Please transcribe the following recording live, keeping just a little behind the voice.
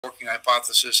working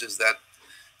hypothesis is that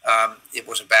it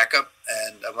was a backup,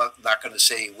 and I'm not going to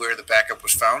say where the backup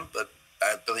was found, but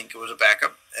I think it was a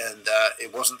backup, and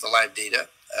it wasn't the live data.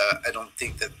 I don't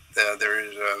think that there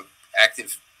is an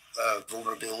active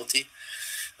vulnerability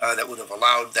that would have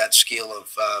allowed that scale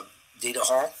of data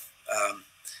haul.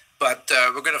 But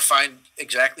we're going to find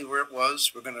exactly where it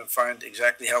was. We're going to find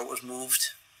exactly how it was moved.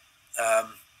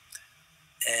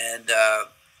 And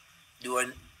do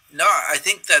I? No, I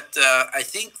think that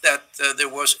there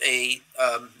was a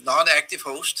non-active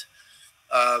host,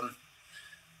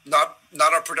 not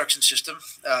our production system.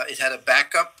 It had a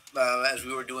backup as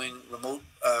we were doing remote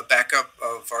backup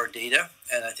of our data,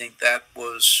 and I think that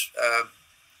was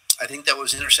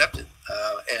intercepted,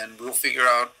 and we'll figure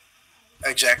out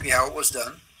exactly how it was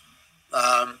done.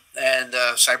 And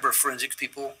cyber forensics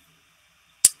people,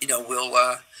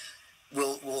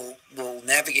 will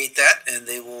navigate that, and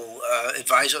they will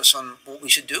advise us on what we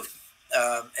should do.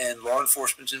 And law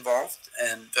enforcement's involved,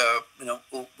 and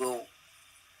we'll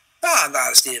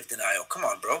not a state of denial. Come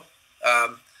on, bro.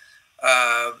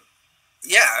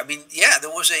 Yeah, I mean, yeah,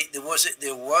 there was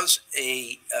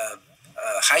a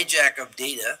hijack of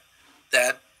data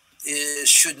that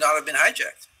should not have been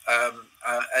hijacked.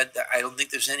 I don't think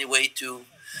there's any way to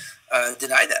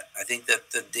deny that. I think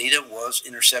that the data was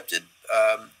intercepted,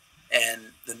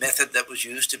 and the method that was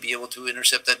used to be able to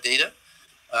intercept that data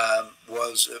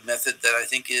was a method that I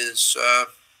think is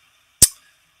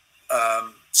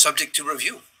subject to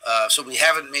review. So we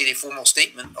haven't made a formal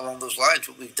statement along those lines.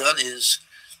 What we've done is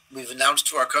we've announced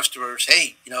to our customers,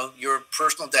 hey, your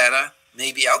personal data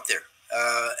may be out there,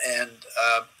 and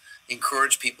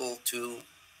encourage people to.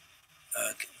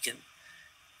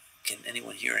 Can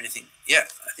anyone hear anything? Yeah,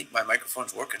 I think my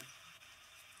microphone's working.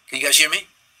 Can you guys hear me?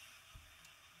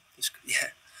 Yeah.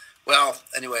 Well,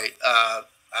 anyway, I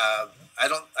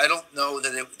don't know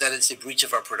that it's a breach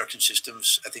of our production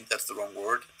systems. I think that's the wrong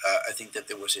word. I think that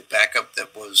there was a backup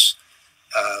that was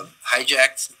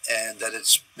hijacked, and that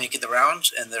it's making the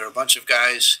rounds. And there are a bunch of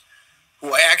guys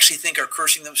who I actually think are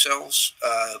cursing themselves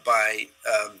by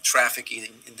trafficking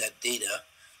in that data.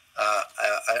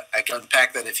 I can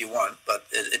unpack that if you want, but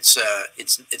it's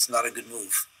not a good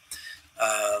move.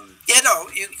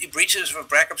 Breaches of a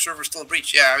backup server is still a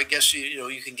breach. Yeah, I guess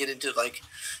you can get into like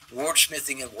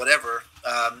wordsmithing and whatever.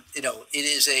 It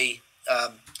is a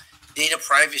data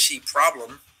privacy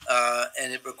problem,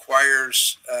 and it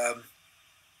requires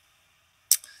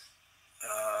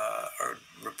our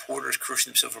reporters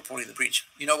cursing themselves for reporting the breach.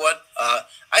 You know what?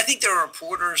 I think there are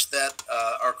reporters that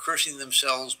are cursing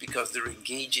themselves because they're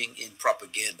engaging in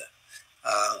propaganda.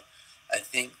 I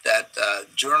think that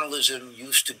journalism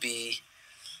used to be,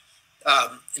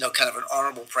 kind of an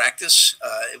honorable practice.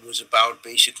 It was about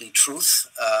basically truth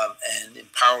and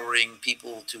empowering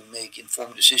people to make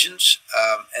informed decisions.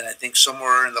 And I think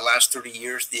somewhere in the last 30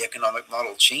 years, the economic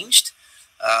model changed,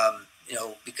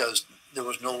 because there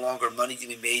was no longer money to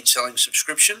be made selling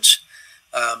subscriptions.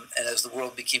 And as the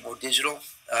world became more digital,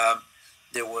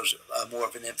 there was more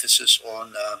of an emphasis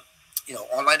on,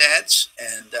 online ads.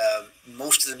 And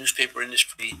most of the newspaper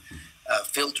industry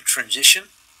failed to transition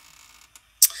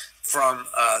from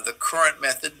the current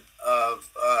method of,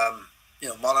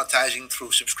 monetizing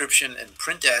through subscription and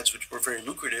print ads, which were very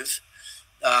lucrative,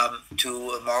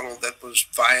 to a model that was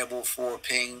viable for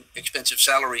paying expensive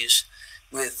salaries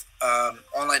with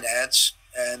online ads,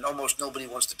 and almost nobody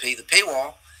wants to pay the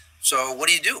paywall. So what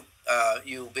do?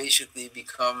 You basically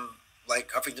become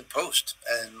like Huffington Post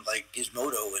and like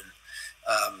Gizmodo and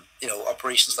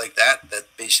operations like that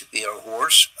basically are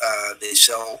whores. They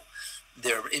sell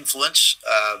their influence,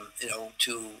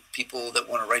 to people that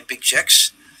want to write big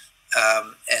checks,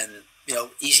 and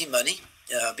easy money,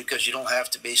 because you don't have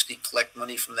to basically collect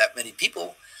money from that many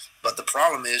people. But the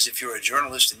problem is, if you're a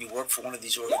journalist and you work for one of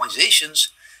these organizations,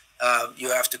 you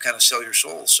have to kind of sell your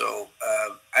soul. So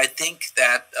I think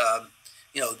that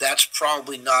that's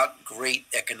probably not great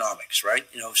economics, right?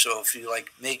 So if you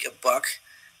like make a buck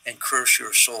and curse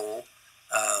your soul,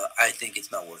 I think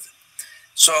it's not worth it.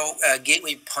 So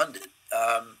Gateway Pundit,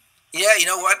 yeah, you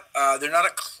know what? They're not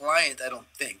a client, I don't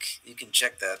think. You can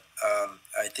check that.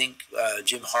 I think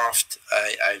Jim Hoft,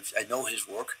 I know his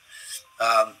work.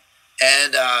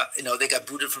 And they got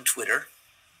booted from Twitter.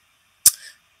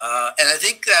 And I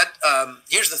think that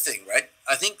here's the thing, right?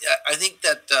 I think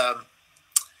that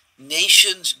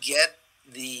nations get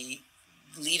the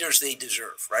leaders they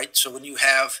deserve, right? So when you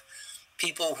have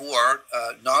people who are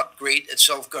not great at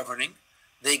self-governing,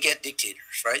 they get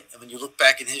dictators, right? And when you look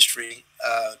back in history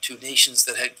to nations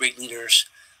that had great leaders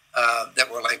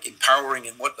that were like empowering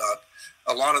and whatnot,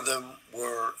 a lot of them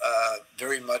were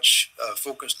very much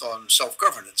focused on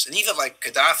self-governance. And even like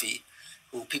Gaddafi,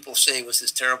 who people say was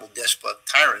this terrible despot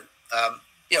tyrant,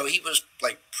 he was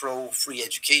like pro-free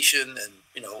education and,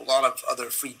 a lot of other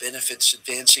free benefits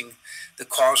advancing the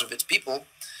cause of its people.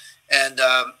 And,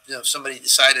 somebody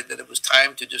decided that it was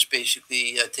time to just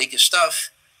basically take his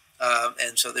stuff.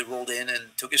 And so they rolled in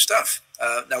and took his stuff.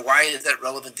 Now, why is that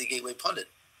relevant to Gateway Pundit?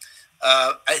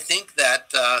 I think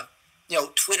that,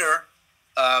 Twitter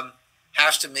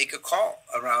has to make a call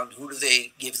around who do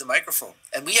they give the microphone.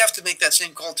 And we have to make that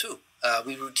same call too.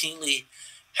 We routinely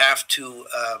have to,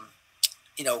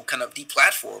 kind of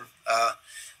deplatform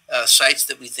sites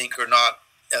that we think are not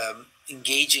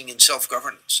engaging in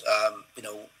self-governance.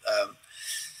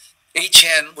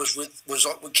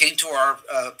 8chan came to our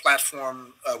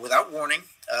platform without warning.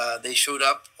 They showed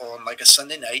up on like a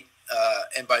Sunday night,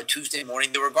 and by Tuesday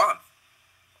morning they were gone.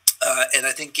 And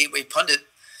I think Gateway Pundit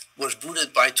was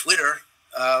booted by Twitter.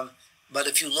 But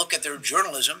if you look at their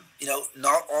journalism,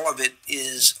 not all of it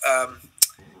is,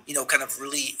 kind of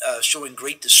really showing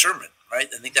great discernment, right?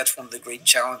 I think that's one of the great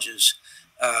challenges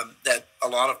that a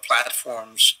lot of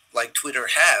platforms like Twitter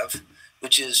have,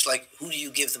 which is like, who do you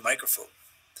give the microphone?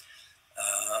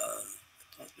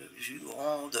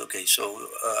 Okay, so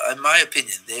in my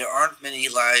opinion, there aren't many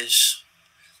lies,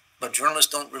 but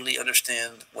journalists don't really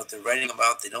understand what they're writing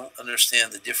about. They don't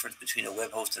understand the difference between a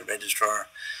web host and a registrar,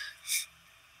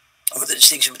 or the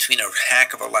distinction between a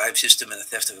hack of a live system and a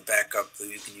theft of a backup, though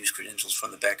you can use credentials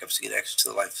from the backups to get access to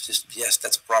the live system. Yes,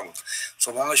 that's a problem.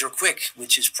 So long as you're quick,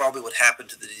 which is probably what happened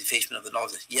to the defacement of the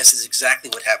knowledge. Yes, it's exactly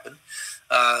what happened.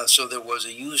 So there was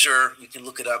a user, you can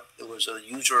look it up, there was a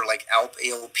user like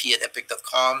ALP at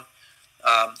epic.com.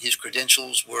 His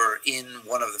credentials were in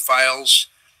one of the files,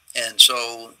 and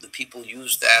so the people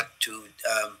used that to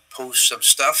post some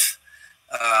stuff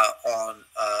on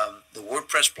the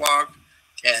WordPress blog,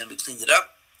 and we cleaned it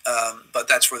up, but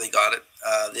that's where they got it.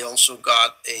 They also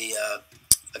got a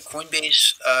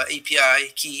Coinbase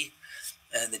API key,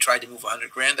 and they tried to move 100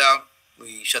 grand out.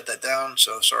 We shut that down,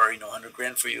 so sorry, no 100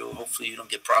 grand for you. Hopefully you don't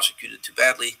get prosecuted too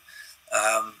badly,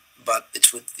 but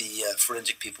it's with the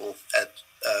forensic people at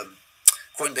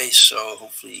Coinbase, so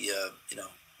hopefully,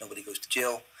 nobody goes to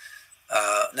jail.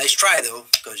 Nice try, though,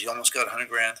 because you almost got 100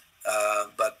 grand,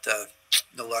 but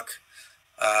no luck,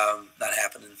 not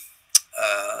happening.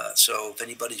 So if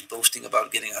anybody's boasting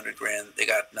about getting 100 grand, they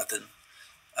got nothing.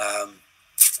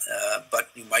 But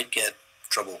you might get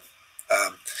trouble.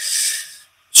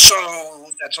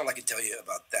 So that's all I can tell you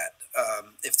about that.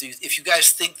 If you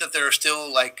guys think that there are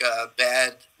still like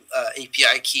bad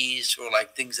API keys or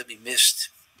like things that we missed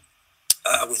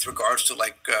with regards to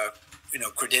like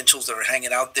credentials that are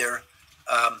hanging out there,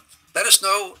 let us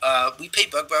know. We pay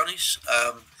bug bounties,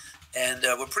 and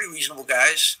we're pretty reasonable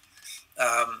guys.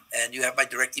 And you have my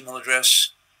direct email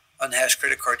address, unhashed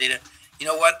credit card data. You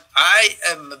know what? I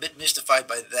am a bit mystified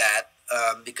by that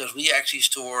because we actually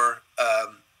store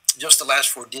just the last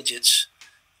 4 digits.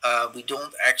 We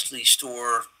don't actually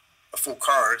store a full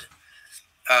card.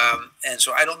 And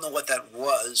so I don't know what that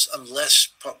was, unless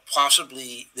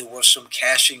possibly there was some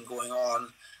caching going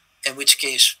on, in which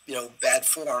case, bad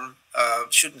form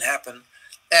shouldn't happen.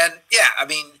 And yeah, I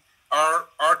mean,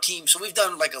 our team, so we've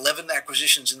done like 11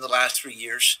 acquisitions in the last 3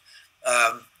 years.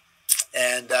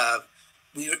 And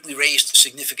we raised a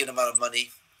significant amount of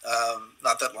money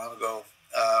not that long ago.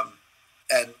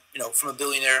 And, from a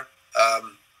billionaire,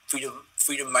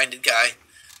 freedom-minded guy,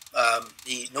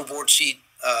 no board seat,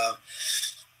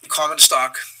 common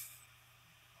stock.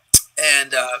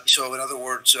 And so in other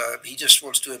words, he just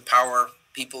wants to empower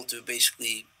people to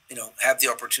basically, have the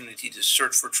opportunity to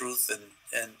search for truth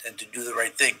and to do the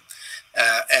right thing.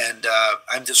 And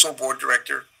I'm the sole board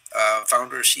director,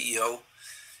 founder, CEO.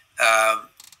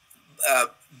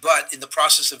 But in the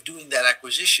process of doing that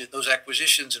those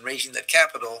acquisitions and raising that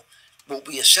capital, what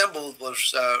we assembled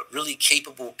was really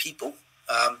capable people.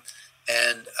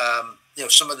 And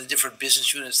some of the different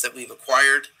business units that we've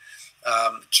acquired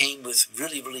came with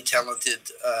really, really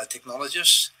talented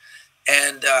technologists.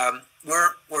 And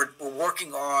we're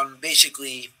working on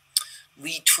basically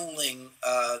retooling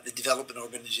the development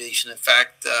organization. In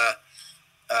fact,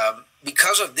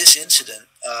 because of this incident,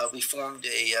 we formed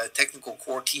a technical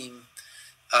core team.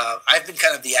 I've been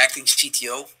kind of the acting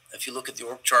CTO. If you look at the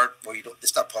org chart, well,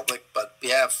 it's not public, but we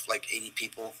have like 80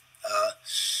 people,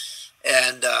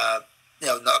 and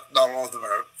not all of them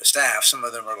are staff. Some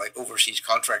of them are like overseas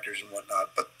contractors and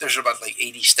whatnot. But there's about like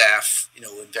 80 staff, in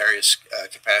various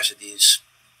capacities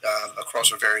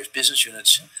across our various business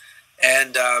units,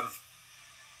 and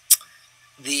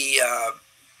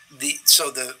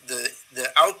the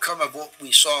outcome of what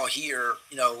we saw here,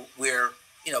 where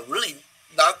really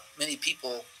not many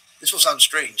people. This will sound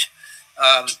strange.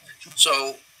 Um,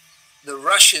 so the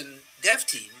Russian dev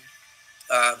team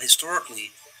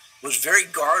historically was very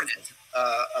guarded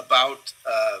about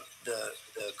the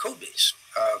code base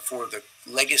for the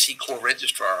legacy core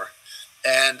registrar,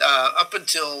 and up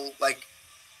until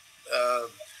uh,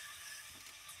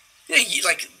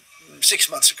 like 6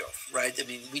 months ago, right? I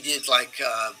mean, we did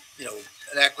an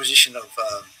acquisition of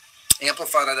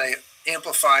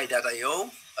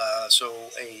Amplify.io,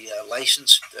 so a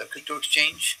licensed crypto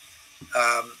exchange,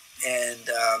 and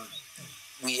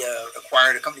we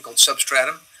acquired a company called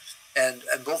Substratum, and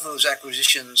both of those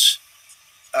acquisitions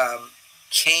um,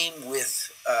 came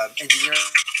with engineering.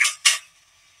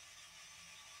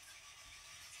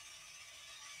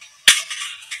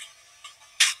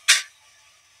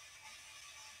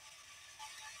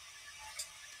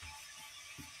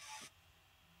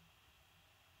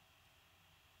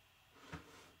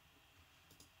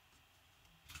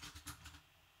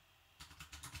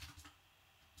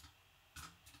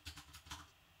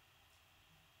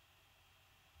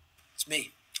 It's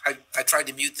me. I tried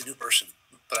to mute the new person,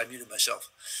 but I muted myself.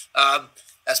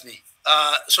 That's me.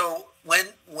 So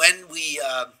when we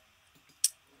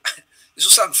this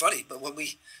will sound funny, but when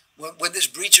this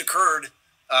breach occurred,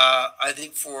 I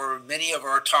think for many of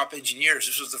our top engineers,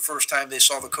 this was the first time they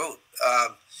saw the code.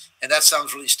 And that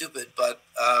sounds really stupid, but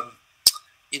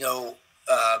you know,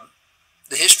 um,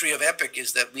 the history of Epik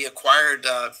is that we acquired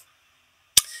a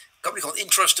company called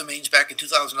Intrust Domains back in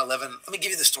 2011. Let me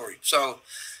give you the story. So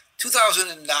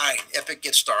 2009, Epik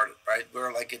gets started, right?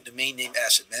 We're like a domain name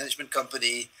asset management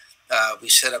company. We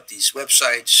set up these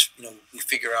websites. We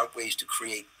figure out ways to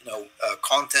create,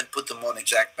 content, put them on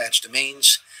exact match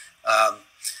domains, um,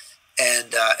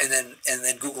 and then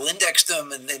Google indexed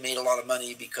them, and they made a lot of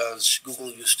money because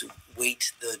Google used to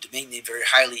weight the domain name very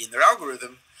highly in their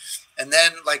algorithm. And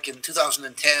then, like in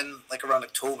 2010, like around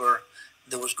October,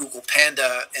 there was Google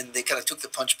Panda, and they kind of took the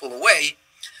punch bowl away,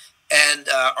 and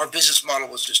our business model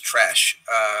was just trash.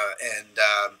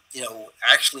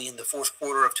 Actually, in the fourth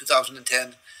quarter of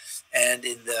 2010 and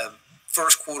in the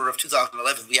first quarter of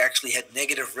 2011, we actually had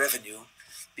negative revenue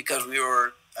because we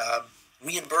were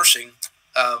reimbursing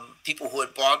people who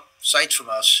had bought sites from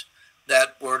us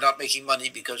that were not making money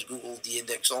because Google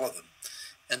de-indexed all of them.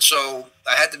 And so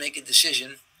I had to make a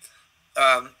decision.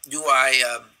 Do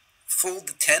I fold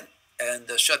the tent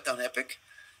and shut down Epik,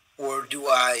 or do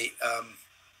I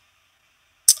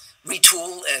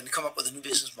retool and come up with a new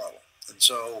business model? And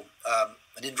so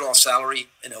I didn't draw a salary,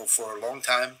 for a long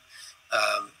time,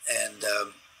 and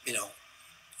um,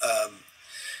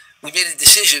 we made a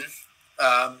decision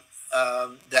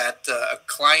that a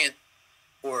client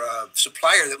or a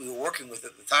supplier that we were working with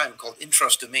at the time called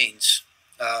Intrust Domains,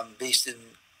 based in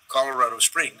Colorado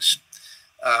Springs.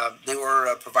 They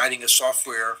were providing a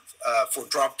software for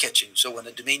drop catching. So when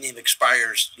a domain name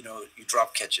expires, you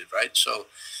drop catch it, right? So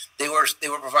they were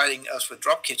providing us with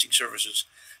drop catching services,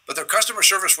 but their customer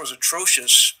service was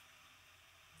atrocious.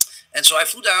 And so I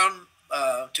flew down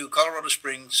to Colorado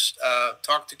Springs,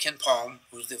 talked to Ken Palm,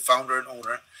 who's the founder and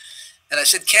owner, and I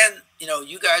said, Ken,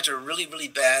 you guys are really, really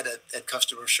bad at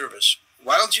customer service.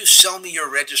 Why don't you sell me your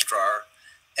registrar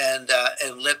and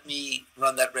let me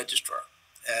run that registrar?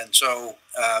 And so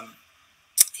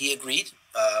he agreed,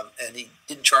 and he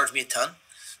didn't charge me a ton.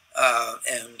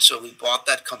 And so we bought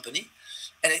that company,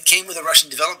 and it came with a Russian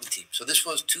development team. So this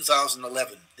was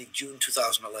 2011, I think June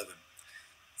 2011.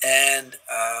 And,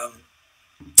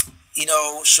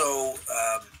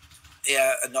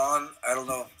 yeah, Anon, I don't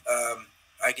know.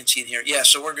 I can see it here. Yeah,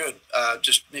 so we're good.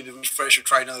 Just maybe refresh or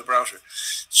try another browser.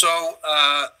 So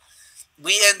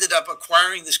we ended up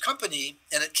acquiring this company,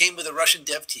 and it came with a Russian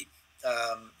dev team.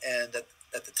 And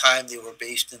at the time, they were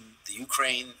based in the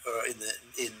Ukraine, or in the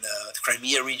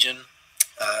Crimea region.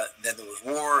 Then there was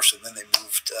war, so then they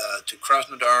moved to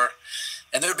Krasnodar,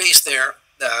 and they're based there.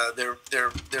 They're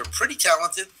pretty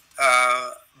talented,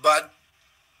 but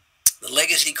the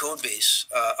legacy code base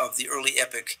of the early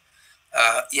Epik,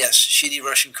 yes, shitty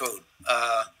Russian code.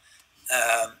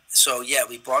 So yeah,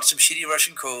 we bought some shitty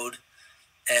Russian code,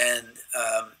 and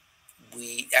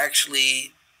we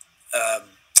actually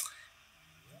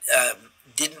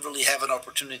didn't really have an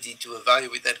opportunity to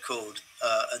evaluate that code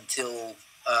until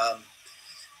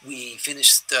we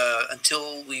finished,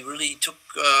 until we really took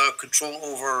control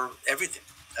over everything.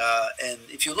 And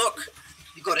if you look,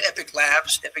 you go to Epik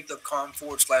Labs,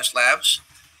 epik.com/labs.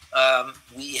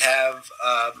 We have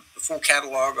a full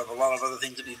catalog of a lot of other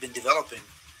things that we've been developing.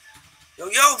 Yo,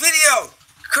 video!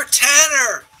 Kurt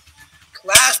Tanner!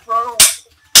 Class, bro!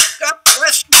 God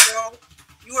bless you,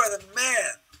 You are the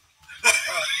man.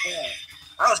 Oh, man.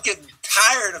 I was getting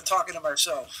tired of talking to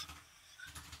myself.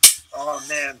 Oh,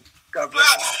 man. God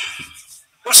bless you.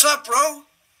 What's up, bro?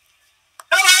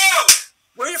 Hello!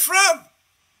 Where are you from?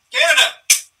 Canada.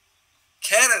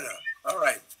 Canada. All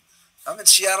right. I'm in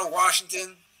Seattle,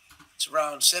 Washington. It's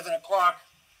around 7 o'clock.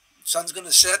 Sun's going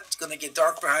to set. It's going to get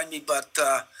dark behind me, but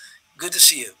good to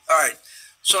see you. All right.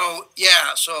 So,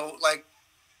 yeah. So, like,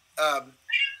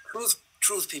 truth,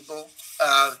 people.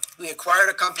 We acquired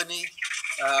a company.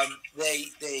 They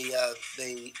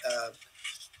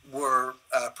were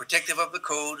protective of the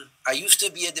code. I used to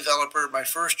be a developer. My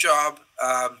first job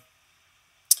out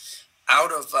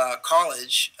of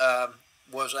college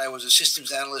was I was a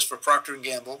systems analyst for Procter and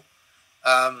Gamble.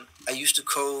 I used to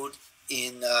code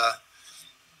in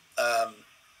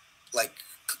like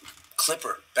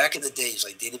Clipper back in the days,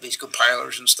 like database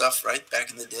compilers and stuff, right? Back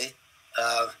in the day,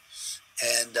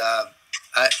 and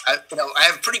I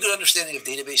have a pretty good understanding of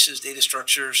databases, data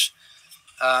structures.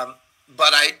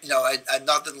 But I'm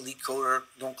not the lead coder.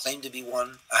 Don't claim to be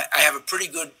one. I have a pretty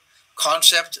good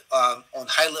concept on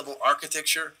high-level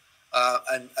architecture.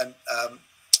 I'm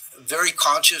very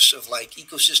conscious of like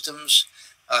ecosystems.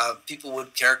 People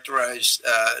would characterize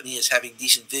me as having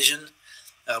decent vision.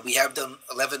 We have done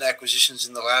 11 acquisitions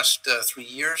in the last 3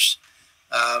 years.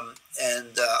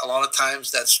 And a lot of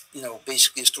times that's,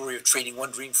 basically a story of trading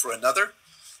one dream for another.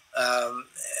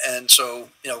 And so,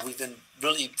 we've been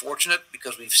really fortunate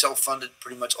because we've self-funded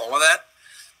pretty much all of that.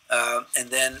 And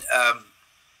then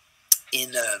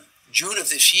in June of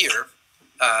this year,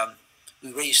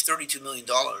 we raised $32 million.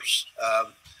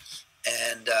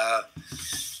 And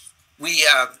we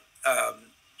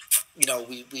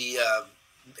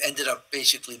ended up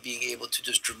basically being able to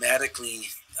just dramatically,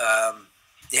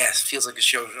 it feels like a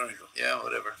show. Yeah,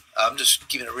 whatever. I'm just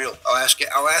keeping it real. I'll ask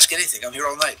anything. I'm here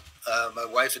all night. My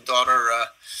wife and daughter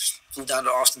flew down to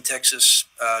Austin, Texas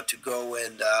to go,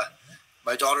 and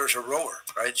my daughter's a rower,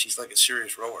 right? She's like a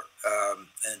serious rower.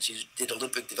 And she did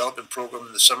Olympic development program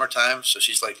in the summertime, so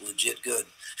she's like legit good.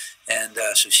 And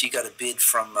so she got a bid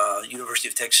from University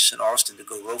of Texas in Austin to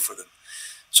go row for them.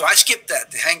 So I skipped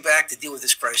that to hang back to deal with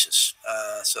this crisis.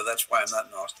 So that's why I'm not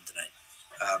in Austin tonight.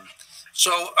 All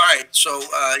right. So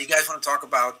you guys want to talk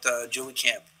about Joey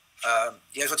Camp?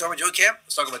 You guys want to talk about Joey Camp?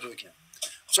 Let's talk about Joey Camp.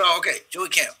 So, okay, Joey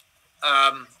Camp.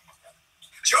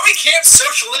 Joey Camp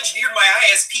social engineered my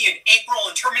ISP in April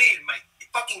and terminated my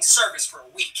fucking service for a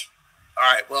week.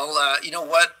 All right. Well, you know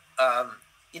what? I'll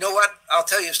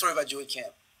tell you a story about Joey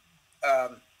Camp.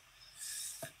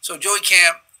 So Joey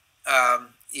Camp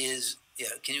is.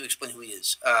 Yeah, can you explain who he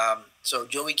is? So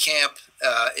Joey Camp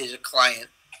is a client.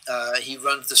 He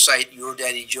runs the site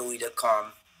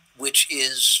yourdaddyjoey.com, which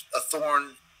is a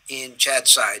thorn in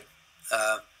Chad's side.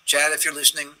 Chad, if you're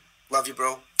listening, love you,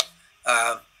 bro.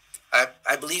 I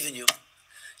believe in you.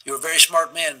 You're a very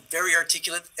smart man, very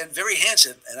articulate, and very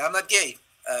handsome. And I'm not gay.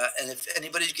 And if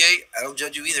anybody's gay, I don't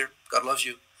judge you either. God loves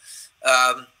you.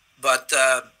 But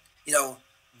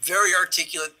very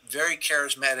articulate, very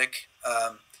charismatic.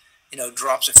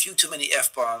 Drops a few too many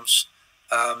F-bombs.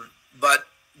 But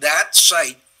that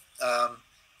site,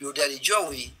 Your Daddy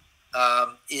Joey,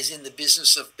 is in the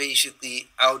business of basically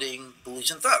outing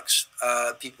bullies and thugs,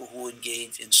 people who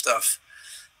engage in stuff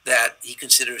that he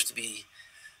considers to be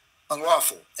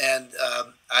unlawful. And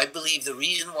I believe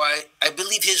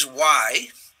his why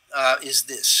is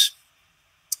this.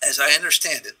 As I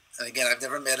understand it, and again, I've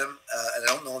never met him, and I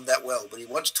don't know him that well, but he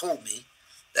once told me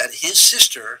that his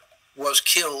sister was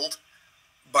killed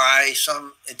by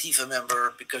some Antifa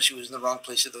member because she was in the wrong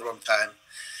place at the wrong time.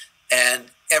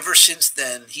 And ever since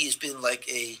then, he's been like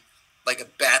a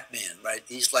Batman, right?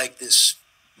 He's like this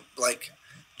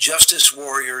justice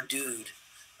warrior dude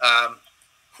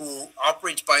who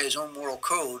operates by his own moral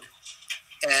code,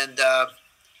 and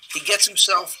he gets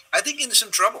himself, I think, into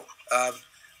some trouble.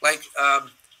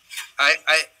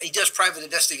 He does private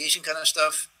investigation kind of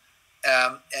stuff,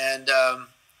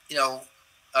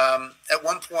 at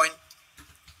one point,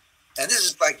 and this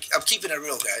is like, I'm keeping it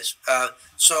real, guys.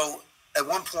 So at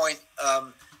one point,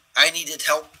 I needed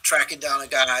help tracking down a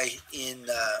guy in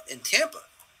Tampa.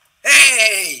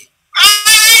 Hey!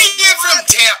 You're from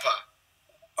Tampa.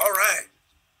 All right.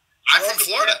 I'm from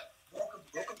Florida.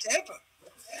 Welcome Tampa.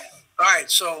 All right.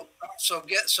 So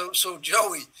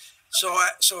Joey.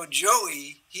 So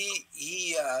Joey, he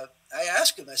I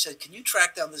asked him. I said, "Can you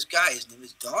track down this guy? His name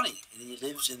is Donnie, and he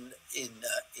lives in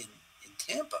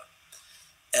Tampa,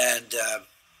 and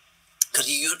because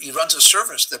he runs a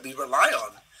service that we rely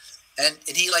on, and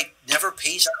he like never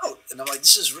pays out." And I'm like,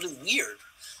 "This is really weird."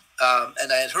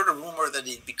 And I had heard a rumor that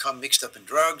he'd become mixed up in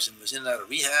drugs and was in and out of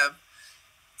rehab.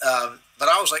 But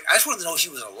I was like, I just wanted to know if he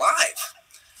was alive.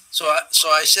 So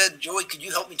I said, Joey, could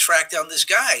you help me track down this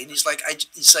guy? And he's like,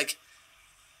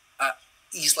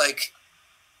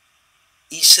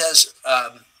 he says,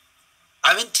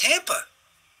 I'm in Tampa.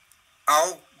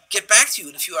 I'll get back to you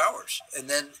in a few hours. And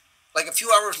then, like a few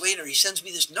hours later, he sends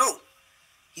me this note.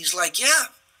 He's like, yeah,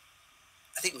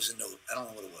 I think it was a note. I don't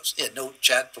know what it was. Yeah, note,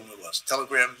 chat, don't know what it was.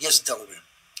 Telegram. He has a telegram.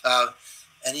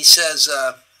 And he says,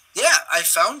 yeah, I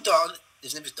found Don.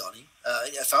 His name is Donnie.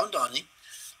 I found Donnie.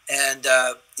 And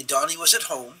Donnie was at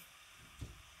home.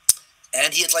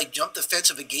 And he had like jumped the fence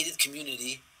of a gated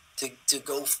community to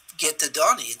go get to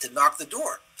Donnie and to knock the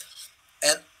door.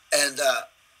 And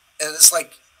it's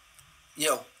like,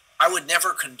 I would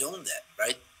never condone that,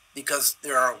 right? Because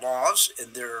there are laws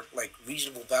and there are like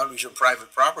reasonable boundaries of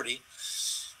private property.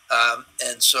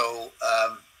 And so,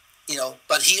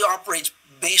 but he operates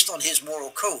based on his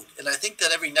moral code. And I think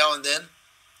that every now and then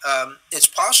it's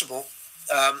possible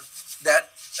that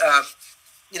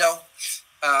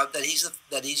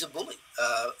he's a bully.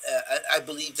 I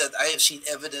believe that I have seen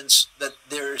evidence that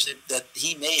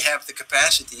he may have the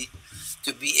capacity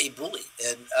to be a bully,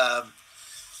 and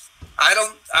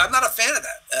I'm not a fan of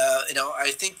that.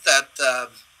 I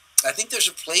think there's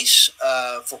a place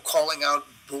for calling out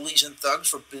bullies and thugs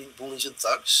for being bullies and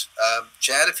thugs.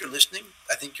 Chad, if you're listening,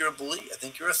 I think you're a bully. I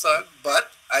think you're a thug,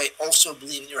 but I also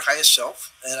believe in your highest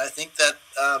self, and I think that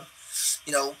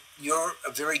you're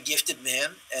a very gifted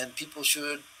man, and people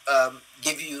should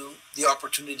give you the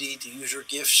opportunity to use your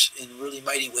gifts in really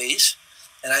mighty ways,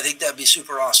 and I think that'd be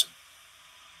super awesome.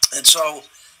 And so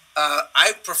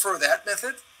I prefer that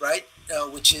method, right?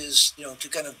 Which is to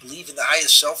kind of believe in the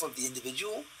highest self of the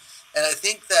individual, and I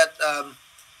think that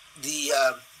the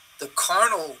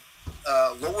carnal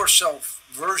lower self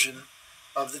version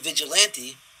of the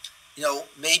vigilante,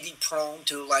 may be prone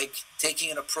to like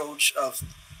taking an approach of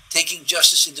taking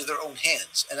justice into their own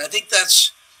hands, and I think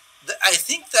that's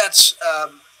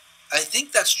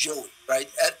Joey, right?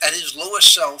 At his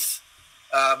lowest self,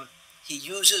 he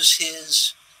uses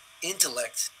his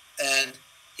intellect and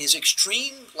his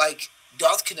extreme like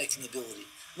dot connecting ability.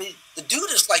 I mean, the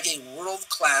dude is like a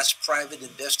world-class private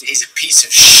investigator. He's a piece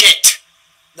of shit.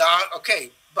 No,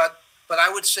 okay, but I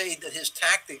would say that his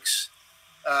tactics,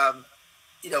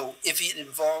 if it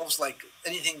involves like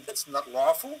anything that's not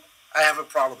lawful, I have a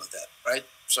problem with that, right?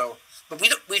 So, but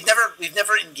we've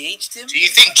never engaged him. Do you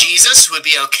think Jesus would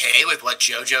be okay with what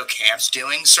JoJo Camp's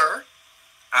doing, sir?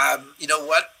 You know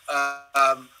what?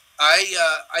 I'll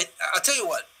tell you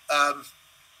what. Do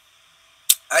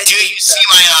you see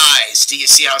my eyes? Do you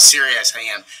see how serious I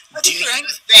am? Do you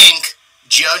think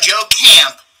JoJo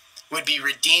Camp would be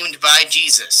redeemed by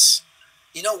Jesus?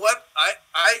 You know what?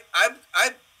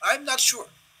 I'm not sure.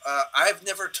 I've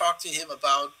never talked to him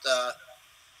about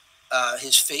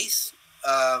his faith,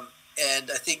 and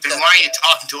I think. Then why are you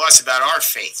talking to us about our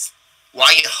faith? Why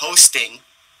are you hosting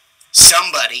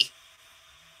somebody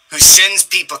who sends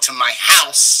people to my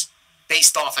house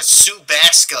based off a Sue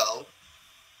Basco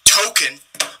token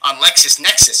on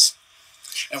LexisNexis?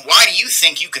 And why do you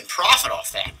think you can profit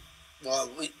off that? Well,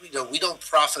 we don't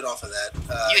profit off of that.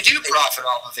 You do profit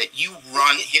off of it. You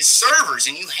run his servers,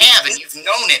 and you have, and you've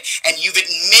known it, and you've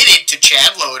admitted to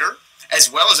Chad Loader, as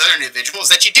well as other individuals,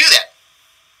 that you do that.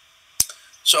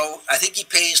 So I think he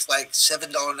pays like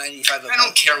 $7.95 a month. I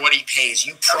don't care what he pays.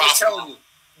 You profit. I'm telling you,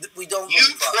 we don't.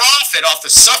 You profit off the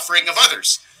suffering of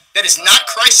others. That is not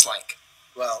Christ-like.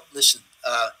 Well, listen.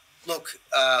 Look,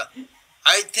 I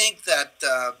think that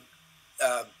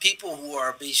people who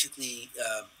are basically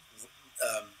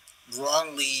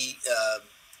wrongly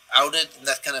outed and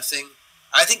that kind of thing,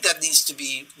 I think that needs to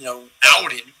be,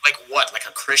 outed. Like what? Like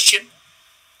a Christian?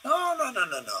 No.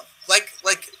 Like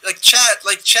Chad,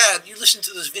 you listen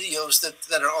to those videos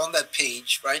that are on that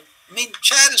page, right? I mean,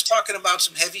 Chad is talking about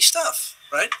some heavy stuff,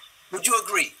 right? Would you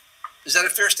agree? Is that a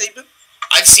fair statement?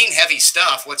 I've seen heavy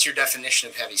stuff. What's your definition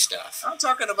of heavy stuff? I'm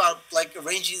talking about like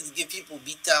arranging to give people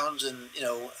beatdowns and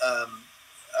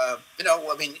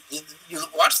I mean, you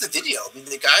watch the video. I mean,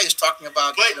 the guy is talking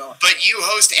about. But you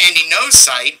host Andy No's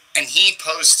site, and he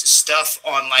posts stuff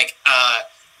on like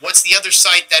what's the other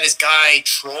site that his guy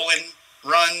trolling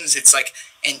runs? It's like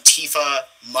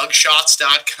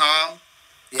AntifaMugshots.com.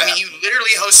 Yeah. I mean, you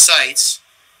literally host sites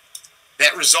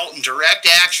that result in direct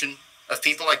action of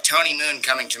people like Tony Moon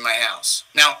coming to my house.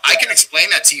 Now, I can explain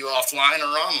that to you offline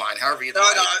or online, however you'd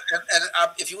like. No, and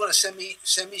if you want to send me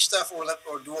stuff or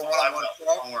do a one-on-one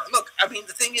call. Look, I mean,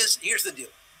 the thing is, here's the deal.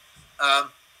 I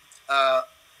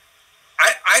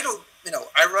don't,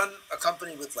 I run a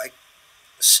company with like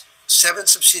 7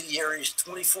 subsidiaries,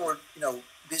 24,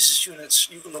 business units.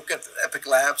 You can look at Epic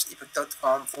Labs,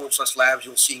 epik.com/labs.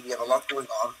 You'll see we have a lot going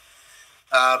on.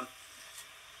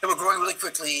 And we're growing really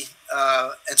quickly.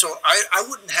 And so I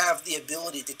wouldn't have the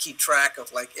ability to keep track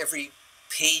of like every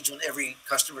page on every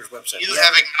customer's website. You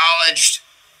have acknowledged.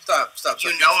 Stop.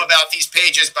 You know about these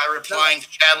pages by replying to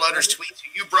Chad Loader's tweets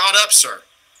you brought up, sir.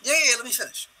 Yeah. Let me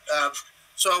finish.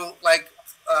 So like,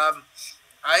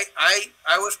 I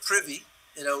was privy,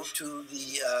 to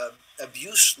the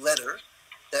abuse letter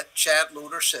that Chad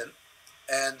Loader sent,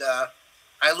 and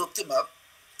I looked him up,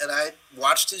 and I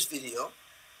watched his video,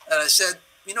 and I said,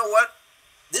 you know what?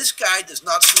 This guy does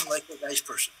not seem like a nice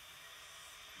person.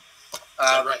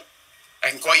 Right. I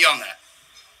can quote you on that.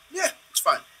 Yeah, it's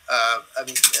fine.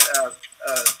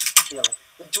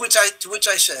 To which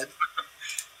I said,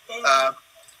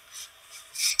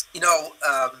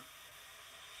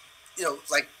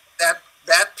 like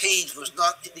that page was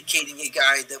not indicating a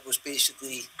guy that was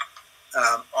basically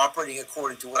operating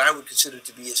according to what I would consider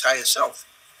to be his highest self.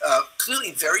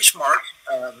 Clearly very smart,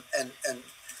 and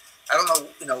I don't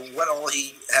know, what all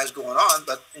he has going on,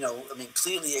 but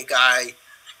clearly a guy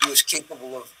who is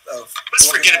capable of. Let's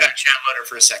forget about Chad Loader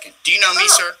for a second. Do you know me,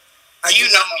 sir? Do you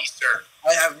know me, sir?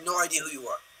 I have no idea who you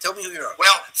are. Tell me who you are.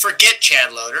 Well, forget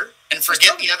Chad Loader and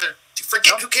forget the other.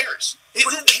 Forget who cares. Who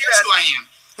cares who I am?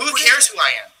 Who cares who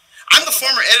I am? I'm the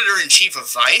former editor-in-chief of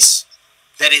Vice.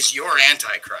 That is your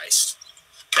Antichrist.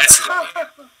 That's right.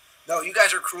 No, you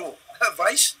guys are cruel.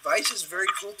 Vice is very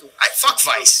cruel to us. Fuck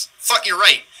Vice. Fuck, you're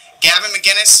right. Gavin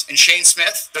McInnes and Shane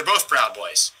Smith, they're both Proud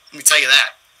Boys. Let me tell you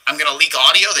that. I'm going to leak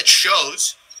audio that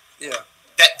shows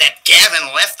that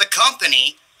Gavin left the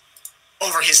company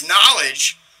over his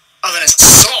knowledge of an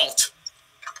assault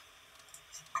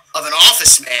of an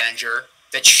office manager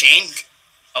that Shane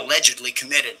allegedly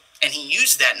committed. And he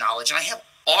used that knowledge, and I have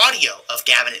audio of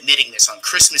Gavin admitting this on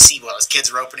Christmas Eve while his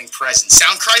kids were opening presents.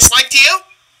 Sound Christ-like to you?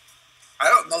 I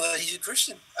don't know that he's a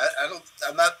Christian. I don't.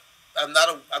 I'm not.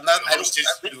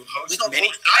 We don't host.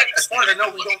 As far as I know,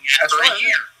 we don't.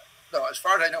 As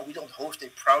far as I know, we don't host a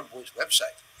Proud Boys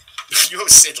website. You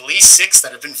host at least 6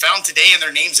 that have been found today, and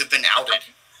their names have been outed.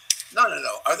 No.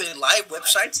 Are they live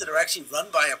websites that are actually run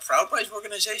by a Proud Boys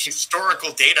organization?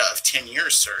 Historical data of 10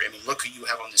 years, sir. Look who you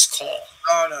have on this call.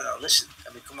 No. Listen.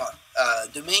 Come on.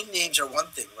 Domain names are one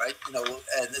thing, right? And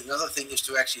another thing is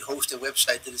to actually host a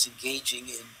website that is engaging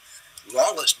in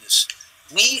lawlessness.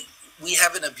 We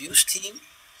have an abuse team.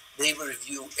 They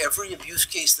review every abuse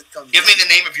case that comes in. Give me the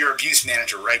name of your abuse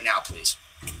manager right now, please.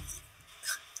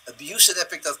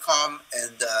 Abuse@epic.com,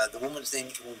 and the woman's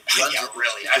name who runs yeah, it.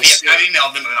 Really. I've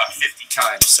emailed them about 50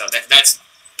 times, so that's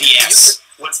BS.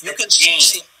 What's the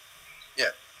name?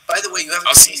 Yeah. By the way, you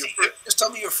haven't told me your first. Just tell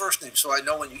me your first name so I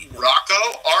know when you email.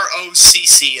 Rocco,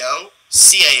 ROCCO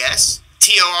CAS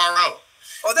TORO.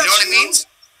 Oh, that's you know what it means?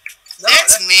 No,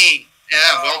 that's me.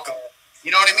 Yeah, welcome.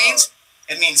 You know what it means?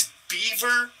 It means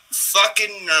beaver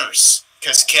fucking nurse.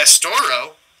 Because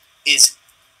Castoro is,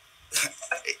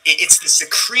 it's the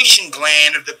secretion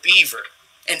gland of the beaver.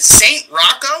 And Saint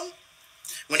Rocco,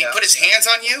 when he put his hands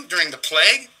on you during the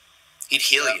plague, he'd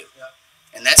heal you. Yeah.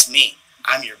 And that's me.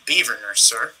 I'm your beaver nurse,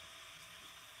 sir.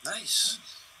 Nice.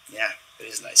 Yeah, it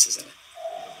is nice, isn't it?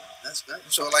 That's nice.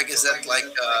 So, is that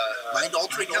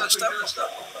mind-altering kind of stuff?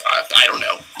 I don't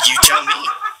know. You tell me.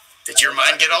 Did your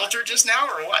mind get altered just now,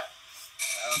 or what?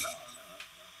 I don't know.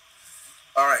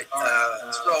 All right.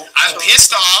 I'm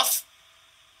pissed off.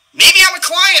 Maybe I'm a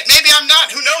client. Maybe I'm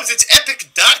not. Who knows? It's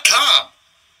Epik.com.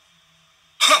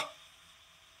 Huh.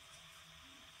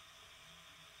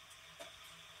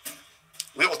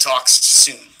 We will talk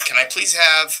soon. Can I please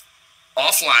have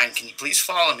offline? Can you please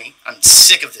follow me? I'm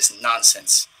sick of this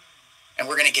nonsense. And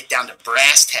we're going to get down to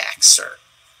brass tacks, sir.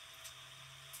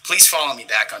 Please follow me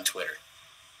back on Twitter.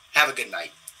 Have a good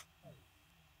night.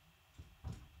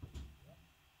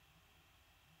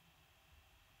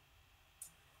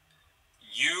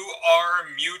 You are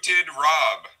muted,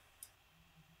 Rob.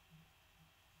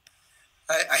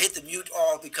 I hit the mute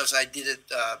all because I did it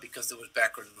because there was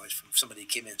background noise from somebody who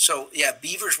came in. So, yeah,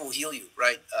 beavers will heal you,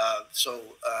 right?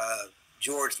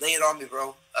 George, lay it on me,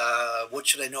 bro. What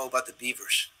should I know about the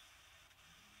beavers?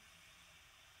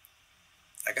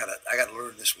 I gotta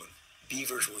learn this one.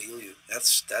 Beavers will heal you.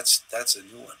 That's a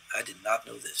new one. I did not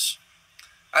know this.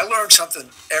 I learn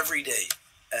something every day.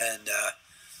 And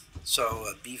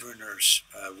beaver nurse,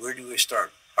 where do we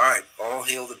start? All right, all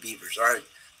hail the beavers. All right.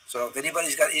 So if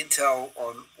anybody's got intel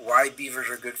on why beavers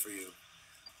are good for you,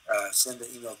 send an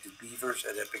email to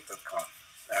beavers@epic.com.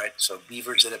 All right. So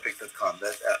beavers@epic.com.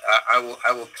 I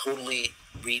will totally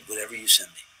read whatever you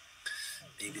send me.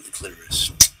 Maybe the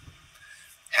clitoris.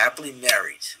 happily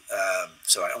married.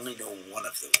 So I only know one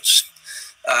of those.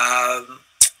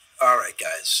 All right,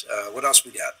 guys. What else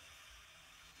we got?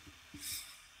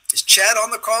 Is Chad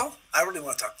on the call? I really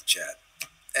want to talk to Chad.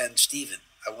 And Steven.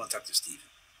 I want to talk to Steven.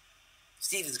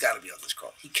 Steven's got to be on this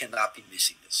call. He cannot be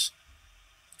missing this.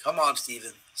 Come on,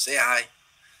 Steven. Say hi.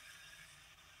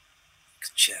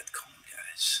 Chad, come on,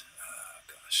 guys.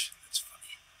 Gosh, that's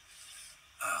funny.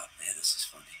 Oh, man, this is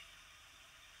funny.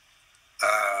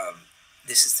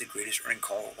 This is the greatest earning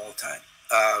call of all time.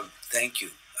 Thank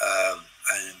you. I'm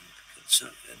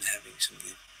having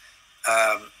something.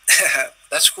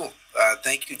 That's cool.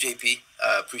 Thank you, JP.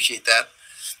 Appreciate that.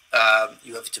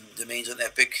 You have domains on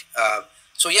Epik.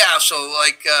 So yeah, so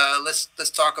like let's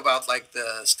talk about like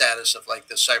the status of like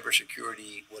the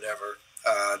cybersecurity whatever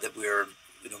that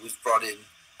we've brought in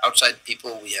outside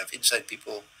people, we have inside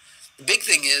people. The big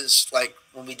thing is like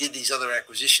when we did these other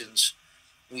acquisitions,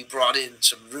 we brought in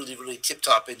some really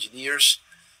tip-top engineers,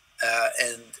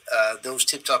 and those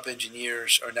tip-top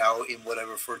engineers are now in what I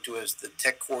refer to as the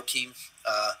tech core team,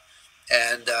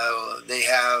 and they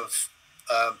have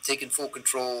taken full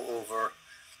control over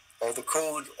all the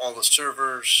code, all the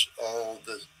servers, all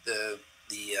the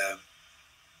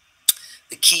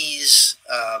keys,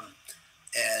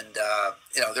 and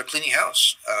they're cleaning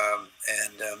house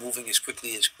and moving as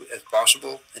quickly as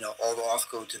possible. All the auth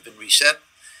codes have been reset.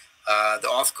 The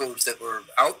auth codes that were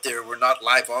out there were not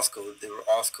live auth codes. They were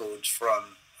auth codes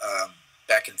from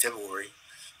back in February,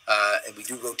 and we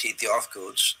do rotate the auth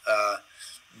codes.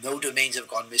 No domains have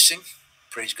gone missing,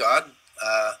 praise God,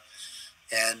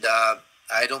 and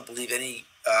I don't believe any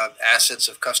assets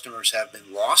of customers have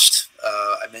been lost.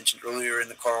 I mentioned earlier in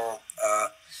the call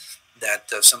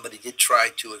that somebody did try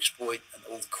to exploit an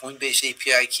old Coinbase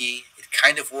API key. It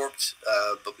kind of worked,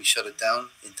 but we shut it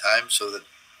down in time so that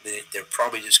they're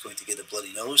probably just going to get a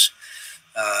bloody nose.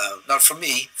 Not from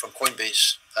me, from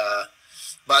Coinbase,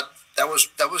 but that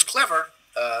was clever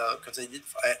because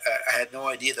I had no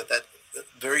idea that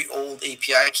very old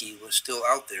API key was still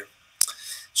out there.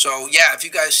 So yeah, if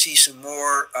you guys see some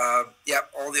more,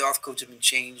 all the auth codes have been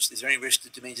changed. Is there any risk to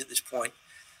domains at this point?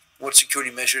 What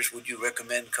security measures would you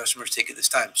recommend customers take at this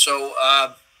time? So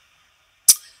I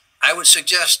would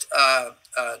suggest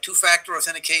two-factor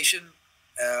authentication,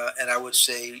 and I would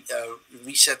say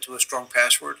reset to a strong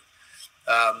password.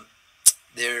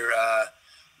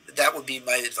 That would be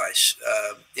my advice.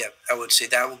 I would say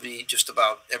that would be just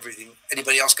about everything.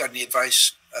 Anybody else got any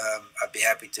advice? I'd be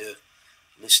happy to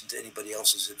listen to anybody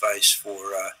else's advice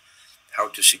for how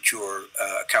to secure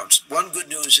accounts. One good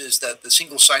news is that the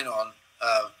single sign-on,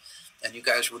 and you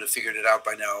guys would have figured it out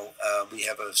by now, we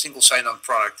have a single sign-on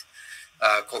product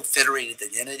called Federated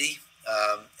Identity,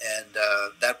 and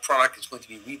that product is going to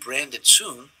be rebranded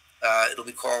soon. It'll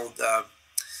be called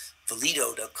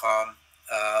Valido.com,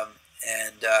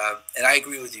 and I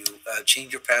agree with you.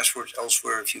 Change your passwords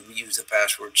elsewhere if you reuse the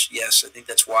passwords. Yes, I think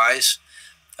that's wise.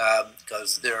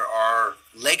 Because there are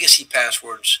legacy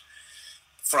passwords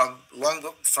from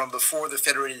before the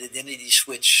Federated Identity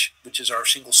Switch, which is our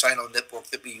single sign-on network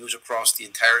that we use across the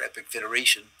entire Epik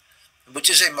Federation, which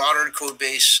is a modern code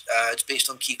base. It's based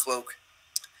on Keycloak,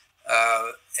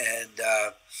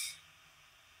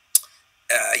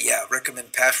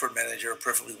 recommend Password Manager,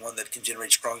 preferably one that can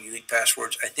generate strong, unique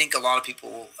passwords. I think a lot of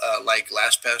people like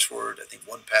LastPassword. I think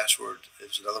 1Password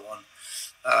is another one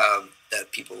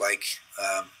that people like.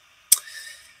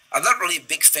 I'm not really a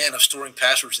big fan of storing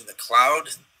passwords in the cloud,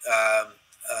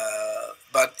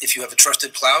 but if you have a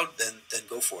trusted cloud, then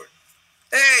go for it.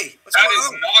 Hey, what's going on?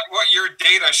 That is not what your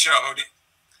data showed.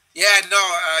 Yeah,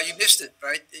 no, you missed it,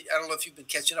 right? I don't know if you've been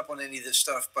catching up on any of this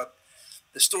stuff, but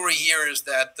the story here is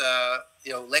that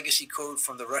legacy code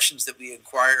from the Russians that we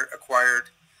acquired.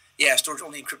 Yeah, stores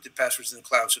only encrypted passwords in the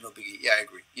cloud, so no biggie. Yeah, I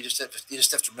agree. You just have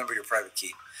to remember your private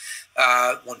key.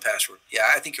 1Password. Yeah,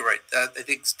 I think you're right. I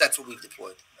think that's what we've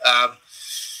deployed.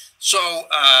 So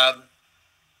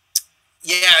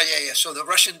the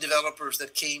Russian developers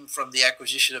that came from the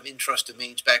acquisition of Intrust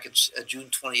Domains back in June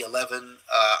 2011,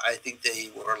 I think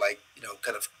they were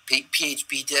kind of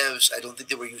PHP devs. I don't think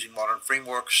they were using modern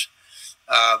frameworks,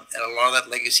 and a lot of that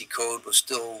legacy code was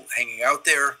still hanging out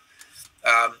there.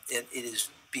 And it is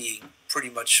being pretty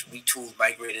much retooled,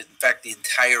 migrated. In fact, the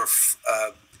entire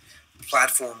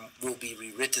platform will be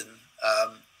rewritten.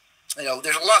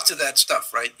 There's a lot to that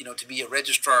stuff, right? To be a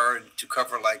registrar and to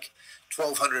cover like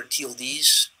 1,200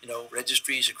 TLDs,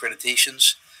 registries,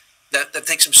 accreditations, that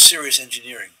takes some serious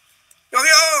engineering.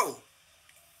 Oh,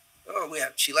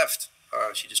 she left.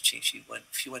 She just changed.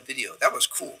 She went video. That was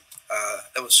cool.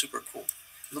 That was super cool.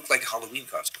 It looked like a Halloween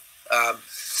costume.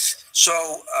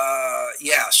 So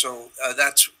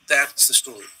that's the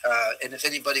story. And if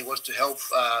anybody wants to help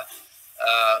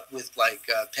with like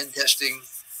pen testing,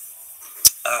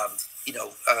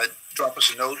 drop us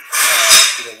a note.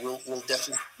 We'll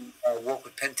definitely work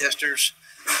with pen testers.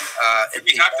 Do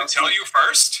we have to tell you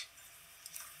first?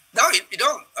 No, you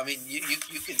don't. I mean, you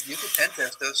can pen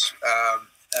test us. I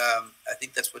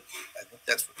think that's what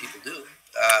people do.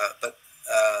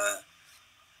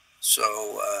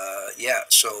 So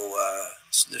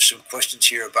there's some questions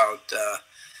here about.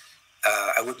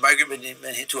 I would migrate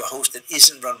into a host that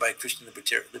isn't run by a Christian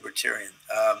libertarian.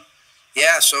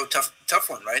 So tough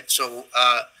one, right? So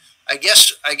I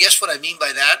guess what I mean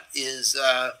by that is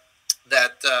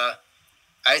that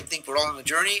I think we're all on a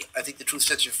journey. I think the truth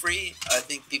sets you free. I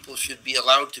think people should be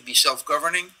allowed to be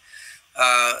self-governing,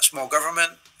 small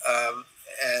government,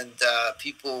 and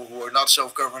people who are not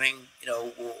self-governing,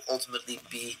 will ultimately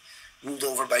be ruled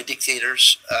over by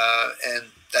dictators,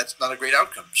 and that's not a great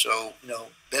outcome. So,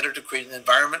 better to create an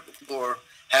environment where people are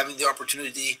having the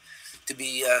opportunity to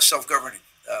be self-governing.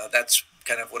 That's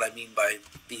kind of what I mean by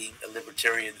being a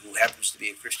libertarian who happens to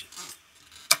be a Christian.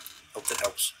 Hope that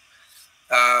helps.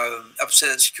 Upset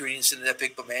at security incident at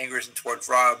Epik, but my anger isn't towards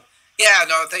Rob. Yeah,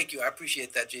 no, thank you. I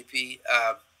appreciate that, JP.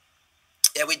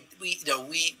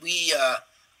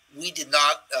 We did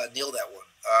not nail that one.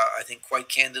 I think quite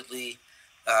candidly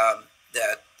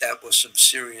that was some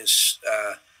serious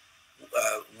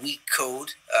weak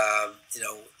code.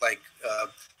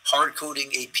 Hard coding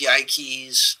API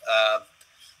keys,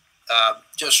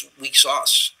 just weak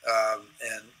sauce.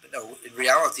 And in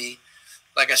reality,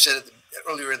 like I said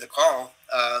earlier in the call,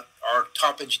 our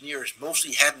top engineers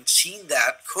mostly hadn't seen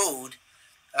that code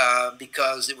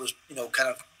because it was, kind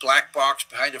of black box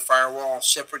behind a firewall,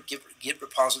 separate Git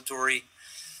repository,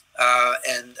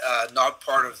 and not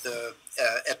part of the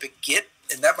Epik Git.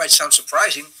 And that might sound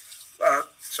surprising.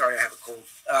 Sorry, I have a cold.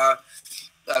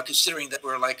 Considering that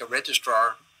we're like a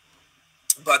registrar,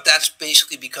 but that's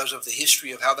basically because of the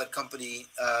history of how that company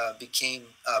became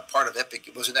part of Epik.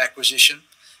 It was an acquisition.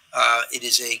 It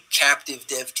is a captive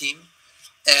dev team,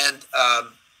 and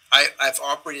I've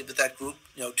operated with that group,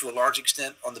 to a large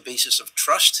extent on the basis of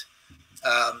trust.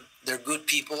 They're good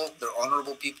people. They're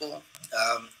honorable people.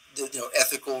 They're,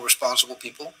 ethical, responsible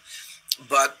people.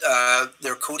 But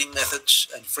their coding methods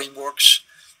and frameworks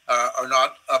are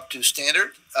not up to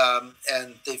standard,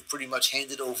 and they've pretty much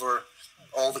handed over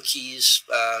all the keys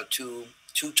to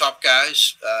two top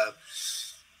guys,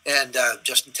 and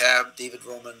Justin Tabb, David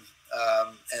Roman,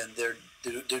 and they're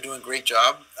doing a great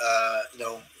job.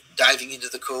 Diving into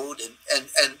the code, and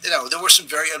there were some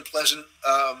very unpleasant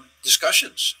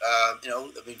discussions.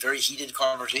 Very heated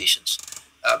conversations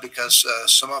because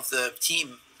some of the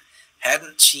team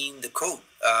hadn't seen the code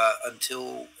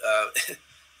until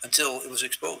until it was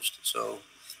exposed. So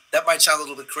that might sound a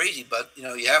little bit crazy, but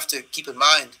you have to keep in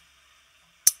mind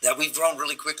that we've grown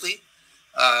really quickly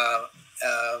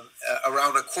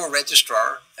around a core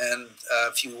registrar. And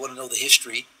if you want to know the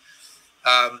history,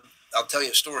 I'll tell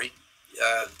you a story.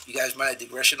 You guys might have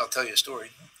digression. I'll tell you a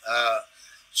story. Up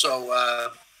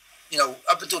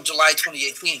until July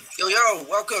 2018. Yo,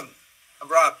 welcome. I'm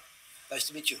Rob. Nice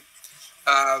to meet you.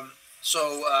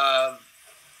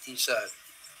 He's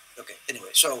okay. Anyway,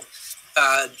 so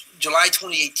July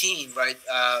 2018, right?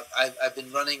 I've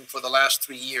been running for the last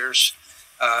 3 years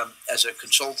as a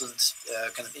consultant,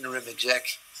 kind of interim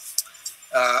exec,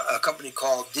 a company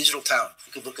called Digital Town.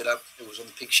 You could look it up. It was on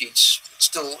the pig sheets. It's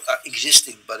still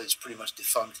existing, but it's pretty much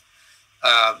defunct.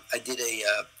 I did a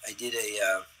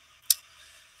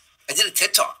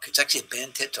TED Talk. It's actually a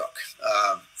banned TED Talk,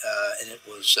 and it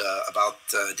was about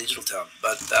Digital Town.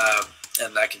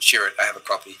 And I can share it. I have a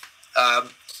copy.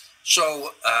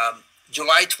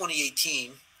 July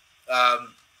 2018,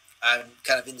 I'm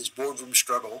kind of in this boardroom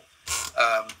struggle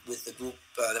with the group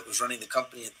that was running the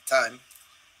company at the time,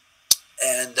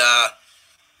 and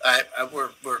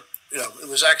it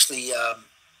was actually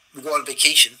we go on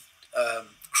vacation,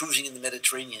 cruising in the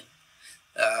Mediterranean,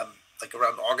 like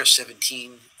around August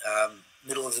 17,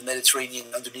 middle of the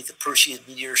Mediterranean, underneath the Perseid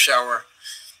meteor shower,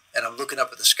 and I'm looking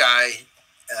up at the sky,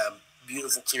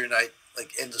 beautiful clear night,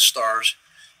 like endless stars,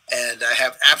 and I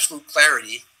have absolute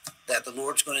clarity that the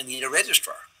Lord's going to need a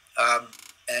registrar,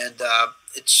 and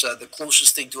it's the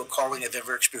closest thing to a calling I've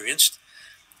ever experienced.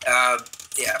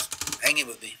 Hang in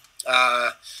with me.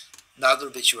 Not an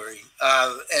obituary,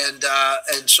 and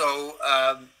so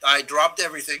I dropped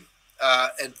everything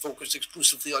and focused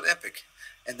exclusively on Epik.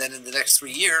 And then in the next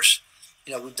 3 years,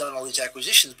 we've done all these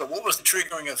acquisitions. But what was the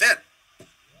triggering event?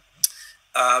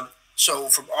 So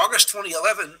from August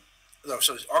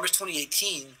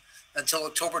 2018 until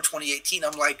October 2018.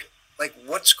 I'm like,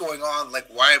 what's going on? Like,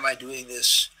 why am I doing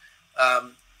this?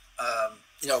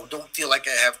 Don't feel like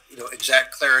I have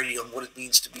exact clarity on what it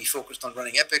means to be focused on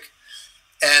running Epik.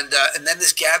 And then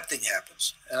this Gab thing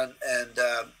happens, and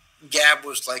Gab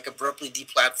was like abruptly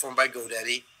deplatformed by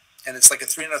GoDaddy, and it's like a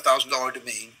 $300,000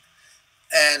 domain.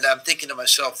 And I'm thinking to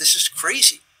myself, this is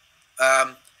crazy.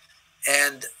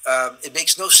 It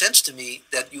makes no sense to me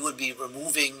that you would be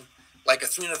removing like a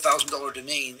 $300,000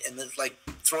 domain and then like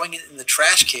throwing it in the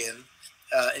trash can,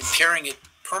 impairing it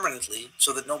permanently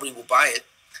so that nobody will buy it.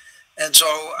 And so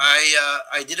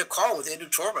I did a call with Andrew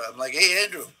Torba. I'm like, hey,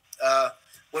 Andrew,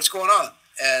 what's going on?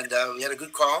 And we had a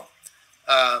good call.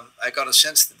 I got a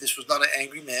sense that this was not an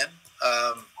angry man.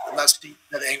 I'm not speaking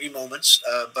of angry moments,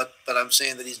 but I'm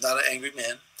saying that he's not an angry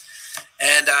man.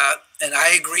 And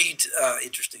I agreed.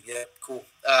 Interesting. Yeah, cool.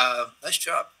 Nice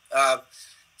job.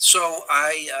 So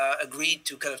I agreed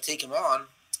to kind of take him on.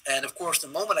 And of course, the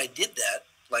moment I did that,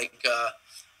 like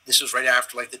this was right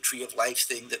after like the Tree of Life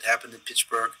thing that happened in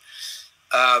Pittsburgh,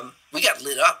 we got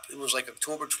lit up. It was like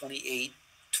October 28,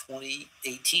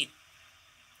 2018.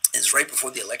 It's right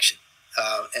before the election.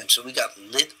 And so we got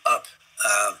lit up.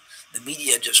 The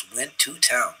media just went to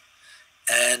town.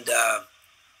 And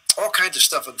all kinds of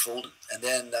stuff unfolded. And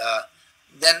then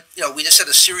we just had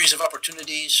a series of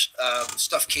opportunities.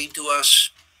 Stuff came to us.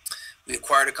 We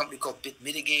acquired a company called Bit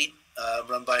Mitigate,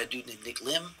 run by a dude named Nick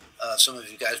Lim. Some of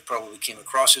you guys probably came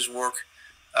across his work.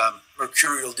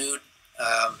 Mercurial dude.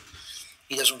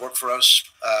 He doesn't work for us,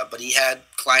 but he had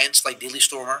clients like Daily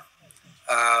Stormer,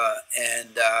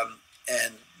 and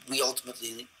we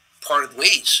ultimately parted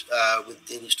ways with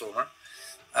Daily Stormer.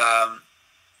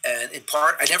 And in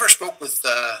part, I never spoke with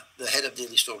the head of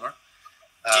Daily Stormer.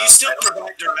 Do you still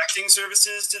provide directing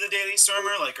services to the Daily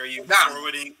Stormer? Like, are you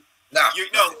forwarding? No.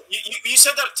 You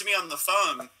said that to me on the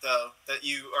phone, though, that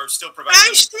you are still providing.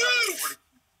 Hey, Steve!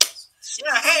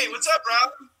 Yeah, hey, what's up,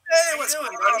 Rob? Hey, what's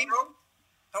going on, bro?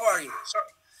 How are you?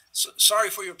 Sorry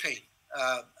for your pain.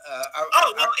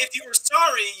 If you were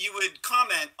sorry, you would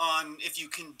comment on if you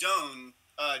condone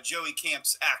Joey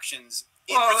Camp's actions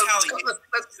in retaliation.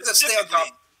 Let's stay on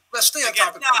topic. Let's stay on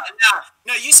topic.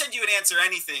 No, you said you would answer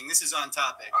anything. This is on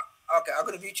topic. Okay, I'm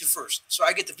going to mute you first, so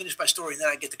I get to finish my story, and then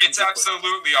I get to. It's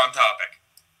absolutely on topic.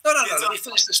 No. Let me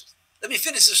finish this. Let me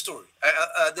finish the story.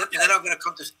 Then I'm going to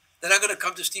come to. Then I'm going to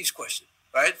come to Steve's question.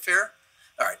 All right, fair.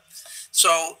 All right.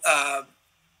 So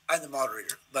I'm the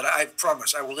moderator, but I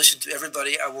promise I will listen to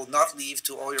everybody. I will not leave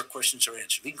till all your questions are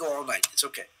answered. We can go all night. It's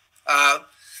okay. My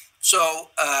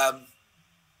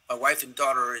wife and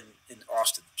daughter are in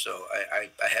Austin, so I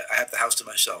have the house to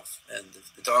myself, and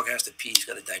the dog has to pee. He's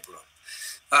got a diaper on.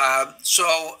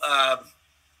 So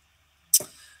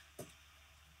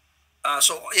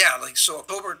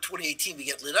October 2018, we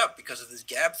get lit up because of this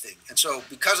Gab thing. And so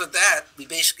because of that, we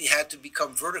basically had to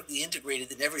become vertically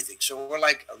integrated in everything. So we're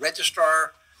like a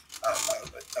registrar, a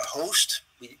host.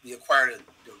 We acquired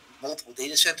multiple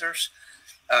data centers,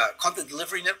 content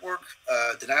delivery network,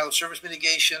 denial of service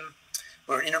mitigation.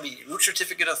 We're an intermediate root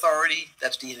certificate authority.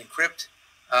 That's Encrypt.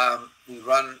 We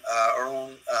run our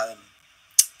own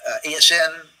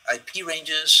ASN, IP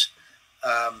ranges,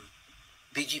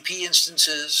 BGP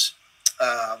instances.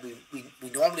 We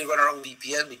normally run our own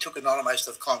VPN. We took anonymized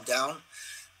stuff calm down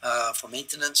for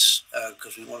maintenance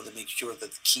because we wanted to make sure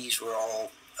that the keys were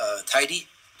all tidy,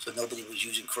 so nobody was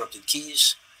using corrupted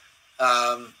keys.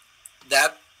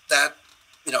 But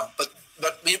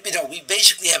we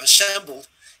basically have assembled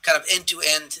kind of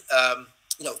end-to-end,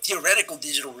 theoretical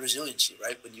digital resiliency,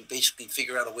 right? When you basically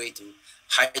figure out a way to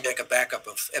hijack a backup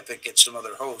of Epik at some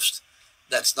other host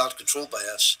that's not controlled by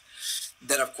us,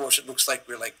 then of course it looks like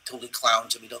we're like totally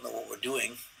clowns and we don't know what we're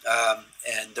doing.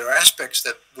 And there are aspects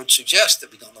that would suggest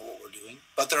that we don't know what we're doing,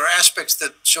 but there are aspects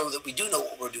that show that we do know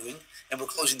what we're doing and we're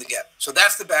closing the gap. So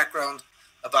that's the background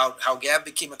about how Gab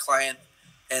became a client,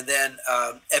 and then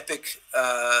Epik.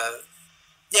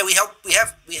 We help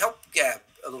Gab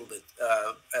a little bit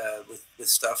with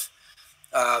stuff.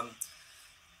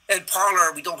 And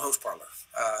Parler, we don't host Parler.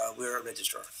 We're a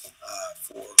registrar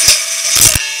for.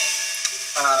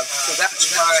 So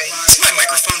that's why. Is my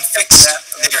microphone fixed?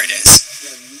 There it is. I'm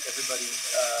going to mute everybody.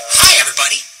 Hi,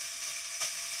 everybody.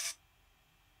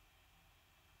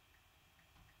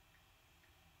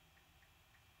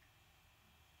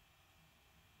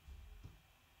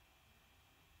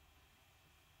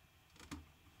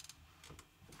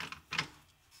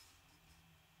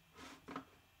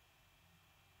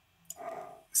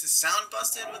 Is this sound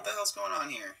busted? What the hell's going on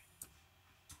here?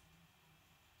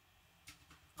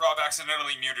 Rob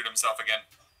accidentally muted himself again.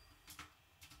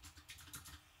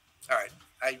 All right.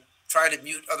 I try to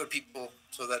mute other people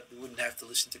so that we wouldn't have to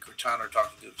listen to Cortana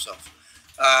talking to himself.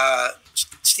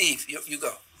 Steve, you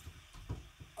go.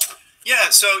 Yeah,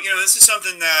 so this is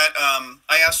something that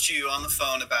I asked you on the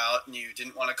phone about, and you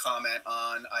didn't want to comment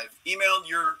on. I've emailed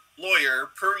your lawyer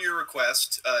per your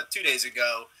request 2 days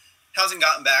ago. Hasn't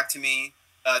gotten back to me.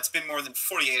 It's been more than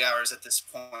 48 hours at this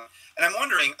point, and I'm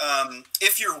wondering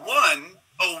if you're one,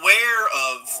 aware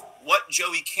of what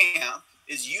Joey Camp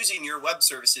is using your web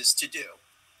services to do,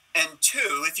 and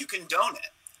two, if you condone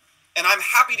it. And I'm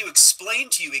happy to explain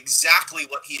to you exactly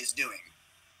what he is doing,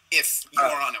 if you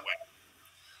are unaware.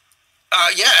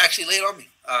 Yeah, actually, lay it on me.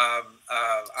 I'll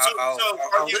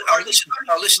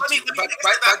listen to you.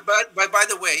 But by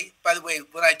the way,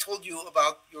 when I told you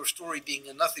about your story being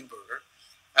a nothing burger,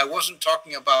 I wasn't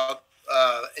talking about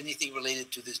anything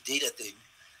related to this data thing.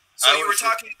 So you were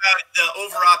talking about the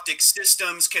over-optic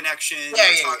systems connection.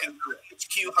 Yeah. Talking about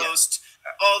HQ hosts,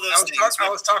 all those things. I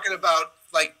was talking about,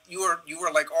 like, you were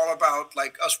like all about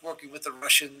like us working with the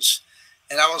Russians.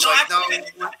 And I was I didn't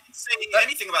say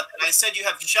anything about that. I said you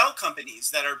have shell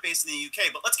companies that are based in the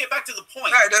UK. But let's get back to the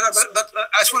point. Right, but I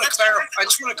just want to clarify.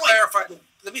 Clarify.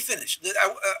 Let me finish.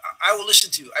 I will listen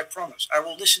to you. I promise. I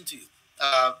will listen to you.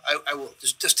 I will.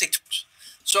 Just take turns.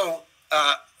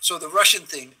 So the Russian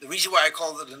thing. The reason why I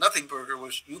called it a nothing burger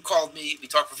was you called me. We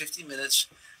talked for 15 minutes,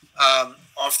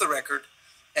 off the record,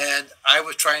 and I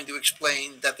was trying to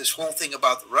explain that this whole thing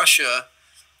about Russia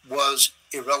was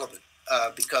irrelevant.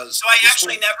 Because I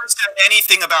actually never said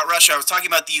anything about Russia. I was talking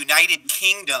about the United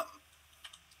Kingdom.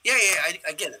 Yeah,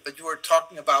 I get it. But you were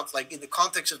talking about, like, in the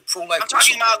context of pro-life. I'm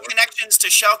talking about connections to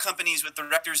shell companies with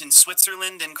directors in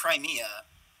Switzerland and Crimea.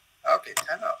 Okay,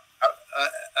 time out.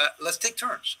 Let's take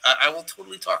turns. I will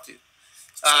totally talk to you.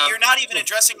 So you're not even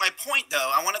addressing my point,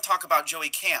 though. I want to talk about Joey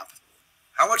Camp.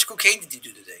 How much cocaine did you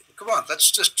do today? Come on, let's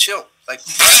just chill. Like,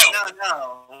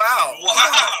 no. Wow.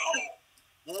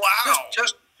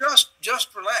 Just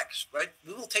relax, right?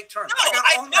 We will take turns. No,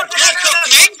 your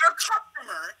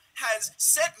customer has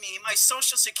sent me my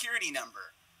social security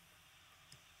number.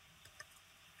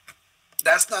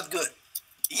 That's not good.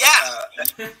 Yeah.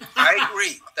 I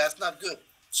agree. That's not good.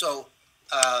 So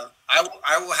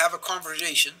I will have a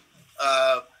conversation.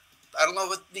 I don't know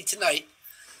what it'll be tonight,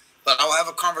 but I'll have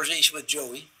a conversation with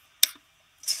Joey.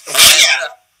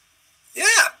 Yeah.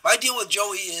 My deal with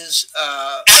Joey is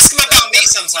ask him about me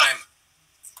sometime.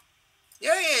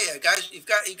 Yeah, guys.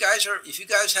 If you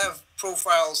guys have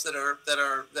profiles that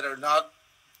are not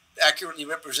accurately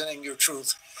representing your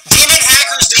truth,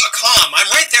 demonhackers.com. I'm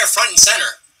right there, front and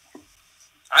center.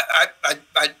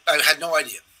 I had no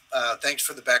idea. Thanks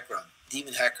for the background.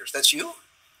 Demon Hackers. That's you?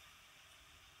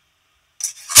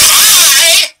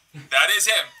 That is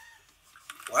him.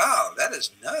 Wow, that is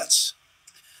nuts.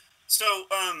 So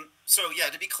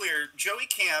yeah, to be clear, Joey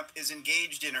Camp is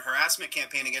engaged in a harassment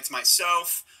campaign against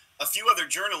myself, a few other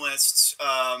journalists,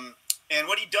 and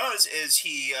what he does is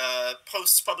he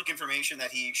posts public information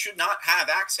that he should not have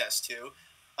access to,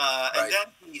 and then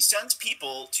he sends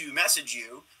people to message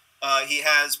you. He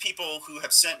has people who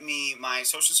have sent me my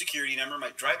social security number,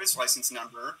 my driver's license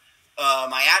number,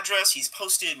 my address. He's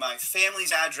posted my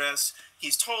family's address.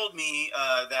 He's told me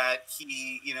that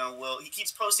he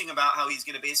keeps posting about how he's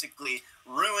going to basically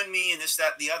ruin me and this,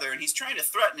 that, the other, and he's trying to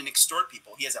threaten and extort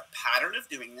people. He has a pattern of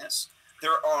doing this.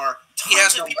 There are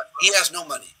tons of people. He has no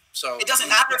money. So it doesn't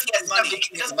matter if he has money.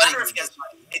 It doesn't matter if he has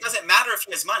money. It doesn't matter if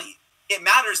he has money. It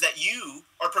matters that you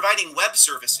are providing web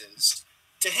services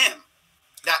to him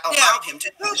that allowed him to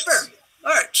do this. Fair.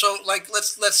 All right. So, like,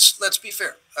 let's be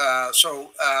fair.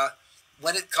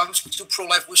 When it comes to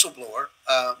pro-life whistleblower,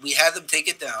 we had them take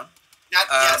it down.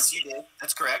 Yes, you did.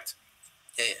 That's correct.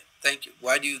 Yeah. Thank you.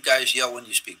 Why do you guys yell when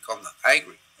you speak? Calm down. I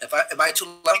agree. Am I too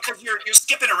loud? Because you're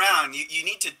skipping around. You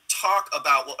need to talk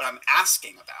about what I'm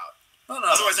asking about. No.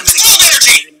 Otherwise, I'm going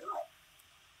to get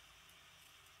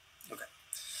Okay.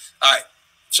 All right.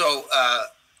 So,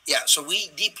 so we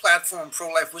deplatformed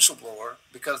pro-life whistleblower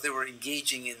because they were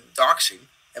engaging in doxing,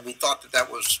 and we thought that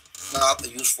was not a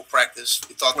useful practice.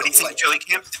 We thought. What do you think Joey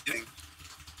Camp's doing?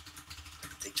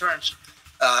 Take turns.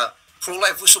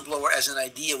 Pro-life whistleblower as an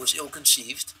idea was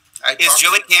ill-conceived. Is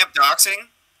Joey Camp doxing?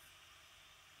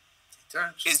 Take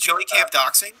turns. Is Joey Camp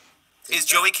doxing? Is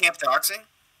Joey Camp doxing?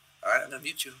 All right, I'm going to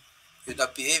mute you. You're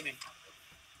not behaving.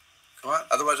 Come on.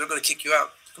 Otherwise, I'm going to kick you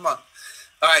out. Come on.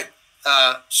 All right.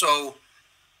 So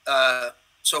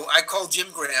I called Jim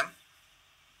Graham,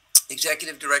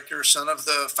 executive director, son of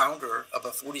the founder of a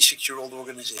 46-year-old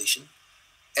organization.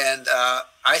 And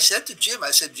I said to Jim,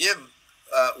 Jim,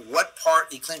 what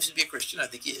part, he claims to be a Christian, I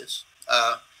think he is.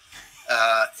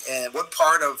 and what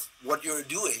part of what you're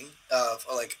doing,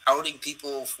 like outing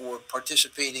people for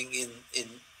participating in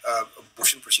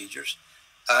abortion procedures,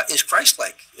 is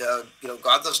Christ-like.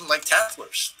 God doesn't like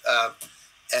tattlers,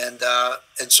 and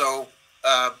so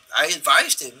I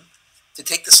advised him to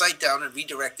take the site down and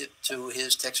redirect it to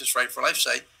his Texas Right for Life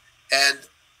site. And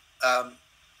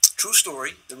true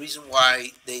story, the reason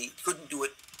why they couldn't do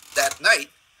it that night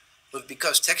was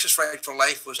because Texas Right for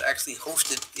Life was actually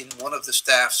hosted in one of the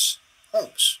staff's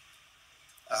homes.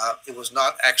 It was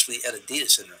not actually at a data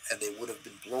center, and they would have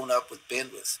been blown up with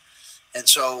bandwidth. And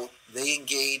so they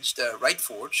engaged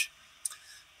RightForge,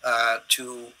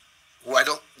 who I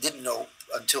didn't know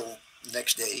until the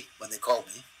next day when they called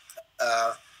me,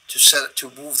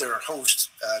 to move their host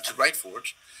to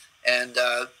RightForge, and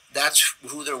that's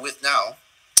who they're with now.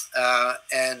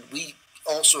 And we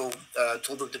also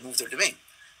told them to move their domain.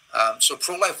 So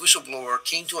Pro-Life Whistleblower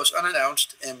came to us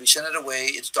unannounced, and we sent it away.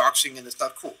 It's doxing, and it's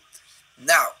not cool.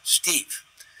 Now, Steve,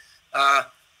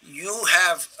 you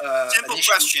have simple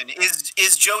question: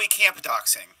 Is Joey Camp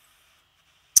doxing?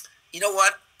 You know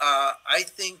what? I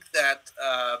think that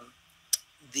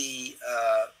the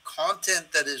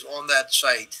content that is on that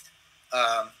site,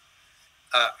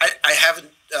 I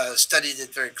haven't studied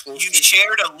it very closely. You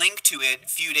shared a link to it a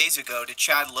few days ago to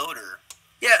Chad Loader.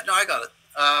 Yeah, no, I got it.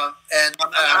 And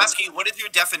I'm asking you, what is your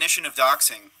definition of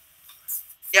doxing?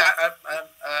 Yeah,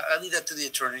 I leave that to the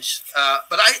attorneys.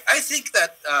 But I think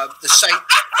that the site.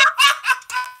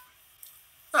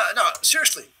 No,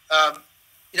 seriously.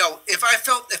 If I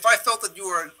felt that you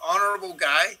were an honorable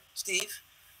guy, Steve,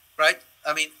 right?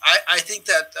 I mean, I think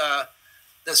that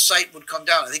the site would come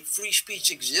down. I think free speech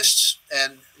exists,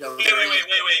 and Wait!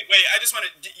 I just want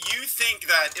to. Do you think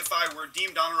that if I were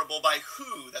deemed honorable by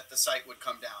who, that the site would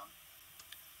come down?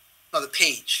 No, the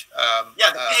page.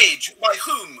 The page. By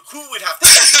whom? Who would have to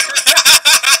say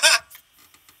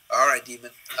All right,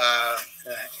 Demon.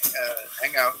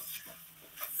 Hang out.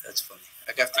 That's funny.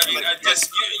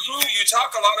 You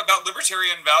talk a lot about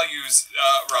libertarian values,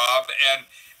 Rob,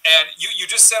 and you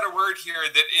just said a word here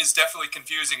that is definitely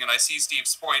confusing, and I see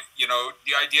Steve's point,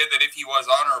 the idea that if he was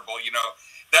honorable,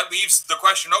 that leaves the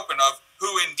question open of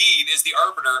who indeed is the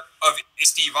arbiter of is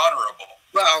Steve honorable?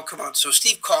 Well, come on. So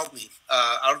Steve called me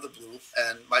out of the blue,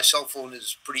 and my cell phone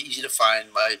is pretty easy to find.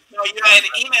 I had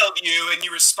emailed you, and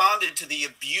you responded to the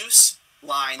abuse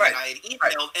line that I had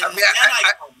emailed, and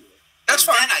I called you. That's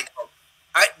fine.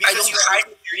 I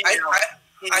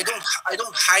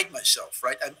don't hide myself,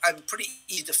 right? I'm pretty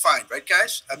easy to find, right,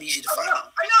 guys? I'm easy to find. I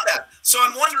know that. So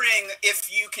I'm wondering if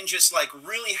you can just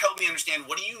really help me understand,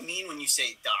 what do you mean when you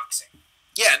say doxing?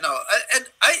 Yeah, no, and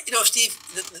Steve,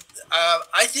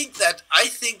 I think that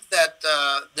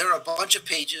there are a bunch of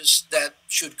pages that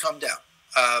should come down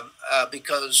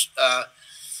because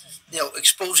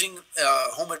exposing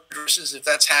home addresses, if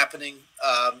that's happening,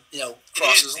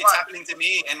 crosses the line. It's happening to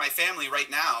me and my family right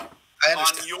now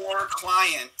on your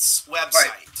client's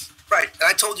website. Right, and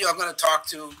I told you I'm going to talk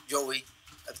to Joey.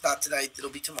 If not tonight, it'll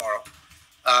be tomorrow.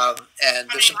 And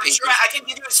there's some pages. Sure I can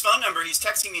give you his phone number. He's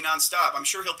texting me nonstop. I'm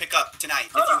sure he'll pick up tonight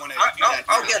if you want to do that.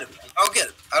 I'll get him.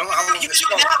 I don't know how long you can do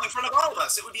it now in front of all of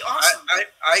us. It would be awesome.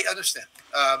 I understand.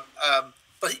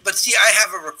 But see, I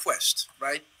have a request,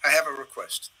 right? I have a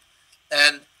request,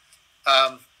 and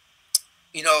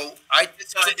Is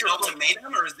it an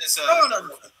ultimatum, or is this a? No.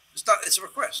 It's not. It's a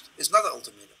request. It's not an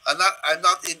ultimatum. I'm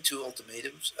not into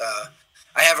ultimatums.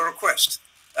 I have a request.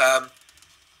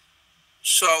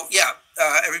 So yeah,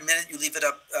 every minute you leave it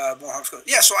up, more harm's going.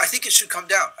 Yeah, so I think it should come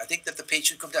down. I think that the page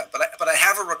should come down. But I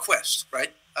have a request,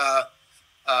 right?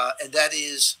 And that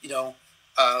is,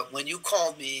 when you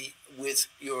called me with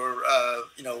your,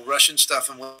 Russian stuff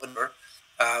and whatever,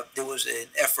 there was an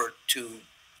effort to,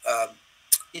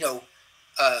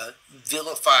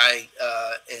 vilify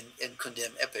and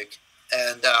condemn Epik,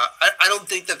 and I don't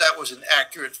think that was an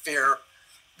accurate, fair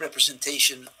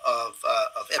representation of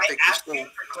Epik. I asked you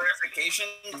for clarification,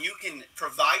 and you can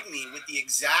provide me with the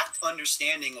exact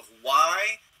understanding of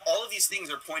why all of these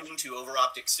things are pointing to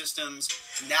Overoptic Systems,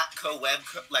 Natco Web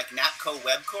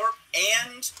Corp,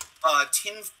 and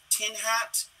Tin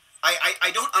Hat.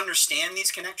 I don't understand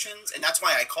these connections, and that's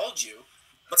why I called you.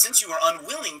 But since you are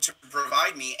unwilling to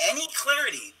provide me any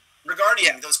clarity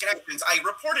regarding those connections, I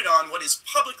reported on what is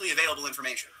publicly available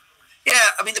information.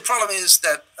 Yeah, I mean, the problem is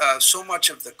that so much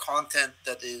of the content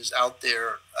that is out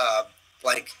there,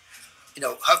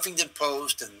 Huffington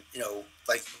Post and, the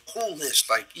whole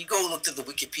list, you go look at the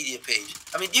Wikipedia page.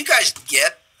 I mean, do you guys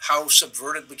get how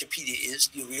subverted Wikipedia is?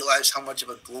 Do you realize how much of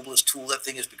a globalist tool that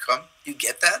thing has become? Do you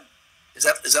get that? Is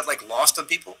that lost on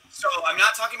people? So I'm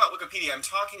not talking about Wikipedia. I'm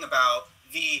talking about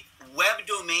the web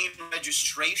domain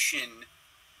registration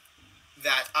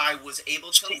that I was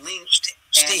able to link,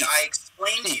 and I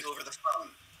explained to you over the phone.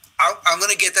 I'm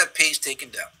going to get that page taken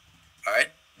down. All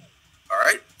right? All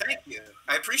right? Thank you.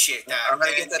 I appreciate that. I'm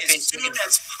going to get that page as soon taken down.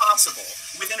 as possible,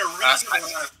 within a reasonable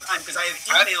amount of time, because I have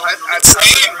emailed.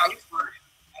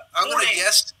 I'm going to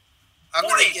guess. I'm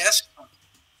going to guess.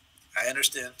 I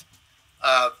understand.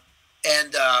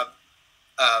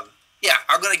 Yeah,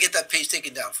 I'm going to get that page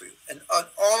taken down for you. And all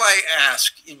I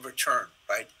ask in return,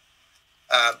 right?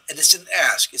 And it's an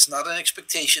ask. It's not an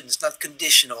expectation. It's not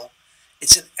conditional.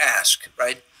 It's an ask,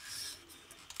 right?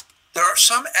 There are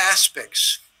some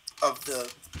aspects of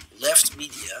the left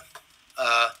media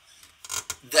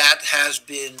that has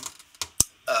been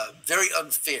very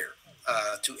unfair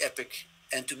to Epik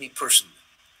and to me personally.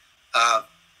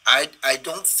 I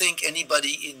don't think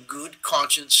anybody in good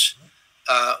conscience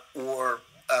or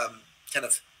kind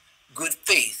of good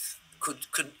faith could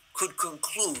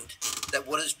conclude that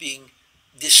what is being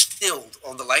distilled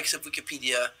on the likes of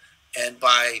Wikipedia and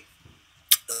by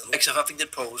the likes of Huffington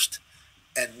Post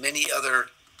and many other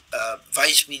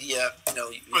Vice media,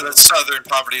 or the Southern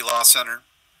Poverty Law Center.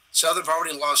 Southern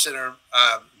Poverty Law Center,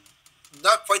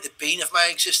 not quite the bane of my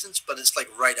existence, but it's like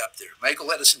right up there.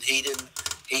 Michael Edison Hayden,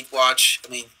 Hate Watch. I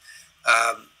mean,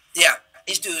 yeah,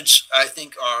 these dudes I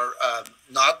think are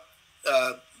not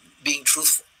being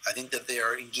truthful. I think that they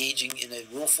are engaging in a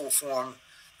willful form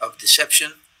of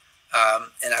deception,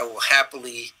 and I will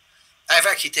happily. I've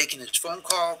actually taken his phone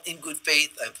call in good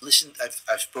faith. I've listened.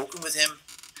 I've spoken with him.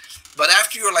 But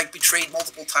after you're like betrayed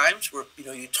multiple times, where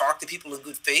you talk to people in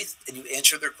good faith and you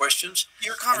answer their questions,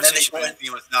 your conversation with me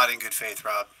was not in good faith,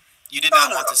 Rob. You did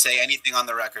not want to say anything on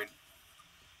the record.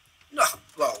 No,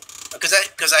 well, because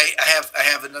I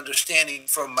have an understanding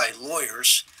from my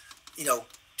lawyers,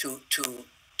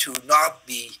 to not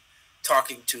be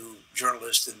talking to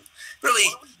journalists and really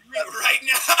right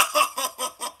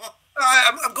now.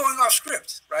 I'm going off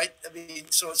script, right? I mean,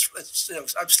 so it's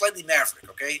I'm slightly maverick,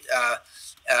 okay? But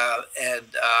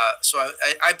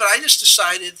I just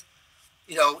decided,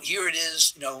 here it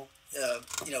is,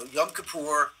 Yom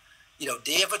Kippur,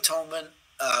 Day of Atonement,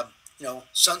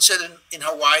 sunset in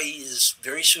Hawaii is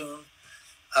very soon,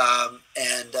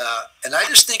 and I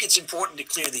just think it's important to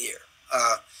clear the air,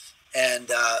 I'm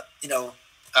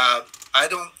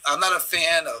not a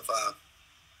fan of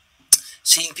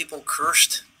seeing people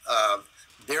cursed,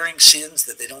 bearing sins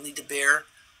that they don't need to bear,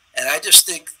 and I just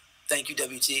think. Thank you,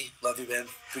 WT. Love you, man.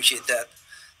 Appreciate that.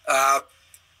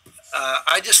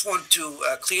 I just want to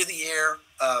clear the air,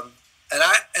 and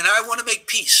I want to make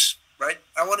peace, right?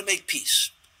 I want to make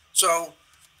peace. So,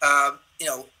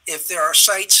 if there are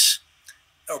sites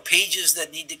or pages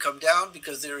that need to come down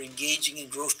because they're engaging in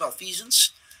gross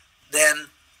malfeasance, then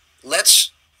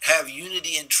let's have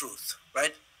unity and truth,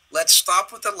 right? Let's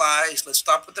stop with the lies. Let's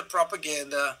stop with the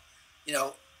propaganda.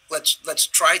 Let's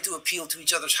try to appeal to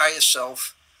each other's highest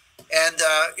self. And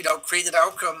create an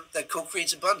outcome that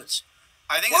co-creates abundance.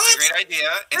 I think it's a great idea.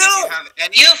 And no. If you have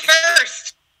any, you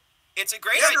first. It's a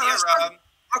great idea, Rob.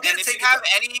 And if you have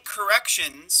any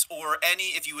corrections or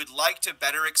if you would like to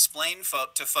better explain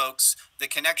to folks the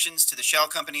connections to the shell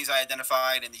companies I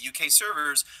identified and the UK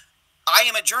servers, I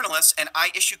am a journalist and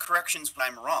I issue corrections when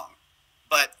I'm wrong.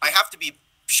 But I have to be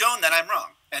shown that I'm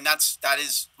wrong. And that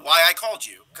is why I called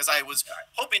you, because I was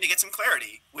hoping to get some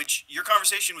clarity, which your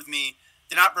conversation with me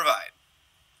did not provide.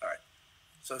 All right.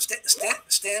 So stand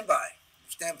by.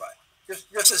 Stand by.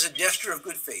 Just as a gesture of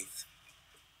good faith,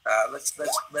 let's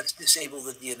disable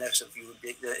the DNS of the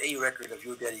A record of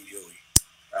your daddy Joey.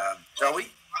 Shall we?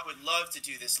 I would love to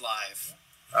do this live.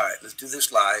 All right. Let's do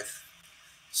this live.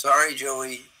 Sorry,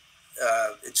 Joey.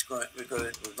 We're going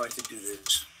to do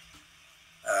this.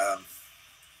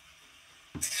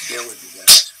 Deal with you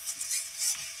guys.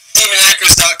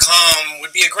 DemonHackers.com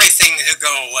would be a great thing to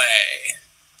go away.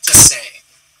 Just saying.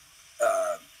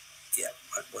 Yeah.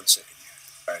 1 second here.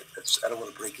 All right. I don't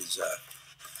want to break his.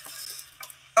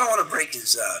 I don't want to break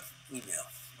his email.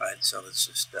 All right. So let's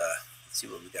just see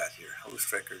what we got here.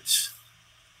 Host records.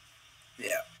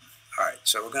 Yeah. All right.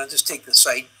 So we're going to just take the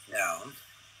site down.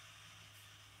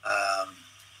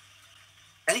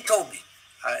 And he told me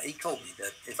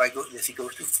that if he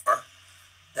goes too far,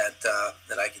 that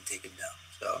I can take him down.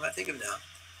 So I'm going to take him down.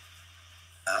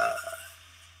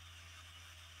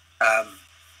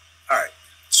 All right.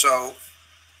 So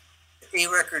the A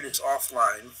record is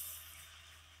offline.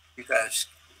 You guys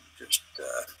just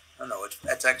I don't know.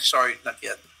 It's actually sorry, not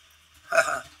yet.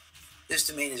 This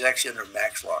domain is actually under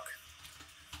MaxLock.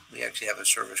 We actually have a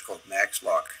service called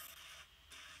MaxLock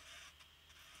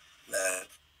that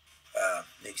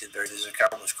makes it very. There's a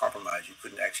countless compromise. You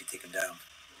couldn't actually take him down,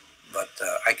 but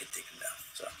I could take him down.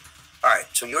 So, all right.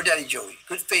 So your daddy Joey,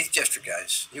 good faith gesture,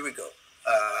 guys. Here we go.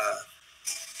 I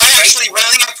actually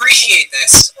really appreciate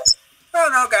this.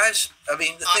 No, guys. I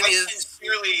mean, the thing is,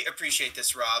 sincerely appreciate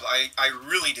this, Rob. I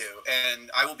really do,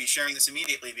 and I will be sharing this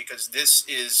immediately because this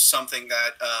is something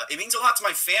that it means a lot to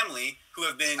my family who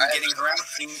have been getting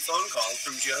harassing phone calls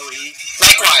from Joey.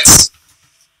 Likewise.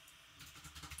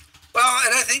 well,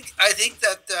 and I think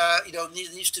that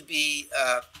needs to be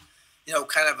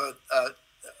kind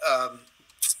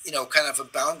of a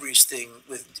boundaries thing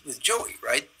with Joey,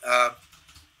 right?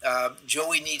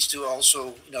 Joey needs to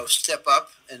also step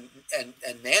up and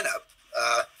man up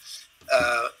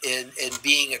in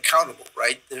being accountable,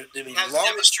 right? He has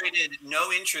demonstrated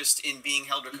no interest in being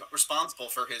held responsible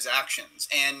for his actions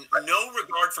and no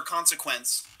regard for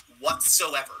consequence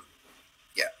whatsoever.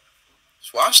 Yeah,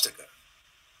 swastika.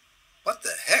 What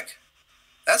the heck?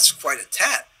 That's quite a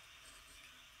tat.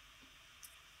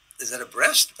 Is that a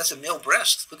breast? That's a male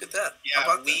breast. Look at that. Yeah,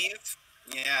 how about Weave.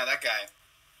 Yeah, that guy.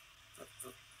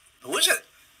 Who is it?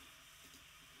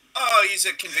 Oh, he's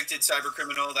a convicted cyber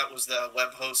criminal. That was the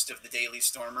web host of the Daily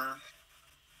Stormer.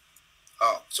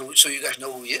 Oh, so you guys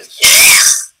know who he is?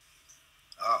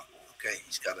 Oh, okay.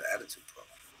 He's got an attitude problem.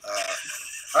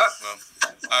 Well,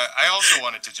 I also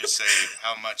wanted to just say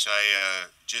how much I,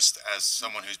 just as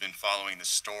someone who's been following the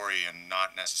story and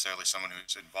not necessarily someone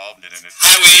who's involved in it.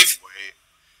 Hi, Weave.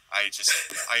 I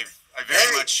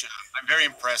very much, I'm very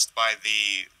impressed by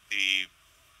the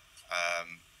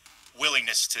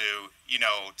willingness to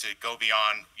go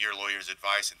beyond your lawyer's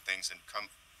advice and things and come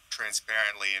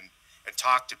transparently and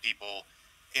talk to people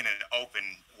in an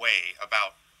open way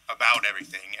about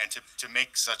everything, and to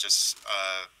make such a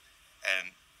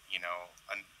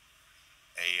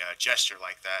gesture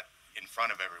like that in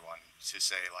front of everyone, to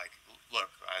say, like, look,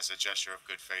 as a gesture of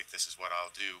good faith, this is what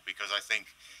I'll do, because I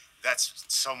think that's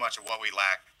so much of what we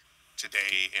lack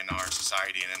today in our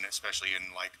society, and especially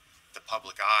in like the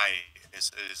public eye,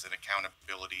 is an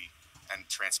accountability and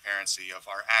transparency of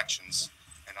our actions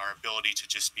and our ability to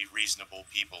just be reasonable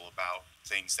people about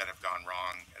things that have gone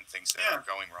wrong and things that are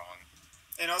going wrong.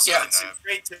 And also, it's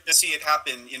great to see it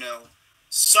happen,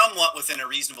 somewhat within a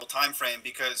reasonable time frame,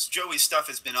 because Joey's stuff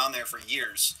has been on there for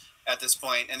years at this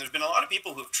point, and there's been a lot of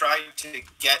people who've tried to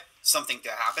get something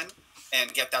to happen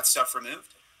and get that stuff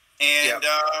removed. And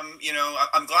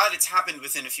I'm glad it's happened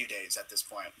within a few days at this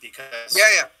point, because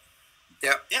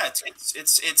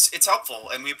it's helpful,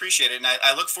 and we appreciate it, and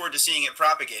I look forward to seeing it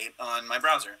propagate on my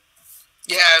browser.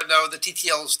 Yeah, no, the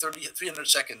TTL is 300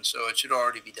 seconds, so it should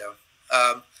already be down.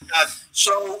 I'm not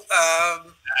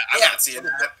seeing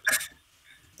that.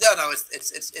 No,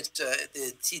 it's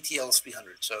the TTL is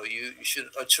 300, so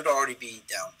it should already be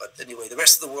down. But anyway, the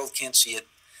rest of the world can't see it.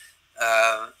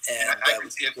 I can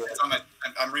see it.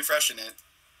 I'm refreshing it.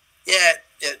 Yeah,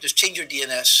 just change your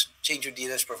DNS. Change your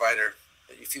DNS provider.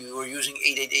 If you were using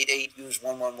 8888, use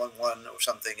 1111 or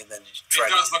something, and then just try.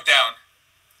 It does look down.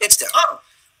 It's down. Oh,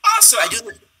 awesome!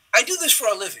 I do this for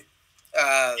a living,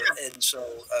 and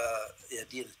so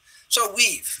DNS. So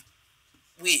Weave.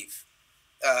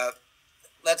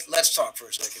 Let's talk for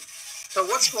a second. So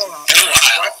what's going on?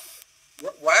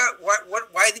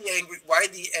 Why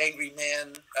the angry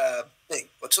man thing?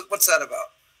 What's that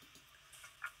about?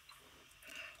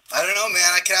 I don't know,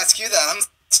 man. I can ask you that.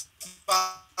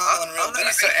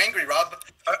 I'm so angry, Rob.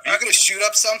 Are you going to shoot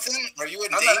up something? Are you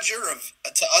in danger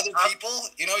to other people?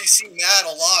 You seem mad a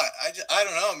lot. I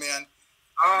don't know, man.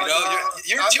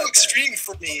 You're too extreme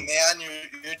for me, man.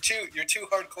 You're too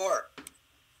hardcore.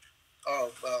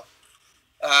 Oh well.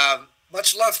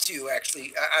 Much love to you,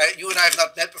 actually. You and I have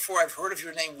not met before. I've heard of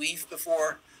your name, Weave,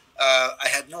 before. I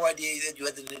had no idea that you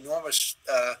had an enormous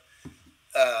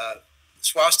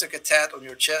swastika tat on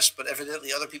your chest, but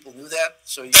evidently other people knew that.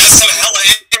 So that's so hella.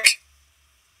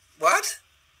 What?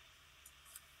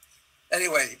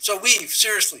 Anyway, so Weave,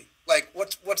 seriously, like,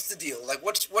 what's the deal? Like,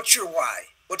 what's your why?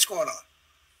 What's going on?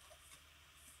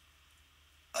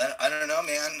 I don't know,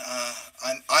 man.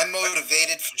 I'm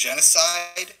motivated for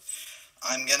genocide.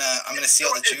 I'm gonna see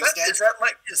all the Jews dead. Is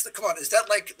that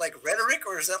like rhetoric,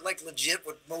 or is that like legit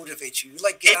what motivates you?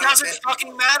 It doesn't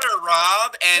fucking matter,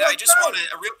 Rob. And I just want to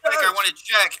real quick. I want to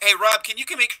check. Hey, Rob, can you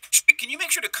make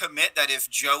sure to commit that if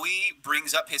Joey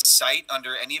brings up his site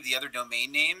under any of the other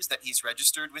domain names that he's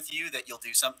registered with you, that you'll do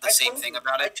the same thing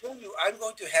about it? I told you I'm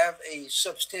going to have a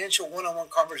substantial one-on-one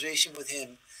conversation with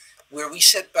him, where we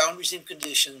set boundaries and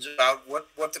conditions about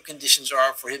what the conditions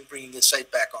are for him bringing the site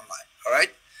back online. All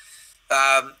right.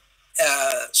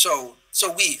 So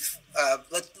Weave,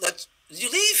 did you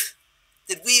leave?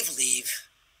 Did Weave leave?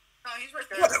 No, he's right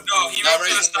there. No, he moved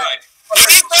to the side.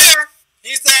 He's there.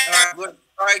 He's there.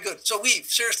 All right, good. So, Weave,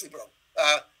 seriously, bro,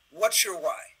 what's your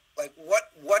why? Like,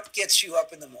 what gets you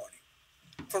up in the morning?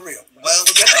 For real. Well,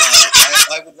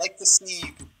 I would like to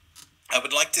see. I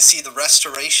would like to see the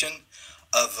restoration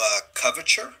of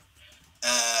coverture.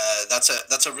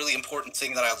 That's a really important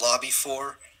thing that I lobby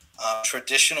for.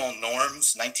 Traditional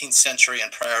norms, 19th century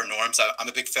and prior norms. I'm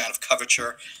a big fan of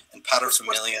coverture and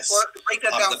paterfamilias.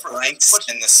 The blanks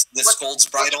and the scold's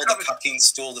bridle, the cucking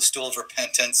stool, the stool of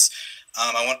repentance.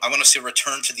 I want to see a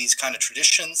return to these kind of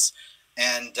traditions.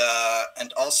 And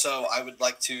also, I would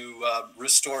like to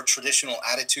restore traditional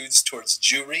attitudes towards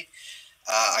Jewry.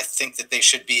 I think that they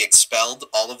should be expelled,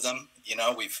 all of them. You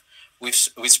know, we've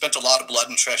spent a lot of blood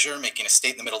and treasure making a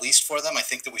state in the Middle East for them. I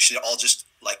think that we should all just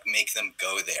make them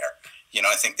go there. You know,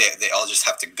 I think they all just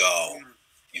have to go.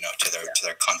 You know, to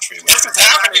their country. This is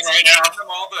happening right now.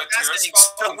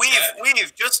 So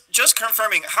we've just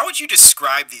confirming. How would you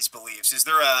describe these beliefs? Is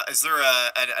there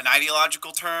an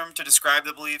ideological term to describe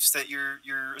the beliefs that you're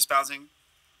espousing?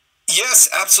 Yes,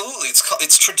 absolutely.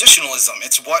 It's traditionalism.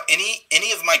 It's what any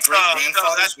of my great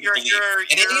grandfathers would believe,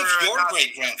 and any of your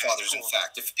great grandfathers. In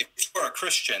fact, if you're a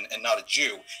Christian and not a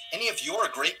Jew, any of your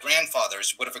great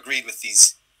grandfathers would have agreed with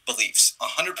these beliefs,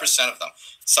 100% of them.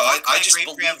 So I just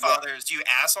believe grandfathers. You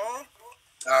asshole.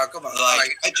 Come on. I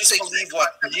just believe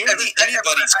what nearly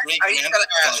anybody's great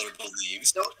grandfather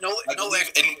believes. No.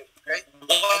 Okay.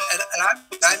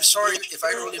 And I'm sorry if I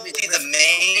really made the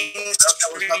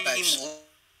mainstream.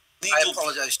 I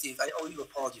apologize, Steve. I owe you an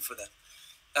apology for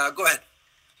that. Go ahead.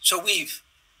 So Weave.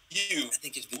 I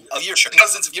think it's good. You're sure.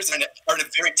 Thousands of years are a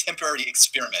very temporary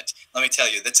experiment. Let me tell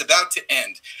you, that's about to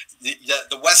end.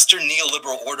 The Western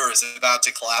neoliberal order is about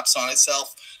to collapse on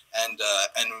itself, and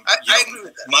I agree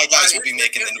with that. My guys will be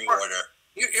making the new order.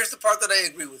 Here's the part that I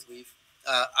agree with, Weave.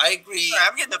 I agree. Sorry,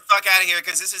 I'm getting the fuck out of here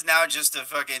because this is now just a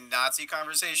fucking Nazi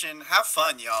conversation. Have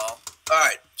fun, y'all. All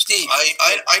right, Steve.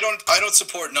 I don't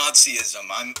support Nazism.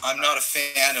 I'm not a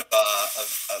fan of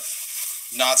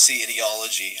Nazi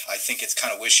ideology. I think it's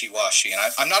kind of wishy-washy, and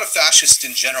I'm not a fascist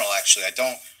in general. Actually, I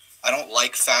don't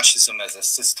like fascism as a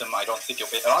system. I don't think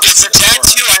Is the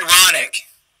tattoo ironic?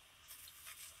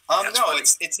 No,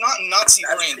 it's not Nazi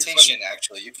orientation.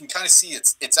 Actually, you can kind of see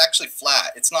it's actually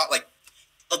flat. It's not like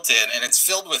built in, and it's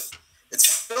filled with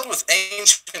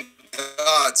ancient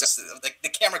gods. The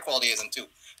camera quality isn't too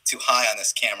high on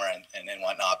this camera and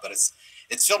whatnot, but it's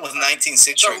filled with 19th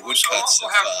century woodcuts. You also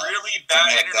have really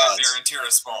bad internet there in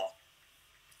Tiraspol. All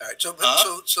right,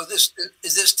 so this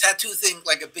is this tattoo thing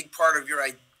like a big part of your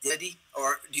identity,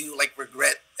 or do you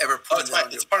regret ever putting it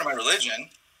on? It's part of my religion.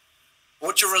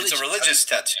 What's your religion? It's a religious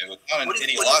tattoo. It's not an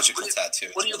ideological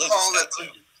tattoo. What do you call that?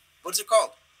 What's it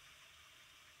called?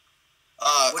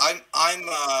 I'm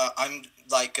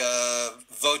like a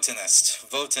Votinist.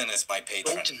 Votin is my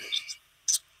patron. Votinist.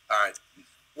 All right.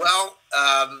 Well,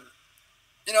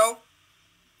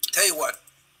 tell you what.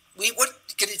 What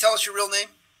can you tell us your real name,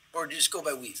 or do you just go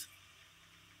by Weave?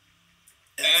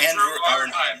 Andrew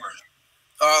Arnheimer.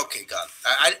 Oh, okay, God.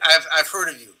 I've heard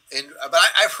of you, but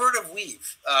I've heard of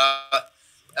Weave,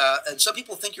 and some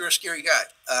people think you're a scary guy.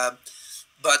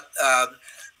 But I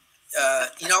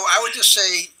would just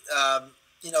say,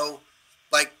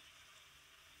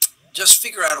 just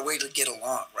figure out a way to get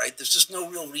along, right? There's just no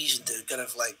real reason to kind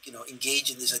of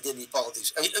engage in this identity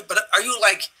politics. But are you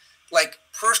like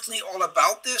personally all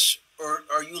about this, or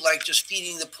are you just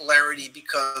feeding the polarity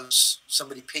because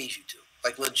somebody pays you to,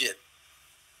 legit?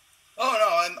 Oh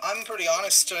no, I'm pretty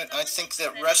honest. I think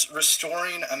that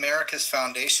restoring America's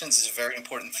foundations is a very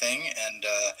important thing, and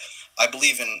I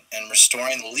believe in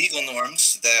restoring the legal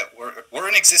norms that were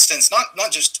in existence,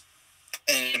 not just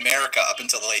in America up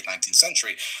until the late 19th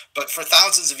century, but for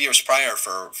thousands of years prior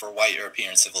for white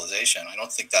European civilization. I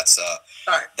don't think that's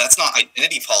not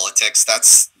identity politics.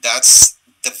 That's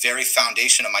the very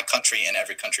foundation of my country and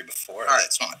every country before.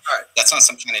 That's not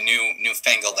some kind of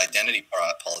newfangled identity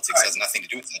politics. It has nothing to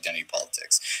do with identity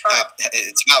politics.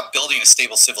 It's about building a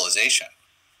stable civilization.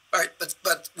 All right,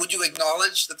 but would you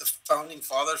acknowledge that the founding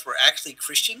fathers were actually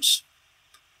Christians?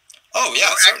 Oh yeah,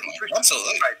 certainly,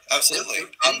 absolutely, absolutely.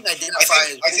 They didn't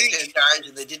identify as Christian guys,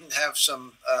 and they didn't have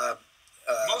some.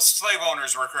 Most slave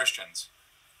owners were Christians.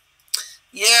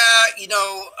 Yeah,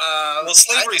 well,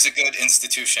 slavery is a good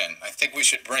institution. I think we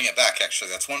should bring it back. Actually,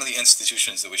 that's one of the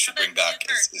institutions that we should bring back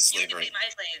is slavery. You can be my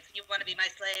slave. You want to be my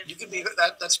slave? You can be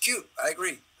that. That's cute. I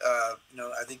agree. I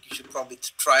think you should probably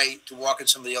try to walk in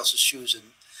somebody else's shoes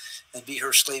and be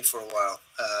her slave for a while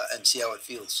and see how it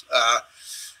feels.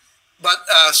 But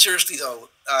seriously, though,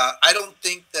 I don't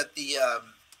think that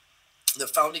the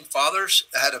founding fathers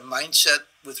had a mindset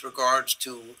with regards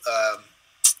to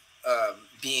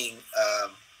being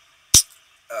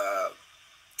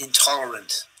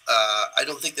intolerant. I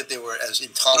don't think that they were as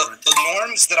intolerant. The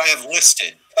norms that I have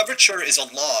listed, coverture is a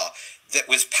law that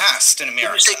was passed in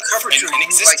America and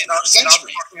existed for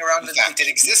centuries. In fact, it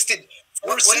existed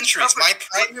for centuries. My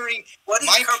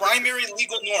primary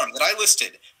legal norm that I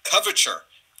listed, coverture,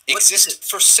 existed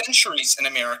for centuries in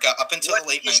America up until the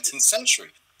late 19th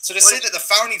century. So to say that the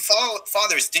founding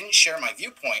fathers didn't share my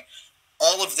viewpoint,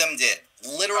 all of them did.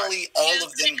 Literally all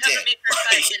of them did.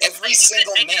 Like every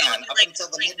single man up until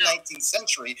the mid-19th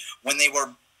century, when they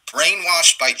were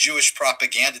brainwashed by Jewish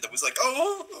propaganda that was like,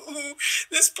 oh,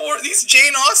 these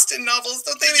Jane Austen novels,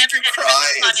 don't they make you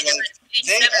cry? It's like,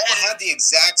 they all had the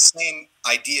exact same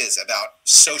ideas about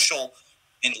social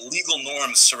and legal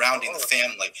norms surrounding the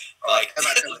family. Like,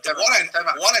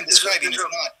 what I'm describing is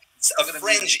not a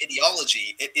fringe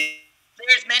ideology.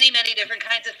 There's many different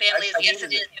kinds of families. Yes,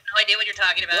 it is. You have no idea what you're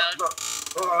talking about.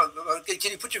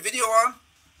 Can you put your video on?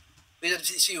 We didn't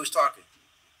see who was talking.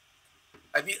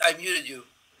 I muted you.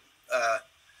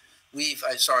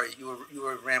 Sorry, you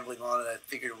were rambling on, and I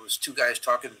figured it was two guys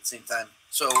talking at the same time.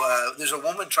 So there's a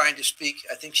woman trying to speak.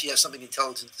 I think she has something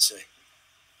intelligent to say.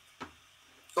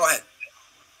 Go ahead.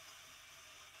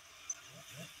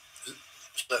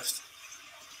 She left.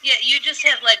 Yeah, you just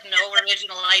have like no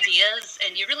original ideas,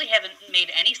 and you really haven't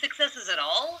made any successes at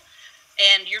all,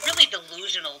 and you're really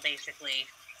delusional, basically.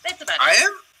 That's about it.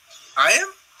 I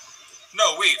am?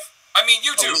 No, we've. I mean,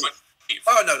 you too, but we've.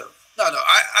 Oh, no.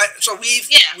 So we've.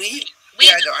 We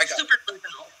yeah, I know. I got super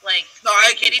delusional. Like, no, are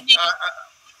you kidding me?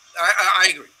 I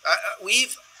agree.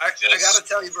 I gotta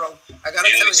tell you, bro. I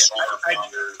gotta tell you.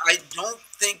 I don't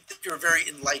think that you're very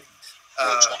enlightened.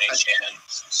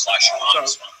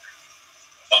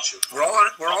 We're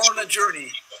all on a journey.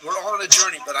 We're all on a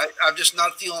journey, but I'm just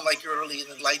not feeling like you're really an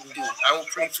enlightened dude. I will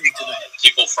pray for you today.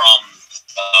 People from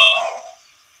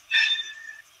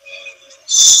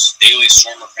Daily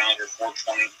Stormer founder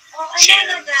 420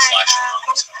 Shannon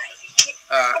 /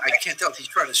 I can't tell if he's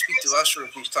trying to speak to us or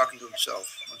if he's talking to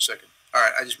himself. 1 second. All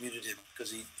right, I just muted him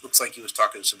because he looks like he was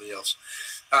talking to somebody else.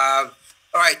 All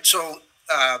right, so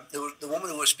the woman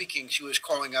who was speaking, she was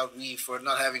calling out me for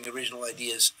not having original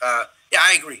ideas. Yeah,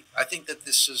 I agree. I think that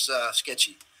this is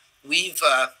sketchy. We've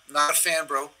not a fan,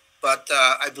 bro, but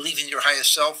I believe in your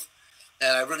highest self,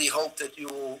 and I really hope that you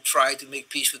will try to make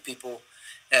peace with people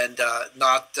and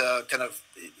not kind of.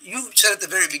 You said at the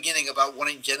very beginning about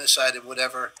wanting genocide and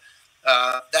whatever.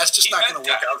 That's just not going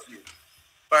to work out for you.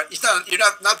 But it's not. You're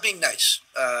not being nice.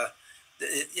 I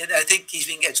think he's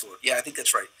being edgelord. Yeah, I think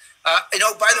that's right. By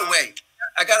the way,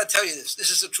 I got to tell you this. This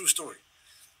is a true story.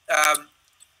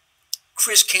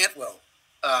 Chris Cantwell,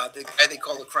 the guy they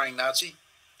call the crying Nazi,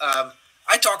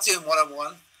 I talked to him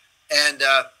one-on-one, and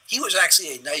he was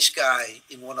actually a nice guy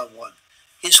in one-on-one.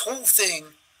 His whole thing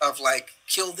of like,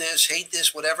 kill this, hate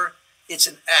this, whatever, it's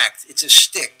an act. It's a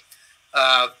stick.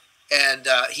 And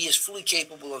he is fully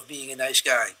capable of being a nice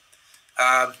guy.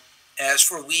 As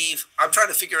for Weave, I'm trying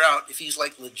to figure out if he's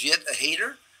like legit a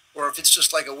hater or if it's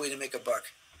just like a way to make a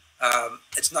buck.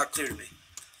 It's not clear to me.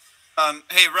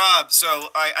 Hey, Rob, so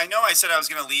I know I said I was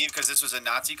going to leave because this was a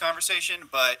Nazi conversation,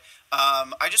 but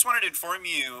I just wanted to inform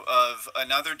you of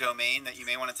another domain that you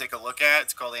may want to take a look at.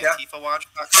 It's called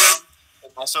AntifaWatch.com.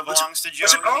 It also belongs to Joey.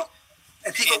 What's it called?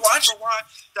 AntifaWatch?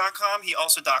 AntifaWatch.com. He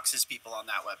also doxes people on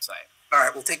that website. All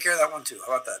right, we'll take care of that one too.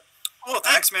 How about that? Oh,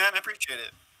 thanks, man. I appreciate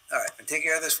it. All right, and take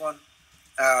care of this one.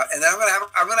 And then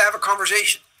I'm gonna have a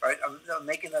conversation, right? I'm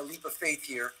making a leap of faith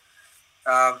here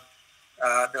that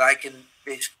I can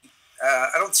basically.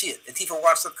 I don't see it.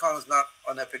 AntifaWatch.com is not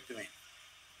on Epik to me.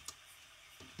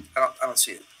 I don't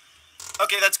see it.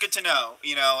 Okay, that's good to know.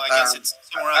 I guess it's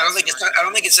somewhere else. I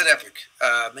don't think it's at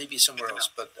Epik. Maybe somewhere else,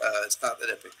 but it's not at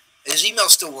Epik. His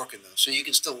email's still working though, so you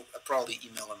can still probably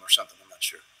email him or something. I'm not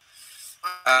sure.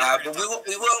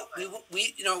 But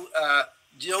we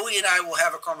Joey and I will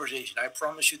have a conversation. I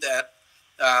promise you that.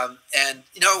 And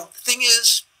the thing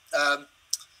is,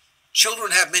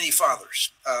 children have many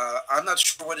fathers. I'm not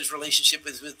sure what his relationship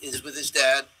is with his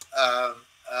dad,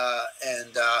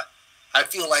 and I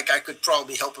feel like I could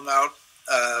probably help him out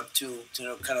to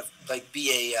kind of like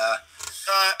be a.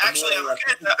 Actually, I'm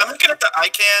looking at the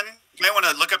ICANN. You might want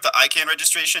to look up the ICANN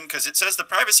registration because it says the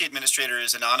privacy administrator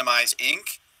is Anonymized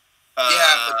Inc.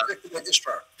 Yeah, but click the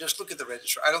registrar. Just look at the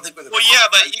registrar. I don't think we're the. Well, yeah,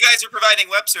 but you guys are providing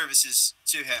web services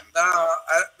to him.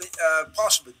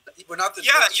 Possibly. We're not the.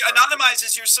 Yeah, Anonymize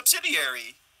is your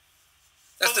subsidiary.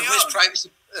 That's the Whois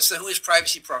privacy. That's the Whois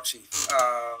privacy proxy.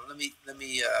 Let me.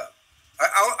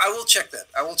 I will check that.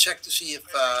 I will check to see if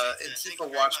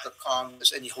AntifaWatch.com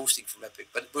has any hosting from Epik,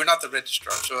 but we're not the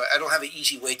registrar, so I don't have an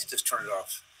easy way to just turn it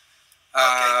off.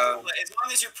 Okay, cool. As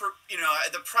long as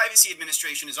the privacy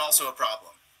administration is also a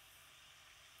problem.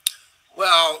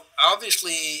 Well,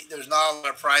 obviously, there's not a lot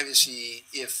of privacy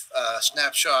if a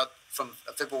snapshot from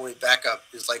a February backup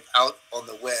is like out on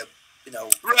the web,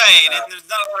 Right, and there's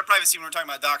not a lot of privacy when we're talking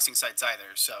about doxing sites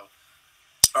either. So.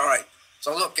 All right.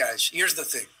 So look, guys. Here's the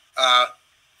thing.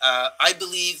 I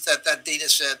believe that data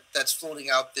set that's floating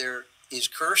out there is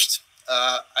cursed.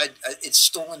 It's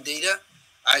stolen data.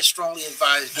 I strongly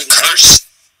advise giving cursed.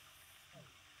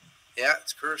 Yeah,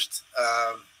 it's cursed.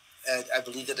 And I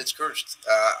believe that it's cursed.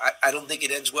 I don't think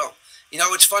it ends well.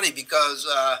 It's funny because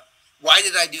why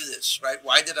did I do this, right?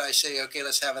 Why did I say, okay,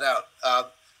 let's have it out?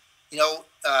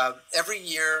 Every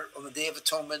year on the Day of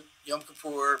Atonement, Yom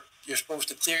Kippur, you're supposed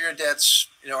to clear your debts.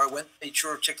 I went, made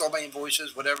sure, checked all my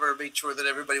invoices, whatever, made sure that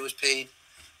everybody was paid.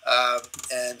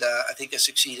 And I think I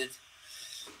succeeded.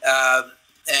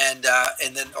 And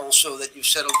then also that you've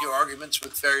settled your arguments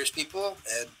with various people.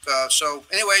 And so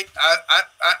anyway,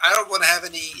 I don't want to have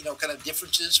any, kind of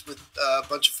differences with a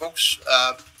bunch of folks.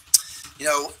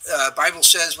 Bible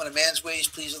says when a man's ways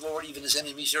please the Lord, even his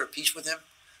enemies are at peace with him.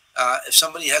 If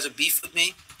somebody has a beef with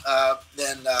me,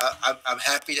 then I'm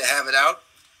happy to have it out,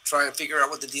 try and figure out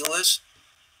what the deal is.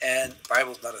 And the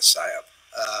Bible's not a psyop.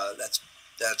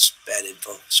 That's bad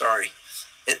info. Sorry.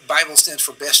 Bible stands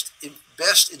for best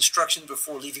instruction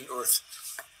before leaving Earth.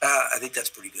 I think that's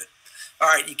pretty good. All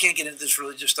right, you can't get into this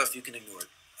religious stuff. You can ignore it.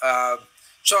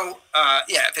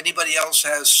 If anybody else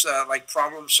has like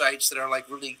problem sites that are like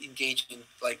really engaged in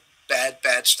like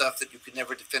bad stuff that you could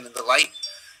never defend in the light.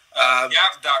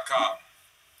 Gab.com.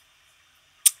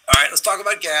 All right, let's talk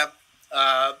about Gab.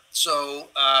 Gab.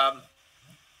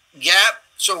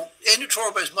 So Andrew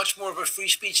Torba is much more of a free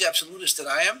speech absolutist than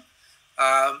I am.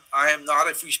 I am not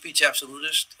a free speech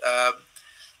absolutist.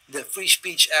 The free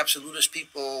speech absolutist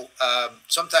people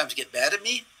sometimes get mad at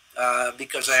me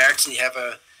because I actually have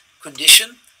a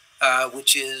condition,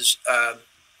 which is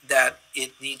that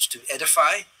it needs to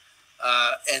edify.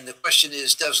 And the question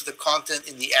is, does the content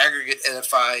in the aggregate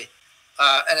edify?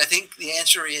 And I think the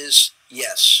answer is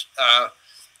yes.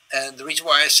 And the reason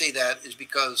why I say that is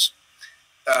because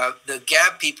the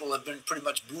Gab people have been pretty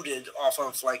much booted off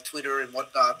of like Twitter and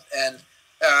whatnot. And,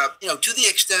 to the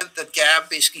extent that Gab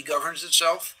basically governs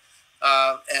itself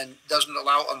and doesn't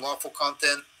allow unlawful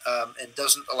content and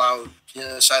doesn't allow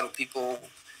genocidal people,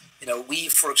 we,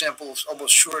 for example, is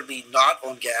almost surely not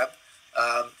on Gab.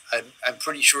 I'm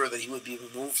pretty sure that he would be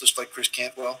removed, just like Chris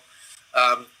Cantwell,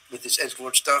 with this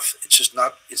edgelord stuff. It's just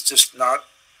not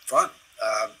fun.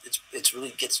 It's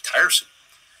really gets tiresome.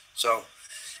 So,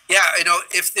 yeah,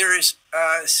 if there is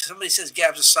somebody says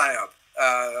Gab's a psyop,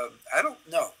 I don't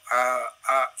know.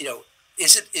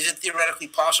 Is it theoretically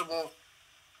possible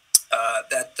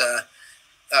that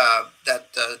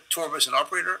Torba is an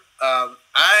operator?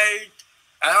 I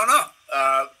don't know.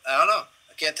 I don't know.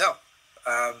 I can't tell.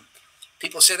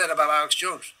 People say that about Alex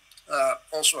Jones,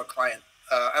 also a client.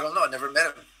 I don't know. I never met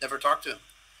him. Never talked to him.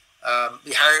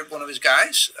 We hired one of his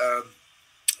guys,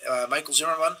 Michael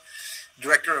Zimmerman,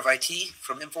 director of IT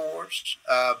from InfoWars.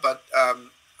 But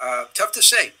tough to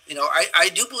say. I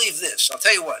do believe this. I'll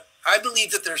tell you what. I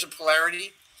believe that there's a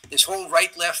polarity. This whole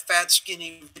right, left, fat,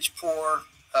 skinny, rich, poor,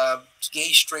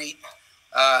 gay, straight.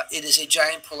 It is a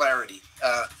giant polarity.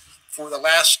 For the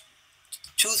last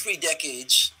 2-3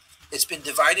 decades, it's been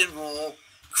divide and rule,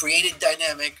 created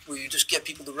dynamic where you just get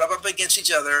people to rub up against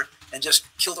each other and just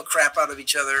kill the crap out of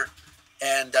each other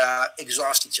and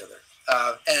exhaust each other.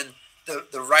 And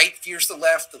the right fears the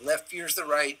left fears the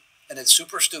right, and it's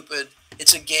super stupid.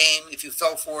 It's a game. If you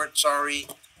fell for it, sorry.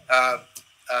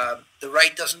 The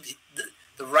right doesn't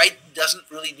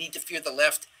really need to fear the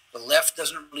left. The left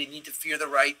doesn't really need to fear the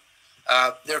right.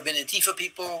 There have been Antifa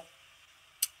people.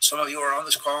 Some of you are on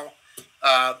this call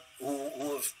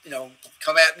who have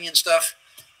come at me and stuff.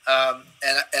 And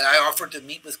I offered to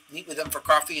meet with them for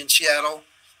coffee in Seattle.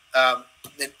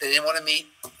 They didn't want to meet.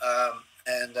 I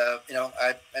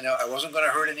wasn't going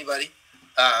to hurt anybody.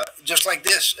 Just like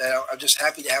this, I'm just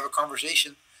happy to have a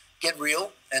conversation, get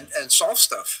real, and solve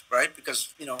stuff, right?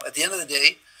 Because at the end of the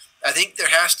day, I think there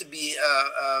has to be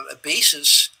a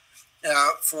basis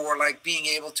for like being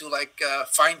able to like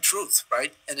find truth,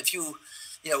 right? And if you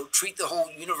treat the whole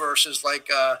universe as like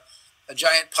a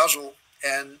giant puzzle,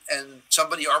 and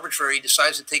somebody arbitrary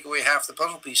decides to take away half the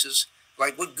puzzle pieces,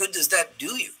 like what good does that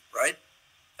do you, right?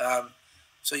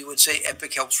 So you would say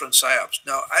Epik helps run psyops.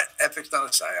 No, Epic's not a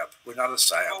psyop. We're not a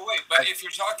psyop. Oh, wait, but if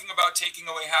you're talking about taking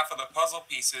away half of the puzzle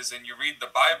pieces and you read the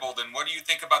Bible, then what do you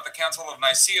think about the Council of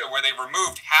Nicaea, where they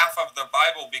removed half of the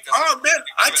Bible because? Oh man,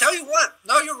 I tell you what.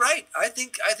 No, you're right. I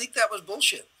think that was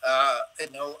bullshit.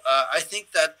 I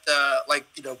think that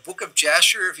Book of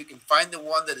Jasher, if you can find the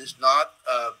one that is not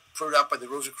put out by the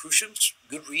Rosicrucians,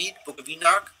 good read. Book of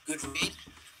Enoch, good read.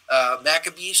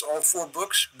 Maccabees, all 4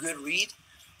 books, good read.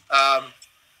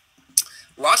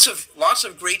 Lots of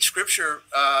great scripture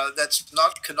that's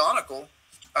not canonical,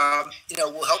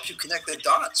 will help you connect the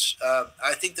dots.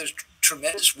 I think there's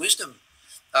tremendous wisdom.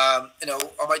 On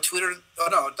my Twitter,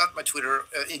 not my Twitter,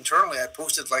 internally, I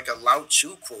posted like a Lao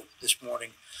Tzu quote this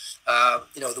morning.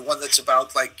 The one that's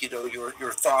about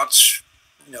your thoughts,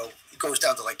 it goes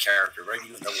down to like character, right?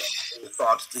 You know, your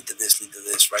thoughts lead to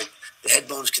this, right? The head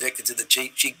bone is connected to the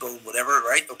cheekbone, whatever,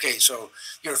 right? Okay, so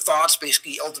your thoughts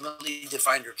basically ultimately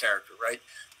define your character, right?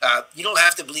 You don't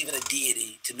have to believe in a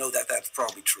deity to know that that's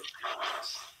probably true,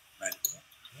 right?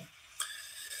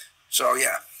 So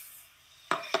yeah,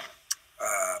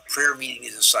 prayer meeting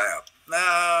is a psyop.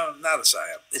 No, not a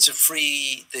psyop. It's a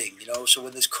free thing, So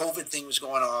when this COVID thing was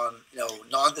going on,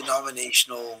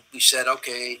 non-denominational, we said,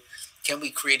 okay, can we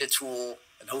create a tool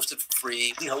and host it for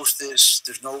free? We host this.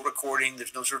 There's no recording.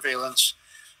 There's no surveillance.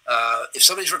 If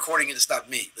somebody's recording it, it's not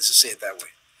me. Let's just say it that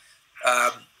way.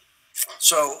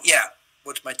 So yeah,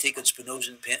 what's my take on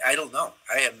Spinozan? I don't know.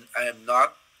 I am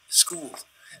not schooled.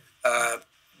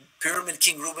 Pyramid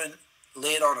King Reuben,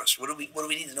 lay it on us. What do we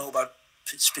need to know about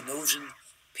Spinozan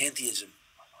pantheism?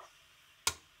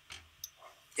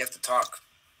 You have to talk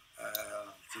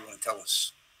if you want to tell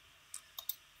us.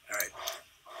 All right.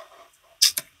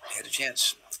 I had a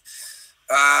chance.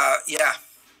 Yeah.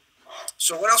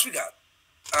 So what else we got?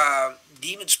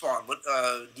 Demon Spawn. What?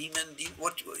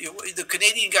 The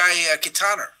Canadian guy,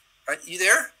 Kitaner. Right? You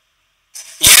there?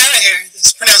 Yeah, here.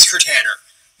 It's pronounced Kurtaner.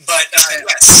 But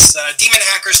yes,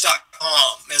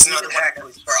 demonhackers.com is another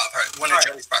one of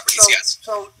Joey's properties. Yes.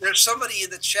 So there's somebody in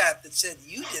the chat that said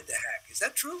you did the hack. Is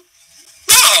that true?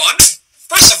 No.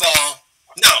 First of all,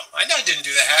 no, I didn't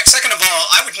do the hack. Second of all,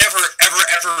 I would never,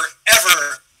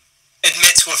 ever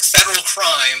admit to a federal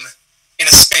crime in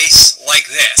a space like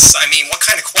this. I mean, what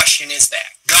kind of question is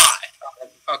that? God.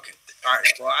 Okay. All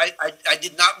right. Well, I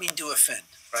did not mean to offend.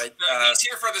 Right. He's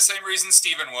here for the same reason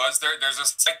Stephen was. There's a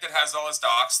site that has all his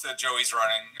docs that Joey's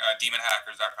running,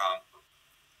 demonhackers.com.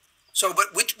 So,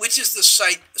 but which is the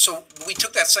site? So we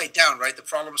took that site down, right? The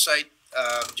problem site,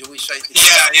 Joey's site.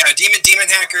 Yeah. Demon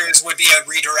Hackers would be a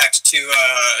redirect to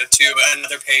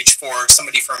another page for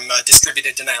somebody from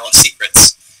Distributed Denial of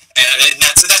Secrets, and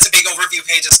that's a big overview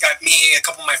page. It's got me, a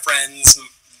couple of my friends,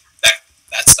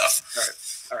 that stuff.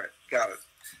 All right, got it.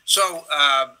 So,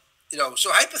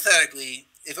 so hypothetically.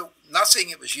 Not saying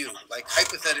it was you, like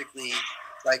hypothetically,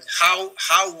 like how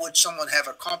would someone have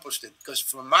accomplished it? Because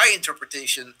from my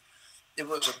interpretation, it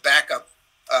was a backup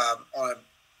on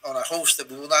a host that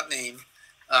we will not name,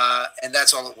 and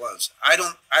that's all it was.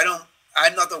 I'm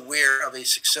not aware of a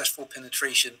successful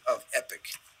penetration of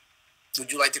Epik.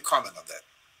 Would you like to comment on that?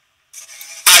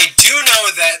 I do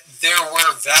know that there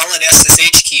were valid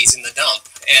SSH keys in the dump,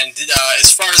 and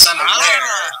as far as I'm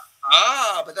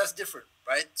aware, but that's different.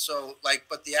 Right, so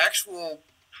but the actual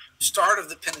start of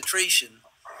the penetration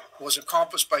was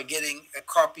accomplished by getting a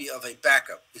copy of a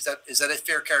backup. Is that a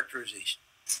fair characterization?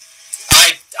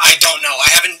 I don't know. I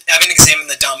haven't examined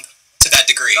the dump to that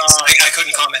degree. So I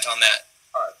couldn't comment on that.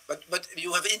 All right, but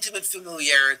you have intimate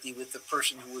familiarity with the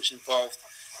person who was involved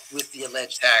with the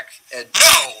alleged hack. And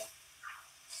no,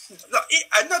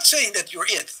 I'm not saying that you're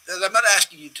it. I'm not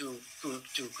asking you to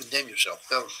condemn yourself.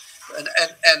 So, and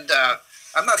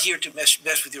I'm not here to mess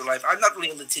with your life. I'm not really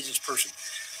a litigious person.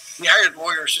 We hired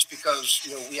lawyers just because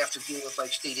we have to deal with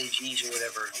like state AGs or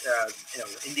whatever.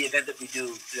 In the event that we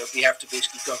do, we have to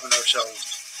basically govern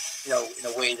ourselves, in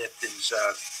a way that is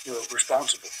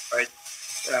responsible, right?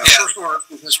 First order of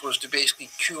business was to basically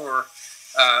cure,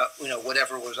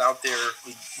 whatever was out there.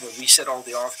 We reset all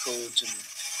the auth codes and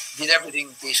did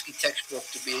everything basically textbook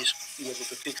to be able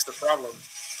to fix the problem.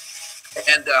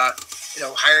 And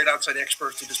hired outside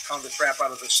experts to just pound the crap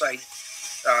out of the site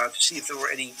to see if there were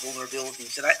any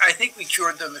vulnerabilities. And I think we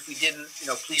cured them. If we didn't,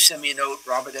 please send me a note,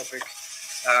 Rob at Epik.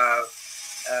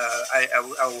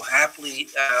 I will happily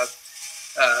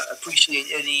appreciate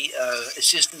any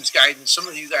assistance, guidance. Some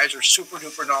of you guys are super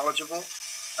duper knowledgeable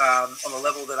on a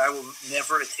level that I will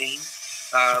never attain.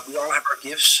 We all have our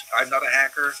gifts. I'm not a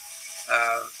hacker.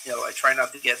 I try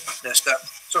not to get messed up.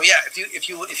 So yeah, if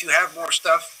you have more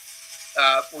stuff,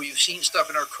 Or you've seen stuff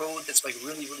in our code that's like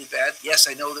really, really bad. Yes,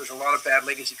 I know there's a lot of bad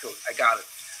legacy code. I got it.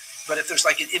 But if there's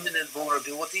like an imminent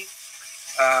vulnerability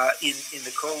in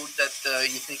the code that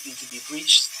you think needs to be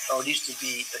breached or needs to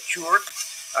be cured,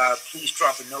 please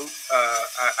drop a note.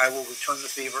 I will return the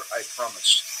favor. I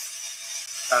promise.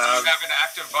 Do you have an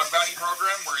active bug bounty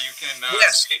program where you can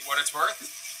state what it's worth?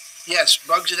 Yes,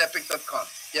 bugs at epic.com.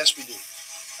 Yes, we do.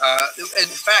 In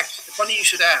fact, funny you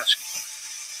should ask.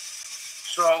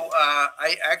 So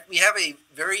we have a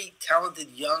very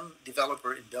talented young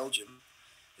developer in Belgium.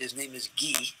 His name is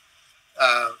Guy,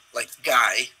 like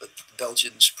Guy, but the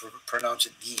Belgians pronounce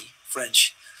it Guy,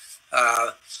 French.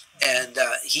 And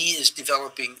he is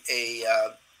developing a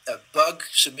bug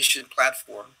submission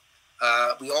platform.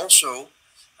 We also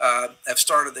have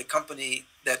started a company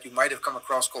that you might have come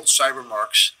across called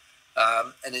CyberMarks,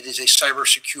 and it is a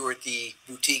cybersecurity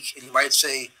boutique. And you might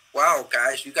say, "Wow,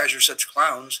 guys, you guys are such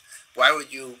clowns. Why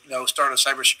would you, start a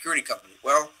cybersecurity company?"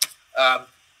 Well,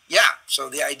 yeah. So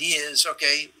the idea is,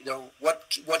 okay,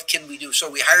 what can we do? So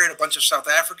we hired a bunch of South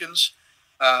Africans,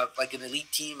 like an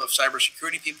elite team of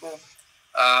cybersecurity people.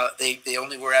 They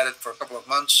only were at it for a couple of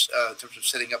months in terms of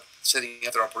setting up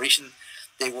their operation.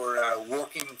 They were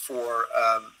working for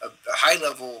a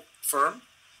high-level firm,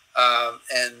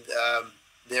 and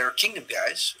they're kingdom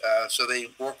guys. So they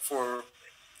work for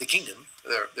the kingdom.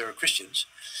 They're Christians.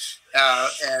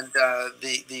 And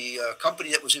the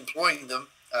company that was employing them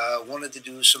wanted to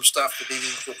do some stuff that they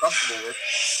didn't feel comfortable with.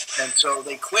 And so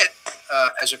they quit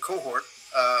as a cohort,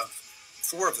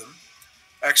 4 of them,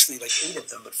 actually like 8 of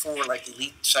them, but 4 like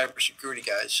elite cybersecurity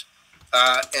guys.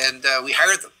 And we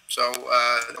hired them. So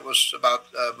that was about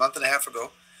a month and a half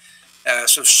ago.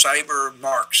 So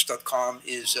cybermarks.com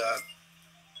is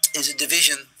a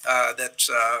division that's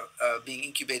being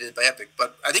incubated by Epik.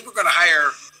 But I think we're going to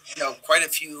hire, quite a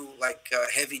few like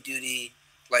heavy duty,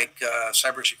 like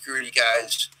cybersecurity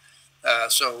guys.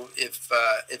 So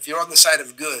if you're on the side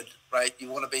of good, right, you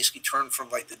want to basically turn from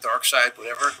like the dark side,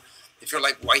 whatever. If you're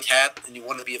like white hat and you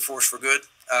want to be a force for good,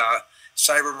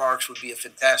 CyberMarks would be a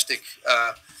fantastic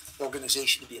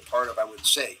organization to be a part of, I would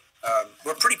say.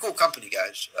 We're a pretty cool company,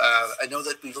 guys. I know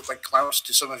that we look like clowns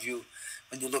to some of you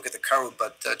when you look at the code,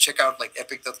 but check out like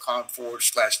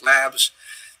epic.com/labs.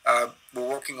 We're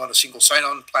working on a single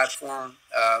sign-on platform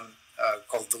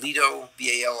called Valido,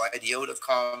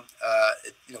 BALIDO.com.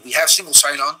 We have single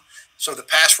sign-on, so the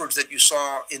passwords that you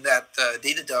saw in that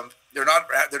data dump, they're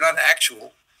not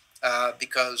actual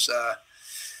because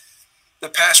the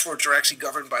passwords are actually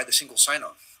governed by the single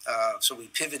sign-on. So we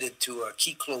pivoted to a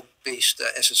Keycloak-based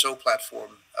SSO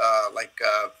platform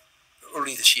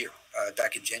early this year,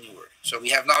 back in January. So we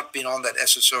have not been on that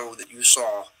SSO that you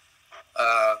saw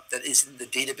that is in the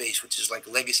database, which is like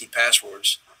legacy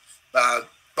passwords.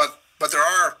 But there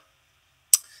are,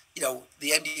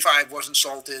 the MD5 wasn't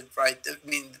salted, right? I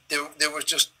mean, there was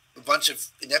just a bunch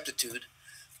of ineptitude,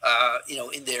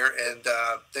 in there, and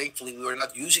thankfully we were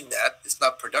not using that. It's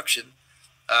not production.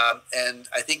 And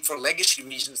I think for legacy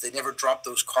reasons, they never dropped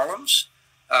those columns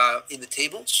in the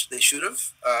tables. They should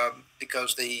have,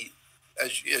 because they,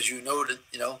 as you noted,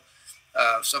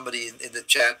 somebody in the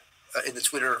chat, in the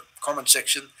Twitter comment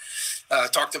section,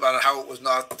 talked about how it was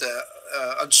not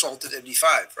unsalted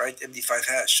MD5, right? MD5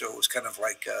 hash, so it was kind of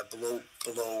like below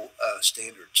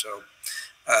standard. So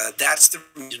that's the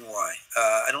reason why.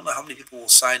 I don't know how many people will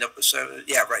sign up with.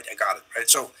 Yeah, right. I got it. Right.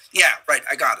 So yeah, right.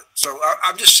 I got it. So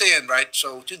I'm just saying, right.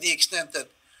 So to the extent that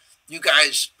you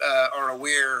guys are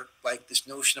aware, like this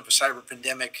notion of a cyber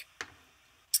pandemic,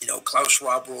 Klaus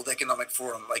Schwab, World Economic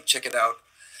Forum, like check it out.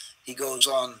 He goes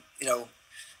on,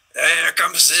 here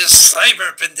comes this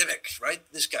cyber pandemic, right?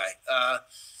 This guy,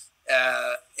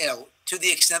 to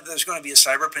the extent that there's going to be a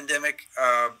cyber pandemic,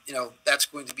 that's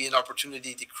going to be an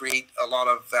opportunity to create a lot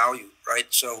of value, right?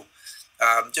 So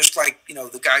just like,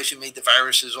 the guys who made the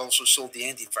viruses also sold the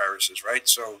antiviruses, right?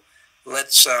 So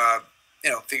let's,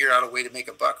 figure out a way to make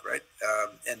a buck, right?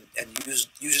 And use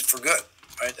it for good,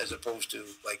 right? As opposed to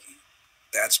like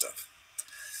bad stuff.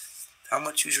 How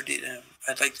much user data?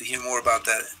 I'd like to hear more about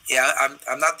that. Yeah,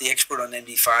 I'm not the expert on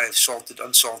MD5, salted,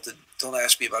 unsalted. Don't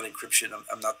ask me about encryption.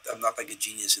 I'm not like a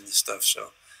genius in this stuff.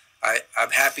 So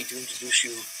I'm happy to introduce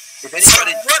you. If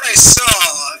anybody, what I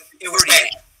saw, it was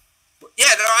bad.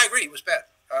 Yeah, no, I agree. It was bad.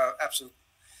 Absolutely.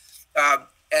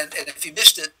 And if you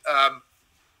missed it,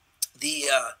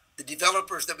 the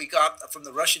developers that we got from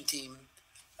the Russian team,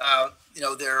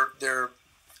 they're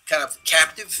kind of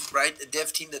captive, right? A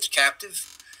dev team that's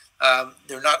captive.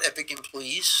 They're not Epik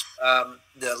employees.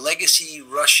 The legacy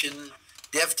Russian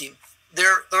dev team,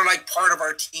 they're like part of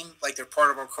our team, like they're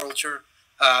part of our culture.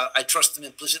 I trust them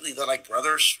implicitly. They're like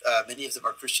brothers. Many of them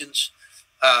are Christians.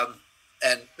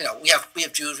 And we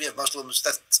have Jews, we have Muslims.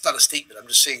 That's not a statement. I'm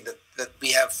just saying that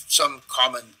we have some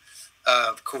common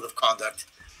code of conduct,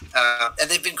 and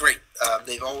they've been great.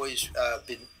 They've always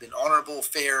been honorable,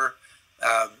 fair.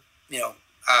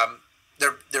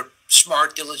 They're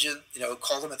smart, diligent.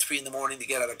 Call them at 3 a.m. to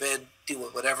get out of bed, deal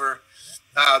with whatever.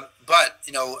 But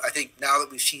I think now that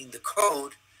we've seen the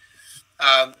code,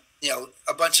 a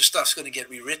bunch of stuff's going to get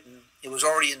rewritten. It was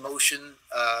already in motion,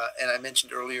 and I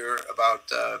mentioned earlier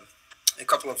about a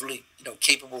couple of really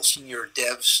capable senior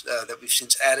devs that we've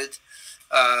since added.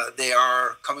 They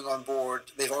are coming on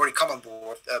board. They've already come on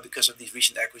board because of these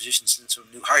recent acquisitions and some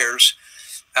new hires,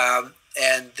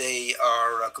 and they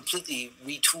are completely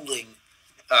retooling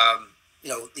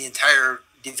the entire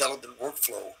development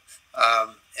workflow.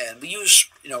 And we use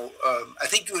I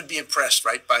think you would be impressed,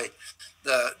 right, by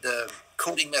the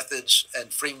coding methods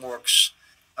and frameworks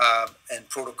and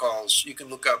protocols. You can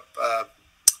look up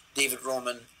David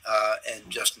Roman and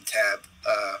Justin Tabb,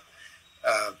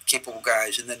 capable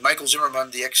guys. And then Michael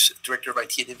Zimmerman, the ex-director of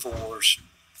IT at InfoWars.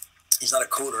 He's not a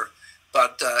coder,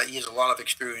 but he has a lot of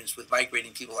experience with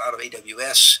migrating people out of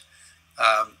AWS.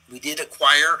 We did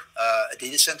acquire a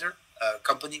data center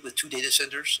company with 2 data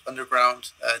centers,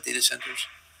 underground data centers.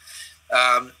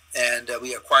 And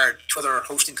we acquired 2 other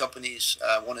hosting companies,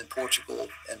 one in Portugal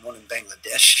and one in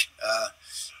Bangladesh.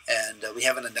 And we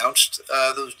haven't announced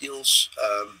those deals,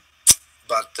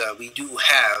 but we do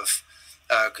have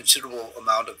a considerable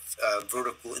amount of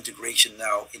vertical integration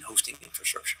now in hosting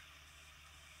infrastructure.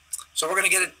 So we're going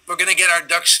to get our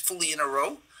ducks fully in a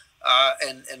row,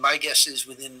 and my guess is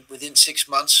within 6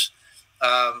 months,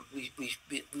 we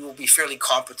will be fairly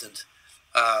competent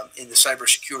in the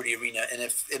cybersecurity arena. And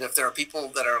if there are people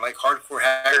that are like hardcore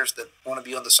hackers that want to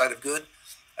be on the side of good,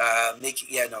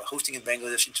 hosting in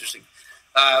Bangladesh, interesting.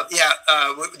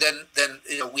 Then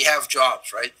we have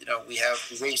jobs, right? We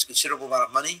raised a considerable amount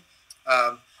of money,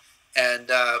 and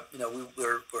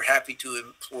we're happy to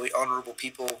employ honorable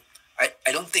people.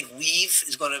 I don't think Weave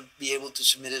is going to be able to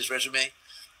submit his resume.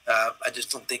 I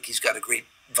just don't think he's got a great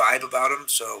vibe about him.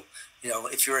 So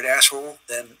if you're an asshole,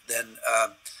 then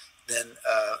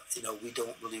we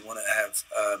don't really want to have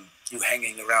you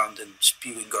hanging around and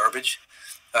spewing garbage.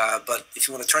 But if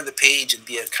you want to turn the page and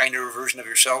be a kinder version of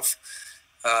yourself,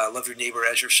 love your neighbor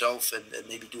as yourself, and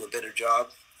maybe do a better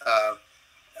job,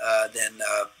 then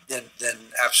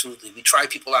absolutely. We try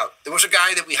people out. There was a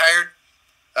guy that we hired.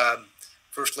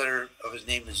 First letter of his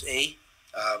name is A.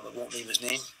 I won't name his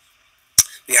name.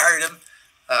 We hired him.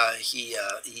 He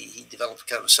developed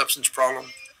kind of a substance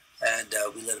problem, and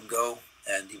we let him go.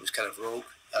 And he was kind of rogue,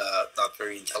 not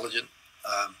very intelligent.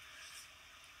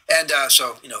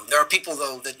 So there are people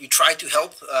though that you try to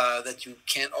help that you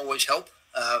can't always help.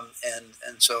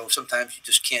 And so sometimes you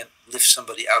just can't lift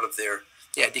somebody out of their,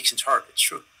 addiction's hard. It's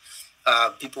true.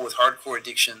 People with hardcore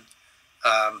addiction,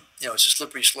 it's a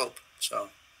slippery slope. So,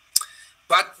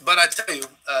 but I tell you,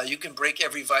 you can break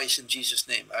every vice in Jesus'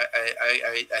 name.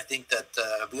 I think that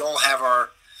we all have our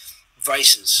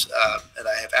vices, and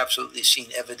I have absolutely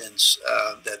seen evidence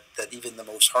that even the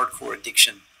most hardcore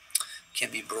addiction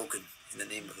can be broken in the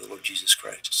name of the Lord Jesus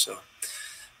Christ. So.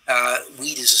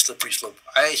 Weed is a slippery slope.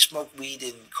 I smoked weed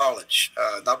in college,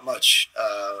 not much,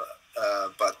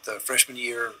 but freshman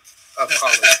year of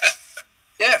college.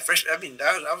 Yeah,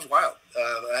 I was wild.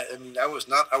 I was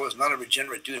not a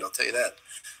regenerate dude. I'll tell you that.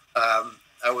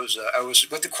 I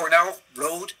went to Cornell,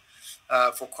 rode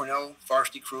for Cornell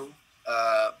varsity crew,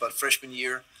 but freshman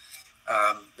year,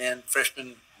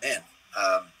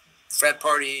 frat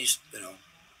parties,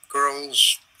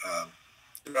 girls,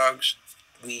 drugs,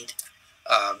 weed.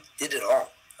 Did it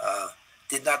all.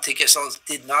 Did not take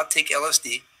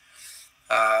LSD.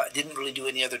 Didn't really do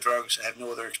any other drugs. I have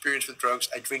no other experience with drugs.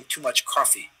 I drink too much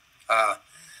coffee.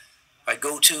 My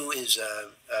go-to is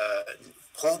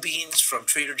whole beans from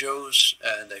Trader Joe's,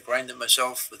 and I grind them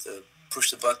myself with a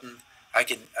push the button. I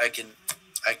can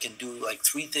do like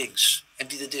 3 things: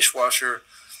 empty the dishwasher,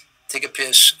 take a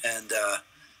piss, and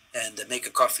make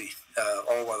a coffee.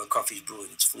 All while the coffee's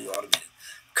brewing. It's fully automated.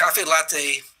 Coffee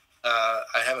latte.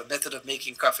 I have a method of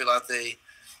making coffee latte.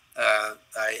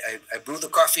 I brew the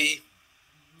coffee,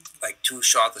 like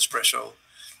 2-shot espresso.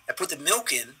 I put the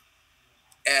milk in,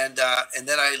 and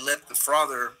then I let the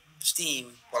frother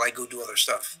steam while I go do other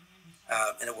stuff,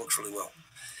 and it works really well.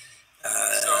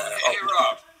 Hey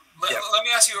Rob, let me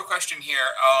ask you a question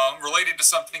here, related to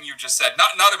something you just said.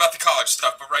 Not about the college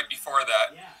stuff, but right before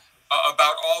that.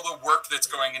 About all the work that's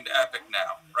going into Epik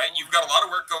now, right? You've got a lot of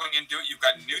work going into it. You've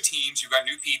got new teams. You've got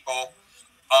new people.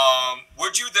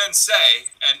 Would you then say,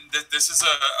 and this is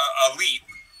a leap,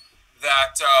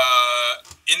 that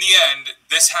in the end,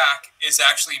 this hack is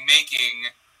actually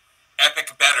making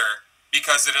Epik better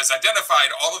because it has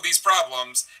identified all of these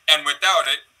problems, and without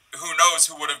it, who knows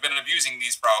who would have been abusing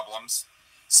these problems.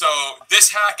 So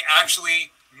this hack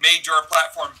actually made your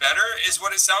platform better, is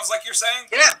what it sounds like you're saying?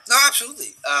 Yeah, no,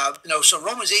 absolutely. So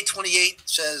Romans 8:28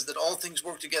 says that all things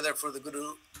work together for the good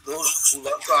of those who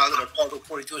love God and are called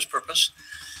according to his purpose.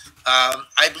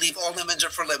 I believe all lemons are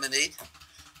for lemonade.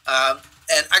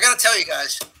 And I got to tell you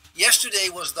guys, yesterday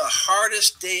was the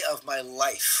hardest day of my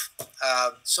life.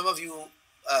 Some of you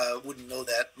wouldn't know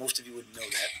that. Most of you wouldn't know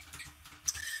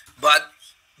that.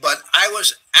 But I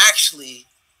was actually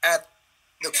at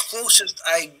the closest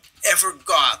I ever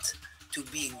got to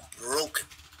being broken.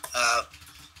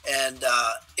 And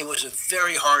it was a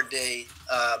very hard day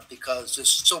because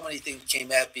just so many things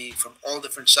came at me from all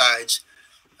different sides.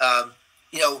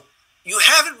 You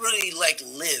haven't really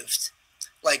lived.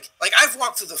 Like I've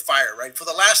walked through the fire, right? For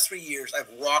the last 3 years, I've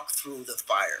walked through the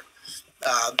fire.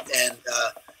 And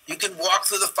you can walk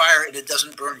through the fire and it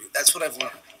doesn't burn you. That's what I've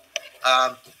learned.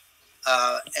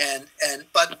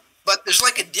 But there's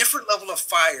like a different level of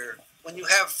fire when you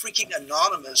have freaking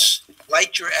Anonymous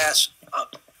light your ass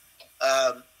up.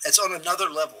 It's on another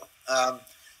level.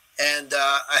 And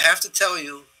I have to tell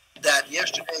you that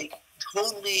yesterday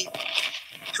totally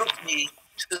took me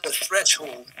to the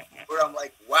threshold where I'm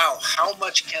like, wow, how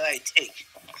much can I take?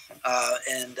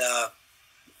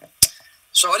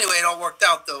 So anyway, it all worked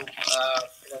out though.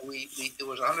 It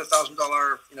was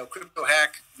 $100,000 crypto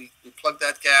hack. We plugged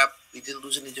that gap. We didn't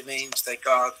lose any domains, thank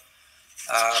God.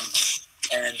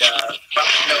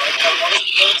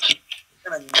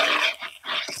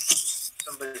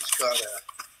 Somebody's got a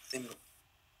thing.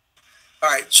 All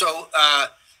right, so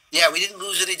we didn't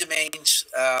lose any domains,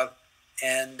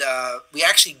 and we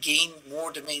actually gained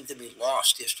more domains than we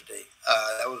lost yesterday.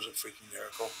 That was a freaking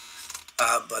miracle.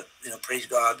 But praise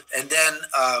God. And then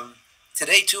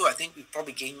today too, I think we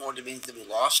probably gained more domains than we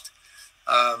lost.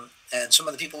 And some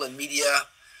of the people in media,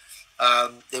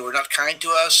 they were not kind to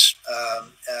us.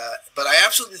 But I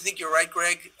absolutely think you're right,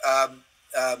 Greg.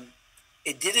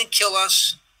 It didn't kill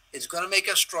us. It's going to make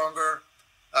us stronger.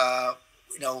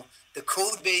 The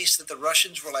code base that the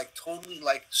Russians were totally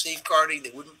safeguarding,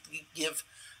 they wouldn't give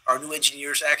our new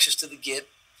engineers access to the Git.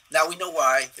 Now we know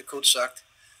why. The code sucked.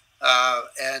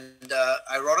 And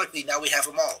ironically, now we have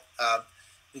them all.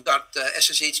 We've got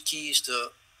SSH keys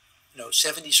to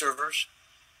 70 servers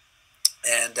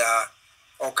and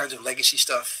all kinds of legacy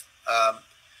stuff.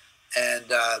 And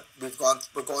we're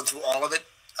going through all of it,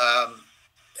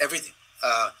 everything.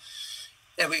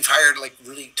 And we've hired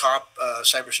really top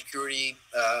cybersecurity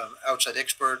outside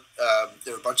expert.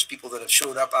 There are a bunch of people that have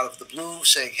showed up out of the blue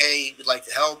saying, "Hey, we'd like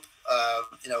to help."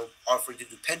 Offering to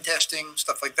do pen testing,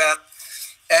 stuff like that.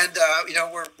 And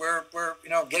we're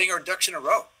getting our ducks in a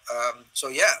row.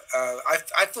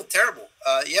 I feel terrible.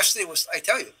 Yesterday was, I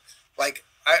tell you,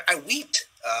 I weeped.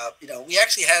 We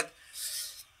actually had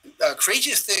a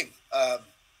craziest thing.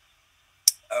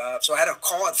 So I had a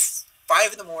call at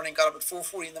 5 in the morning, got up at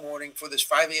 4:40 in the morning for this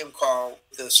 5 a.m. call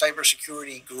with the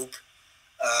cybersecurity group.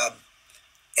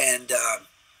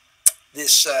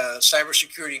 This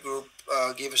cybersecurity group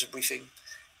gave us a briefing.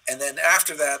 And then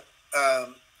after that,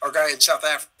 our guy in South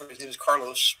Africa, his name is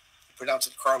Carlos, he pronounced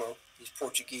it Carlo. He's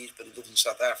Portuguese, but he lives in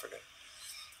South Africa.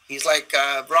 He's like,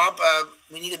 Rob,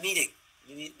 we need a meeting.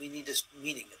 We need this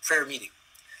meeting, a prayer meeting.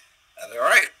 All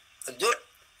right, let's do it.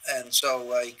 And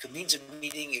so he convenes a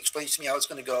meeting, he explains to me how it's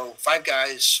going to go. 5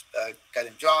 guys, a guy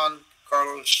named John,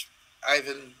 Carlos,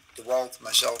 Ivan, DeWalt,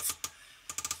 myself.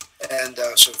 And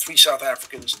so 3 South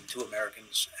Africans and 2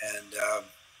 Americans. And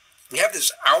we have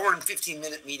this hour and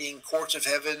 15-minute meeting, courts of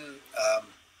heaven,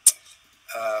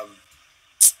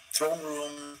 throne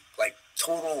room,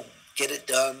 total get it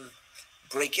done,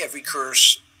 break every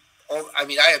curse. I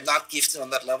am not gifted on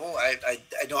that level. I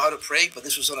know how to pray, but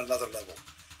this was on another level.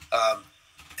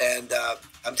 And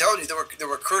I'm telling you, there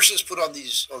were curses put on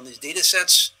these data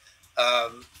sets,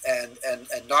 and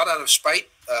not out of spite.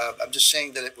 I'm just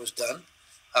saying that it was done.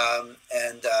 I'm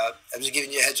just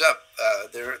giving you a heads up.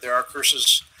 There are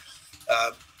curses.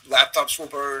 Laptops will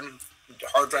burn,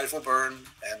 hard drives will burn,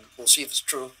 and we'll see if it's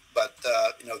true. But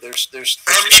there's.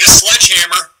 I don't need a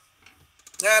sledgehammer.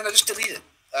 No, just delete it.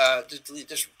 Just delete.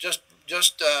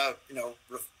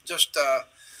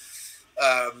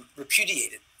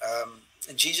 Repudiate it.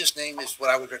 In Jesus' name is what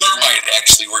I would recommend. Thermite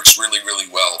actually works really, really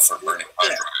well for burning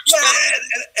hard drives.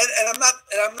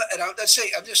 Yeah,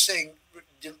 I'm just saying,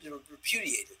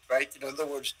 repudiate it, right? In other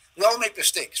words, we all make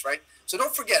mistakes, right? So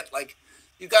don't forget,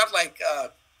 you got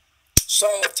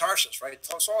Saul of Tarsus, right?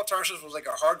 Saul of Tarsus was a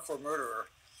hardcore murderer,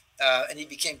 and he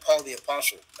became Paul the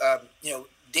Apostle.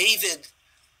 David,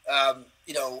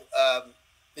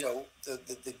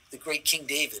 the great King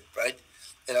David, right?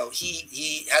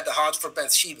 He had the hots for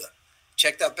Bathsheba.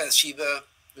 Checked out Bathsheba.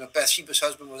 Bathsheba's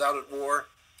husband was out at war.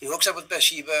 He hooks up with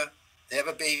Bathsheba. They have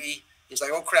a baby. He's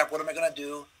like, oh crap, what am I gonna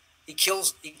do? He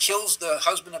kills the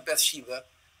husband of Bathsheba,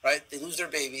 right? They lose their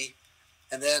baby,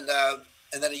 and then a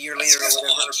year later or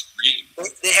whatever,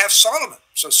 they have Solomon.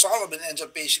 So Solomon ends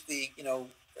up basically, so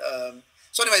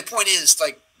anyway, the point is,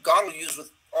 like, God will use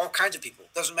with all kinds of people.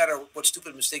 Doesn't matter what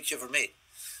stupid mistakes you ever made.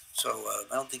 So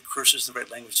I don't think curse is the right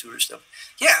language to it or stuff.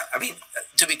 Yeah, I mean,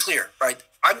 to be clear, right?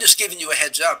 I'm just giving you a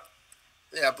heads up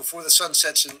before the sun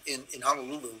sets in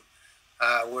Honolulu,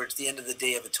 where it's the end of the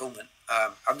Day of Atonement.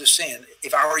 I'm just saying,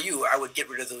 if I were you, I would get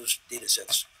rid of those data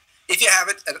sets. If you have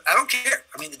it, I don't care.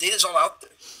 I mean, the data's all out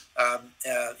there.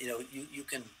 You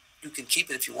can keep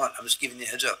it if you want. I'm just giving you a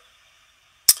heads up.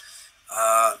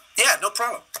 Yeah, no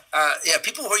problem.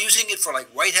 People who are using it for like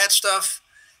white hat stuff,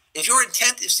 if your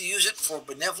intent is to use it for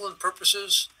benevolent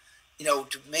purposes,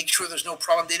 to make sure there's no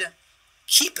problem data,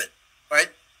 keep it, right?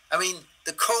 I mean,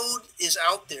 the code is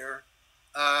out there.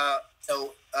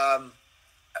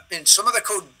 Some of the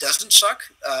code doesn't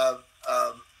suck.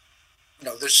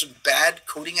 There's some bad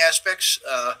coding aspects,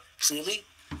 clearly,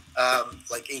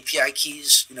 like API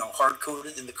keys,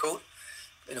 hard-coded in the code,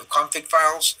 config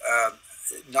files,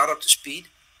 not up to speed.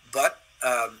 But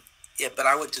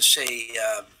I would just say,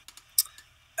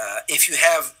 if you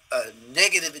have a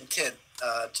negative intent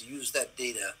to use that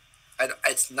data,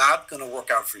 it's not going to work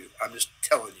out for you. I'm just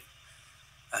telling you.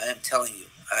 I am telling you.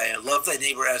 I love thy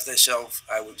neighbor as thyself.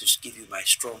 I would just give you my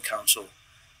strong counsel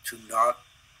to not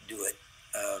do it.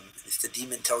 If the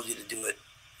demon tells you to do it,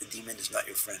 the demon is not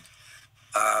your friend.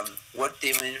 What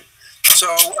demon?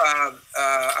 So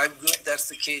I'm good. That's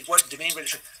the case. What domain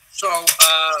registration? So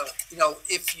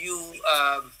if you,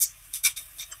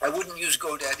 I wouldn't use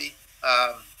GoDaddy.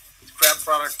 Crap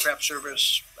product, crap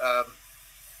service.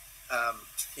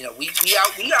 We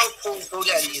outpulled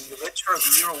GoDaddy in the Registrar of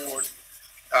the Year Award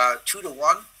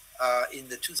 2-1 in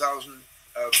the 2000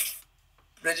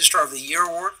 Registrar of the Year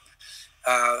Award.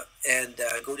 And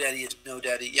GoDaddy is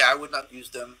NoDaddy. Yeah, I would not use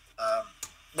them.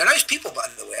 They're nice people, by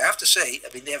the way. I have to say.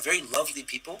 I mean, they have very lovely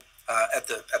people at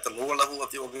the lower level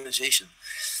of the organization,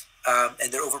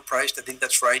 and they're overpriced. I think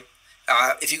that's right.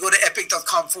 If you go to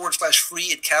epic.com/free,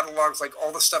 it catalogs like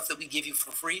all the stuff that we give you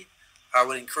for free. I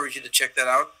would encourage you to check that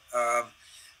out.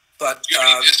 But do you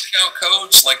have any discount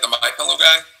codes like the MyPillow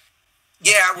guy?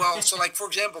 Yeah, well, so like for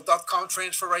example, .com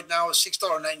transfer right now is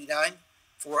 $6.99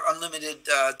 for unlimited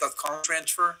 .com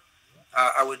transfer.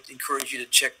 I would encourage you to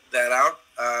check that out.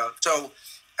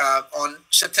 On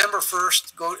September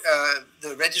 1st,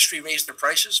 the registry raised their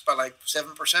prices by like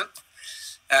 7%,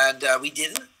 and we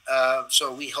didn't.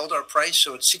 So we held our price.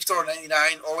 So it's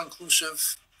 $6.99 all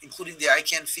inclusive, including the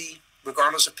ICANN fee,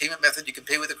 regardless of payment method. You can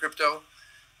pay with the crypto,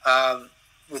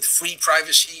 with free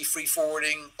privacy, free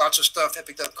forwarding, lots of stuff.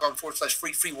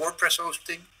 Epic.com/free WordPress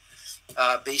hosting,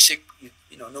 basic,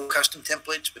 no custom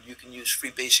templates, but you can use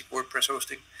free basic WordPress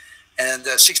hosting, and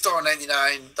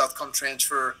 $6.99 .com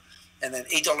transfer, and then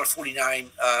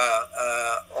 $8.49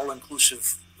 all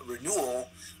inclusive renewal,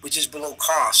 which is below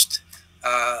cost.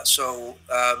 Does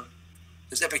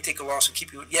Epic take a loss and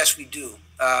keep you? Yes, we do.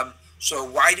 So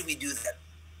why do we do that?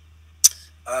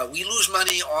 We lose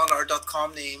money on our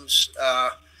 .com names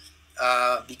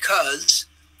because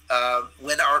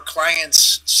when our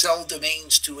clients sell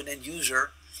domains to an end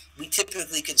user, we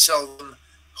typically can sell them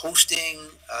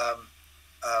hosting,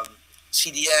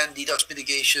 CDN, DDoS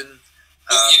mitigation.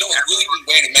 A really good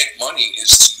way to make money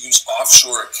is to use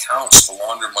offshore accounts to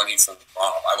launder money from the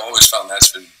mob. I've always found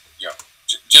that's been,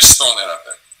 just throwing that out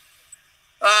there.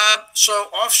 So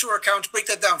offshore accounts, break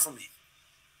that down for me.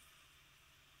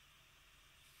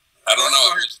 I don't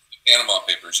know. Panama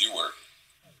Papers, you were.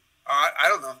 I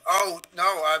don't know. Oh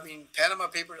no, I mean Panama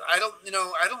Papers. I don't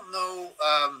know. I don't know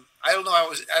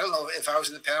if I was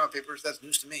in the Panama Papers. That's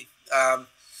news to me.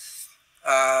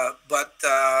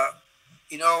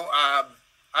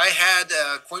 I had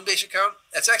a Coinbase account.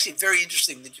 That's actually very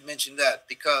interesting that you mentioned that,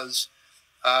 because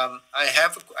I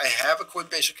have a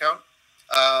Coinbase account,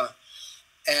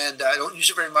 and I don't use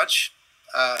it very much.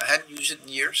 I hadn't used it in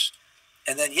years.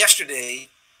 And then yesterday,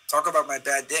 talk about my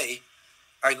bad day,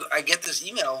 I get this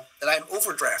email that I'm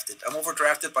overdrafted. I'm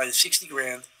overdrafted by $60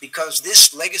 grand because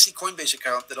this legacy Coinbase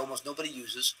account that almost nobody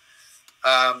uses,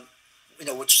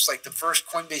 which is like the first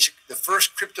Coinbase, the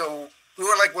first crypto. We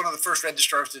were like one of the first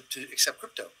registrars to accept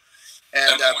crypto.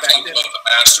 And back then, about the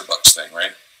Masterbucks thing,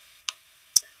 right?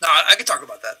 No, I could talk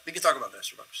about that. We could talk about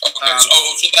Masterbucks. Okay, so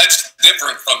that's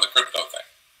different from the crypto thing.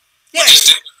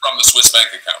 the Swiss bank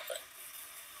account thing.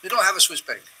 We don't have a Swiss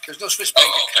bank. There's no Swiss bank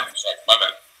account. Sorry, my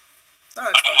bad. No,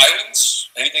 islands?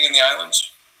 Anything in the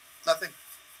islands? Nothing.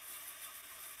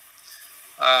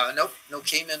 Nope. No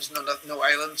Caymans. No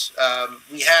islands.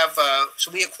 We have.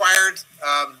 So we acquired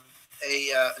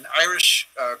an Irish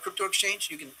crypto exchange.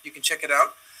 You can check it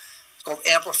out. It's called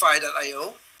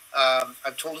Amplify.io.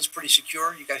 I'm told it's pretty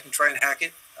secure. You guys can try and hack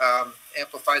it.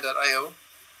 Amplify.io.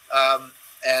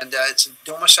 And it's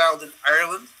domiciled in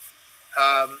Ireland.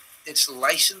 It's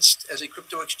licensed as a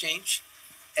crypto exchange.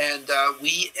 And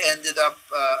we ended up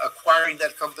acquiring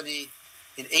that company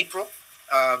in April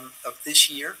of this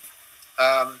year.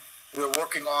 We're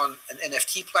working on an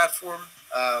NFT platform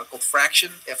called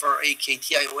Fraction,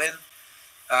 Fraktion.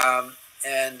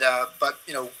 But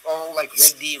all like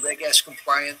Reg D, Reg S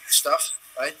compliant stuff,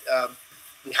 right?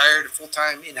 We hired a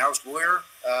full-time in-house lawyer.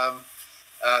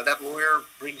 That lawyer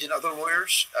brings in other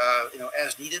lawyers,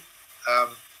 as needed.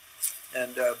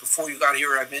 And before you got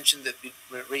here, I mentioned that we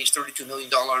raised $32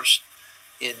 million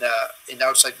in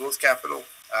outside growth capital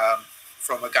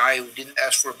from a guy who didn't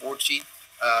ask for a board seat.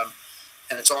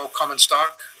 And it's all common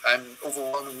stock. I'm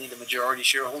overwhelmingly the majority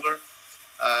shareholder.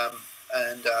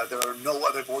 And there are no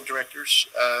other board directors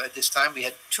at this time. We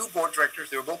had 2 board directors.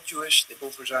 They were both Jewish. They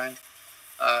both resigned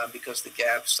because the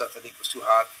Gab stuff, I think, was too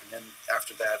hot. And then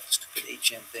after that, the stupid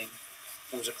HM thing.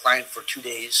 It was a client for 2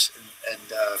 days, and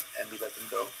we let them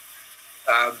go.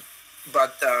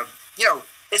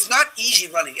 It's not easy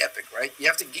running Epik, right? You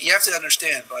have to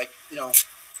understand, like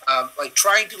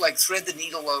trying to thread the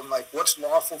needle on what's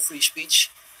lawful free speech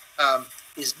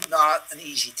is not an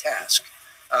easy task.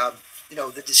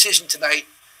 The decision tonight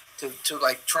to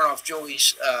turn off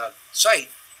Joey's site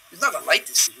is not a light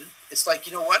decision. It's like,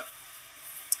 you know what?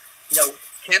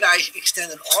 Can I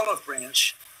extend an olive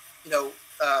branch, to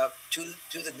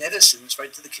the netizens,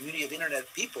 right, to the community of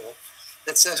internet people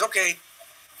that says, okay,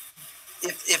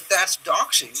 if that's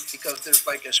doxing because there's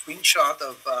a screenshot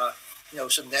of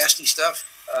some nasty stuff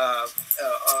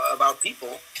about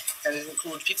people, and it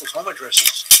includes people's home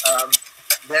addresses,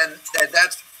 then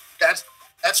that's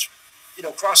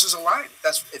crosses a line.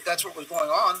 If that's what was going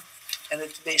on, and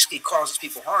it basically causes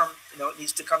people harm, it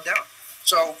needs to come down.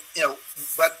 So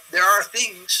but there are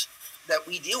things that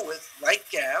we deal with, like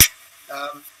Gab,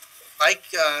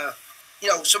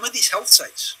 some of these health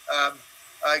sites,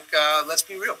 let's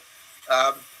be real.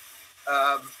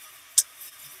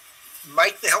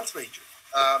 Mike the Health Ranger,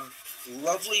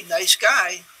 lovely, nice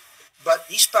guy, but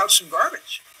he spouts some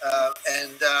garbage.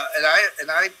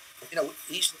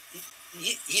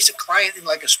 He's a client in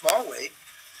a small way.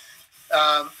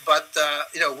 But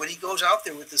when he goes out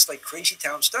there with this crazy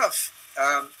town stuff,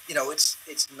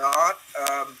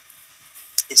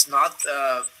 it's not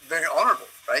very honorable,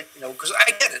 right? Because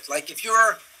I get it.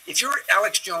 If you're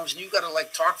Alex Jones and you got to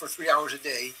talk for 3 hours a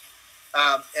day,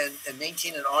 and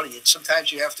maintain an audience,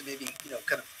 sometimes you have to maybe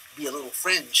kind of be a little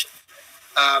fringe.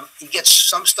 He gets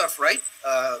some stuff right,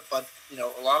 but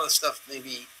a lot of stuff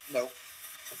maybe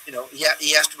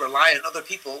he has to rely on other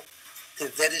people to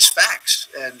vet his facts,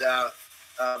 and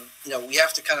we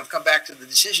have to kind of come back to the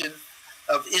decision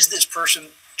of, is this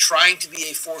person trying to be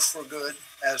a force for good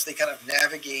as they kind of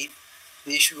navigate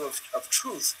the issue of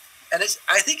truth. And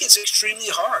I think it's extremely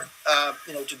hard,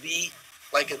 to be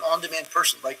an on-demand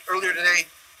person. Earlier today,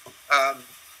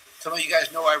 some of you guys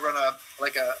know I run a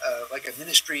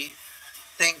ministry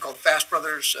thing called Fast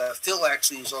Brothers. Phil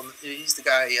actually is on. He's the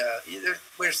guy.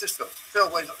 Where's this Phil? Phil,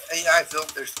 wait. Hi, Phil.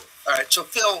 There's Phil. All right. So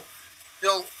Phil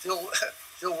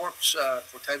works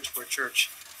for Times Square Church,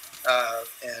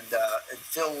 and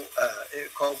Phil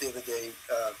called the other day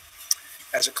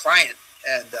as a client,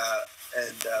 and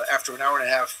after an hour and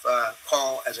a half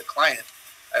call as a client,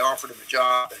 I offered him a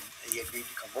job, and he agreed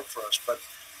to come work for us. But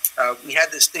we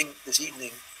had this thing this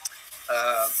evening,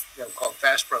 called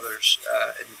Fast Brothers,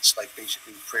 and it's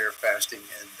basically prayer, fasting,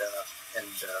 and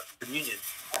communion.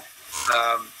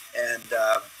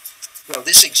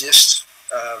 This exists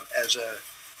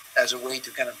as a way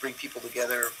to kind of bring people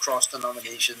together across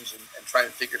denominations and try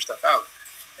and figure stuff out.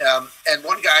 And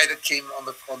one guy that came on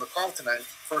the call tonight,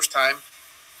 first time,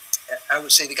 I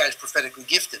would say the guy's prophetically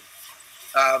gifted.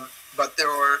 But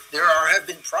there have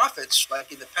been prophets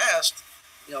in the past,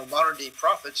 modern day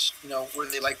prophets, where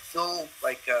they fill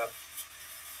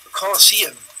a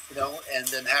Colosseum, and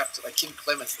then have to, Kim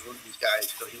Clement was one of these guys,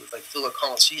 so he would fill a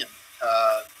Colosseum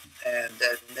and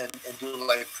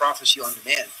do prophecy on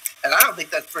demand. And I don't think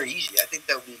that's very easy. I think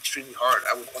that would be extremely hard.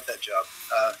 I would want that job.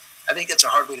 I think that's a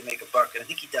hard way to make a buck, and I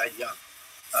think he died young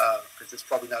because it's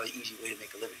probably not an easy way to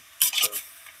make a living. So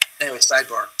anyway,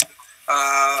 sidebar.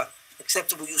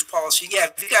 Acceptable use policy. Yeah,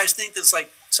 if you guys think that's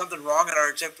something wrong in our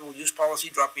acceptable use policy,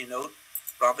 drop me a note,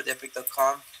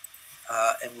 rob@epic.com,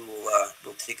 and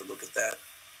we'll take a look at that.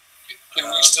 Can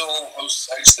we still host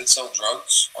sites that sell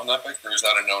drugs on Epic, or is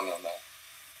that a no-no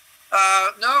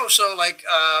now? No, so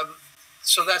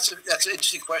so that's an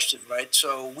interesting question, right?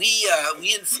 So we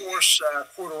enforce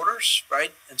court orders,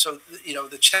 right? And so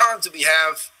the challenge that we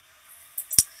have,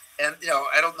 and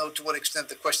I don't know to what extent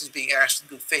the question is being asked in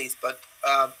good faith, but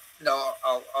I'll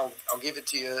give it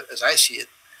to you as I see it.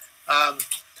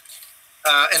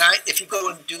 If you go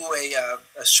and do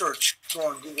a search, go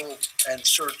on Google and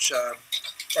search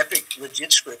Epic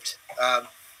legit script.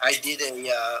 I did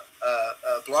a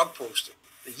blog post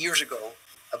years ago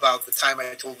about the time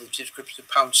I told legit scripts to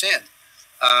pound sand,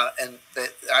 and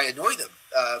that I annoy them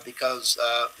because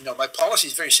my policy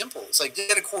is very simple. It's like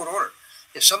get a court order.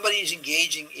 If somebody is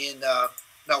engaging in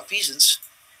malfeasance,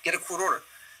 get a court order,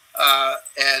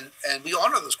 and we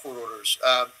honor those court orders.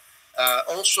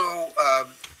 Also,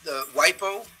 the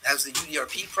WIPO has the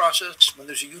UDRP process. When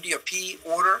there's a UDRP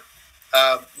order,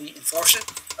 we enforce it.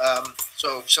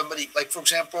 So if somebody, like for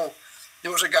example,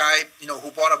 there was a guy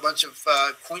who bought a bunch of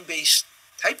Coinbase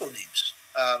typo names,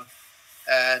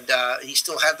 and he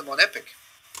still had them on Epic.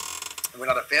 And we're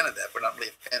not a fan of that. We're not really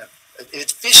a fan of. If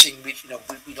it's phishing,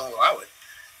 we don't allow it.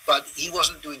 But he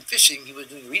wasn't doing phishing; he was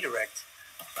doing redirect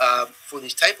for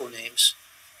these typo names,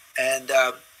 and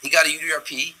he got a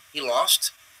UDRP. He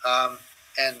lost,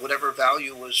 and whatever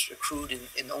value was accrued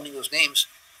in owning those names,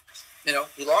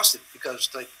 he lost it because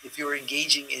if you're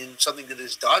engaging in something that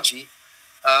is dodgy,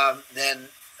 then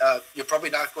you're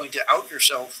probably not going to out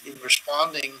yourself in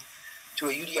responding to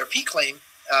a UDRP claim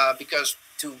because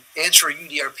to answer a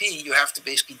UDRP, you have to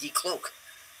basically decloak.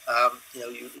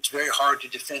 It's very hard to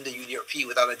defend a UDRP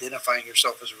without identifying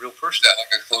yourself as a real person. Is that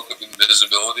like a cloak of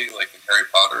invisibility, like in Harry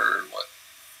Potter, or what?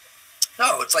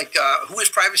 No, it's like who is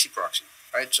privacy proxy,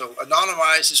 right? So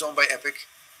Anonymized is owned by Epic,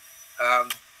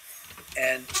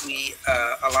 and we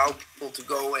allow people to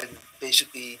go and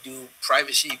basically do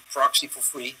privacy proxy for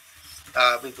free.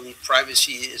 We believe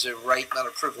privacy is a right, not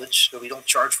a privilege, so we don't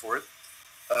charge for it.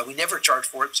 We never charge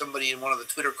for it. Somebody in one of the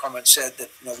Twitter comments said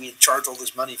that we had charged all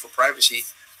this money for privacy.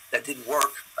 That didn't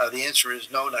work. The answer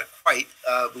is no, not quite.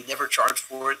 We never charged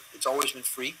for it. It's always been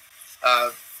free.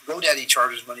 GoDaddy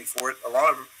charges money for it. A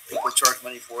lot of people charge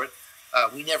money for it.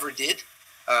 We never did.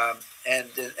 And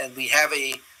we have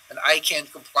an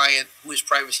ICANN compliant who is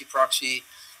privacy proxy.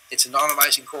 It's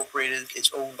Anonymized Incorporated.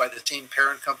 It's owned by the same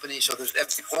parent company. So there's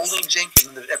Epic Holdings Inc. and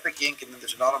then there's Epic Inc. and then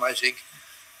there's Anonymized Inc.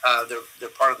 They're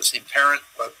part of the same parent,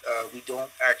 but we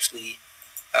don't actually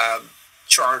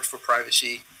charge for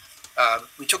privacy.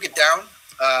 We took it down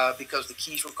because the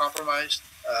keys were compromised,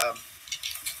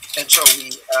 and so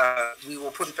we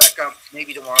will put it back up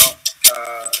maybe tomorrow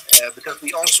because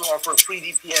we also offer a free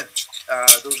VPN.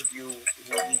 Those of you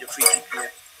who need a free VPN,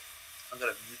 I'm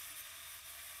going to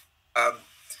mute.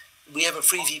 We have a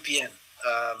free VPN,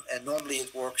 and normally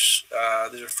it works.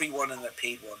 There's a free one and a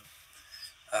paid one.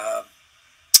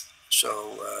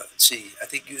 So let's see. I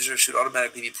think users should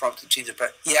automatically be prompted to change their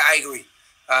password. Yeah, I agree.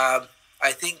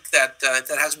 I think that if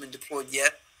that hasn't been deployed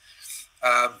yet,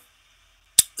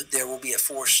 there will be a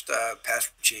forced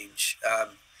password change.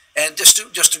 And just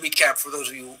to recap, for those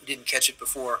of you who didn't catch it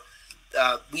before,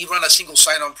 we run a single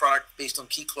sign-on product based on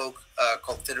Keycloak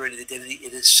called Federated Identity.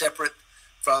 It is separate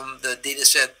from the data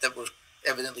set that was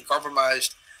evidently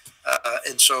compromised,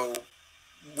 and so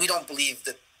we don't believe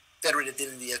that Federated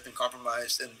Identity has been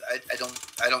compromised, and I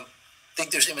don't think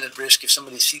there's imminent risk. If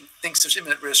somebody thinks there's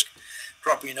imminent risk,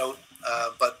 drop me a note.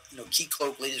 But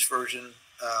Keycloak latest version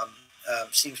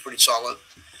seems pretty solid,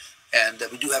 and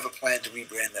we do have a plan to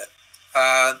rebrand that.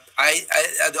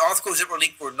 The auth codes that were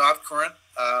leaked were not current.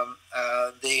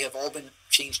 They have all been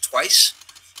changed twice.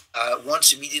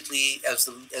 Once immediately as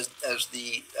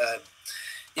the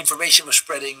information was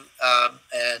spreading,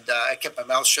 and I kept my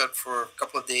mouth shut for a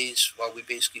couple of days while we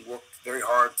basically worked very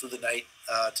hard through the night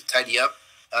to tidy up.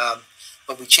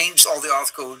 But we changed all the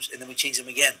auth codes, and then we changed them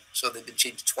again. So they've been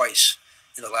changed twice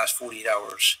in the last 48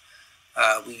 hours.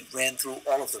 We ran through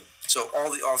all of them. So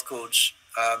all the auth codes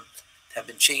have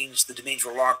been changed. The domains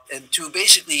were locked. And to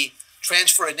basically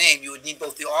transfer a name, you would need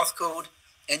both the auth code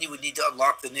and you would need to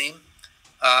unlock the name.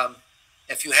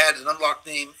 If you had an unlocked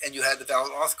name and you had the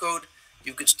valid auth code,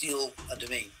 you could steal a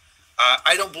domain.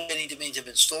 I don't believe any domains have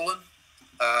been stolen.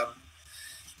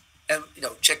 And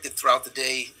checked it throughout the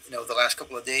day. The last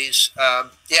couple of days.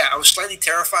 Yeah, I was slightly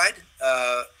terrified.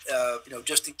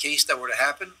 Just in case that were to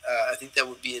happen, I think that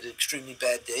would be an extremely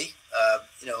bad day.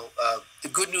 The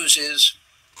good news is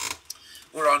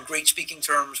we're on great speaking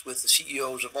terms with the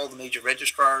CEOs of all the major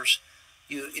registrars.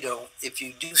 if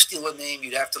you do steal a name,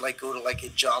 you'd have to like go to like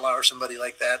Injala or somebody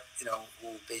like that,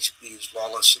 who basically is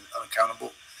lawless and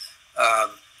unaccountable.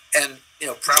 And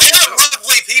probably they're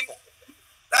lovely people.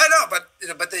 I know, but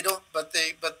they don't. But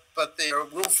they are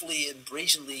willfully and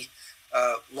brazenly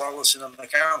lawless and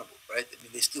unaccountable, right? I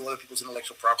mean, they steal other people's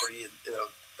intellectual property, and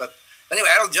But anyway,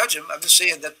 I don't judge them. I'm just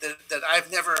saying that I've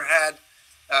never had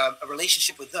a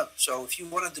relationship with them. So if you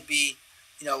wanted to be,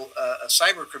 a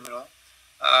cyber criminal,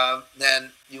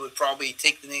 then you would probably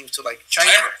take the names to like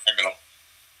China.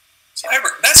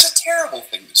 That's a terrible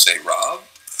thing to say, Rob.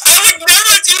 I would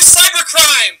never do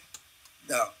cybercrime.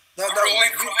 No. Our only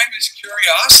crime is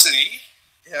curiosity.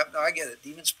 Yeah, no, I get it.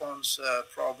 Demon spawns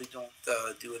probably don't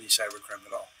do any cybercrime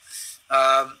at all.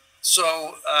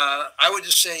 So I would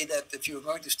just say that if you were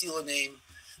going to steal a name,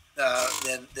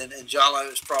 then Injala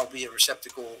is probably a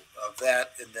receptacle of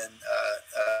that. And then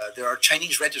there are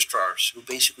Chinese registrars who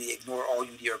basically ignore all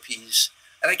UDRPs.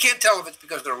 And I can't tell if it's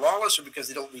because they're lawless or because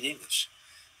they don't read English.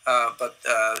 But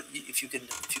if you can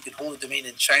hold a domain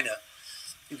in China,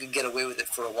 you can get away with it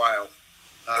for a while.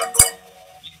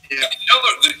 The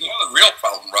real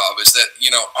problem, Rob, is that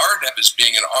RDEP is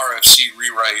being an RFC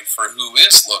rewrite for who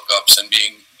is lookups and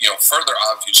being further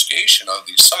obfuscation of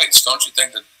these sites. Don't you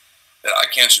think that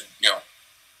ICANN should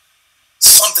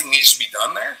something needs to be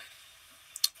done there?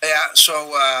 Yeah.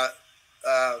 So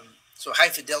High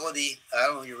Fidelity. I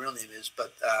don't know what your real name is,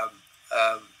 but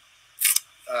I'll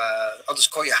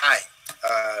just call you High.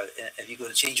 If you go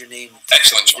to change your name,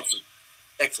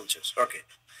 Excellent. Okay.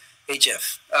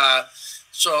 HF.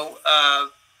 So I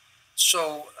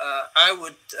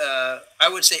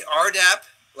would say RDAP.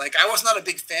 Like, I was not a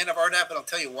big fan of RDAP, and I'll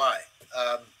tell you why.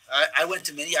 I went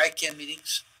to many ICANN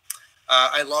meetings.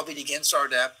 I lobbied against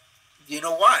RDAP. Do you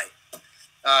know why?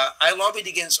 I lobbied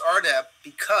against RDAP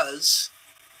because,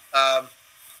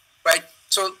 right?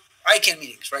 So ICANN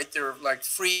meetings, right? They're like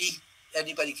free.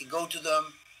 Anybody can go to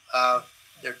them.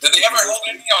 Did they ever hold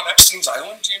any on Epstein's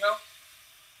Island? Do you know?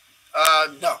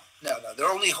 No. They're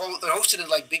hosted in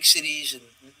like big cities and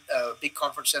big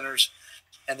conference centers,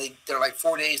 and they're like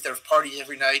 4 days. There's parties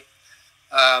every night.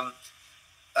 Any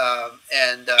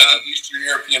Eastern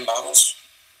European models?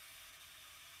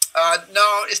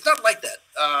 No, it's not like that.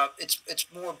 It's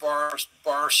more bar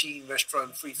scene,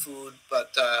 restaurant, free food,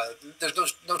 but there's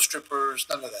no strippers,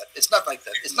 none of that. It's not like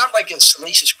that. It's not like a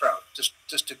salacious crowd. Just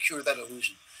to cure that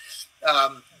illusion.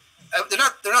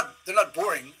 They're not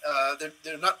boring.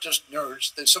 They're not just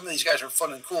nerds. Some of these guys are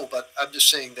fun and cool, but I'm just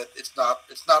saying that it's not.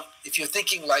 If you're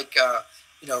thinking like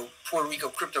Puerto Rico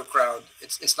crypto crowd,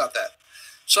 it's not that.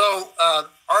 So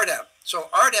RDAP. So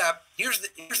RDAP. Here's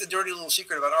the dirty little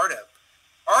secret about RDAP.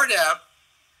 RDAP.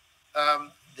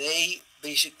 They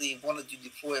basically wanted to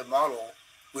deploy a model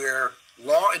where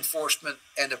law enforcement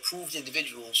and approved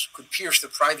individuals could pierce the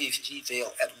privacy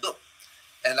veil at will.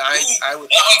 And I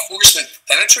would law enforcement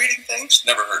penetrating things?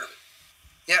 Never heard of it.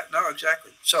 Yeah, no,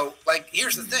 exactly. So, like,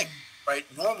 here's the thing, right?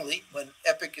 Normally, when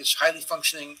Epik is highly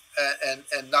functioning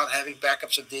and not having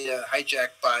backups of data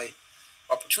hijacked by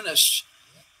opportunists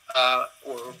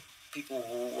or people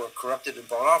who were corrupted and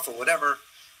bought off or whatever.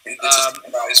 It's a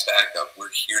standardized backup.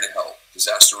 We're here to help.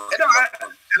 Disaster and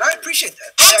I appreciate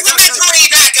that. Complimentary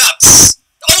backups!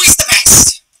 Always the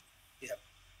best! Yeah.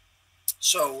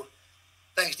 So,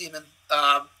 thanks, Demon.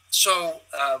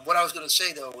 What I was going to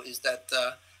say, though, is that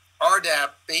RDAP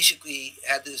basically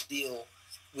had this deal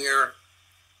where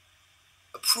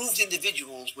approved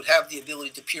individuals would have the ability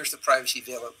to pierce the privacy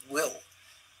veil at will.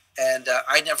 And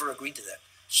I never agreed to that.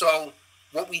 So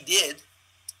what we did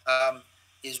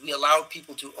is we allowed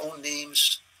people to own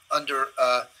names under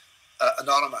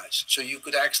anonymized. So you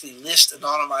could actually list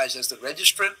anonymized as the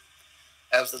registrant,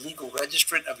 as the legal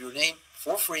registrant of your name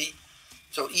for free.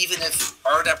 So even if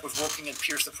RDAP was working and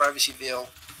pierced the privacy veil,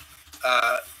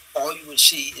 all you would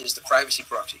see is the privacy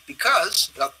proxy.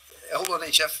 Because, hold on,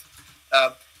 HF,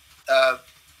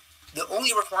 the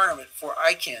only requirement for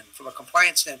ICANN from a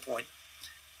compliance standpoint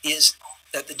is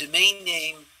that the domain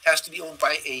name has to be owned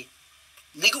by a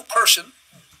legal person,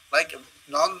 like a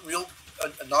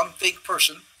non-fake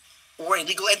person, or a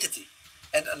legal entity.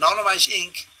 And Anonymized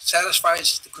Inc.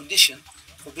 satisfies the condition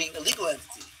for being a legal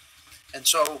entity. And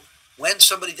so when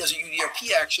somebody does a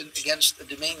UDRP action against a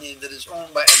domain name that is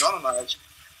owned by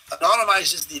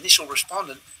Anonymized is the initial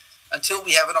respondent until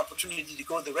we have an opportunity to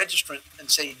go to the registrant and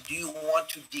say, do you want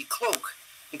to decloak?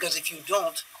 Because if you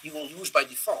don't, you will lose by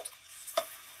default.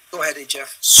 Go ahead,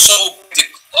 HF. So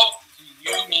decloak, do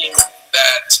you mean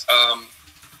that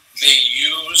they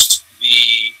used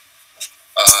the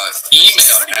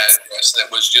email address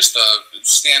that was just a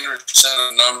standard set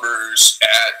of numbers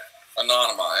at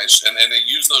anonymized, and they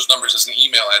use those numbers as an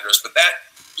email address. But that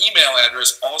email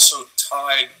address also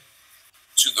tied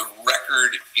to the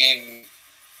record in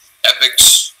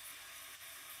Epic's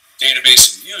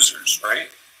database of users,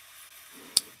 right?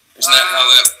 Isn't that how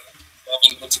that all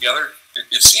been put together?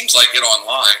 It seems like it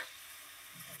online.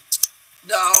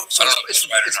 No, so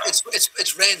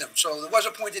it's random. So there was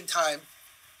a point in time,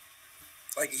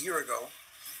 like a year ago,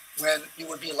 when you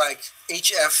would be like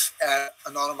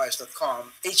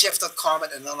hf@anonymized.com,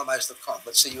 hf.com@anonymized.com.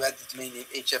 Let's say you had the domain name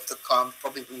hf.com,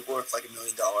 probably worth like $1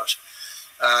 million.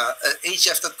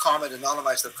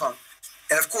 hf.com@anonymized.com.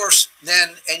 And of course,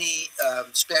 then any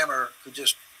spammer could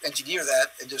just engineer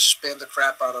that and just spam the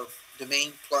crap out of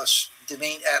domain plus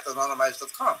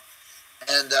domain@anonymized.com.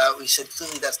 And we said,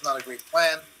 clearly that's not a great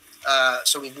plan.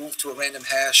 So we moved to a random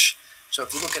hash. So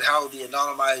if you look at how the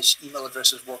anonymized email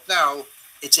addresses work now,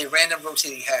 it's a random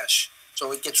rotating hash.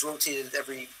 So it gets rotated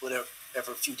every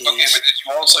few days. Okay, but did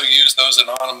you also use those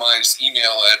anonymized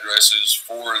email addresses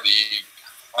for the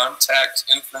contact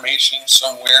information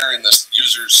somewhere in the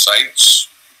user's sites?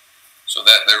 So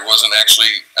that there wasn't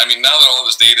actually, I mean, now that all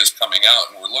this data is coming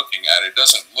out and we're looking at it, it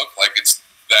doesn't look like it's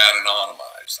that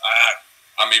anonymized.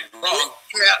 I may be wrong.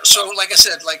 Yeah, so like I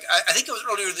said, I think it was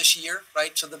earlier this year,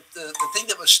 right? So the thing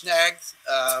that was snagged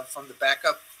from the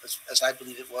backup, as I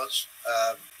believe it was,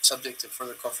 subject to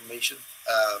further confirmation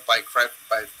by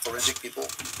forensic people.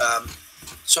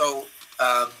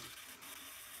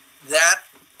 That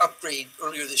upgrade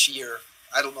earlier this year,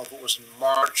 I don't know if it was in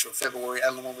March or February, I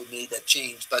don't know when we made that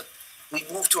change, but we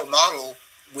moved to a model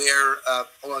where,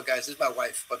 hold on guys, this is my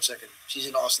wife, 1 second. She's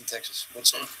in Austin, Texas. 1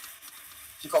 second.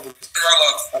 She called me.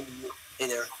 Hey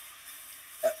there.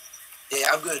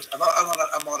 Yeah, I'm good. I'm on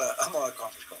a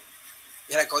conference call.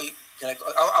 Can I call you?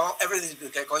 Everything's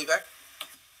good. Can I call you back?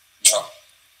 No.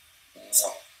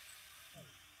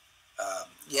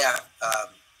 Yeah.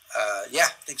 Yeah,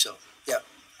 I think so. Yeah.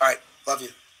 All right. Love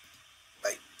you.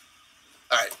 Bye.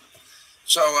 All right.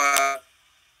 So,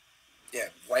 yeah,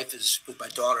 wife is with my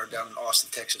daughter down in Austin,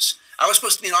 Texas. I was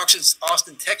supposed to be in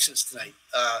Austin, Texas tonight.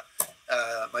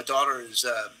 My daughter is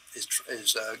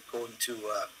going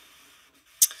to,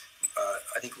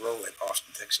 I think, row at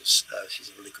Austin, Texas. She's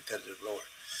a really competitive rower.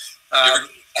 You ever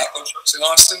do taco trucks in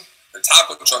Austin? The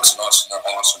taco trucks in Austin are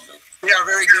awesome, dude. They are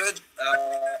very good.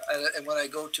 And when I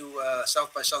go to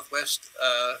South by Southwest,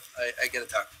 I get a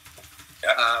taco.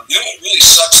 Yeah. You know what really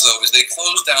sucks though is they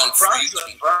closed down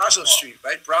Brazos Street,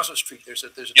 right? Brazos Street. There's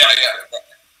a yeah.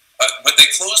 But they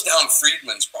closed down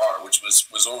Friedman's Bar, which was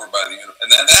over by the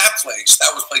and then that place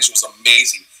was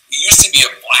amazing. It used to be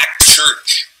a black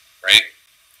church, right?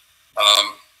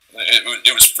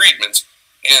 It was Friedman's,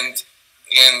 and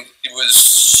it was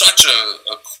such a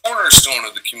cornerstone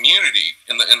of the community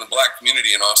in the black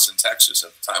community in Austin, Texas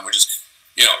at the time, which is,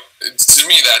 to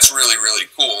me that's really, really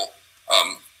cool.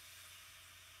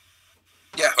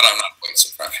 Yeah, but I'm not white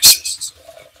supremacist. So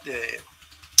yeah.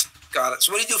 Got it.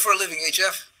 So what do you do for a living,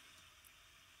 HF?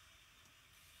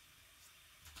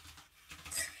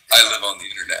 I live on the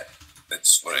internet.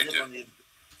 That's what I do.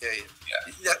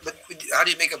 Yeah. But how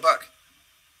do you make a buck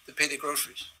to pay the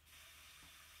groceries?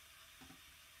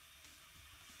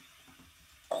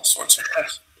 All sorts of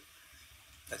things.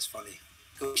 That's funny.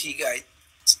 Goatee guy.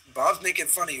 Bob's making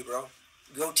fun of you, bro.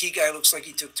 Goatee guy looks like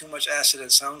he took too much acid at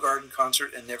Soundgarden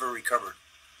concert and never recovered.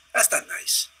 That's not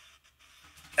nice.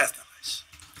 That's not nice.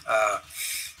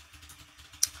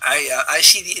 I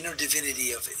see the inner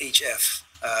divinity of HF,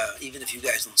 even if you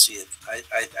guys don't see it.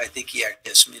 I think he actually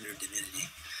has some inner divinity.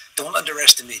 Don't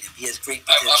underestimate him. He has great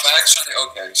potential. I'm actually,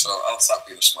 okay, so I'll stop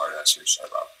being a smart ass here. Sorry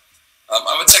about it.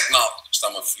 I'm a technologist.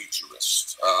 I'm a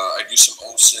futurist. I do some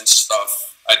OSINT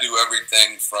stuff. I do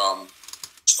everything from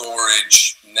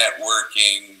storage,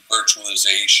 networking,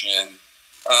 virtualization.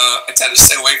 I tend to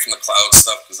stay away from the cloud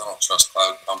stuff because I don't trust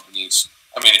cloud companies.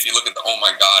 I mean, if you look at the oh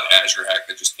my god Azure hack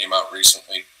that just came out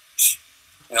recently,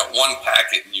 one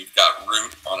packet and you've got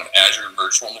root on an Azure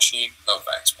virtual machine. No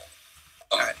thanks, man.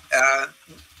 All right.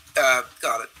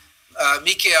 Got it.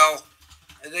 Mikael,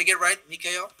 did I get right,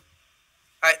 Mikael?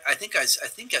 I think I've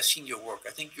seen your work.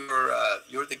 I think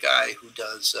you're the guy who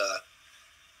does.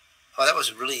 That was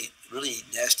a really, really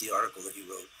nasty article that you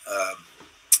wrote.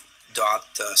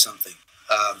 Something.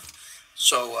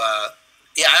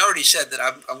 Yeah, I already said that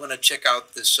I'm going to check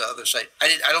out this other site.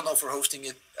 I don't know if we're hosting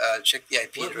it. Check the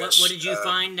IP address. What did you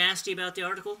find nasty about the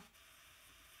article?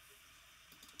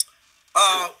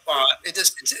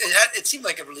 It seemed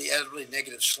like it had a really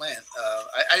negative slant.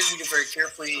 I didn't read it very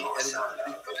carefully.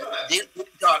 Daily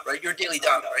Dot, right? Your Daily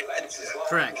Dot, right?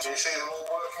 Correct.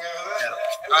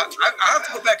 I have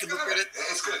to go back and look at it.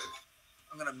 It's good.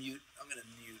 I'm gonna mute.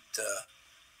 One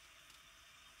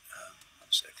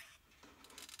sec.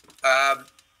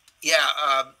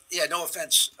 No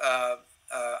offense.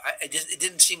 It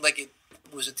didn't seem like it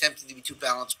was attempted to be too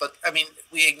balanced, but I mean,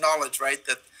 we acknowledge, right,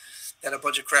 that a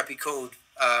bunch of crappy code,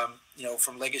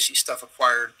 from legacy stuff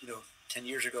acquired, 10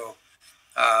 years ago,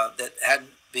 that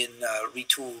hadn't been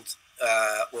retooled,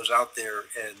 was out there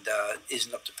and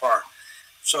isn't up to par.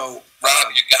 So,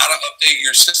 Rob, you gotta update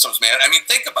your systems, man. I mean,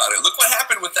 think about it. Look what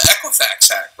happened with the Equifax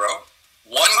hack, bro.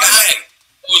 One guy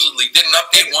supposedly didn't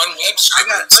update one web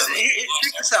server.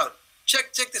 Check this out.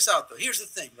 Check this out, though. Here's the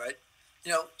thing, right?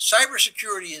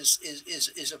 Cybersecurity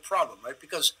is a problem, right?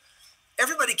 Because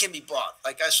everybody can be bought.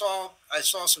 Like I saw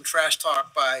some trash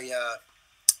talk by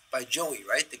Joey,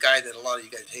 right? The guy that a lot of you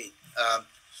guys hate.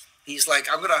 He's like,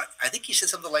 I think he said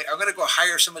something like, I'm gonna go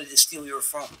hire somebody to steal your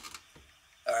phone.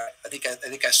 I think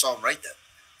I saw him write that.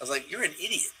 I was like, you're an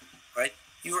idiot, right?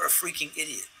 You are a freaking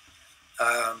idiot.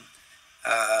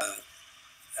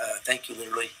 Thank you,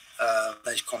 literally.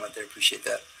 Nice comment there. Appreciate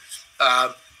that.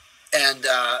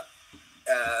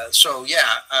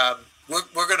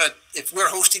 We're gonna, if we're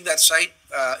hosting that site,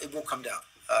 it will come down,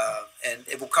 and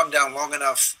it will come down long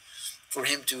enough for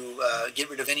him to get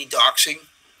rid of any doxing,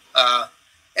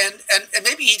 and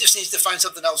maybe he just needs to find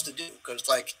something else to do, because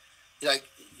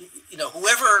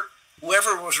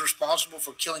whoever was responsible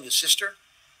for killing his sister,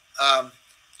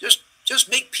 just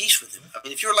make peace with him. I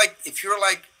mean, if you're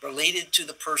like related to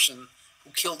the person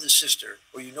who killed his sister,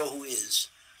 or who is,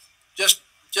 just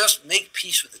make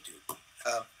peace with the dude,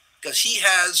 because he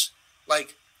has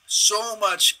like so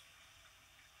much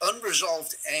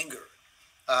unresolved anger,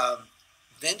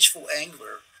 vengeful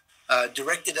anger,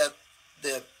 directed at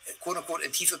the quote unquote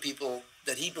Antifa people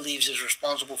that he believes is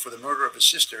responsible for the murder of his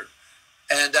sister.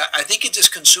 And I think it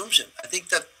just consumes him. I think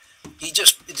that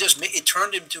it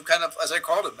turned him to kind of, as I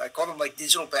called him like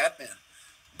digital Batman,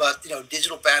 but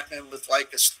digital Batman with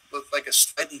like a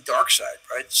slightly dark side,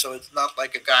 right? So it's not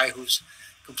like a guy who's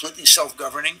completely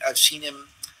self-governing. I've seen him,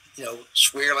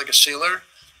 swear like a sailor.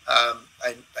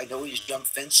 I know he's jumped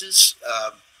fences.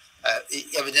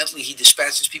 Evidently, he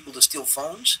dispatches people to steal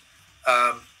phones.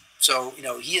 So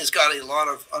he has got a lot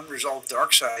of unresolved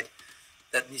dark side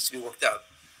that needs to be worked out.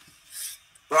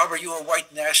 Rob, are you a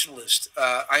white nationalist?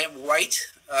 I am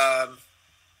white,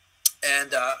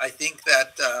 and I think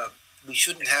that we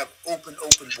shouldn't have open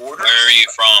borders. Where are you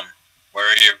from? Where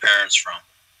are your parents from?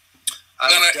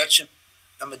 I'm a Dutch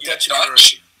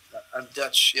American. I'm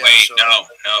Dutch. Yeah, Wait, no.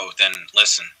 Then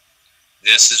listen.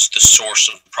 This is the source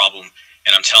of the problem,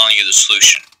 and I'm telling you the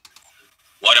solution.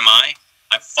 What am I?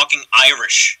 I'm fucking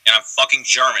Irish, and I'm fucking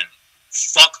German.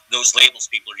 Fuck those labels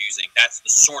people are using. That's the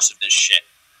source of this shit.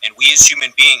 And we as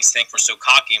human beings think we're so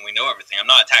cocky and we know everything. I'm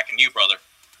not attacking you, brother.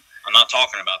 I'm not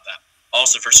talking about that.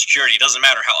 Also, for security, it doesn't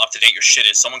matter how up-to-date your shit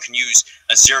is. Someone can use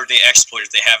a zero-day exploit if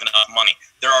they have enough money.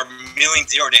 There are a million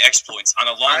zero-day exploits on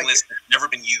a long list that have never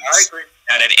been used. I agree.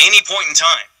 That at any point in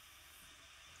time,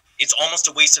 it's almost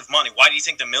a waste of money. Why do you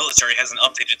think the military hasn't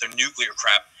updated their nuclear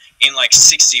crap in like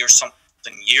 60 or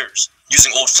something years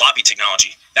using old floppy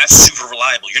technology? That's super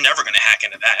reliable. You're never going to hack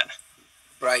into that.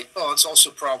 Right. Well, it's also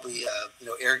probably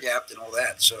air gapped and all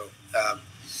that. So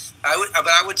I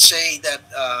would say that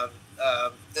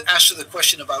as to the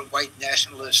question about white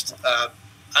nationalists,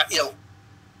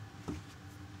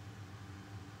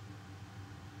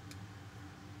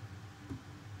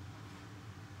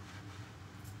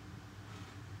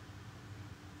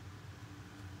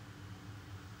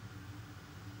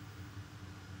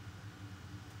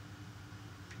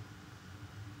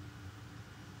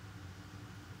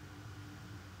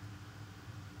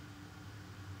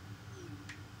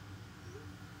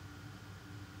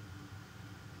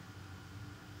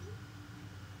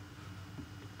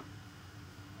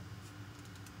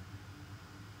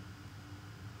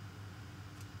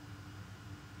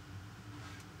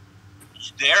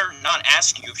 They're not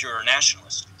asking you if you're a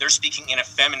nationalist. They're speaking in a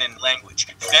feminine language.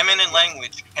 Feminine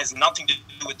language has nothing to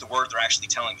do with the word they're actually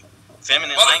telling you.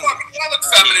 Feminine language I look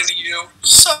feminine to you.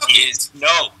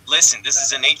 No, listen, this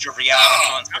is a nature of reality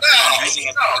concept. I'm using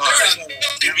it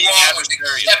you're being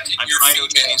adversarial. I'm trying to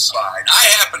explain side. I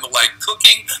happen to like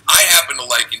cooking. I happen to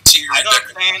like interior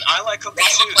decoration. I like cooking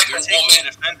too. Like you're taking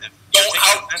it offensive.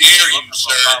 How dare you,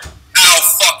 sir? How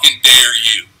fucking dare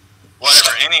you?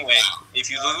 Whatever. Anyway, if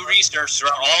you do research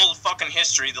throughout all the fucking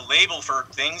history, the label for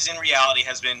things in reality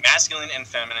has been masculine and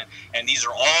feminine, and these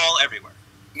are all everywhere.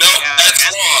 No, that's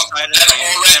wrong. That's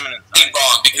already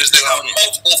wrong, because there are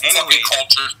multiple fucking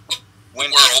cultures in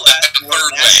the world at the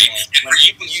third way, and for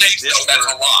you to say so,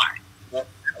 that's a lie.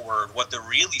 What they're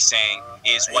really saying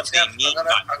is what they mean by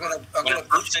it. When a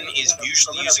person is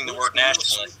usually using the word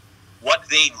nationalist, what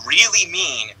they really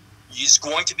mean is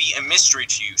going to be a mystery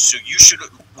to you. So you should,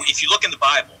 if you look in the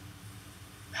Bible,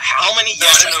 how many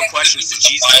yes or no questions did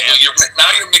Jesus answer?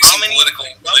 Now you're mixing political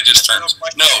and religious terms.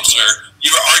 No, sir.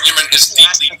 Your argument is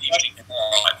deeply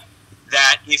flawed.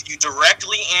 That if you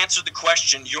directly answer the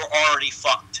question, you're already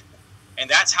fucked. And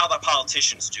that's how the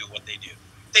politicians do what they do.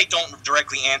 They don't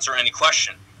directly answer any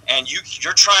question. And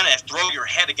you're trying to throw your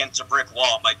head against a brick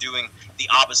wall by doing the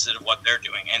opposite of what they're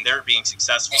doing, and they're being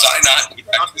successful. It's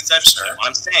not deception.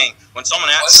 I'm saying when someone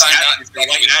asks if you're a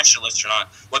white nationalist or not,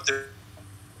 what they're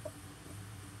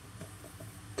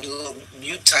a little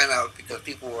mute timeout because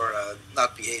people were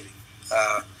not behaving.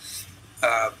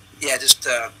 Just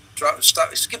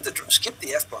skip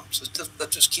the F bombs.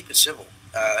 Let's just keep it civil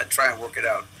and try and work it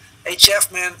out. Hey,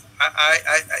 Jeff, man,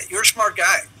 you're a smart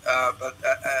guy, but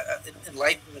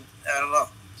enlightenment, I don't know.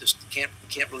 Just can't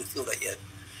really feel that yet.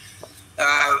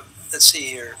 Let's see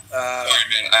here. Sorry,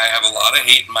 man. I have a lot of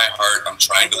hate in my heart. I'm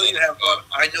trying to.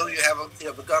 I know you have,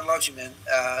 but God loves you, man.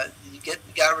 You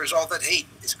got to resolve that hate.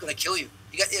 It's going to kill you.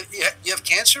 You have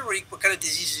cancer, or what kind of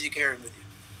diseases are you carrying with you?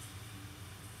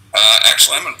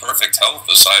 Actually, I'm in perfect health,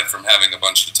 aside from having a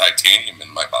bunch of titanium in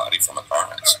my body from a car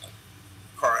accident.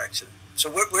 Car accident. So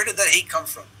where did that hate come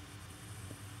from?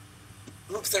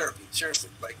 Group therapy, seriously.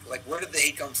 Like where did the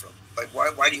hate come from? Like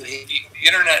why do you hate? The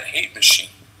internet hate machine.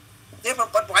 Yeah,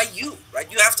 but why you? Right?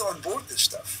 You have to onboard this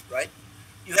stuff, right?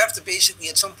 You have to basically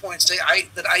at some point say I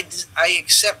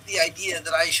accept the idea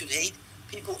that I should hate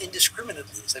people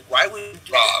indiscriminately. It's like, why would you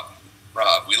do that?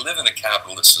 Rob, we live in a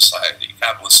capitalist society.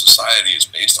 Capitalist society is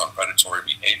based on predatory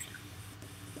behavior.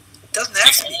 It doesn't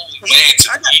have to be.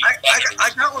 I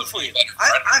got one for you.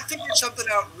 I figured something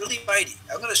out really mighty.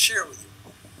 I'm going to share it with you.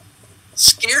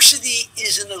 Scarcity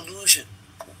is an illusion.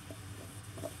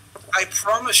 I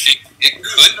promise you. It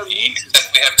could be,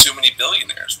 except we have too many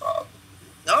billionaires, Rob.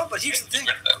 No, but here's the thing.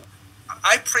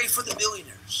 I pray for the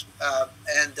billionaires.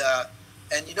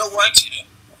 And you know what?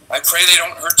 I pray they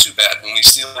don't hurt too bad when we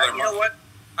steal their money. You know what?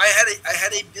 I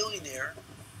had a billionaire.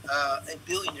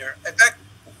 In fact,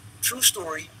 true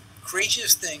story,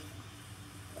 craziest thing.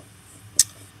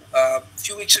 A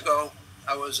few weeks ago,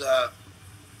 I was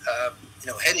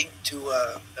heading to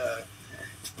a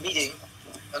meeting,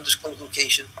 undisclosed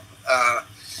location,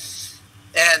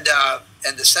 and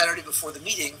the Saturday before the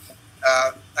meeting,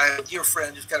 I have a dear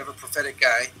friend who's kind of a prophetic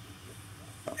guy,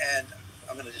 and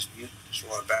I'm going to just mute this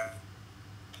roll back.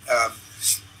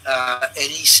 And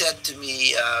he said to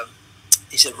me,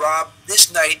 he said, Rob,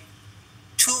 this night,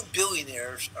 2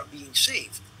 billionaires are being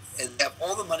saved and they have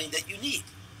all the money that you need.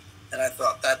 And I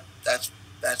thought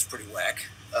that's pretty whack,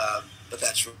 but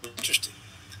that's really interesting.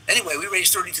 Anyway, we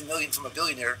raised $32 million from a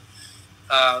billionaire,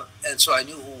 and so I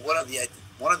knew who one of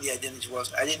the identities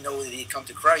was. I didn't know that he had come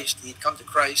to Christ. He had come to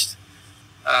Christ.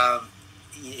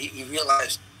 He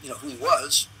realized who he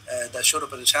was, and I showed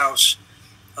up at his house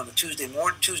on a Tuesday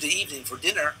evening for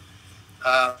dinner,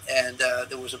 and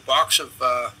there was a box of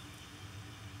a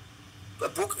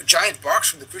giant box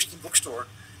from the Christian bookstore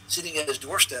sitting at his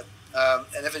doorstep,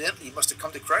 and evidently he must have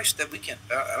come to Christ that weekend.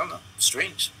 I don't know,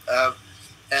 strange.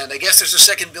 And I guess there's a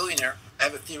second billionaire. I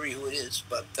have a theory who it is,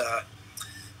 but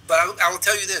I will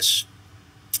tell you this: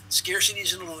 scarcity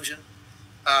is an illusion,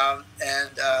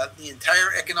 and the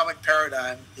entire economic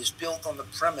paradigm is built on the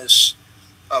premise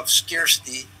of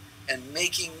scarcity and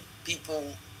making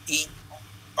people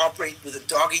operate with a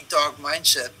dog-eat-dog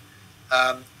mindset,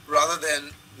 rather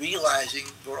than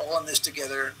realizing we're all in this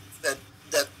together, that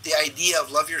the idea of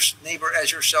love your neighbor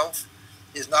as yourself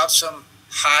is not some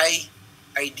high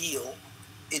ideal.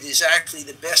 It is actually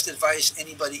the best advice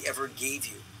anybody ever gave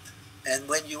you. And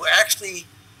when you actually,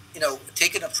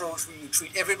 take an approach where you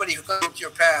treat everybody who comes into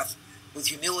your path with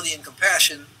humility and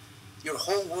compassion, your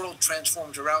whole world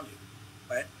transforms around you,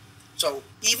 right? So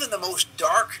even the most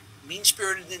dark,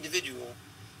 mean-spirited individual,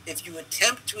 if you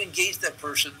attempt to engage that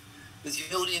person with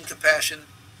humility and compassion,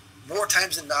 more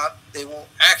times than not, they will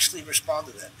actually respond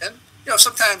to that. And,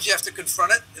 sometimes you have to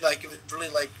confront it, like if it's really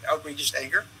like outrageous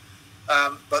anger.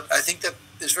 But I think that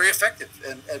is very effective.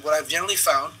 And what I've generally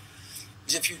found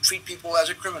is if you treat people as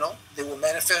a criminal, they will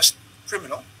manifest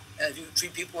criminal. And if you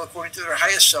treat people according to their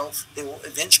highest self, they will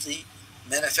eventually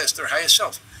manifest their highest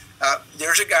self.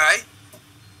 There's a guy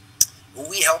who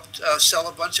we helped sell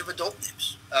a bunch of adult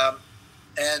names.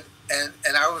 And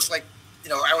I was like,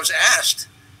 I was asked,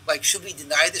 like, should we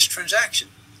deny this transaction,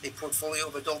 a portfolio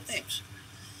of adult names?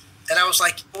 And I was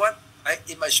like, you know what?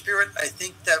 In my spirit, I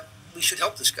think that we should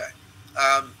help this guy.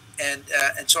 And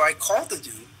so I called the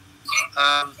dude,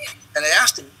 and I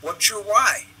asked him, what's your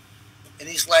why? And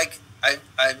he's like,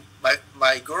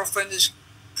 my girlfriend is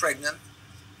pregnant,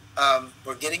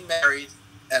 we're getting married,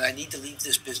 and I need to leave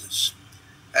this business.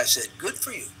 I said, good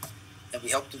for you. And we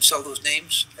helped him sell those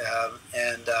names,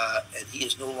 and he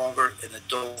is no longer an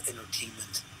adult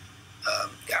entertainment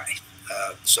guy.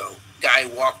 So guy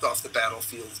walked off the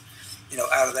battlefield,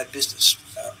 out of that business.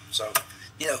 So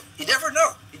you never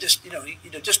know. You just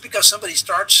just because somebody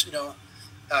starts in a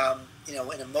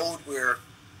mode where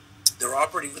they're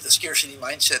operating with a scarcity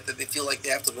mindset that they feel like they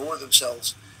have to lower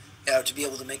themselves to be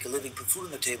able to make a living, put food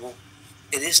on the table,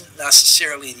 it isn't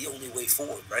necessarily the only way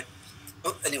forward, right?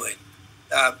 But anyway,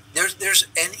 there's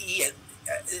NE.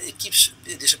 It keeps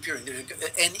disappearing. There's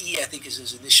NE, I think, is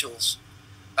his initials.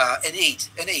 N8.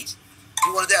 N8.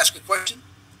 You wanted to ask a question?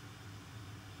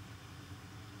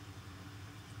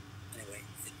 Anyway,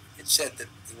 it said that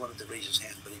he wanted to raise his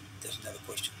hand, but he doesn't have a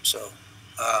question. So,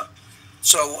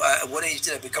 at what age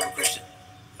did I become a Christian?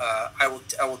 I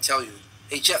will tell you.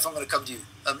 Hey, Jeff, I'm going to come to you.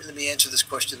 Let me answer this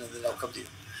question, and then I'll come to you.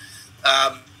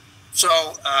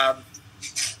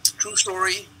 True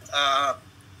story.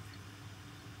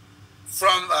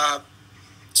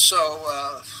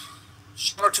 Summer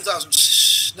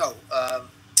 2000. No,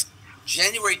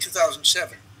 January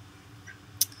 2007.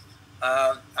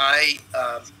 I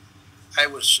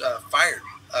was fired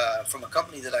from a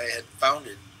company that I had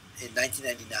founded in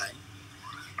 1999.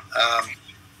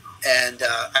 And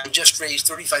I just raised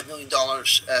 $35 million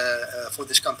for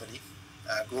this company,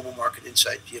 Global Market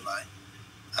Insight, GMI.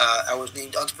 I was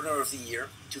named Entrepreneur of the Year in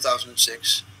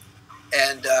 2006.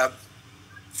 And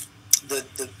the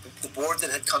board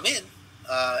that had come in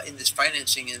this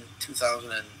financing in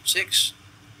 2006,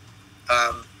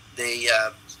 the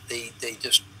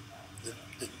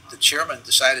chairman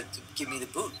decided to give me the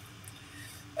boot.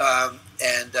 At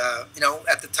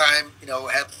the time,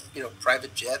 I had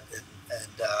private jet and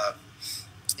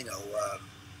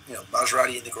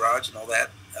Maserati in the garage and all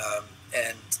that.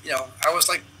 I was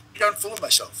like darn full of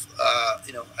myself. I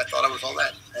thought I was all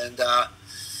that, and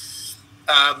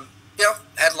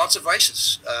had lots of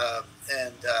vices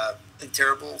and been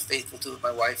terrible, faithful to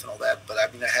my wife and all that. But I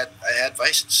mean, I had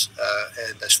vices,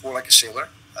 and I swore like a sailor,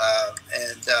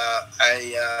 and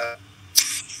I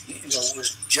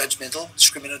was judgmental,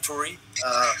 discriminatory.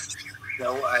 I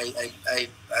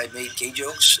made gay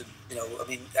jokes, and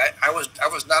I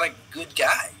was not a good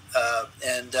guy,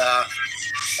 and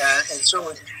so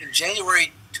in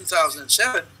January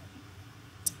 2007,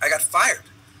 I got fired,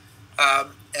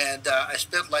 and I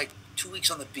spent like 2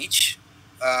 weeks on the beach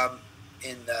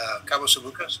in Cabo San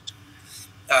Lucas,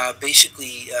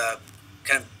 basically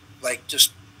kind of like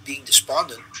just being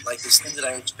despondent, like this thing that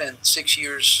I had spent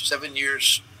 7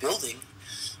 years building,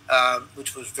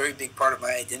 which was a very big part of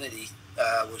my identity,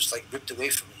 was like ripped away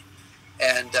from me.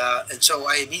 And so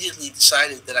I immediately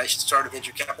decided that I should start a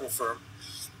venture capital firm.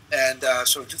 And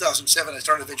so in 2007, I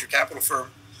started a venture capital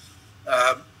firm,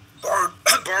 borrowed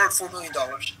 $4 million.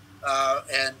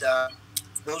 And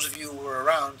those of you who were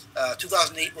around,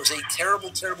 2008 was a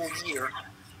terrible, terrible year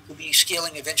to be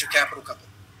scaling a venture capital company.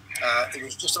 It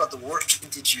was just about the worst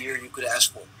vintage year you could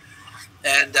ask for.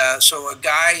 And so a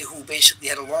guy who basically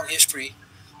had a long history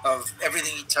of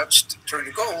everything he touched turned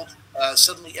to gold,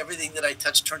 suddenly everything that I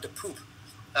touched turned to poop.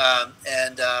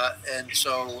 And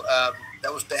so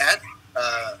that was bad.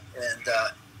 And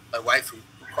my wife, who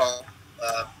called,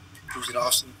 who's in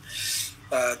Austin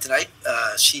tonight,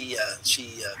 she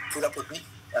put up with me,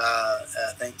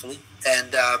 thankfully.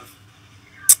 And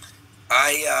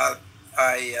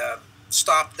I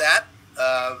stopped that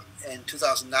in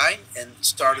 2009 and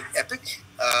started Epik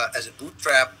as a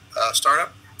bootstrap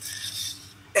startup,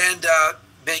 and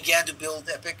began to build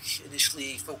Epik.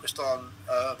 Initially focused on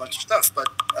a bunch of stuff, but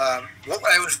what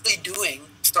I was really doing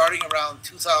starting around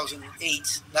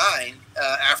 2008-9,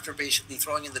 after basically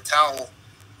throwing in the towel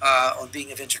on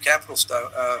being a venture capital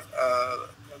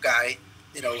guy,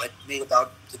 had made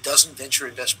about a dozen venture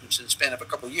investments in the span of a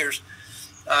couple of years.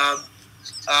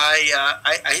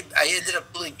 I ended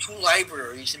up building 2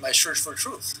 libraries in my search for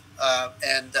truth,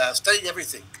 and studied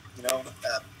everything,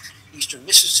 Eastern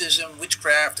mysticism,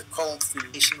 witchcraft, occult,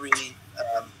 Freemasonry,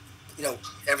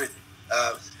 everything.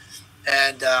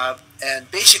 And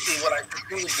basically what I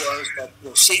concluded was that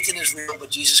Satan is real, but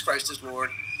Jesus Christ is Lord.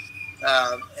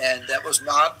 And that was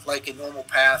not like a normal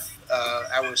path.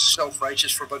 I was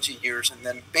self-righteous for a bunch of years, and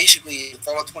then basically in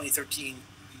fall of 2013,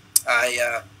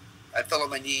 I fell on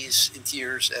my knees in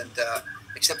tears and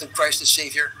accepted Christ as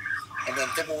Savior. And then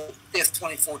February 5th,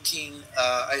 2014,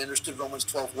 I understood Romans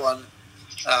 12:1.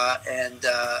 And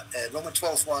Romans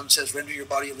 12:1 says, render your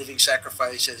body a living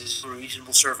sacrifice as is a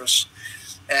reasonable service.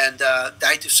 And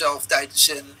died to self, died to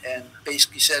sin, and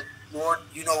basically said, Lord,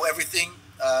 you know everything.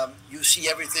 You see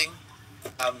everything.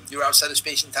 You're outside of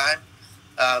space and time.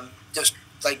 Just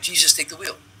like Jesus, take the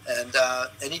wheel, and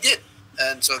he did,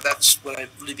 and so that's when I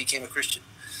really became a Christian.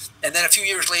 And then a few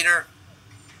years later,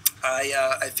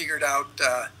 I figured out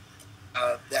the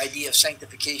idea of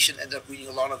sanctification. Ended up reading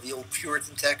a lot of the old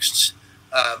Puritan texts.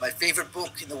 My favorite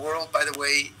book in the world, by the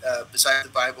way, besides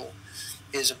the Bible,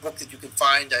 is a book that you can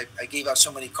find. I gave out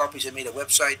so many copies. I made a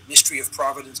website,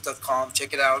 mysteryofprovidence.com.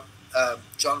 Check it out.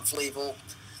 John Flavel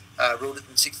wrote it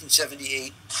in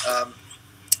 1678.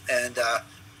 And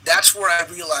that's where I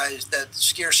realized that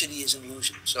scarcity is an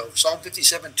illusion. So Psalm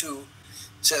 57:2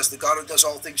 says, the God who does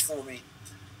all things for me.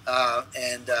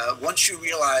 And once you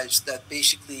realize that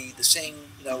basically the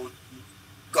same,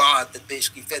 God that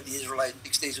basically fed the Israelites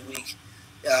 6 days a week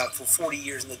for 40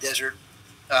 years in the desert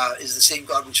is the same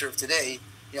God we serve today,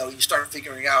 you start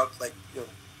figuring out,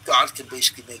 God can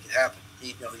basically make it happen.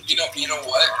 You know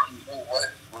what,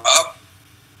 Rob?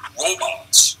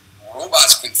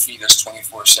 Robots can feed us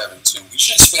 24/7 too. We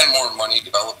should spend more money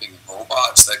developing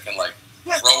robots that can grow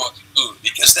up food,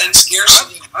 because then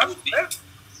scarcity. I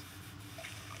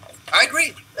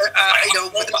agree. But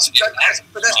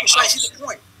that's precisely the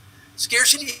point.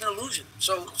 Scarcity is an illusion.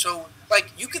 So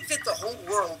you could fit the whole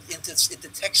world into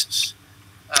Texas.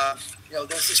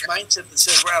 There's this mindset that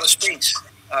says we're out of space.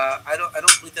 I don't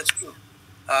believe that's true.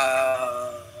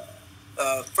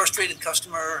 Frustrated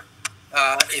customer.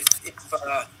 We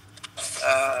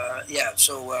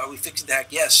fixed the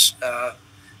hack. Yes. I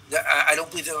don't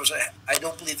believe there was a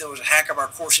hack of our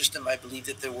core system. I believe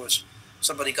that there was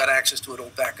somebody got access to an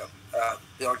old backup.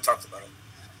 We already talked about it.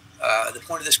 The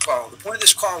point of this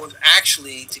call was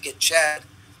actually to get Chad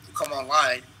to come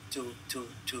online to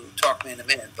talk man to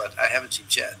man, but I haven't seen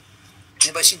Chad.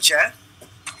 Anybody seen Chad?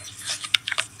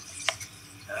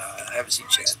 I haven't seen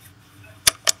Chad.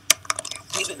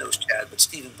 Steven knows Chad, but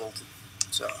Steven bolted.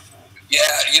 So.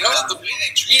 Yeah, the way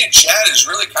they treated Chad is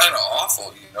really kind of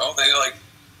awful.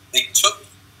 They took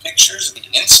pictures of the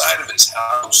inside of his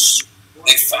house.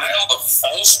 They filed a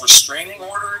false restraining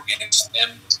order against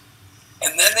him,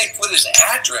 and then they put his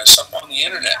address up on the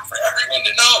internet for everyone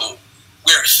to know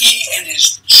where he and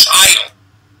his child.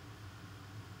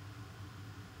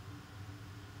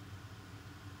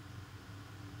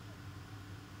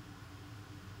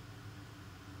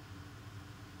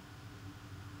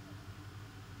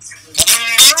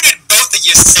 Muted both of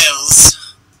yourselves.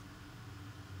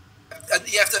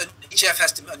 Jeff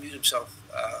has to unmute himself,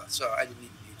 so I didn't need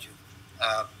to mute you.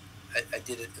 I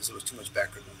did it because there was too much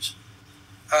background noise.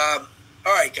 All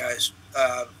right, guys.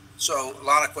 So a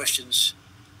lot of questions.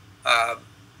 I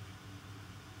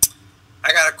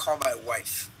gotta call my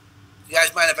wife. You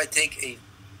guys mind if I take a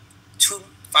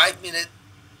 5-minute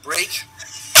break?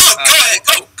 Go ahead.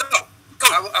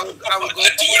 I will go.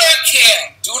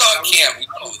 Do it on cam. I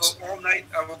will go all night.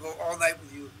 I will go all night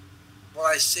with you. While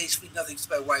I say sweet nothings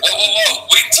to my wife. Whoa.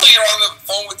 Wait until you're on the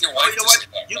phone with your wife. You know what?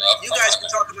 You guys can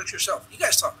talk about yourself. You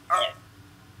guys talk. All right.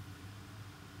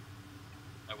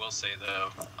 I will say, though,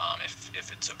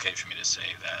 if it's okay for me to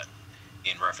say that,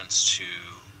 in reference to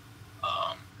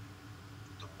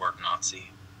the word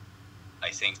Nazi, I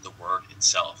think the word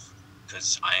itself,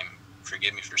 because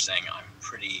forgive me for saying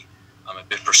I'm a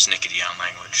bit persnickety on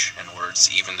language and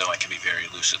words, even though I can be very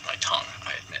loose with my tongue,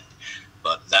 I admit.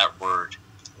 But that word,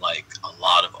 like a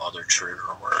lot of other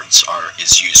trigger words,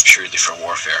 is used purely for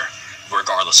warfare,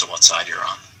 regardless of what side you're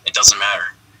on. It doesn't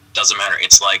matter.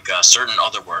 It's like certain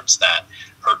other words that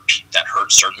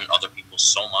hurt certain other people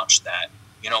so much that,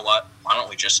 you know what, why don't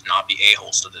we just not be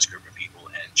a-holes to this group of people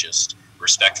and just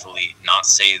respectfully not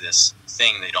say this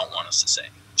thing they don't want us to say.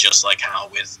 Just like how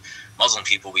with Muslim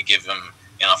people we give them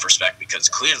enough respect because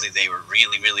clearly they were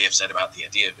really, really upset about the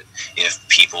idea of it. If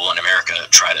people in America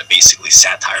try to basically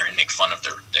satire and make fun of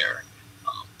their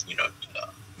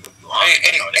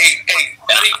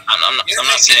I'm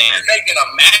not saying you're making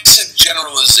a massive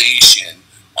generalization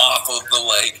off of the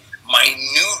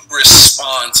minute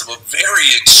response of a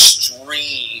very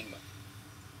extreme,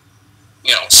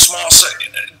 small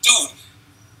second. Dude,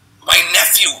 my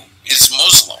nephew is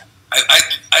Muslim.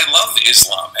 I love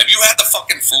Islam. Have you had the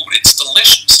fucking food? It's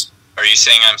delicious. Are you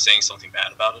saying I'm saying something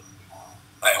bad about it?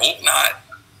 I hope not.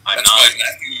 That's my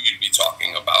nephew you'd be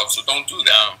talking about, so don't do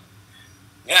that.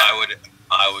 No. Yeah.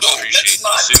 I would appreciate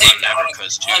assuming never,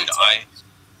 because, dude,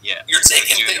 you're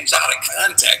taking things out of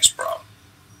context, bro.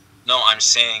 No, I'm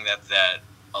saying that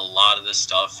a lot of this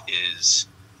stuff is,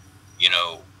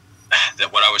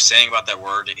 that what I was saying about that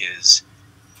word is,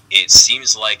 it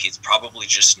seems like it's probably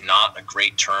just not a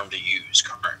great term to use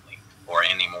currently or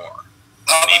anymore.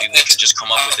 Maybe we could just come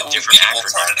up with a different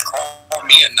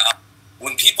acronym.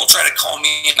 When people try to call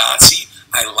me a Nazi,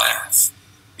 I laugh.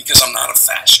 because I'm not a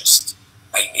fascist.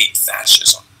 I hate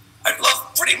fascism. I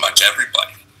love pretty much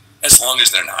everybody, as long as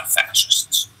they're not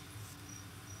fascists.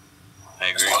 I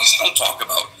agree. As long as you don't talk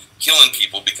about killing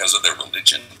people because of their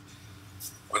religion,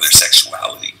 or their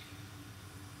sexuality,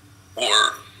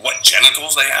 or what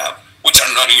genitals they have, which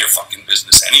are none of your fucking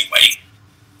business anyway.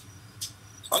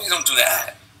 As long as you don't do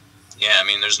that. Yeah, I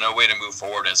mean, there's no way to move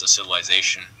forward as a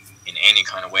civilization in any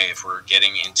kind of way if we're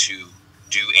getting into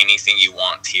do anything you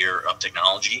want tier of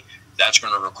technology. That's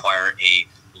going to require a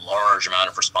large amount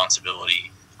of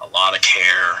responsibility, a lot of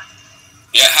care.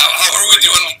 Yeah, how are we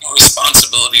doing with the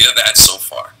responsibility of that so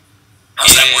far?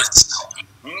 How's that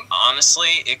working?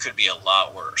 Honestly, it could be a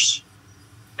lot worse.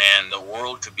 Man, the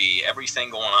world could be everything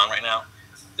going on right now.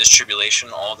 This tribulation,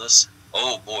 all this.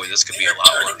 Oh boy, this could be a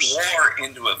lot worse. War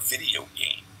into a video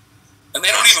game. And they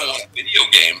don't even want a video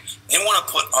game. They want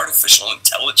to put artificial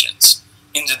intelligence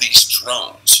into these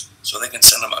drones so they can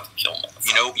send them out to kill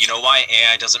motherfuckers. You know why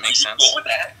AI doesn't make sense? Are you cool with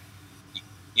that?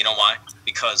 You know why?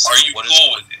 Because are you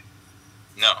cool with it?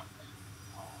 No.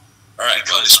 All right.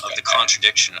 Because of the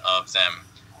contradiction of them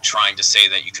trying to say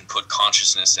that you can put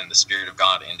consciousness and the spirit of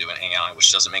God into an AI,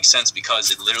 which doesn't make sense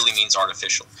because it literally means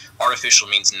artificial. Artificial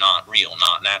means not real,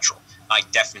 not natural. By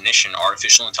definition,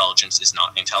 artificial intelligence is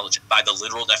not intelligent. By the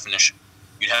literal definition,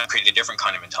 you'd have to create a different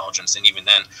kind of intelligence, and even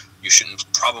then, you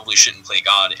probably shouldn't play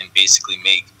God and basically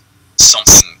make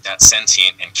something that's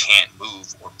sentient and can't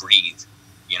move or breathe.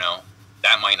 You know,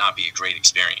 that might not be a great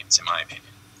experience, in my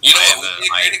opinion. You know what would be a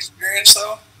great experience,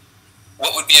 though?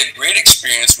 What would be a great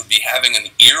experience would be having an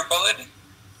earbud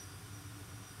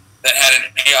that had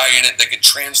an AI in it that could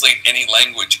translate any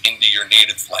language into your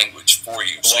native language for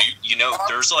you. Well, so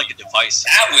there's like a device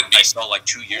I saw like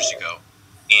 2 years ago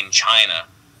in China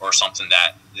or something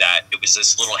that it was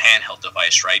this little handheld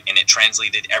device, right? And it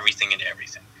translated everything into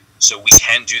everything. So we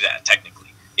can do that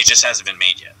technically. It just hasn't been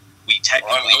made yet. We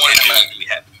technically can do it. We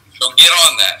have. So get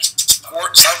on that.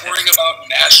 Stop worrying about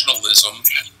nationalism.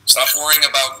 Stop worrying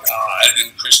about God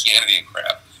and Christianity and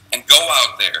crap. And go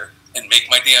out there and make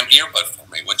my damn earbud for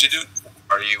me. What'd you do?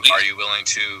 Are you willing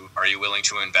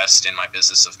to invest in my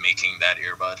business of making that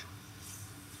earbud?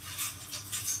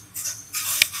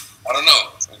 I don't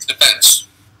know. It depends.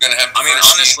 You're gonna have. I mean,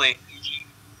 honestly,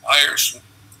 hires.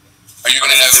 Are you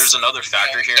gonna have? There's another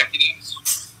factor here.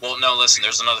 Well, no. Listen,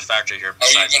 there's another factor here. Are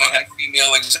you gonna have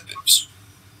female executives?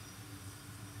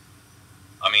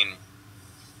 I mean,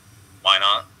 why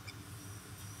not?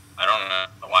 I don't know.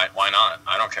 Why not?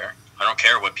 I don't care. I don't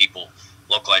care what people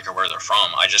look like or where they're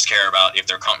from. I just care about if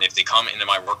they come into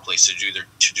my workplace to do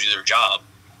their job,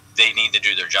 they need to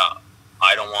do their job.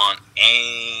 I don't want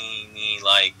any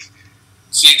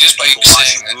See, just by you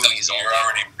saying that, you're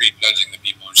already prejudging the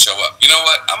people who show up. You know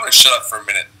what? I'm going to shut up for a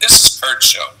minute. This is Kurt's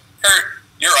show. Kurt,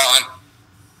 you're on.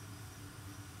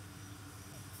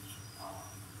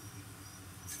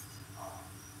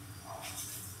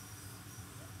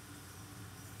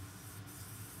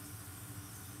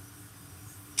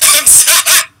 I'm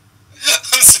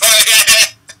sorry.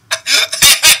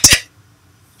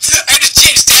 I had to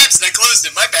change tabs and I closed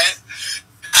it. My bad.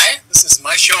 Hi, this is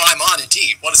my show. I'm on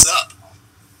indeed. What is up?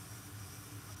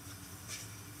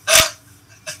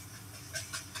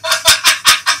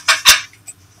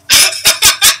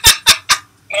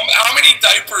 How many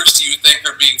diapers do you think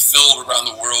are being filled around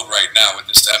the world right now with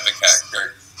this Epic hack,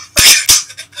 Kurt?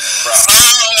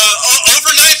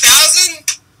 Over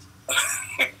 9,000?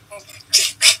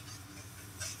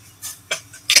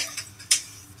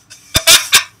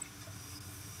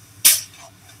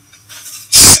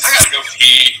 I gotta go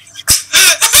pee.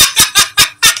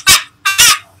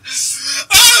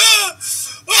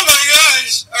 Oh my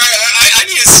gosh. Alright, I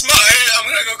need a smoke. I'm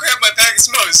gonna go grab my pack of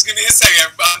smokes. Give me a second.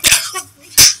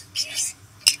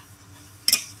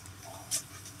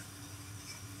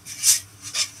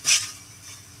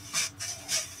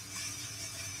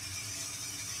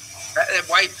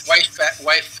 That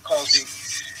wife calls me.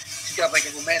 She's got like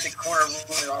a romantic corner room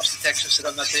in Austin, Texas, and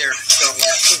I'm not there. So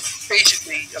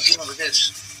basically, I'm dealing with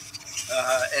this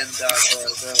and the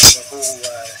whole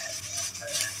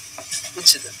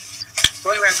incident. So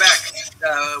anyway, I'm back.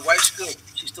 Wife's good.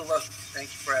 She still loves me. Thank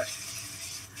you for asking.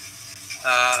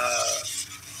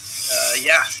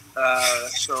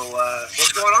 So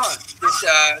what's going on?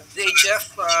 Did HF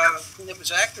clean up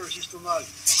his act, or is he still naughty?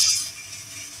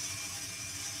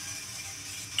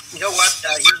 You know what?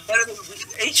 He's better than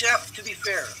HF. To be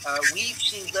fair, we've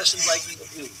seen less enlightenment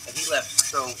of you, and he left.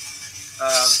 So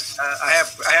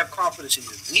I have confidence in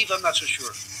you. Weave, I'm not so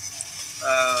sure.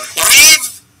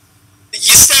 Weave,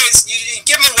 you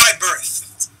give him a wide berth.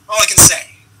 That's all I can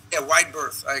say. Yeah, wide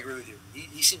berth. I agree with you.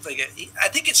 He seems like I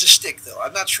think it's a stick, though.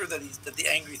 I'm not sure that the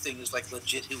angry thing is like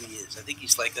legit who he is. I think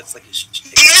he's like that's like his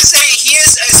stick. He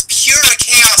is as pure a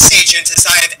chaos agent as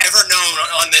I have ever known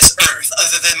on this earth,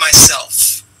 other than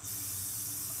myself.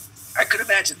 I could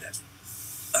imagine that.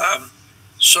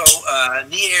 So,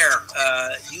 Nier,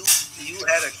 you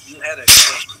had a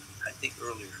question I think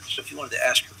earlier. So if you wanted to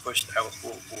ask your question,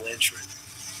 we'll answer it.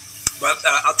 But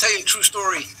I'll tell you a true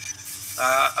story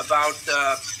about.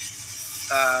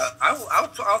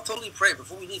 I'll totally pray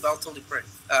before we leave. I'll totally pray.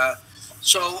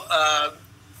 So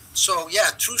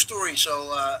yeah, true story.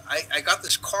 So I got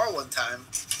this call one time.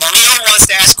 Leo wants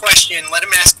to ask question. Let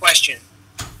him ask question.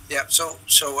 Yeah. So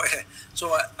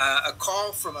a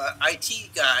call from an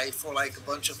IT guy for like a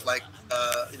bunch of like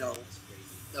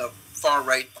far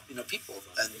right people,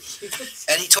 and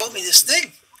he told me this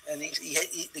thing, and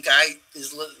the guy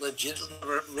is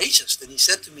legitimately racist, and he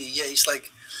said to me, yeah, he's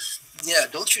like, yeah,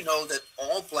 don't you know that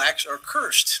all blacks are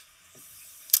cursed?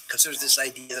 Because there's this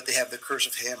idea that they have the curse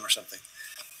of Ham or something.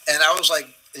 And I was like,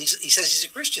 and he says he's a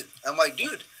Christian. I'm like,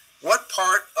 dude, what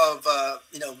part of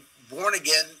born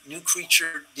again new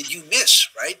creature did you miss,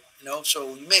 right?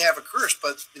 So you may have a curse,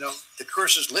 but the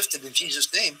curse is lifted in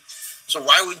Jesus' name. So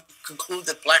why would you conclude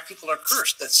that black people are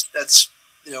cursed? That's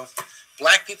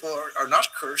black people are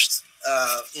not cursed.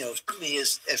 To me,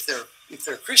 is if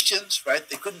they're Christians, right?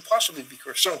 They couldn't possibly be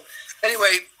cursed. So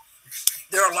anyway,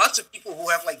 there are lots of people who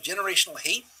have like generational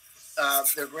hate.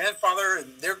 Their grandfather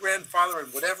and their grandfather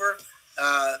and whatever,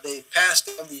 they've passed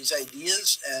on these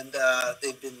ideas, and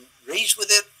they've been raised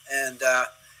with it, and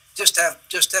just have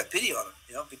pity on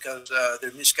them, because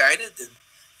they're misguided, and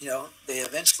they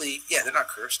eventually, they're not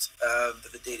cursed,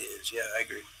 but the data is, I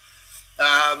agree.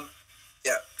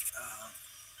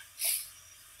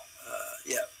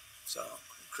 So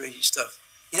crazy stuff.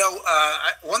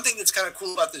 One thing that's kind of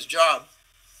cool about this job,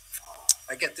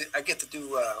 I get to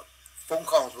do phone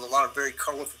calls with a lot of very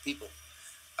colorful people,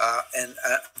 and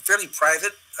I'm fairly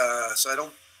private, so I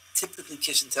don't typically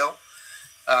kiss and tell.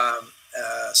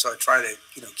 So I try to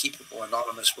keep people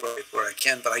anonymous where I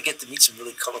can, but I get to meet some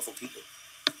really colorful people,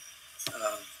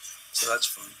 so that's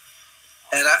fun.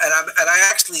 And I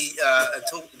actually am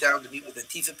totally down to meet with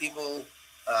Antifa people.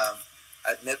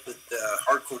 I've met with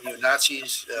hardcore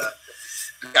neo-Nazis,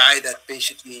 a guy that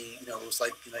basically was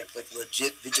like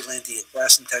legit vigilante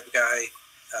assassin type of guy.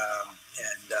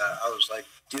 And I was like,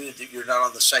 dude, you're not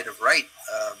on the side of right.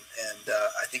 And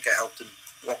I think I helped him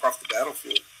walk off the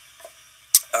battlefield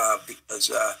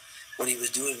because what he was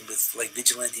doing with like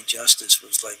vigilante justice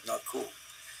was like not cool.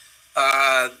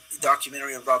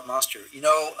 Documentary on Rob Monster.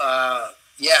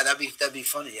 That'd be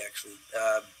funny actually.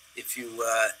 If you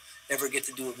ever get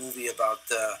to do a movie about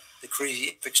the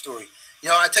crazy Epik story.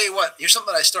 I tell you what, here's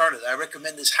something I started. I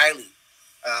recommend this highly.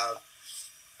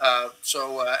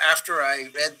 So after I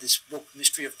read this book,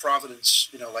 Mystery of Providence,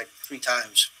 like 3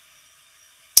 times,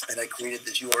 and I created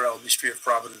this URL,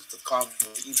 mysteryofprovidence.com,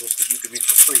 with ebooks that you can read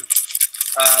for free.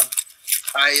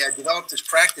 I developed this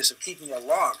practice of keeping a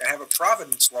log. I have a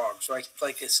Providence log, so I keep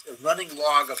like a running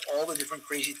log of all the different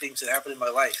crazy things that happened in my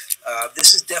life.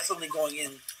 This is definitely going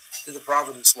in to the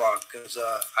Providence log because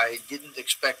I didn't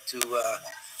expect to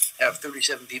have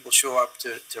 37 people show up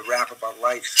to rap about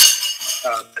life.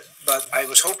 But I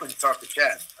was hoping to talk to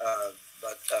Chad,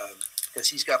 but because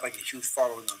he's got like a huge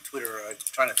following on Twitter, I'm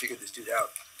trying to figure this dude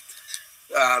out.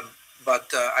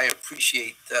 But I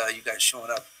appreciate you guys showing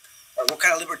up. What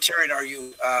kind of libertarian are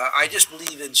you? I just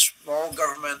believe in small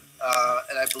government,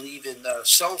 and I believe in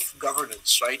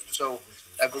self-governance, right? So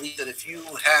I believe that if you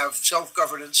have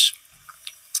self-governance,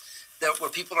 that where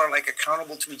people are like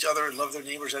accountable to each other and love their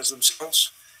neighbors as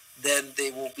themselves, then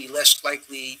they will be less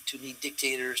likely to need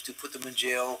dictators to put them in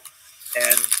jail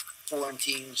and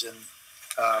quarantines and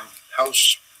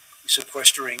house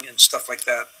sequestering and stuff like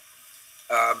that.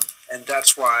 And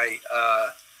that's why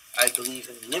I believe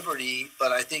in liberty,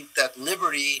 but I think that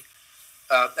liberty,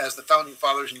 as the founding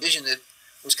fathers envisioned it,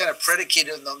 was kind of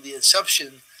predicated on the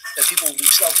assumption that people will be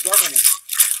self-governing.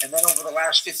 And then over the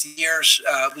last 50 years,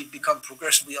 we've become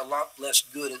progressively a lot less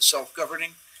good at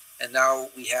self-governing, and now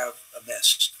we have a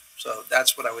mess. So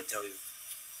that's what I would tell you.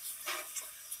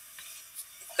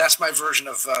 That's my version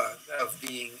of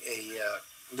being a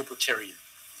libertarian.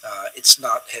 It's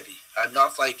not heavy. I'm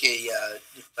not like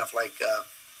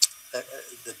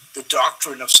the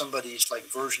doctrine of somebody's like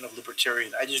version of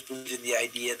libertarian. I just believe in the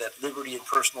idea that liberty and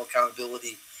personal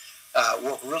accountability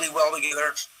work really well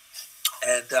together.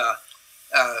 And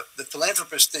the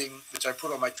philanthropist thing, which I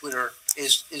put on my Twitter,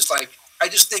 is like, I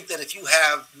just think that if you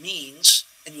have means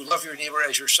and you love your neighbor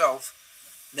as yourself,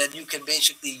 then you can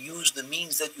basically use the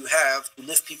means that you have to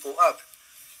lift people up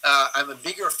I'm a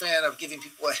bigger fan of giving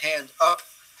people a hand up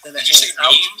than a Did you hand say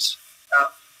out. memes?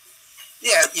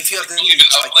 Yeah, if you have the You means,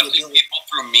 like the uplifting ability. people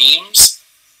through memes?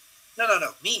 No,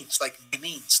 means,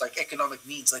 like economic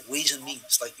means, like ways and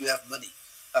means, like you have money.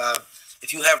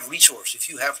 If you have resource, if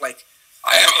you have like...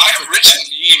 I am rich in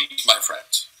memes, my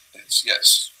friend.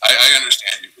 Yes, I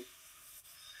understand you.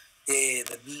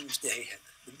 The means,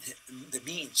 the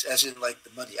means, as in like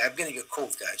the money. I'm getting a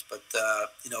cold, guys, but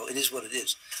it is what it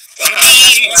is.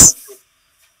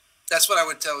 That's what I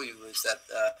would tell you, is that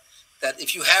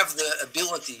if you have the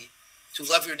ability to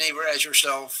love your neighbor as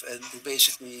yourself and to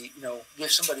basically,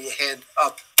 give somebody a hand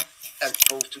up as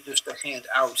opposed to just a hand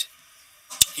out,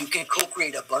 you can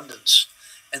co-create abundance.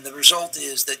 And the result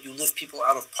is that you lift people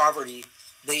out of poverty.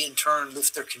 They in turn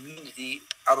lift their community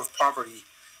out of poverty.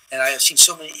 And I have seen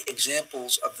so many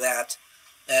examples of that.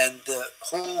 And the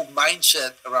whole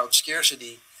mindset around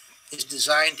scarcity is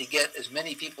designed to get as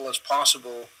many people as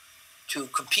possible to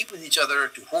compete with each other,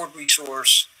 to hoard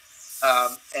resource,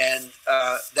 and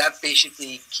that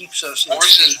basically keeps us in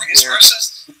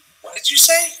resources? What did you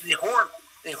say? They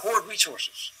hoard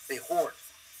resources. They hoard.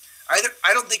 I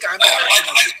don't think I'm sorry.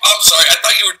 I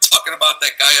thought you were talking about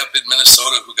that guy up in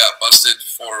Minnesota who got busted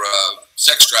for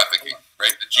sex trafficking,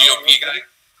 right? The GOP guy?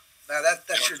 Now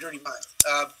that's your dirty mind.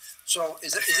 So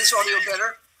is this audio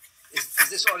better? Is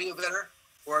this audio better?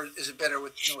 Or is it better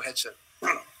with no headset?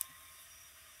 I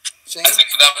think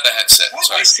without the headset.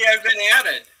 Oh, I see I've been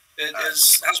added.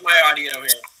 How's my audio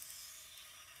here?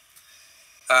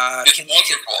 It's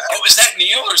wonderful. Oh, is that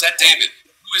Neil or is that David?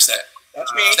 Who is that?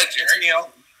 That's me. That's Neil.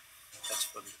 That's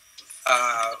funny.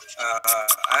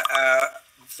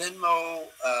 Venmo.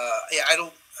 Yeah, I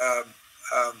don't.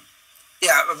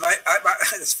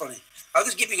 That's funny. I'll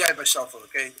just give you guys my cell phone,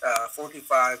 okay?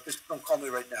 425. Just don't call me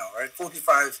right now, all right?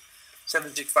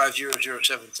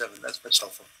 425-765-0077. That's my cell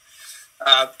phone.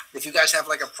 If you guys have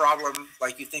like a problem,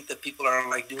 like you think that people are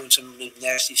like doing some really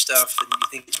nasty stuff, and you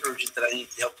think it's urgent that I need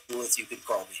help with, you can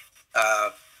call me.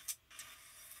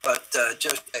 But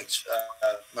just thanks.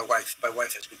 My wife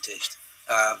has good taste.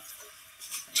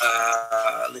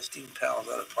 Lifting pals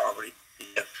out of poverty.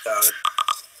 Yep, got it.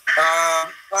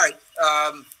 All right.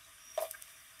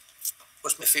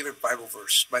 What's my favorite Bible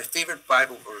verse? My favorite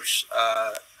Bible verse.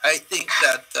 I think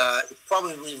that it's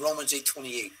probably Romans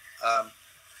 8:28.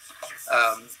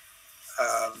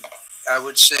 I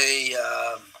would say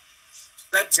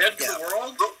that's dead for the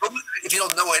world. If you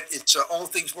don't know it, it's all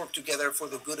things work together for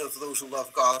the good of those who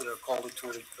love God and are called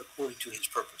according to His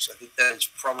purpose. I think that is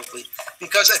probably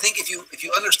because I think if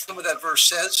you understand what that verse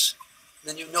says,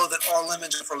 then you know that all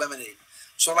lemons are for lemonade.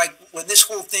 So like when this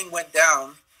whole thing went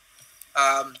down,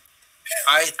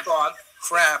 I thought,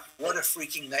 crap, what a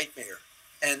freaking nightmare.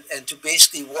 And to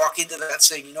basically walk into that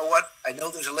saying, you know what, I know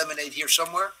there's a lemonade here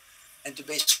somewhere, and to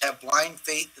basically have blind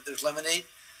faith that there's lemonade.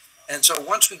 And so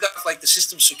once we got like the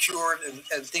system secured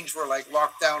and things were like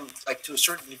locked down like to a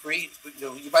certain degree,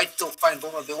 you might still find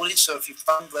vulnerabilities. So if you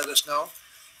find, let us know.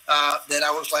 Then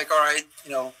I was like, all right,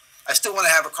 I still want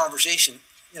to have a conversation,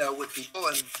 with people,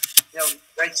 and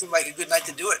that seemed like a good night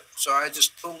to do it. So I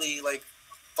just totally like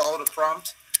followed a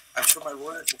prompt. I'm sure my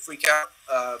lawyers will freak out,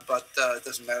 but it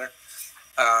doesn't matter.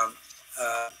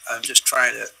 I'm just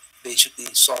trying to basically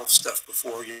solve stuff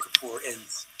before Yom Kippur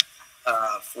ends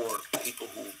for people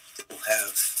who still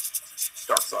have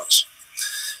dark thoughts.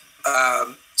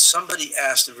 Somebody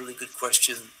asked a really good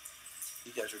question.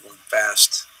 You guys are going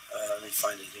fast. Let me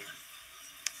find it here.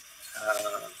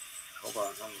 Hold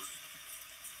on.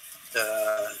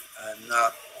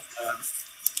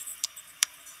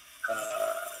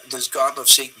 Does God love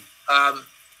Satan?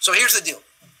 So here's the deal.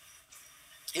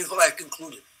 Here's what I've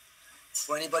concluded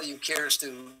for anybody who cares to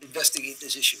investigate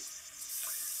this issue.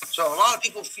 So a lot of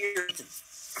people fear Satan.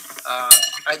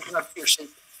 I do not fear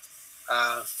Satan.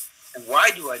 And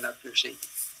why do I not fear Satan?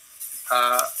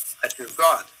 I fear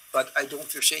God, but I don't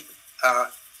fear Satan.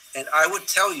 And I would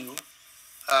tell you,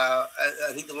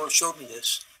 I think the Lord showed me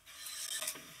this,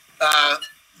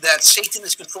 that Satan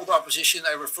is controlled opposition.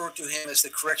 I refer to him as the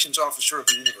corrections officer of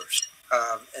the universe.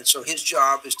 And so his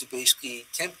job is to basically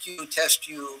tempt you, test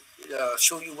you,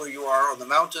 show you where you are on the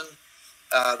mountain.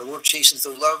 The Lord chastens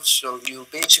those loves. So you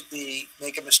basically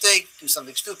make a mistake, do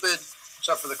something stupid,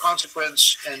 suffer the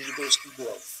consequence, and you basically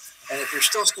grow. And if you're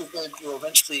still stupid, you'll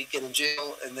eventually get in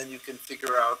jail, and then you can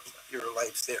figure out your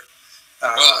life there.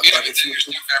 But if you're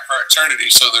there for eternity,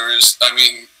 so there is,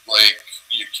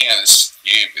 you can't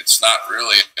escape. It's not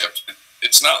really,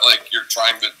 it's not like you're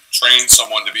trying to train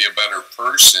someone to be a better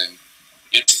person.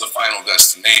 It's the final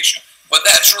destination. But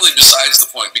that's really besides the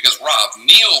point, because Rob,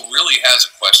 Neil really has a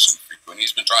question for you and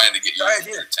he's been trying to get your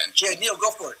attention. Yeah, Neil, go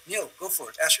for it. Neil, go for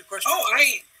it. Ask your question. Oh,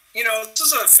 this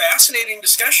is a fascinating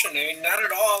discussion. I mean, not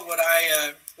at all what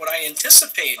I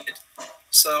anticipated.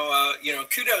 So,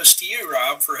 kudos to you,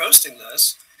 Rob, for hosting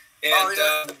this. And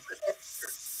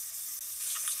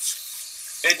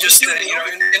it just,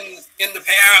 in the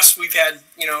past, we've had,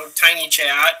 tiny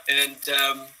chat and,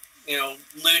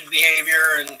 lewd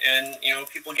behavior and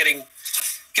people getting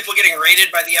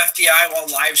raided by the FBI while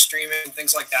live streaming and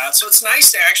things like that. So it's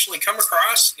nice to actually come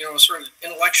across, sort of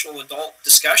intellectual adult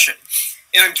discussion.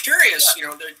 And I'm curious, there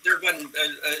have been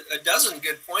a dozen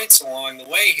good points along the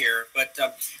way here. But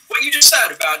what you just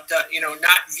said about,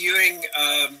 not viewing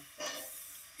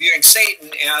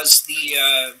Satan as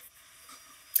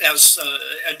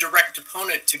a direct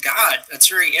opponent to God, that's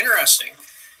very interesting.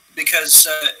 Because,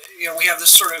 we have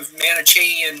this sort of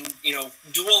Manichaean,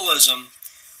 dualism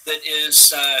that is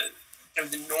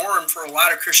the norm for a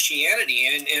lot of Christianity.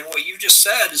 And what you just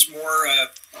said is more,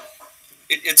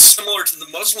 it's similar to the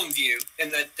Muslim view in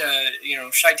that,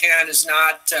 Shaitan is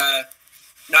not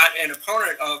an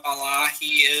opponent of Allah.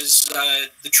 He is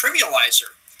the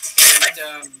trivializer.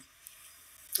 And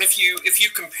if you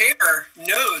compare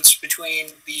notes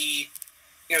between the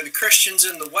Christians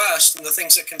in the West and the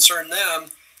things that concern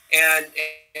them, and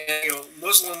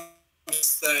Muslims,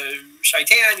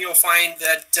 Shaitan, you'll find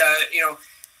that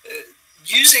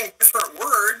using different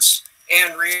words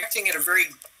and reacting at a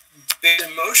very big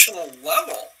emotional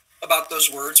level about those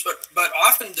words, but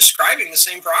often describing the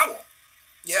same problem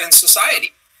in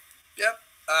society. Yep.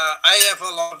 I have a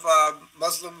lot of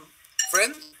Muslim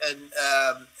friends, and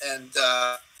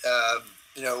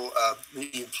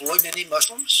we employ many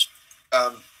Muslims.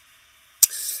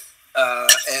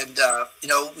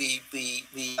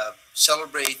 We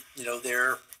celebrate,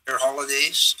 their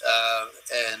holidays,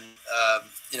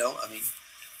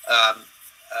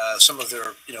 some of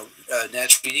their,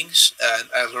 natural readings, and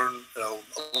I learn, all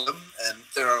of them, and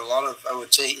there are a lot of, I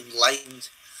would say, enlightened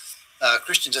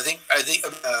Christians. I think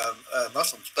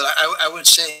Muslims, but I would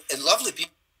say, and lovely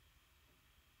people.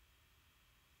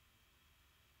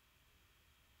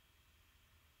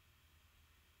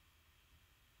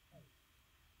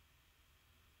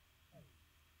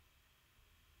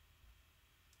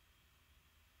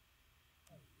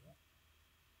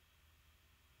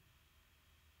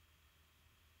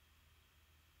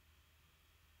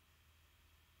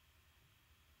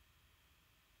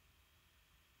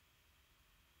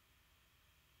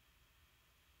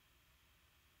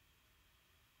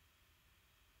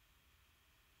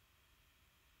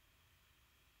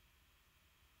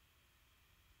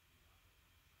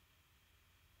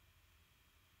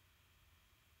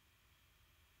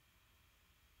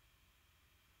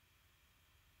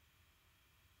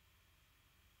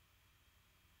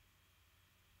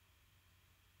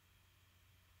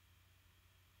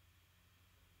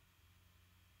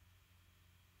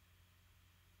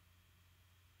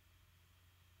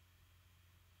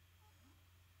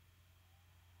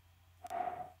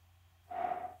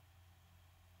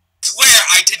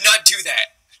 I did not do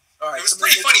that. All right, it was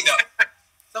pretty funny though.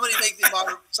 Somebody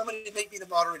make me the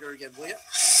moderator again, will you?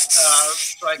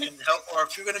 So I can help. Or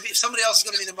if somebody else is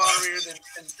going to be the moderator, then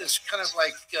just kind of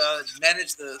like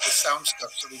manage the sound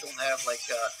stuff so we don't have like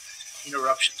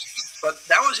interruptions. But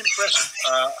that was impressive.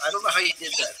 I don't know how you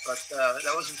did that, but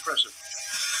that was impressive.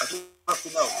 I'd love to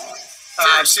know.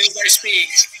 As soon as I speak,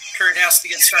 Kurt has to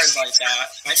get started like that.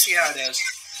 I see how it is.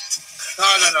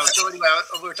 No. So anyway,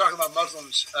 we were talking about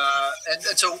Muslims, and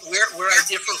so where I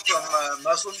differ from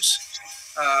Muslims.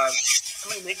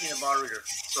 Somebody make me the moderator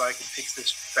so I can pick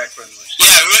this background noise. Yeah,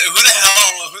 who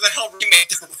the hell remade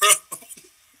the room?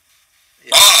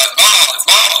 Yeah.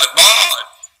 Mod.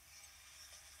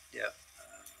 Yeah.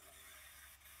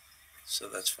 So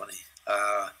that's funny.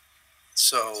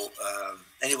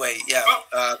 Anyway, yeah.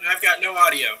 I've got no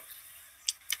audio.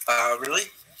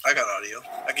 Really? I got audio.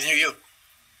 I can hear you.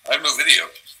 I have no video.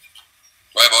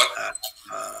 Why, bud?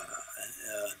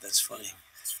 That's funny.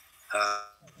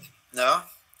 No?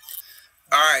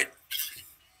 All right.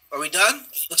 Are we done?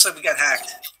 Looks like we got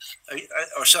hacked.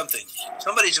 Or something.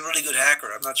 Somebody's a really good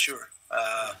hacker. I'm not sure.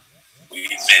 We've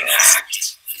been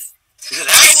hacked.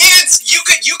 My hands, you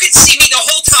could see me the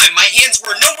whole time. My hands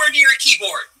were nowhere near a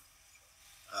keyboard.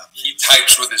 He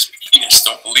types with his penis.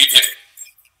 Don't believe him.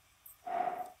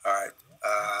 All right.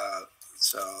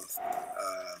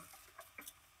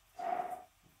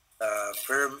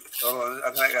 Hold on.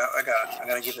 I'm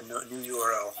gonna give a new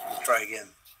URL. Let's try again.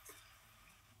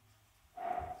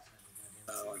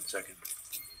 1 second.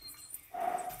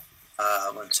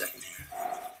 1 second here.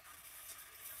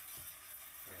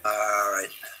 All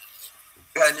right.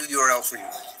 I got a new URL for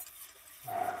you.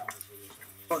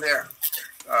 Go there.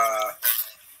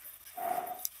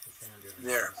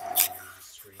 There.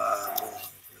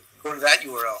 Go to that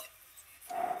URL.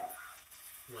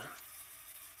 What?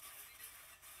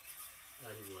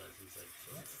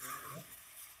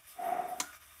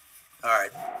 All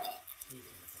right.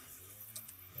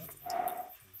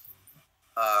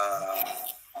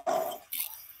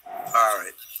 All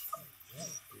right.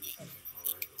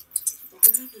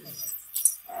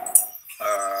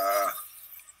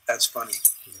 That's funny.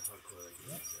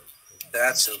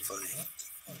 That's so funny.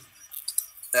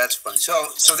 That's funny.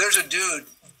 So there's a dude.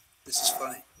 This is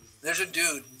funny. There's a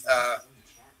dude.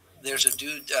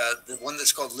 The one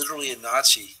that's called literally a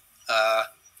Nazi.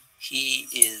 He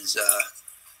is.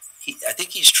 I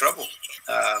think he's trouble.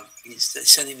 He's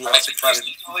sending me lots of private.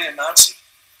 Literally a Nazi.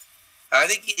 I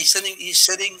think he's sending like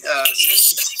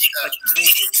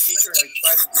major like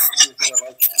private messages that are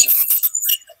like, you know.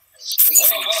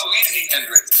 Whoa, easy,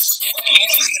 Hendrix.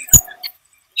 Easy.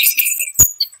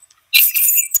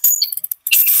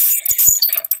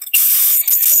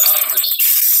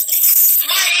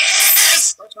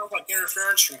 That sounds like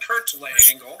interference from Kurt's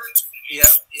angle. Yeah,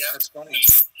 that's funny.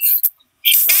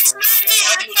 It's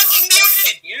not me. I'm fucking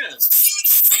muted. Yeah.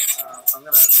 I'm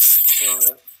gonna show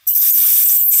that.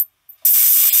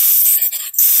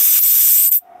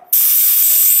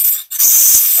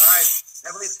 All right,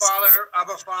 Heavenly Father,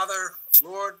 Abba Father,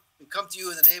 Lord, we come to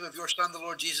you in the name of your Son, the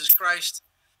Lord Jesus Christ.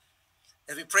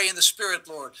 As we pray in the Spirit,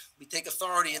 Lord, we take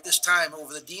authority at this time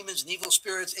over the demons and evil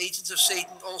spirits, agents of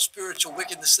Satan, all spiritual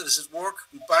wickedness that is at work.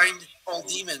 We bind all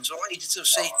demons, all agents of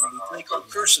Satan. We break all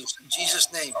curses in Jesus'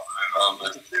 name. We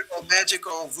declare all magic,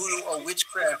 all voodoo, all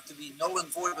witchcraft to be null and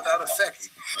void without effect.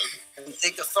 And we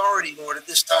take authority, Lord, at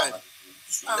this time.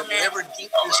 That whatever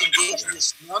demon is engaged in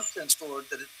this nonsense, Lord,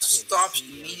 that it stops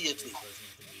immediately.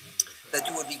 That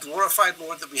you would be glorified,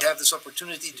 Lord, that we have this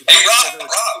opportunity to come together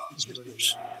as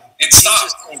sisters. It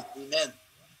stopped. Amen.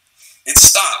 It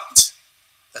stopped.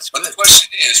 That's but good. The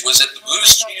question is, was it the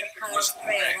blues chant or was it the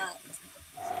bang?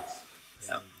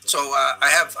 Yeah. So I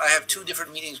have two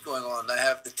different meetings going on. I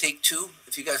have the take two.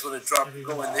 If you guys want to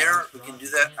go in there, we can do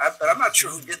that. But I'm not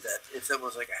sure who did that. If that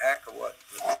was like a hack or what.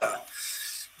 But,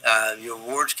 your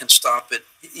words can stop it.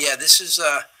 Yeah, this is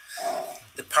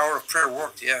the power of prayer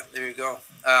worked. Yeah, there you go.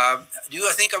 I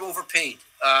think I'm overpaid?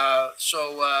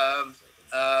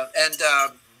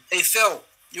 Hey Phil,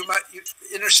 you're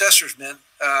intercessors, man.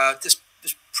 Just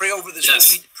pray over this.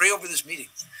 Yes. Pray over this meeting.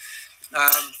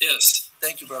 Yes.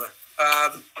 Thank you, brother. Do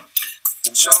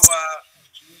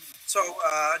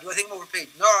I think I'm overpaid?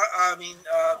 No, I mean,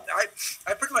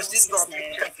 I pretty much did go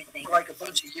for like a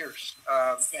bunch of years,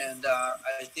 and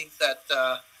I think that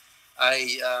I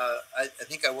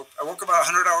think I work about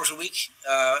 100 hours a week,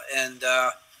 and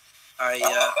that's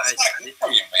not good for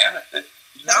you, man.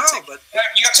 You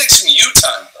gotta take some you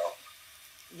time, though.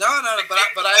 No,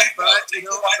 but I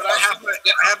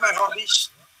have my hobbies.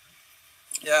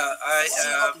 Yeah,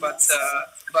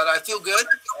 but I feel good.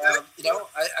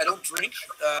 I don't drink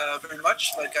very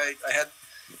much. Like I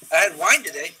had wine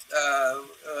today,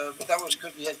 but that was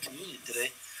because we had communion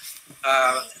today.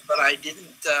 But I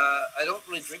didn't. I don't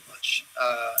really drink much,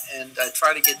 and I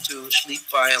try to get to sleep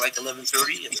by like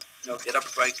 11:30, and get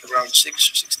up like around 6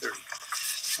 or 6:30.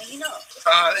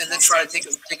 And then try to take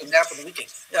a nap on the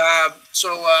weekend.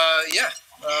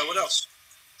 What else?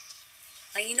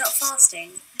 Are you not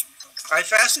fasting? I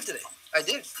fasted today. I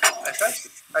did. I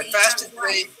fasted. I fasted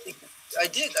today. I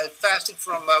did. I fasted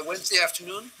from Wednesday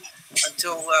afternoon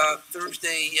until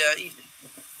Thursday evening.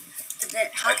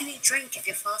 Then how can you drink if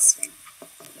you're fasting?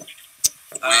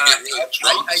 I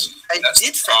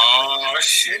did fast. Oh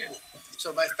shit!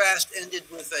 So my fast ended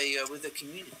with a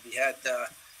communion. We had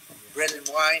bread and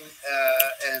wine,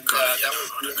 and that was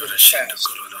the fast.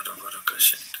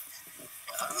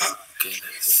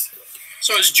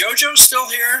 So is JoJo still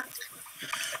here?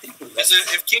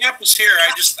 If Camp is here, I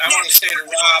want to say to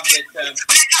Rob that.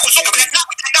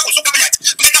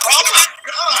 Oh my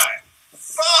God!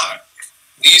 Fuck!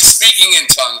 He's speaking in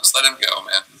tongues. Let him go,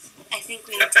 man. I think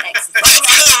we need to exit.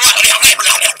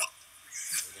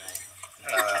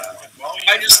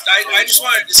 I just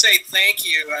wanted to say thank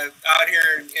you out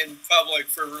here in public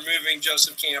for removing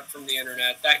Joseph Camp from the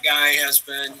internet. That guy has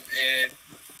been,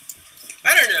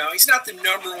 I don't know, he's not the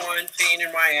number one pain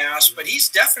in my ass, but he's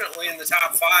definitely in the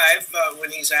top 5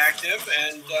 when he's active.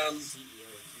 And,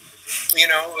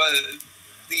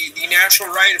 the natural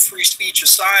right of free speech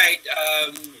aside,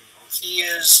 he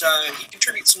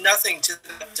contributes nothing to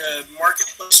the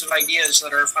marketplace of ideas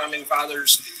that our founding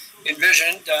fathers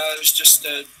envisioned. It's just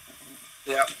a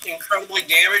incredibly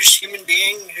damaged human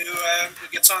being who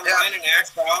gets online and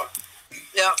acts out.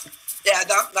 Yeah. Yeah,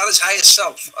 not as high as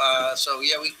self. So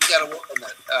yeah, we got to work on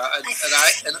that.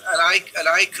 And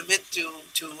I commit to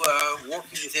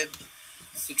working with him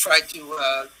to try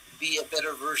to be a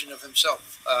better version of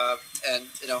himself. And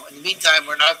you know, in the meantime,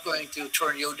 we're not going to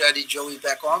turn Yo Daddy Joey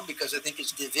back on because I think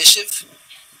it's divisive.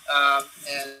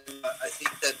 And I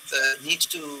think that needs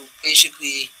to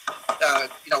basically,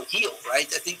 heal, right?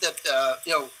 I think that,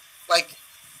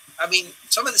 I mean,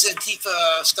 some of this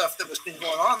Antifa stuff that was been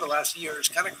going on the last year is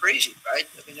kind of crazy, right?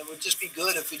 I mean, it would just be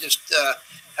good if we just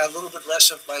had a little bit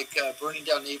less of burning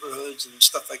down neighborhoods and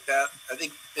stuff like that. I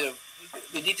think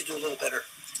we need to do a little better.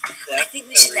 I think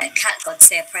we should let Cat God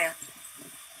say a prayer.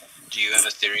 Do you have a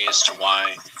theory as to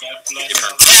why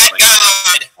different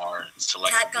are selectively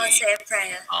Cat God say a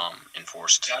prayer.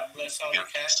 Enforced? God bless all the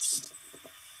cats.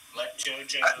 Let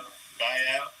JoJo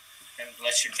die out, and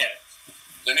bless your cats.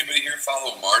 Does anybody here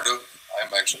follow Marduk?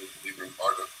 I'm actually a believer in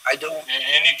Marduk. I don't. And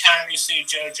anytime you see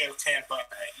JoJo Tampa,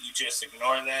 you just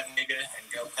ignore that nigga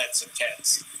and go pet some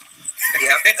cats.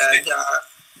 Yep. And,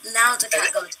 Louder,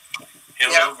 Cat God.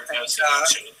 He'll overdose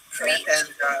eventually. And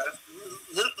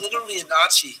literally a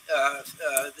Nazi.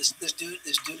 This dude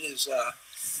is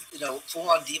full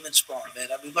on demon spawn,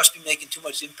 man. I mean, we must be making too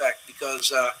much impact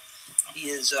because he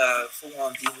is full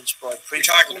on demon spawn. You're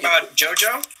talking about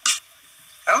JoJo?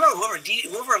 I don't know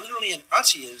whoever literally a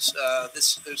Nazi is.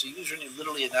 There's a user named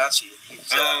literally a Nazi, and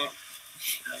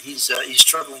he's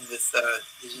struggling with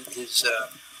his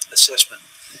assessment.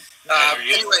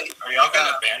 Anyway, are y'all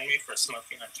gonna ban me for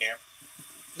smoking on camp?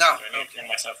 No. Do I need to turn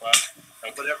myself off?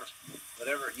 Okay.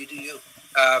 Whatever. You do you.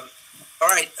 All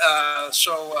right.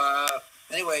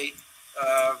 Anyway,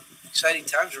 exciting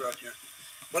times around here.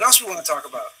 What else we want to talk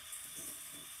about?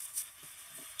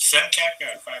 Send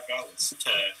CatGod $5 to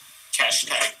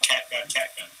hashtag CatGod.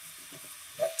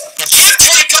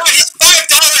 Hashtag God, it's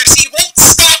 $5. He won't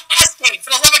stop asking.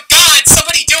 For the love of God,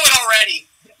 somebody do it already.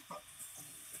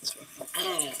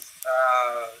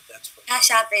 That's funny. Cash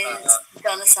App is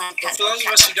 $sign Cat. For those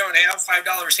of us who don't have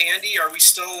 $5 handy, are we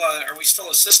still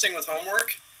assisting with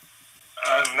homework?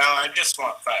 No, I just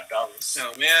want $5.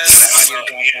 Oh man,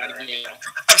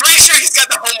 I'm pretty sure he's got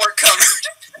the homework covered.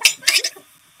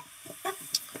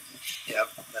 Yep,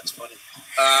 that's funny.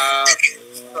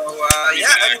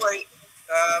 Anyway,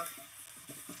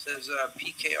 says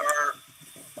PKR.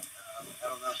 I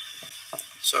don't know.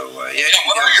 So I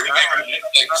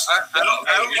don't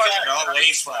watch all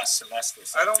A's last semester.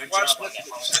 So I don't watch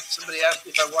Netflix. Somebody asked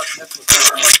me if I watch Netflix.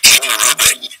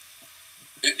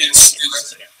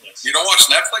 You don't watch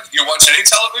Netflix? You watch any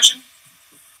television?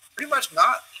 Pretty much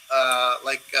not.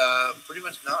 Pretty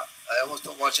much not. I almost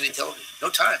don't watch any television. No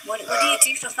time. What do you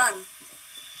do for fun?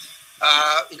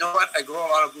 You know what? I grow a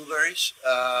lot of blueberries,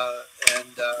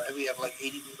 and we have like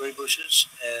 80 blueberry bushes,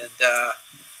 and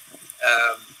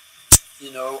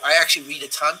I actually read a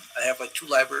ton. I have like 2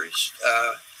 libraries.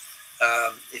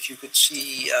 If you could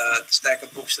see the stack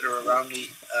of books that are around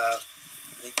me, I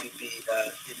think you'd be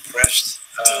impressed.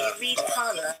 Do you read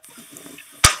Parler?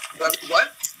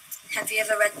 What? Have you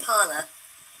ever read Parler?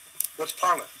 What's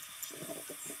Parler?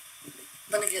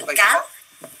 One of your Gap?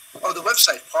 Oh, the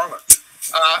website Parler.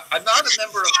 I'm not a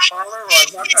member of Parler, or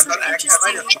I'm not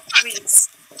interesting reads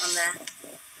on there.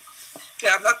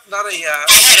 Yeah, I'm not a.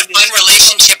 I had a fun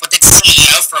relationship with its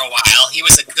CEO for a while. He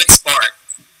was a good sport.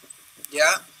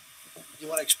 Yeah? You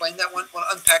want to explain that one? Want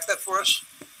to unpack that for us?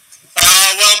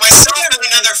 Well, myself and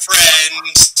another friend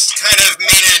kind of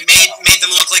made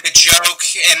them look like a joke,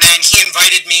 and then he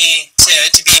invited me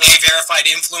to be a verified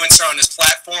influencer on his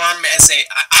platform as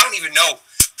I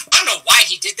don't know why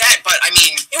he did that, but I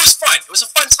mean, it was fun. It was a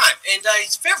fun time, and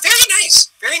he's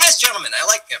very nice gentleman. I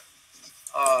like him.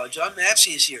 John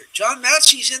Matsey is here. John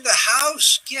Matsey's in the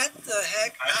house. Get the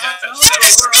heck out!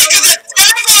 Speak of the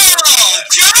devil,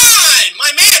 John,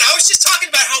 my man. I was just talking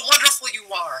about how wonderful you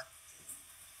are.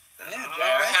 Yeah,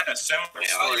 I had a similar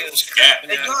story.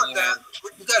 Hey, John,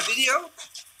 you got video?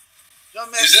 John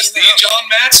Matsey. Is this the John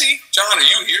Matsey? John, are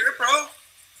you here, bro?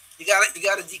 You got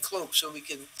to decloak so we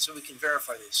can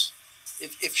verify this.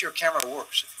 If your camera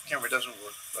works, if your camera doesn't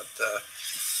work, but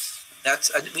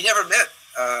we never met.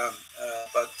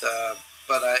 But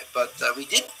we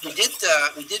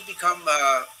did become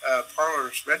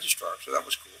Parler's registrar, so that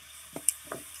was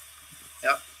cool.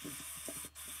 Yeah.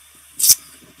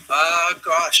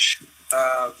 Gosh.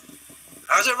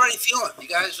 How's everybody feeling? You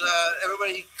guys,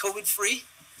 everybody COVID free?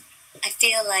 I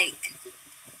feel like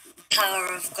power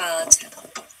of God.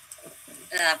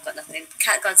 I've got nothing.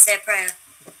 Cat God, say a prayer.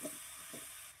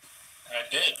 I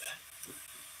did.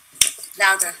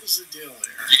 Louder. What's the deal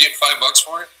there? You get $5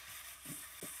 for it?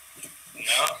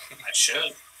 No, I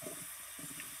should.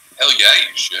 Hell yeah,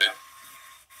 you should.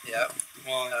 Yeah.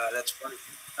 Well, that's funny.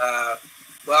 I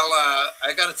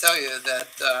got to tell you that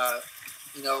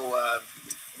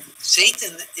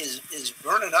Satan is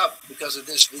burning up because of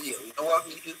this video. You know what?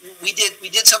 We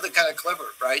did something kind of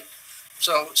clever, right?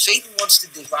 So Satan wants to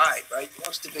divide, right? He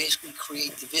wants to basically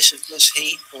create divisiveness,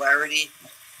 hate, polarity,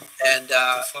 and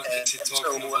so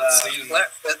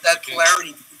that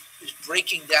polarity is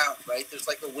breaking down, right? There's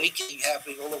like awakening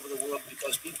happening all over the world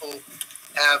because people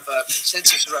have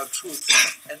consensus around truth,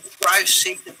 and it drives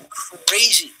Satan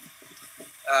crazy.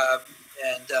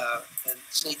 And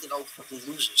Satan ultimately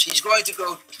loses. He's going to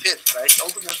go to the pit, right?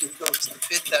 Ultimately, he goes to the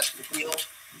pit. That's the deal.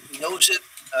 He knows it,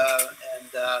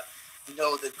 and we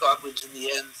know that God wins in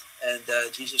the end,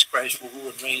 and Jesus Christ will rule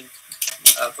and reign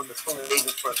from the throne of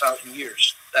David for 1,000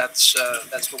 years. That's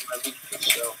what my week is.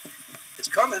 So it's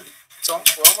coming. We're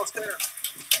almost there.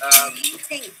 Do you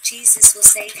think Jesus will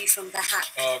save you from the hack?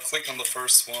 Click on the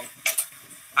first one.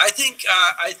 I think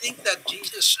that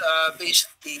Jesus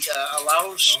basically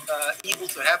allows evil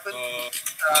to happen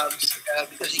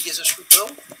because he gives us free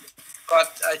will.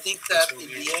 But I think that in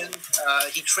the end,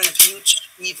 he transmutes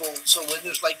evil. So when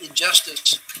there's like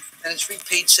injustice, and it's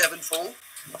repaid sevenfold.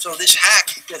 So this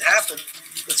hack that happened,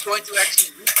 it's going to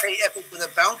actually repay Epik with a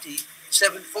bounty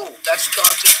sevenfold. That's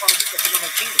God's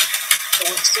economic kingdom. So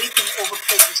when Satan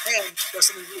overplays his hand, does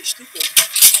something really stupid,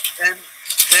 then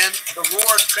the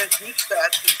Lord transmutes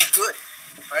that into good,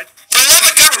 right? Oh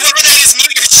my God, whoever that is,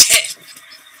 mute your shit.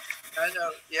 I know,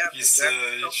 yeah. He just said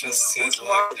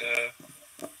like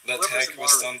that hack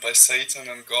was done by Satan,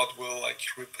 and God will like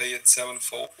repay it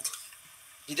sevenfold.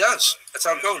 He does. That's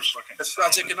how it goes. That's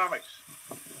God's economics.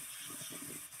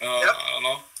 I don't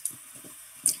know.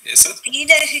 Is it? Do you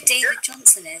know who David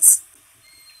Johnson is?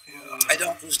 I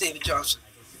don't. Who's David Johnson?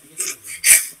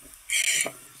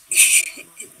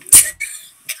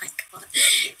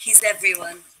 He's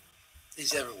everyone.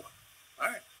 He's everyone. All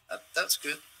right, that's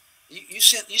good. You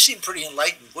seem pretty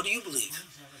enlightened. What do you believe?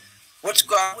 What's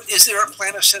God? Is there a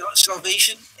plan of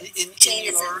salvation in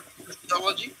your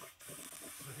theology?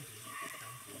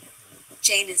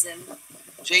 Jainism.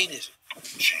 Jainism.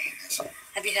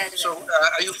 Have you heard of it? So,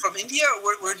 are you from India?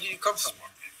 Or where did you come from?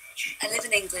 I live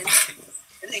in England.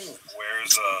 In England.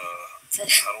 Where's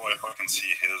how do I fucking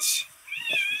see his?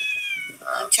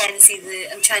 I'm trying to see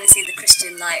the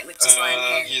Christian light, which is why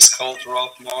I'm here. He's called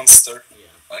Rob Monster,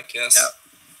 I guess. Yeah.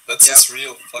 That's his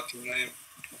real fucking name.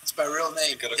 It's my real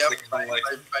name. My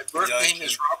birth name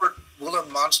is Robert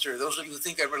Willem Monster. Those of you who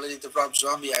think I'm related to Rob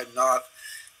Zombie, I'm not.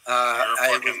 You're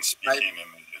fucking speaking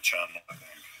in the channel, I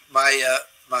think.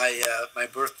 My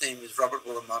birth name is Robert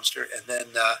Willem Monster, and then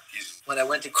when I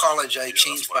went to college, I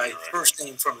changed my first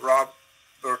name from Robert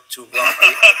to Rob.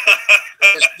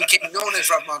 I became known as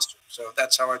Rob Monster, so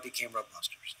that's how I became Rob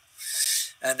Monster.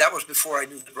 And that was before I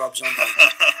knew that Rob Zombie. I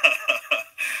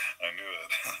knew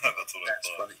it. That's what I thought. That's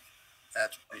funny.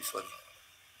 That's pretty funny.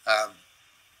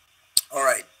 All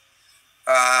right.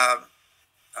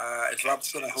 Is Rob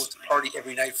going to host a party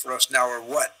every night for us now, or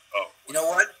what? Oh. You know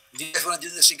what? Do you guys want to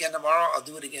do this again tomorrow? I'll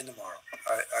do it again tomorrow.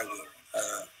 I will.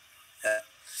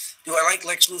 Do I like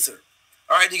Lex Luthor?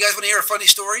 All right. Do you guys want to hear a funny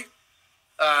story?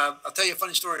 I'll tell you a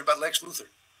funny story about Lex Luthor.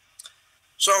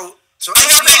 So I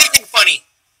don't have anything funny.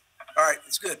 All right,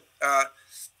 it's good.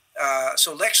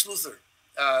 So Lex Luthor.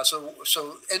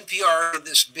 So NPR did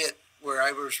this bit where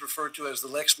I was referred to as the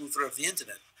Lex Luthor of the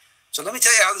internet. So let me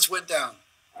tell you how this went down.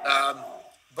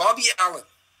 Bobby Allen,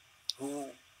 who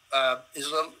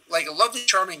is like a lovely,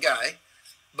 charming guy,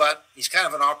 but he's kind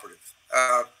of an operative.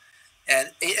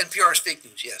 And NPR is fake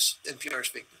news. Yes, NPR is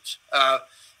fake news.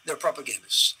 They're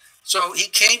propagandists. So he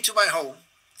came to my home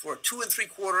for a 2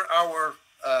 3/4 hour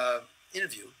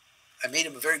interview. I made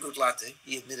him a very good latte.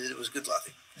 He admitted it was a good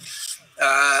latte.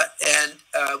 And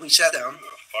we sat down. Who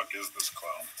the fuck is this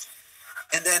clown?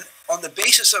 And then on the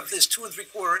basis of this 2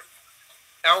 3/4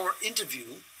 hour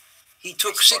interview, he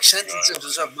took 6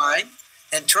 sentences of mine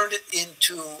and turned it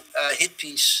into a hit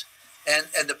piece. And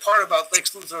the part about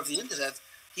Lex Luthor of the internet,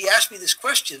 he asked me this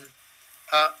question: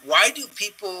 why do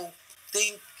people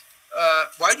think?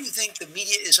 Why do you think the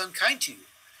media is unkind to you?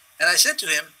 And I said to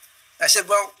him,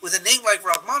 well, with a name like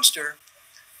Rob Monster,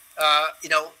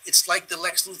 it's like the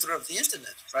Lex Luthor of the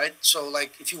internet, right? So,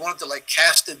 like, if you wanted to like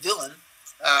cast a villain,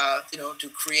 to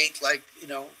create like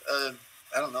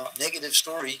I don't know, negative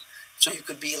story, so you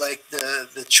could be like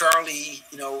the Charlie,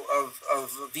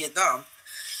 of Vietnam.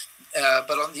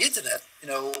 But on the internet,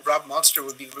 Rob Monster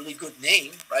would be a really good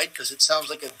name, right? Because it sounds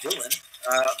like a villain.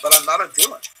 But I'm not a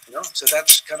villain, So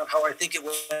that's kind of how I think it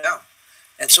went down.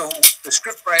 And so the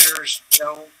script writers,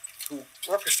 who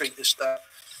orchestrate this stuff,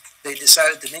 they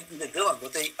decided to make me the villain,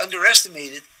 but they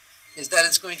underestimated is that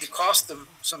it's going to cost them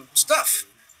some stuff.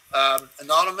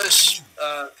 Anonymous,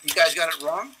 you guys got it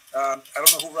wrong. I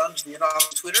don't know who runs the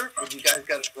anonymous Twitter, but you guys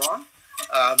got it wrong.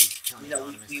 We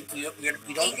don't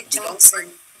bring.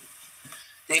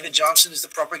 David Johnson is the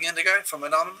propaganda guy from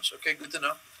Anonymous. Okay, good to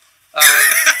know.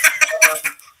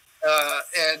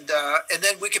 And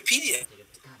then Wikipedia.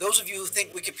 Those of you who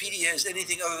think Wikipedia is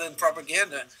anything other than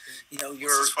propaganda, you're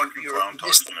this fucking clown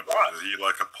talking about it. He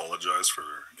apologized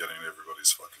for getting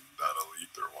everybody's fucking data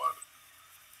leaked or what?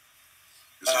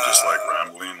 Is he just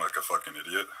rambling like a fucking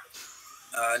idiot?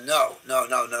 No,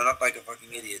 not like a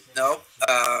fucking idiot. No. You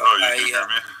can hear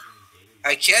me?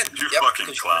 I can. You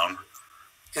fucking clown.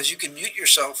 Because you can mute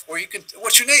yourself, or you can.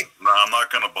 What's your name? No, I'm not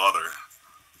gonna bother.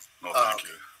 No, thank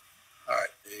you. All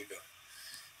right, there you go.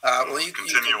 Well, you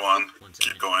continue on.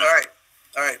 Keep going.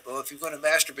 All right. Well, if you're going to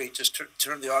masturbate, just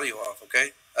turn the audio off,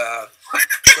 okay?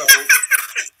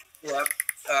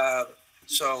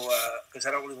 Because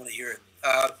I don't really want to hear it.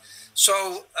 Yeah,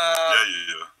 you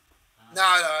do. No,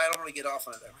 I don't want to get off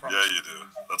on it. I promise. Yeah, you do.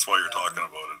 That's why you're talking about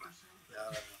it.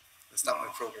 No, that's not my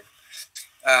program.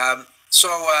 So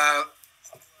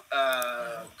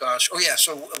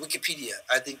Wikipedia.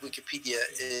 I think Wikipedia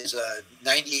is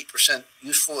 98%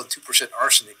 useful and 2%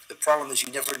 arsenic. The problem is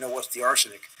you never know what's the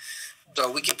arsenic.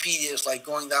 So Wikipedia is like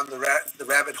going down the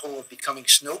rabbit hole of becoming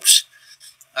Snopes,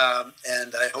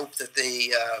 and I hope that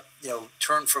they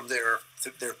turn from their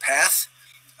path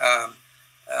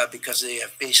because they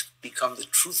have basically become the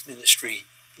truth ministry,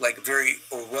 like a very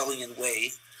Orwellian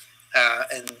way,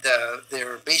 and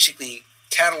they're basically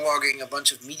cataloging a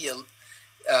bunch of media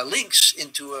links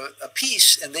into a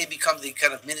piece, and they become the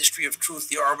kind of ministry of truth,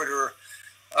 the arbiter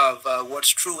of what's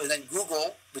true. And then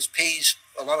Google, which pays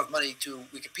a lot of money to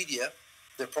Wikipedia,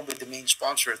 they're probably the main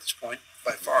sponsor at this point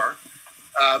by far.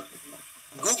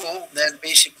 Google then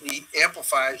basically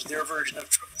amplifies their version of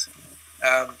truth.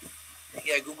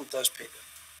 Yeah, Google does pay them.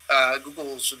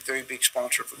 Google is a very big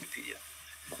sponsor of Wikipedia.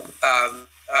 I'm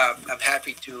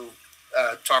happy to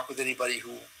talk with anybody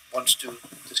who wants to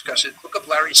discuss it. Look up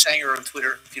Larry Sanger on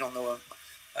Twitter if you don't know him.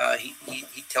 He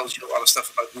tells you a lot of stuff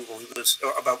about Google.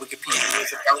 About Wikipedia.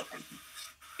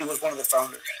 He was one of the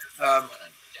founders.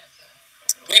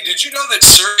 Hey, did you know that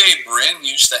Sergey Brin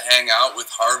used to hang out with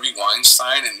Harvey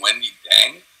Weinstein and Wendy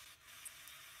Dang?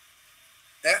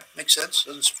 Yeah, makes sense.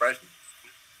 Doesn't surprise me.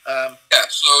 Yeah,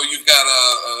 so you've got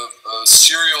a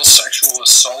serial sexual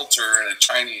assaulter and a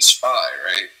Chinese spy,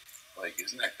 right? Like,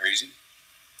 isn't that crazy?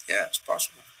 Yeah, it's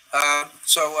possible.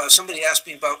 So somebody asked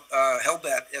me about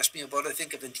Hellbat. Asked me about what I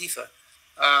think of Antifa.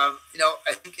 I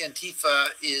think Antifa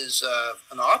is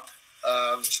an op,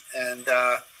 and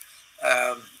I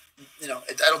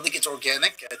don't think it's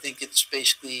organic. I think it's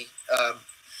basically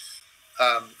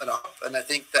an op, and I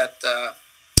think that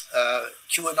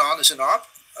QAnon is an op.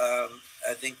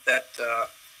 I think that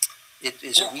it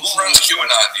is a reason. Who runs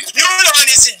QAnon? QAnon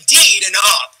is indeed an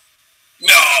op.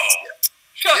 No.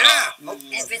 Yeah.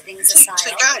 Everything's a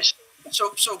psyop. So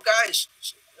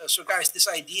guys, this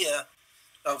idea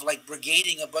of like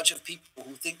brigading a bunch of people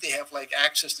who think they have like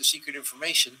access to secret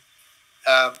information,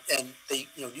 and they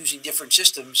using different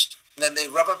systems, and then they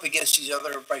rub up against each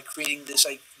other by creating this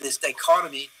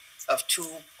dichotomy of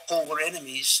two polar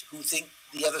enemies who think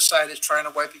the other side is trying to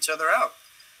wipe each other out,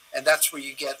 and that's where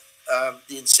you get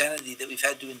the insanity that we've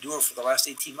had to endure for the last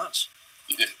 18 months.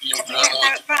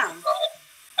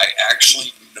 I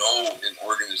actually know an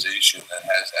organization that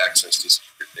has access to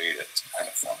secret data. It's kind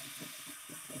of fun.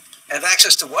 Have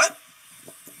access to what?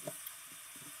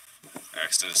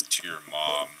 Access to your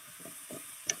mom.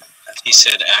 He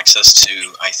said access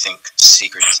to, I think,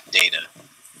 secret data.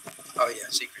 Oh yeah,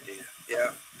 secret data.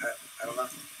 Yeah, I don't know.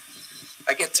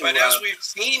 I get to. But as we've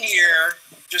seen here,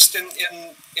 just in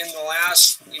the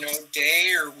last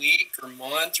day or week or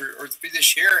month or through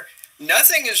this year,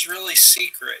 nothing is really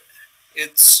secret.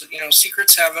 It's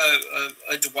secrets have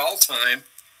a dwell time,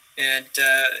 and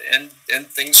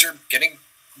things are getting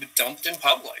dumped in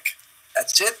public.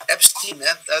 That's it, Epstein,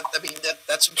 man.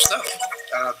 That's some stuff.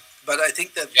 But I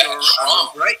think that you're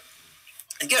right.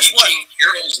 And guess what? Eugene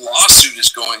Carroll's lawsuit is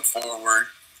going forward.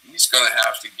 He's going to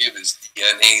have to give his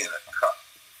DNA in a cup.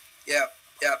 Yeah.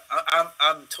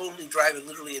 I'm totally driving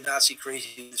literally a Nazi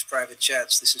crazy in these private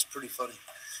chats. This is pretty funny.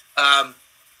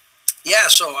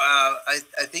 So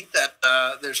I think that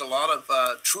there's a lot of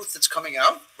truth that's coming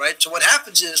out, right? So what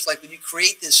happens is, like, when you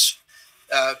create this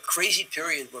crazy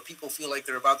period where people feel like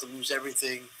they're about to lose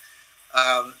everything,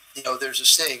 there's this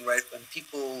saying, right? When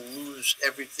people lose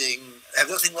everything, have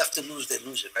nothing left to lose, they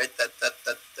lose it, right?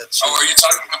 That's. Are you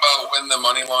talking about when the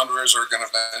money launderers are going to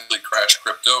eventually crash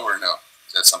crypto, or no?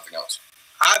 Is that something else?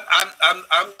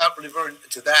 I'm not really very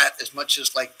into that as much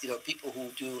as like people who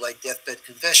do like deathbed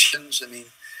confessions. I mean,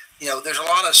 there's a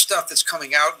lot of stuff that's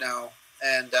coming out now,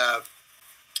 and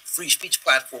free speech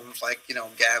platforms like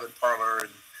Gab and Parler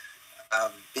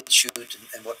and BitChute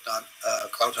and whatnot,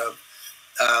 CloudHub.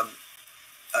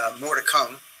 More to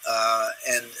come,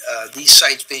 and these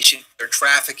sites basically are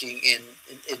trafficking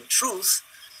in truth,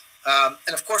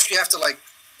 and of course you have to like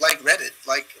Reddit,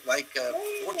 like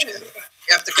 4chan.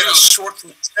 You have to kind of sort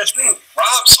through.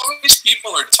 Rob, some of these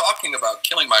people are talking about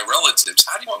killing my relatives.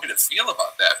 How do you want me to feel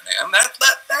about that, man?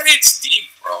 That hits deep,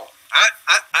 bro.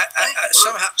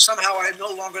 Somehow I'm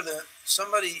no longer the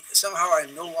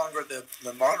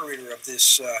moderator of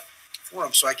this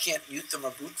forum, so I can't mute them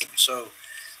or boot them. So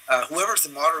whoever's the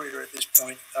moderator at this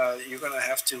point, you're going to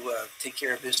have to take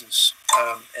care of business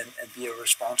and be a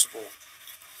responsible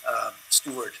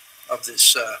steward of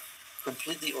this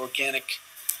completely organic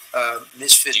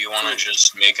misfit. Do you want to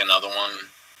just make another one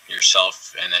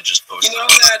yourself and then just post it?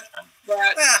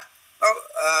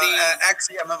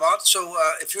 Actually, I'm a mod, so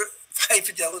if you're High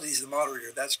Fidelity is the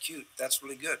moderator, that's cute. That's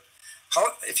really good.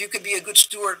 If you could be a good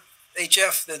steward,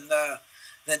 HF,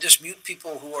 then just mute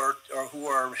people who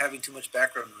are having too much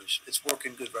background noise. It's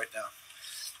working good right now.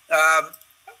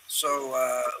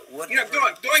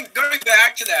 Going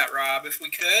back to that, Rob, if we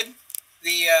could,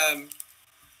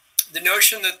 the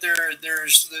notion that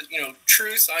there's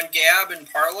truth on Gab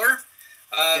and Parler.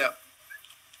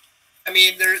 I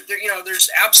mean, there's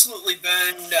absolutely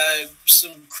been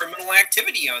some criminal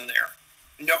activity on there,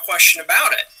 no question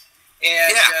about it.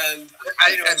 And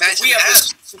we have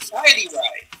this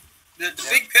society-wide, the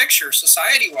big picture,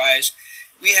 society-wise,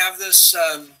 we have this,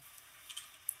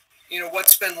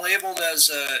 what's been labeled as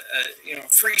a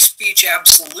free speech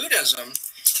absolutism,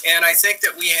 and I think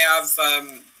that we have,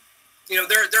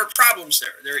 there are problems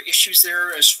there. There are issues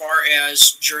there as far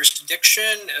as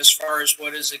jurisdiction, as far as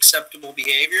what is acceptable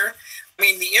behavior. I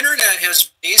mean, the internet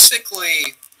has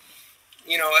basically,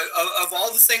 of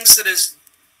all the things that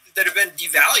have been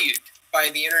devalued by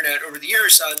the internet over the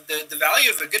years, the value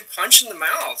of a good punch in the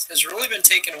mouth has really been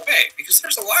taken away, because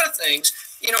there's a lot of things,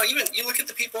 even you look at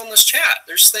the people in this chat,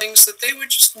 there's things that they would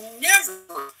just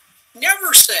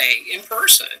never say in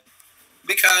person,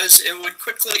 because it would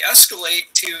quickly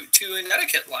escalate to an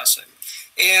etiquette lesson.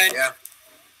 And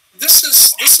this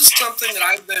is something that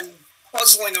I've been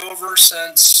puzzling over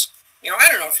since, I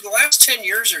don't know, for the last 10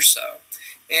 years or so.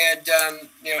 And,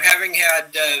 having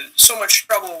had so much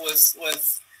trouble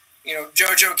with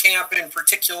Jojo Camp in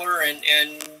particular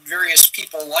and various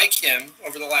people like him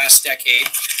over the last decade,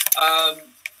 I'm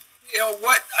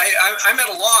at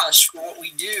a loss for what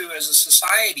we do as a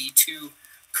society to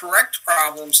correct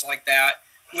problems like that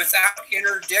without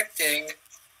interdicting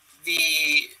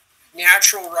the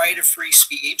natural right of free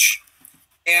speech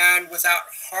and without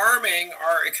harming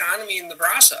our economy in the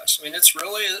process. I mean, it's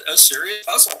really a serious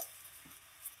puzzle.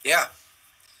 Yeah.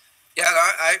 Yeah,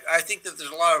 I think that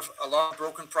there's a lot of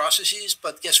broken processes,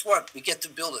 but guess what? We get to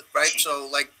build it, right? So,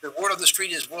 like, the word of the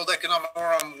street is World Economic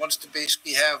Forum wants to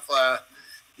basically have,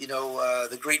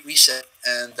 the Great Reset,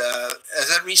 and as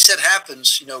that reset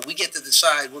happens, we get to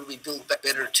decide what do we build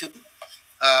better to.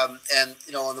 And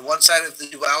on the one side of the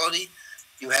duality,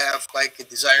 you have like a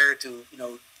desire to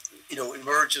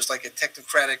emerge as like a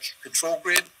technocratic control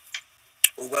grid,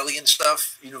 Orwellian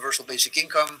stuff, universal basic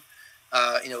income.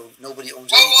 Nobody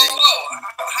owns anything.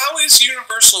 How is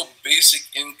universal basic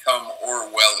income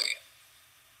Orwellian?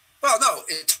 Well, no,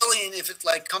 it's Orwellian if it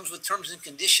like comes with terms and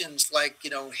conditions, like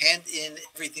hand in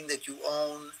everything that you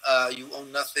own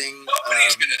nothing.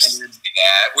 Nobody's going to see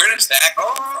that. Where does that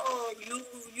come from?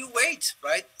 You wait,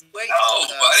 right? You wait. No,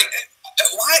 buddy.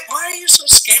 Why are you so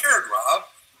scared, Rob?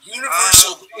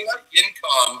 Universal basic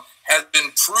income has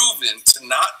been proven to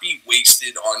not be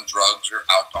wasted on drugs or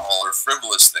alcohol or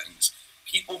frivolous things.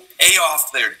 People pay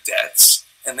off their debts,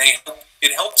 and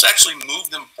it helps actually move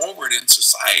them forward in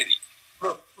society.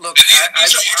 Look. These are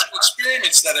actual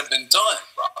experiments that have been done,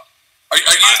 Rob.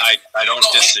 I don't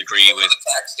disagree with the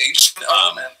taxation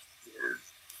element.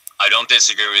 I don't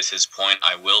disagree with his point.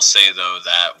 I will say, though,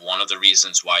 that one of the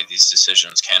reasons why these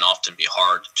decisions can often be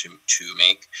hard to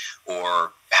make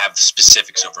or have the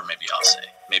specifics over, maybe I'll say,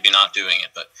 maybe not doing it,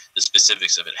 but the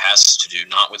specifics of it has to do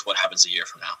not with what happens a year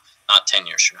from now, not 10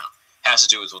 years from now. It has to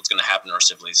do with what's going to happen to our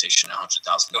civilization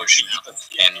 100,000 years from now.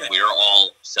 And we're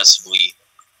all obsessively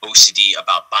OCD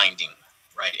about binding,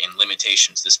 right, and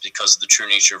limitations. This, because the true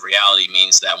nature of reality,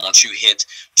 means that once you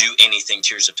do anything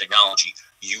tiers of technology,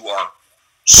 you are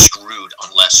screwed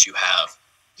unless you have,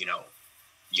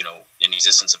 an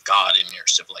existence of God in your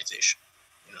civilization.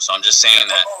 So I'm just saying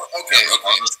that. Okay.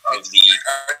 Of the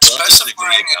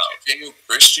specifying a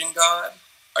Judeo-Christian God,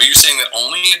 are you saying that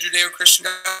only a Judeo-Christian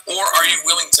God, or are you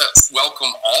willing to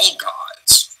welcome all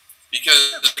gods?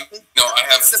 Because I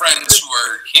have friends who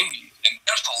are Hindu, and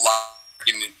there's a lot of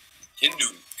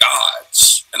Hindu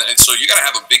gods, and so you got to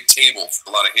have a big table for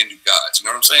a lot of Hindu gods. You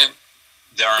know what I'm saying?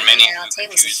 There are many who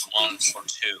confuse one for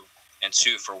two and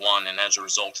two for one, and as a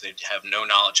result, they have no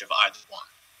knowledge of either one.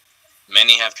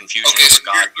 Many have confusion over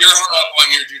God. You're hung up on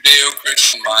your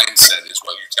Judeo-Christian mindset, is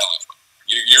what you're telling me.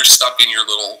 You're stuck in your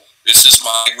little, this is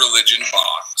my religion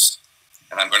box,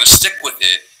 and I'm going to stick with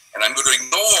it, and I'm going to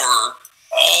ignore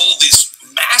all these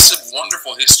massive,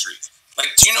 wonderful history.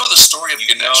 Like, do you know the story of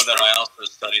Ganesh? You know that I also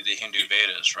studied the Hindu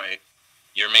Vedas, right?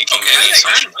 You're making many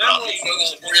assumptions about me.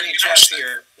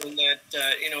 Here, in that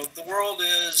the world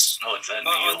is on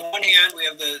the one hand we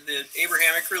have the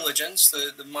Abrahamic religions,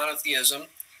 the monotheism,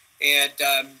 and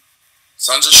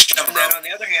sons of Shem. And then on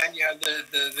the other hand, you have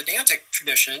the Vedantic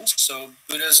traditions, so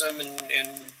Buddhism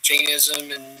and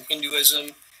Jainism and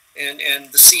Hinduism and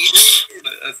the Sikhs,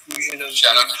 a fusion of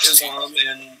Islam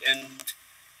and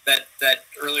that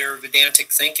earlier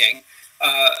Vedantic thinking.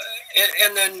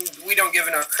 And then we don't give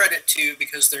enough credit to,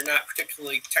 because they're not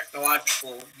particularly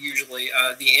technological usually,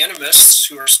 the animists,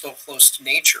 who are still close to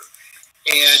nature.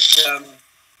 And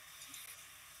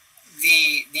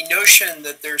the notion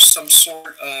that there's some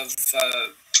sort of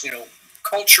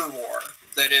culture war,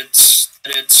 that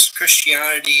it's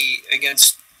Christianity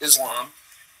against Islam,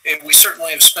 and we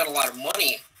certainly have spent a lot of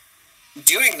money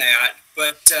doing that,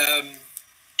 but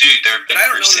dude, there have been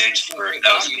crusades for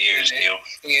 1,000 years, Neil.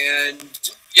 And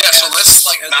so let's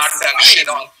knock that shit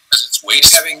off because it's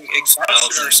wasted. Having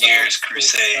exhausted ourselves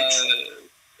crusades,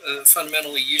 with,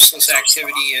 fundamentally useless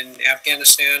activity in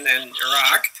Afghanistan and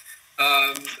Iraq.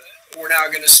 We're now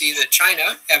going to see that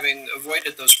China, having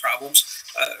avoided those problems,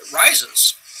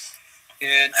 rises.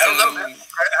 And I don't know, man.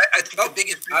 I think the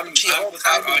biggest I'm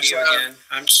without audio again.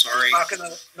 I'm sorry.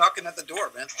 Knocking at the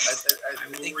door, man. I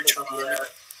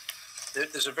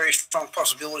think there's a very strong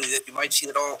possibility that you might see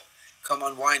it all come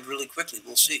unwind really quickly.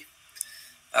 We'll see.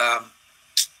 Why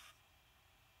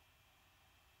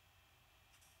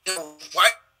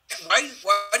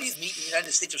do you think the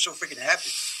United States are so freaking happy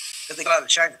that they got out of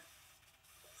China?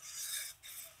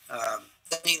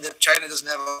 That means that China doesn't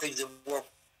have all things that work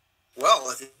well.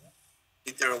 I think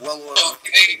they're well-oiled.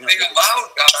 They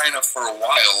allowed China for a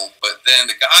while, but then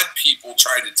the God people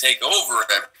tried to take over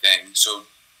everything, so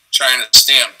China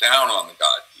stamped down on the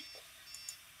God people.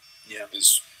 Yeah.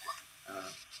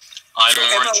 I'm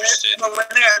more interested in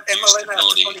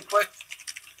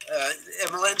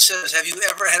MLN says, have you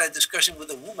ever had a discussion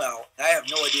with a Wumao? I have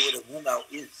no idea what a Wumao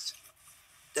is.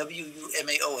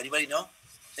 W-U-M-A-O. Anybody know?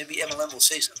 Maybe MLN will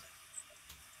say something.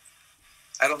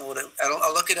 I don't know what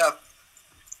I'll look it up.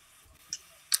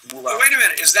 Oh, wait a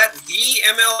minute. Is that the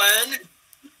MLN?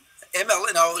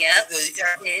 MLN, no. Yep. The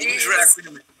user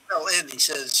acronym is MLN. He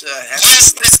says,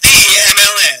 yes, it's the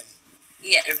MLN.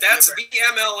 Yeah. If that's the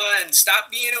MLN, stop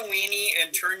being a weenie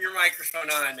and turn your microphone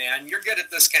on, man. You're good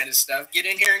at this kind of stuff. Get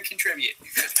in here and contribute.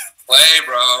 Play,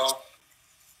 bro.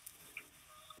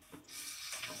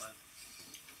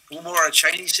 Who more are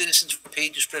Chinese citizens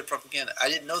paid to spread propaganda? I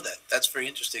didn't know that. That's very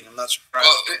interesting. I'm not surprised.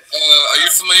 Well, are you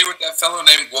familiar with that fellow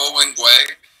named Guo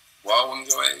Wengwei?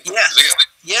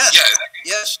 Yes.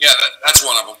 Yes. Yeah, that's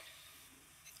one of them.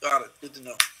 Got it. Good to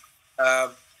know.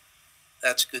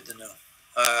 That's good to know.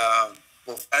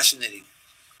 Well, fascinating.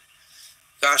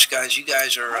 Gosh, guys, you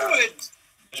guys are. Hold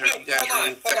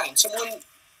on.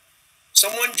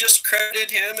 Someone just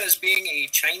credited him as being a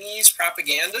Chinese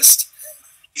propagandist.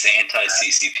 He's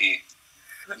anti-CCP.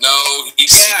 No,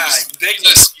 he's a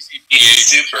CCP.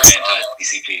 Super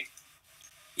anti-CCP.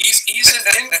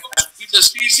 He's a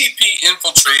CCP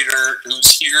infiltrator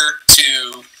who's here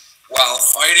to, while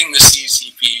fighting the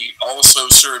CCP, also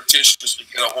surreptitiously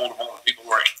get a hold of all the people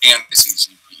who are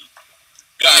anti-CCP.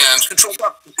 And controlled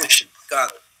opposition.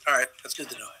 Got it. All right, that's good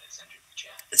to know.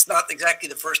 It's not exactly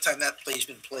the first time that play's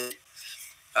been played.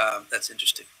 That's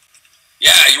interesting.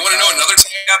 Yeah, you want to know another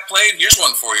time it got played? Here's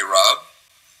one for you, Rob.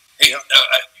 Hey,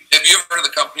 have you ever heard of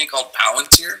the company called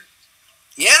Palantir?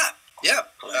 Yeah.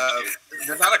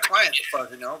 They're not a client, as far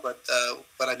as I know, but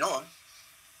I know them.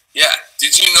 Yeah.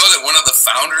 Did you know that one of the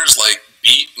founders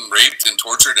beat and raped and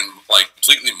tortured and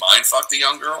completely mind fucked a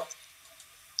young girl?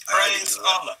 Praise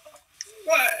Allah.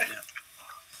 What?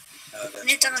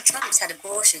 Yeah. Donald Trump's had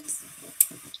abortions.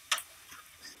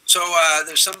 So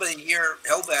there's somebody here,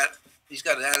 Hellbat. He's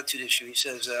got an attitude issue. He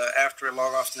says, after I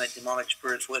log off tonight, demonic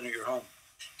spirits will enter your home.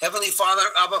 Heavenly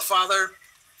Father, Abba Father,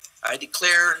 I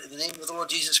declare in the name of the Lord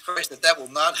Jesus Christ that will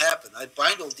not happen. I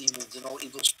bind all demons and all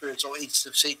evil spirits, all agents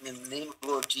of Satan in the name of the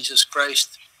Lord Jesus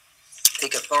Christ.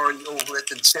 Take authority over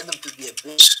it and send them to the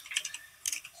abyss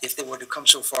if they were to come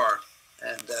so far,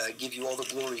 and give you all the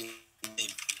glory.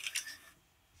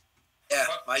 Yeah,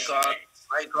 my God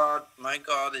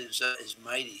is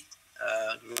mighty.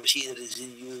 Greater is He that is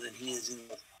in you than he is in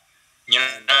the.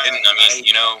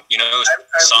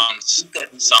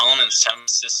 Solomon's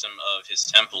system of his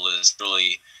temple is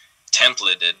really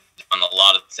templated on a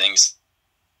lot of things.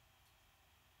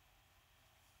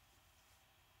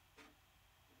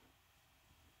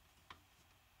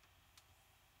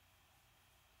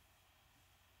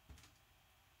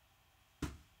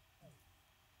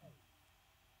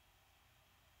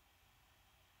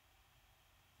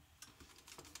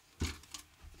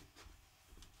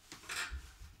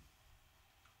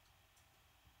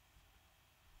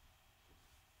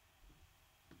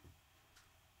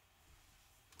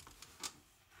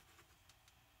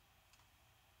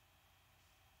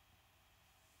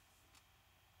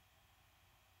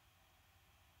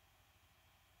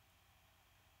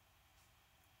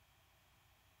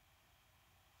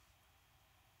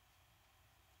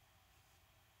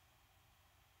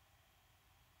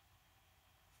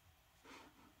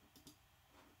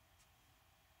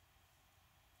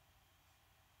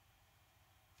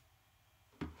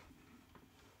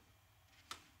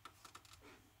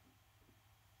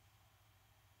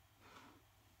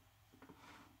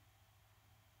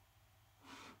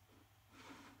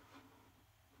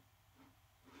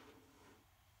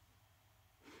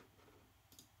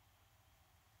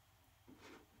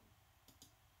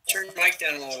 Turn your mic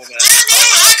down a little bit.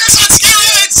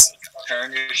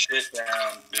 Turn your shit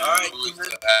down, dude. All right,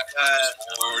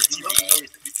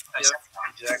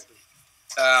 exactly.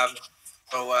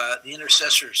 So the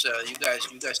intercessors, you guys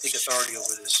take authority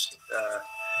over this,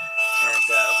 and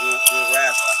we'll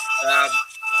wrap.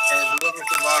 And whoever's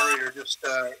the moderator, just do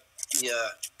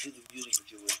the muting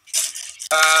if you will.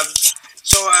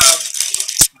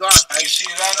 God, I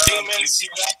see that demon. See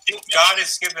that? God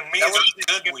is giving me the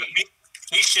good weed.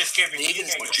 He's just giving me.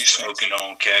 What you smoking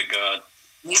on, Cat God?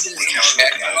 What you smoking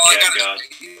on, Cat God?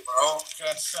 Bro,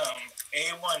 got some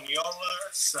A1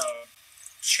 Yola, some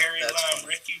Cherry Lime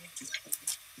Ricky.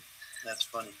 That's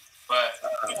funny. But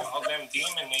all them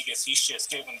demon niggas, he's just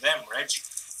giving them Reggie.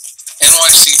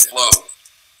 NYC Flow.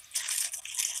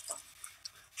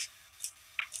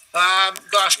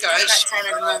 Gosh, guys.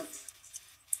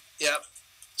 Yep.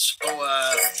 So,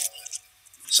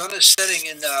 sun is setting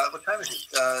in, what time is it?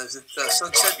 Is it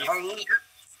sunset in Honolulu?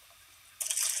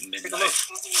 Midnight. Take a look.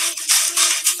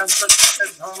 Sunset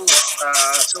in Honolulu.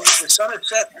 So the sun is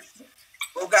set.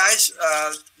 Well, guys,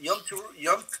 Yom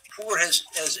Kippur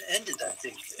has ended, I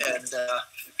think. And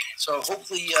so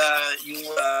hopefully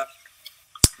you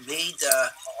made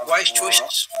wise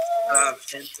choices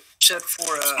and set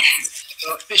for an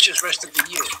auspicious rest of the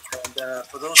year. And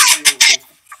for those of you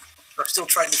who are still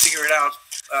trying to figure it out,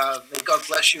 may God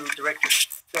bless you, direct your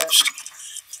steps.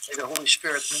 May the Holy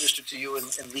Spirit minister to you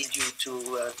and lead you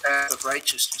to a path of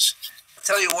righteousness. I'll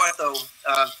tell you what, though,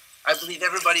 I believe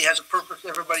everybody has a purpose,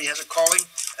 everybody has a calling,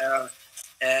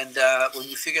 and when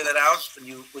you figure that out, when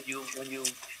you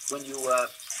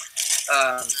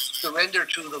surrender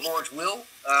to the Lord's will,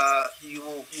 you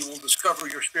will discover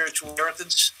your spiritual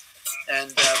inheritance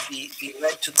and be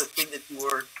led to the thing that you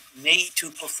were made to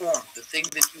perform, the thing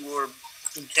that you were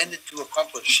intended to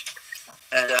accomplish,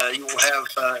 and you will have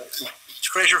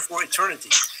treasure for eternity.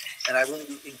 And I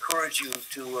really encourage you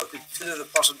to consider the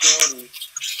possibility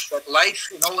that life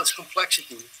in all its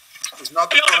complexity is not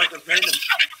the product of random.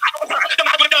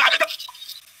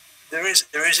 There is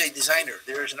a designer,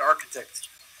 there is an architect,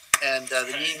 and the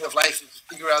meaning of life is to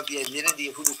figure out the identity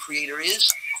of who the Creator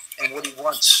is and what He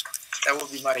wants. That will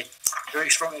be my very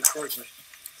strong encouragement.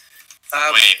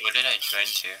 Wait, what did I join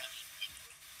to?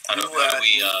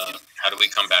 How do we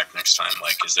come back next time?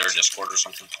 Like, is there a Discord or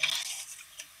something?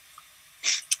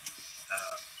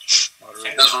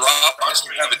 Does Rob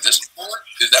Monster have a Discord?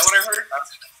 Is that what I heard?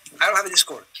 I don't have a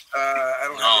Discord. I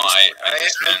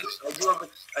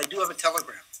do have a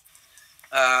Telegram.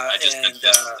 I just meant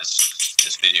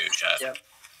this video chat.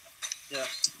 Yeah.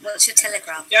 What's your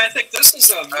Telegram? Yeah, I think this is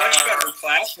a much better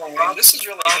platform. I mean, this is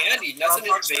really handy. Nothing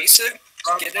invasive.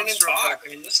 Get in and talk. I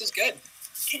mean, this is good.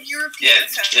 Can you repeat? Yeah,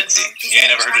 Jitsi. You ain't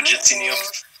never heard of Jitsi, Neil?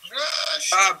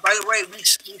 By the way, we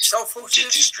self-host this.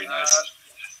 Jitsy's pretty nice.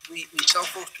 We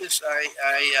self-host this.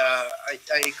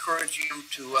 I encourage you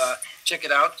to check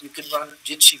it out. You can run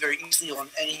Jitsi very easily on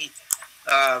any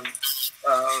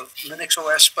Linux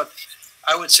OS, but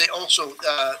I would say also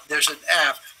there's an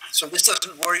app So this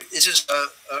doesn't work. This is a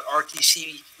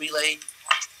RTC relay,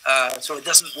 so it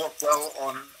doesn't work well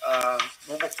on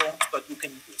mobile phones, but you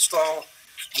can install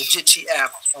the Jitsi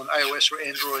app on iOS or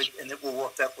Android, and it will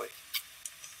work that way.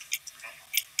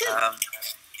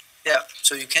 Yeah,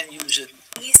 so you can use it.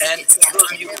 And for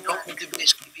those of you who don't need to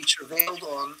basically be surveilled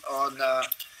on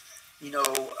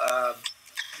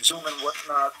Zoom and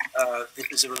whatnot, this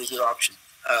is a really good option.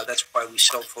 That's why we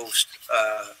self-host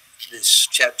this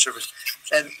chat service,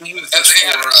 and we use this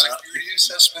for security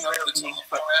assessment of the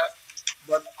telephone app.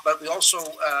 But we also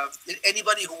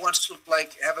anybody who wants to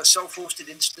like have a self-hosted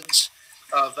instance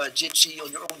of Jitsi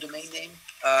on your own domain name,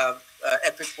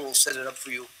 Epik will set it up for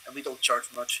you, and we don't charge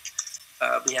much.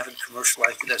 We haven't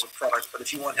commercialized it as a product, but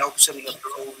if you want help setting up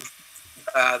your own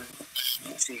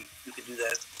Jitsi, you can do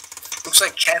that. Looks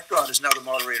like Cat God is now the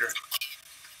moderator.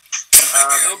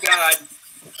 Oh God!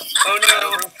 Oh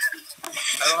no! I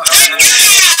don't know how.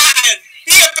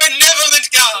 You're a benevolent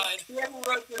God. Whoever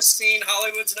wrote this scene,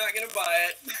 Hollywood's not going to buy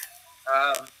it.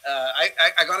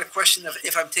 I got a question of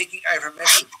if I'm taking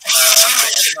ivermectin.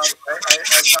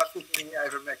 I'm not taking any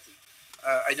ivermectin.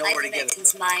 I know where to get it.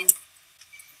 Ivermectin's mine.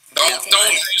 Don't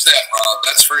use that, Rob.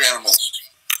 That's for animals.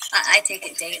 I take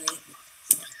it daily.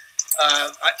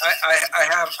 I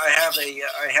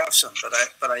have some,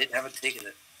 but I haven't taken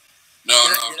it. No,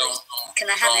 don't. Can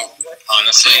I have it?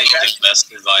 Honestly, the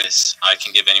best advice I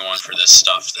can give anyone for this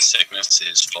stuff, the sickness,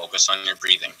 is focus on your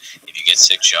breathing. If you get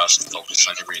sick, just focus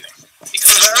on your breathing.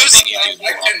 Because For those in the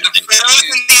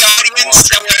audience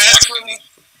that were asking,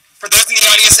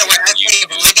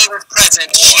 if Liddy was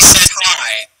present, she said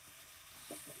hi.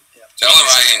 Tell her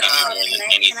I am.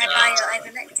 Can I buy your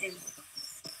ivermectin?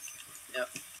 Yeah.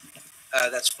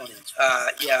 That's funny.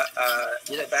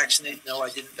 Did I vaccinate? No, I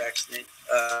didn't vaccinate.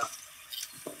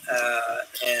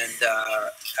 And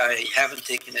I haven't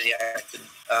taken any actin.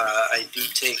 I do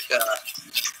take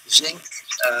zinc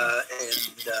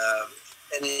and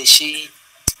NAC,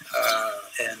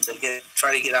 and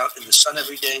try to get out in the sun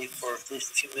every day for at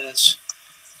least a few minutes.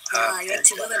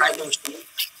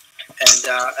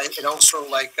 And also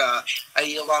I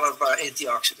eat a lot of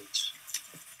antioxidants.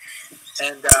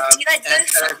 And and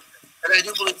I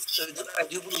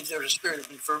do believe there's a spirit of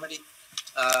infirmity.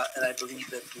 And I believe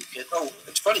that we can. Oh,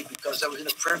 it's funny because I was in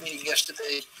a prayer meeting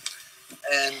yesterday,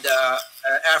 and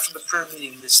after the prayer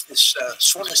meeting, this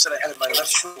soreness that I had in my left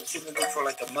shoulder came in for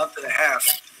like a month and a half,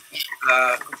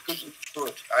 completely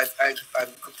cured.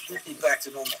 I'm completely back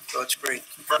to normal, so it's great.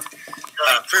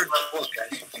 Prayer does work,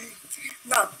 guys.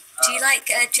 Rob, do you like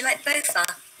Bofa?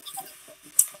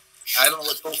 I don't know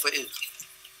what Bofa is.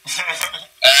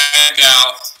 And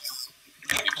now,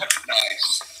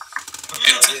 nice.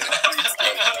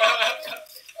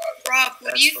 Rob,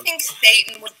 what do you think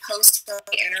Satan would post on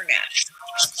the internet?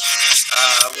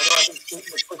 What do I think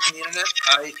Satan would post on the internet?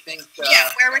 I think.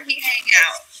 Where would he hang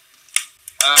out?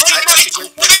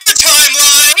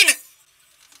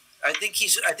 I think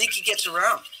he gets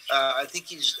around. I think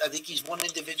he's one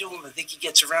individual, and I think he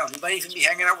gets around. He might even be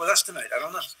hanging out with us tonight. I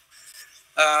don't know.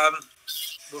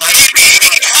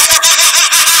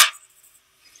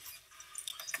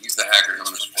 He's the hacker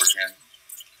known as 4chan.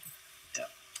 Yeah.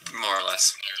 More or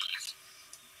less.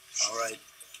 All right.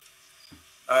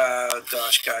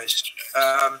 Gosh, guys.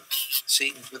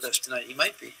 Satan's with us tonight. He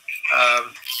might be.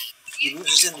 He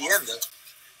loses in the end, though.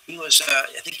 He was,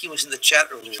 I think he was in the chat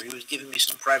earlier. He was giving me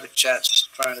some private chats,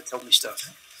 trying to tell me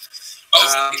stuff.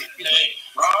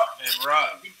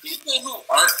 Rob. People who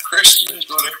aren't Christians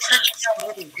go to church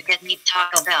to get me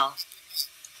Taco Bell.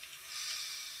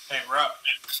 Hey, Rob.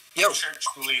 Yo. The church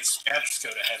believes cats go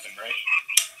to heaven, right?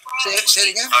 Say it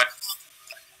again.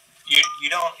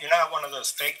 You're not one of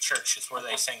those fake churches where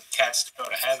they think cats go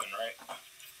to heaven, right?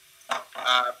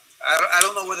 I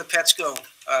don't know where the pets go.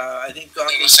 I think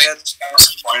God goes pets.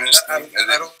 I don't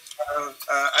know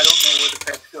where the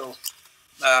pets go.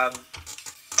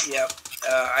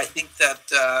 I think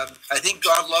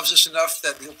God loves us enough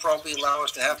that He'll probably allow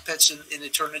us to have pets in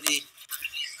eternity.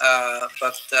 I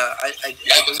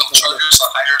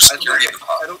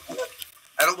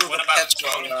don't know if pets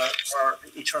are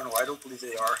eternal. I don't believe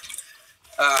they are.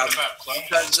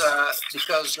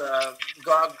 Because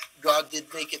God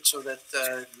did make it so that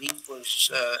meat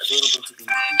was available to be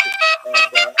eaten,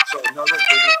 and so another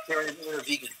vegetarian or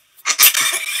vegan.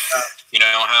 You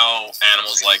know how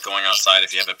animals like going outside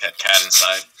if you have a pet cat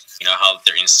inside? You know how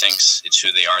their instincts, it's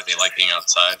who they are, they like being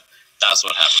outside? That's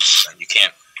what happens to them. You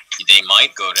can't, they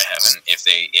might go to heaven if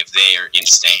they are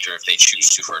instinct or if they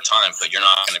choose to for a time, but you're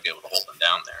not going to be able to hold them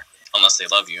down there. Unless they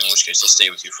love you, in which case they'll stay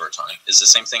with you for a time. It's the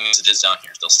same thing as it is down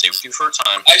here. They'll stay with you for a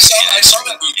time. I saw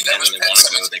that movie. And then when they want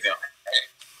to go, they go.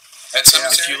 Pet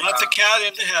cemetery? If you let the cat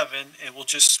into heaven, it will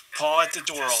just paw at the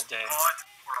door all day.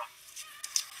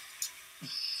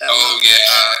 Oh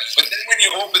yeah, but then when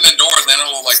you open the door, then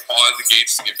it'll like paw at the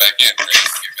gates to get back in, right?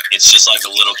 It's just like a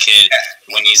little kid.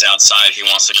 When he's outside, he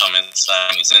wants to come inside.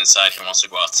 When he's inside, he wants to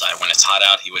go outside. When it's hot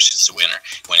out, he wishes it's winter.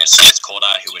 When it's cold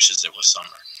out, he wishes it was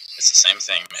summer. It's the same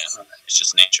thing, man. It's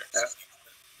just nature.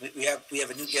 We have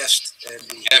a new guest, and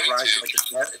he arrives with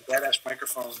like a badass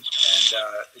microphone and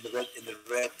in the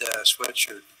red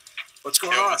sweatshirt. What's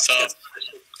going on? What's up?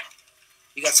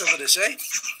 You got something to say?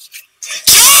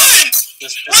 John!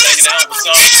 Just hanging out. What's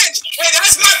up? Wait,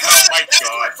 that's my brother. Oh my that's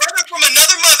God. my brother from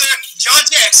another mother, John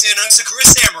Jackson. I'm Sakura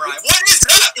Samurai. What is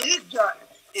up? It is John.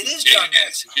 It is John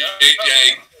Jackson.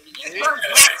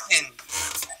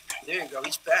 There you go.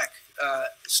 He's back.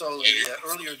 So the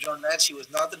earlier John Nancy was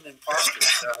not an imposter.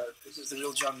 This is the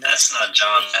real John Nancy. That's not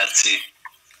John Nancy.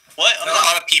 What? A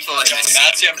lot of people are John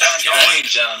Nancy. I'm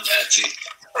John Nancy.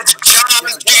 It's John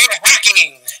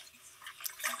hacking.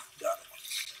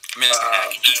 Don't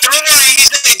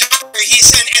worry,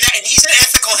 he's an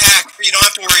ethical hacker. You don't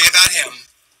have to worry about him.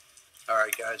 All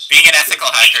right, guys. Being an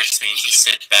ethical hacker just means you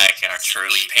sit back and are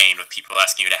truly pained with people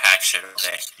asking you to hack shit all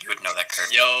day. You would know that,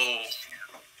 Kurt. Yo.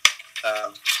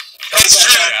 That's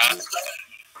true.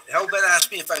 Hellbent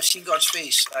asked me if I've seen God's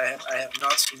face. I have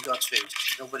not seen God's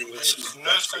face. Nobody has seen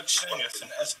no such thing as an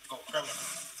ethical criminal.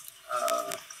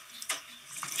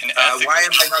 Why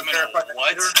am I not verified on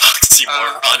What? Twitter?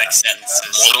 Oxymoronic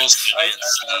sentences. Mortals can't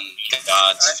see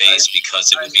God's face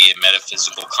because it would be a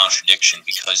metaphysical contradiction.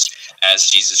 Because, as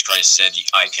Jesus Christ said,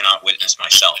 I cannot witness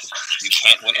myself. You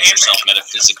can't witness yourself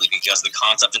metaphysically because the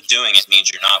concept of doing it means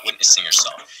you're not witnessing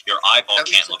yourself. Your eyeball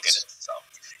can't look at itself.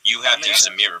 You have to use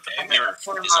a mirror, but the mirror is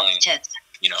only, it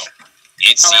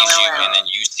sees you and then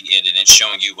you see it, and it's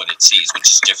showing you what it sees, which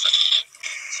is different.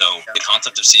 So the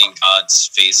concept of seeing God's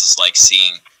face is like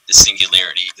seeing the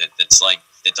singularity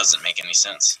that doesn't make any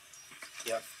sense.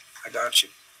 Yeah, I got you.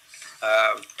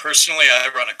 Personally, I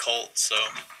run a cult, so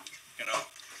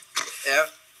Yeah,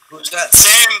 who's that?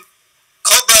 Same.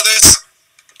 Cult brothers.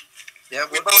 Yeah,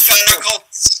 we both got our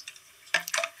cults.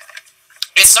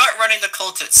 It's not running the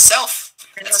cult itself.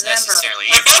 It's necessarily.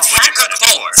 We're both hacker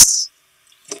cults.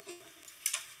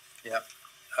 Yeah,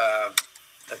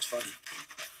 that's funny.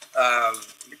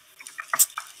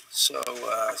 So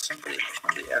somebody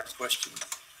asked a question.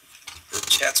 The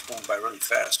chat's going by really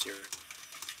fast here.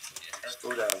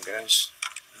 Slow down, guys.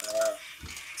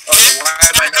 Why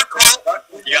am I not?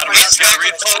 you gotta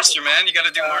read poster, man. You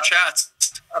gotta do more chats.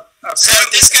 So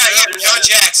this guy here, John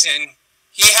Jackson,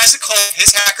 he has a cult.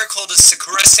 His hacker cult is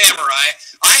Sakura Samurai.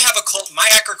 I have a cult. My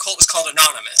hacker cult is called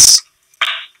Anonymous.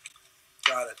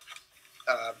 Got it.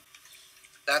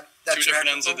 That's two different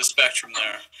ends of the spectrum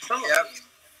there.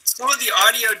 Some of the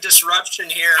audio disruption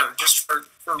here, just for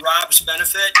Rob's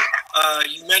benefit,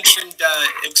 you mentioned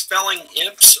expelling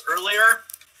imps earlier,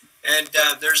 and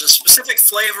there's a specific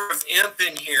flavor of imp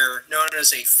in here known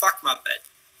as a fuck muppet,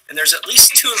 and there's at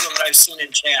least two of them that I've seen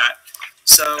in chat.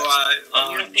 So,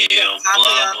 Neil, blah,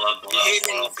 blah, blah,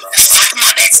 blah, blah. Fuck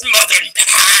Muppet's mother and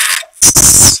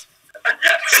pats.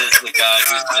 Says the guy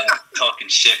who's been talking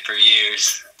shit for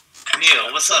years.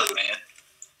 Neil, what's up, man?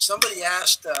 Somebody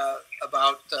asked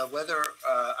about whether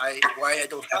why I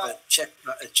don't have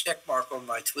a check mark on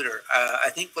my Twitter.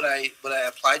 I think what I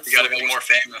applied for. You got to be more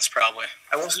famous, probably.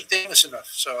 I wasn't famous enough,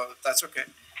 so that's okay.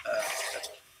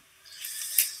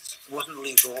 It wasn't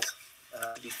really a goal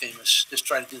to be famous. Just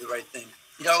try to do the right thing.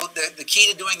 The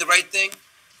key to doing the right thing,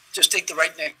 just take the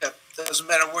right next step. Doesn't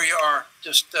matter where you are,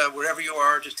 just wherever you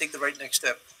are, just take the right next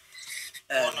step,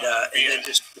 and then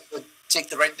just take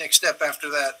the right next step after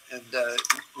that, and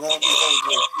lo and behold,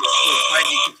 you'll find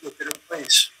you get to a better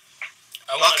place.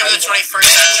 Welcome to the 21st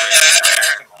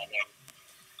century.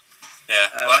 Yeah,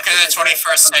 welcome to the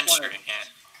 21st century. Yeah.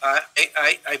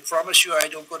 I promise you, I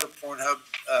don't go to Pornhub.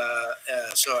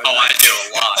 So I do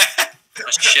a lot.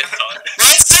 A shit ton.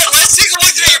 Let's take a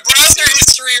look through your browser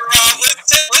history, Rob.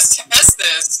 Let's test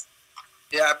this.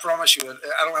 Yeah, I promise you,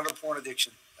 I don't have a porn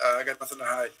addiction. I got nothing to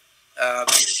hide.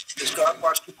 Does God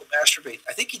watch people masturbate?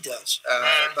 I think he does.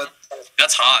 But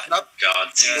that's hot. God,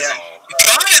 yeah.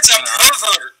 God is a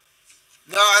pervert.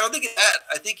 No, I don't think it's that.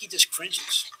 I think he just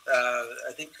cringes.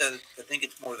 I think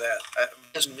it's more that.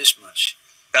 He doesn't miss much.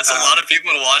 That's a lot of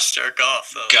people to watch jerk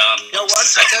off, though. God, you know what?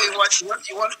 I tell you what. You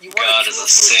want. God is a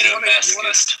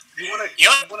sadomasochist. You want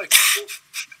to.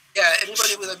 Yeah,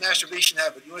 anybody with a masturbation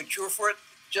habit, you want a cure for it?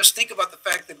 Just think about the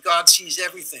fact that God sees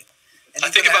everything. I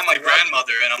think about my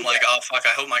grandmother, and I'm like, oh fuck,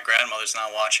 I hope my grandmother's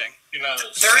not watching.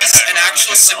 There is an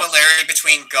actual similarity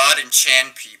between God and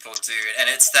Chan people, dude, and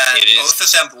it's that both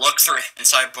of them look through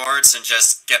inside boards and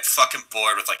just get fucking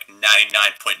bored with like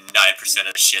 99.9%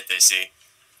 of the shit they see.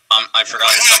 I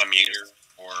forgot it's on a meter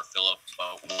or Philip,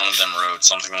 but one of them wrote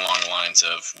something along the lines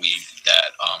of we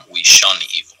shun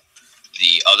evil.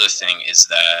 The other thing is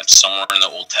that somewhere in the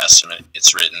Old Testament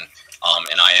it's written,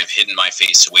 and I have hidden my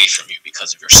face away from you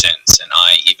because of your sins, and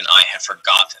I have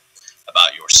forgotten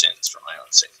about your sins for my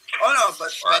own sake. Oh no,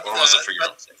 but or was it for your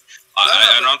own sake?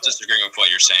 I'm not disagreeing with what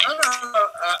you're saying. No.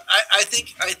 I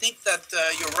think that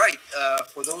you're right.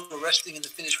 For those who are resting in the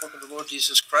finished work of the Lord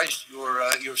Jesus Christ,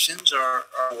 your sins are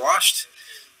washed,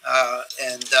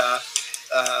 and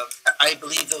I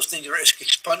believe those things are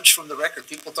expunged from the record.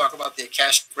 People talk about the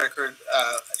Akashic record.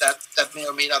 That may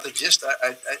or may not exist.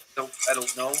 I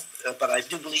don't know, but I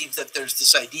do believe that there's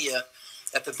this idea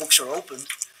that the books are opened,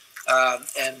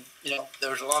 and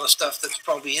there's a lot of stuff that's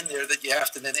probably in there that you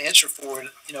have to then answer for,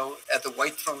 at the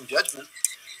white throne judgment.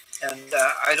 And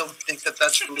I don't think that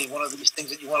that's really one of these things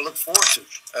that you want to look forward to.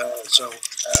 So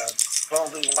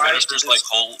probably wise. There's like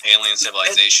whole alien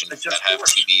civilizations that have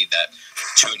TV that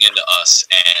tune into us,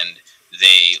 and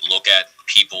they look at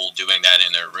people doing that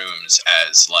in their rooms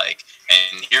as like,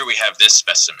 and here we have this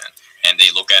specimen, and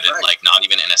they look at it like not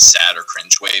even in a sad or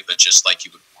cringe way, but just like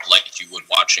you would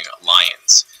watching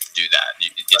lions do that.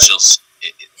 It's just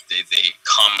they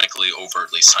comically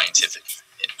overtly scientific.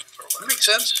 That makes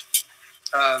sense.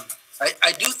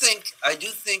 I do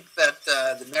think that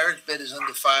the marriage bed is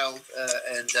undefiled,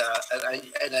 and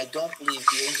I don't believe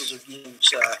the angels or demons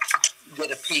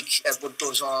get a peek at what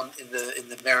goes on in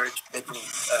the marriage bedroom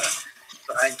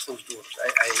behind closed doors.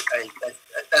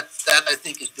 That I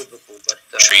think is biblical.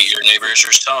 But treat your neighbor as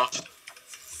yourself.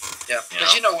 Yeah,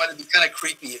 because you know what, it'd be kind of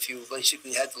creepy if you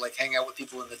basically had to like hang out with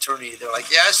people in the eternity. They're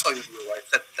like, yeah, I saw you with your wife.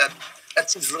 That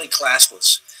seems really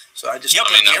classless. So I just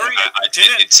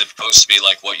it's supposed to be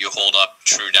like what you hold up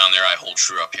true down there, I hold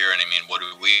true up here. And I mean, what do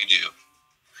we do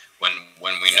when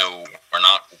we know we're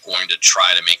not going to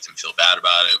try to make them feel bad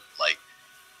about it? Like,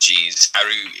 geez,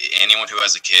 anyone who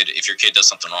has a kid, if your kid does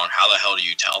something wrong, how the hell do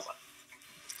you tell them?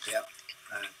 Yeah,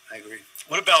 I agree.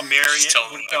 What about Mary?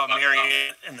 What about Mary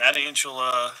and that angel?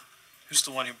 Who's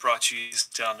the one who brought Jesus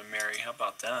down to Mary? How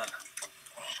about that?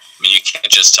 I mean, you can't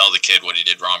just tell the kid what he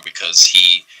did wrong because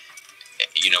he,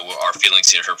 our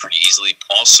feelings hit her pretty easily.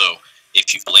 Also,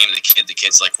 if you blame the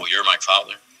kid's like, well, you're my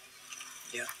father.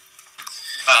 Yeah.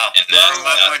 And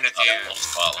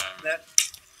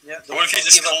what if he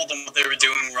just told them what they were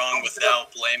doing wrong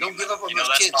without blaming them? Don't give up on those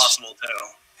that's kids. possible too.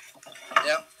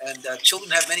 Yeah, and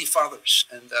children have many fathers,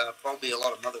 and probably a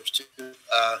lot of mothers too.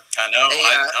 I know.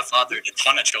 I fathered a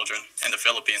ton of children in the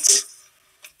Philippines.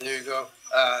 There you go.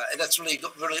 And that's really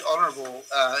honorable.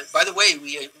 By the way,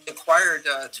 we acquired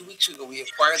 2 weeks ago. We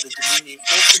acquired the domain name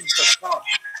orphans.com,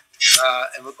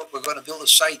 and we're going to build a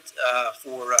site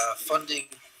for funding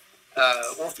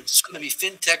orphans. It's going to be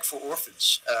fintech for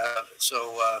orphans.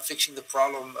 So fixing the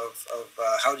problem of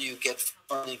how do you get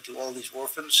funding to all these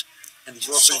orphans and these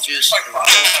orphanages. And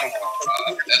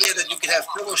the idea that you can have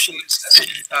fellowships,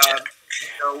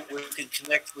 where you can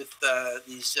connect with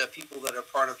these people that are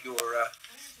part of your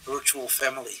virtual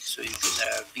family, so you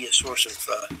can be a source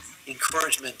of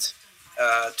encouragement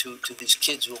to these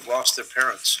kids who have lost their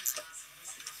parents.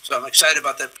 So I'm excited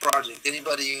about that project.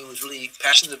 Anybody who is really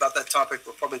passionate about that topic,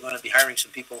 we're probably going to be hiring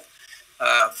some people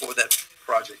for that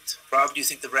project. Rob, do you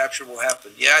think the rapture will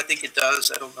happen? Yeah, I think it does.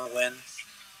 I don't know when.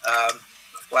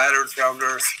 Flat Earth, round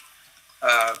Earth,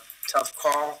 tough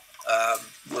call.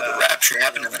 Will the rapture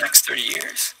happen in the next 30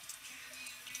 years?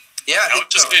 Yeah, I think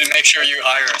just need to make sure you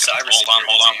hire a cybersecurity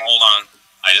team. Hold on.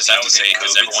 I just have to say,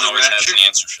 because everyone always has an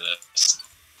answer for this.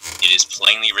 It is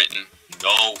plainly written,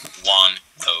 no one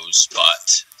knows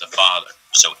but the Father.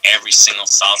 So every single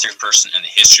solitary person in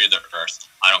the history of the earth,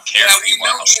 I don't care who you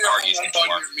are, how smart you think you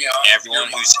are,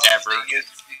 everyone who's ever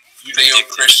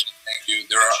Judeo-Christian,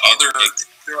 there are other.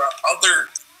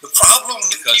 The problem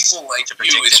with people like to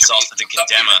predict itself to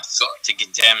condemn us, to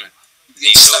condemn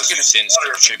those who sins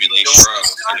to tribulation.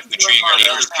 And if we treat your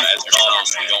neighbors as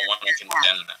ourselves, we don't want to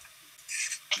condemn them.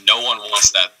 No one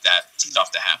wants that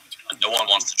stuff to happen. No one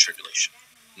wants the tribulation.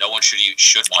 No one should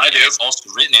want it. It's also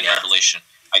written in Revelation.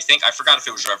 I forgot if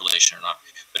it was Revelation or not,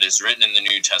 but it's written in the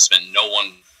New Testament. No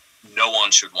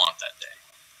one should want that day.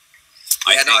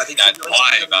 I think that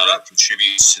lie about it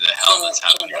contributes to the hell that's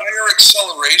happening. So why our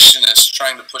acceleration is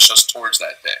trying to push us towards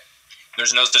that day?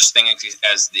 There's no such thing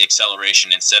as the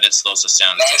acceleration. Instead, it slows us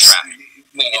down. It's a trap.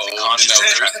 It's a constant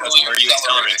trap. Where are you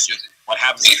accelerating to? What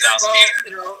happens in 1,000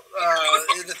 years?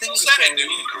 The thing is,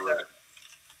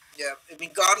 yeah, I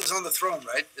mean, God is on the throne,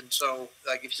 right? And so,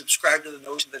 like, if you subscribe to the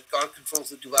notion that God controls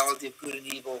the duality of good and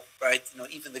evil, right?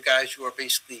 Even the guys who are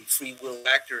basically free will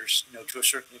actors, to a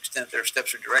certain extent, their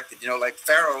steps are directed. Like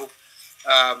Pharaoh,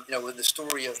 in the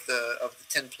story of the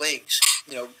 10 plagues,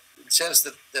 it says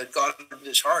that God hardened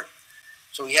his heart,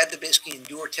 so he had to basically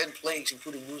endure 10 plagues,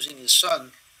 including losing his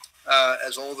son,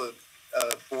 as all the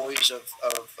boys of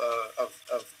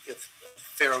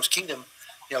Pharaoh's kingdom,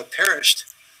 perished.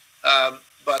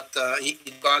 But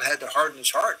God had to harden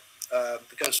his heart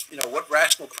because what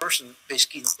rational person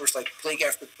basically enforced like plague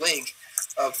after plague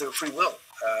of their free will?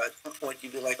 At some point,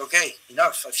 you'd be like, okay,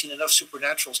 enough. I've seen enough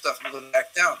supernatural stuff. I'm going to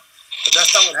back down. But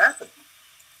that's not what happened.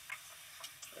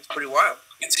 That's pretty wild.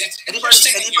 It's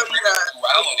interesting that you bring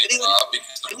duality,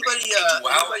 because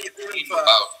duality came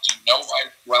about. Do you know why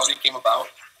duality came about?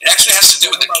 It actually has to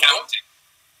do with accounting.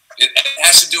 It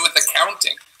has to do with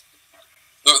accounting.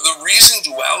 The reason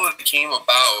duality came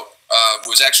about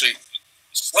was actually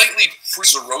slightly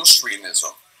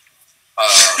Zoroastrianism,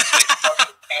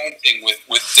 accounting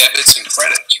with debits and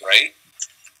credits, right?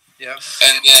 Yeah.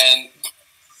 And then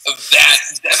that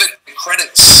debit and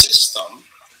credit system,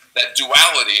 that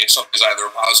duality, if something is either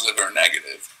a positive or a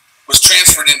negative, was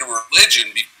transferred into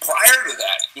religion. Prior to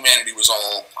that, humanity was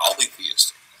all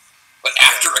polytheistic. But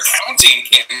after accounting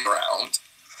came around,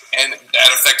 and that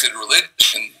affected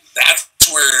religion, that's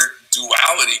where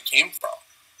duality came from,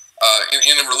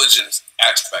 in a religious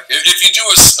aspect. If you do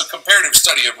a comparative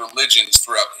study of religions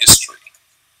throughout history,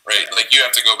 right, like you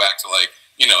have to go back to the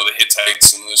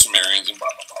Hittites and the Sumerians and blah,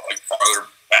 blah, blah, like farther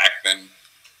back than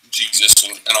Jesus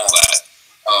and all that.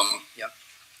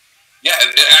 Yeah,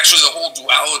 actually the whole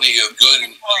duality of good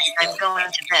and evil. I'm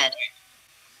going to bed.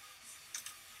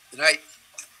 Good night.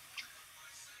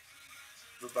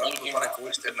 Good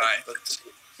night.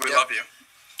 We love you.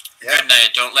 Yeah. Good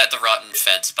night. Don't let the rotten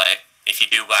feds bite. If you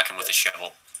do, whack him with a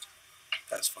shovel.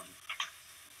 That's funny.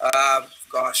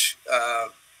 Gosh.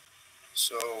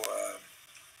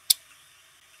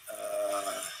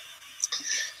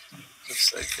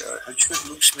 Looks like I'm sure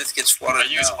Luke Smith gets swatted. I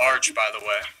use Arch, by the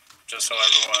way, just so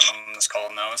everyone on this call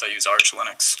knows. I use Arch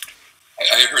Linux.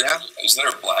 I heard that. Is there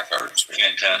a black Arch?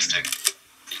 Fantastic.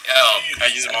 Oh, I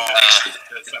use them all.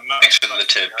 Thanks for the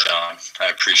tip, John. I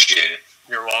appreciate it.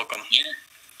 You're welcome.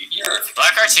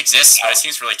 Black Arch exists, but it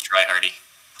seems really try-hardy,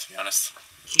 to be honest.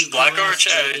 Black Arch,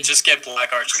 just get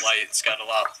Black Arch Lite. It's got a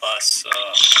lot less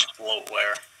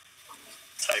bloatware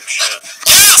type shit.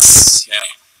 Yes! Yeah.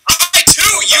 I too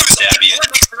use Debian.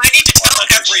 I need to tell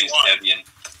everyone.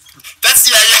 That's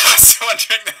I was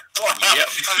wondering that. Wow. Yep.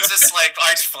 I was just like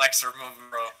Arch Flexor,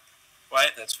 bro.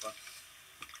 What? That's fun.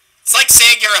 It's like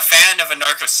saying you're a fan of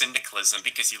anarcho-syndicalism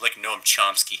because you like Noam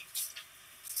Chomsky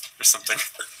or something.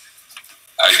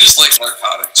 I just like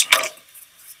narcotics, bro.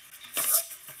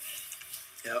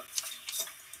 Yep.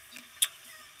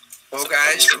 Well,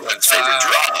 guys, favorite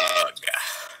drug.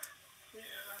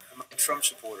 I'm a Trump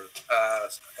supporter.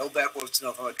 Hellbat wants to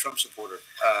know if I'm a Trump supporter.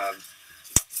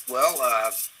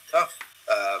 Tough.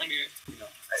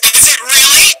 Is it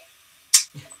really?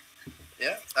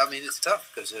 Yeah, I mean it's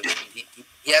tough because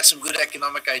he had some good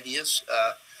economic ideas,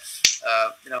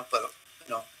 but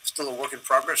still a work in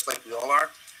progress, like we all are.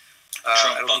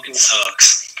 Trump fucking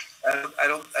sucks. I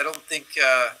don't think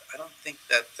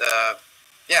that.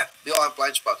 Yeah, we all have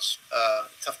blind spots.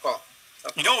 Tough call.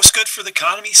 You know what's good for the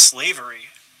economy? Slavery.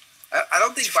 I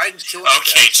don't think Biden's killing.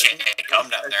 Okay, Jay, calm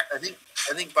down there. I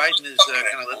think Biden is kind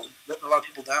of letting a lot of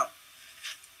people down.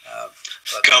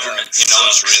 Government,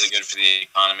 it's really good for the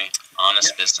economy.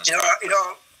 Honest business.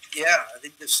 Yeah, I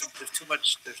think there's too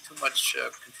much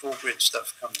control grid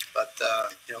stuff coming. But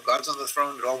God's on the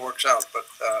throne. It all works out. But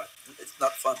it's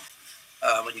not fun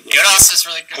when you go. You know what else is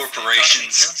really good?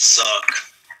 Corporations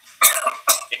suck.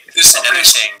 Is somebody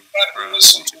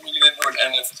listen to me get into an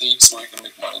NFT so we can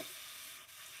make money?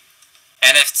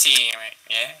 NFT,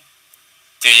 yeah.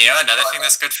 Do you know another thing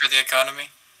that's good for the economy?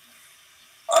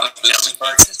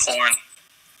 Porn.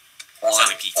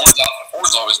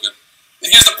 Porn's always good.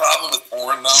 Here's the problem with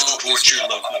porn, though. Support your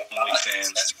local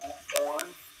OnlyFans. Porn,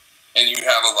 and you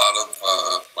have a lot of,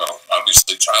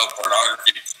 obviously child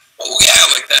pornography. Oh yeah,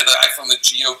 like that guy from the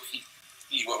GOP.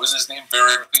 What was his name?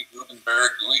 Ruben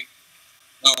Baragui,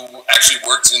 who actually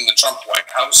works in the Trump White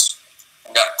House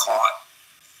and got caught,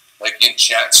 like in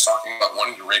chats talking about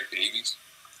wanting to rape babies.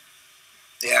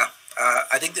 Yeah,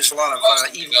 I think there's a lot of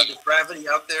evil and depravity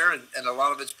out there, and a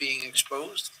lot of it's being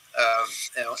exposed.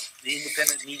 The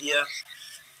independent media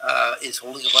is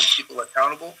holding a bunch of people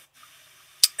accountable,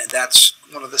 and that's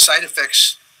one of the side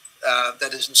effects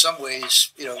that is in some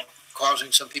ways,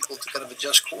 causing some people to kind of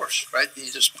adjust course, right?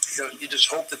 You just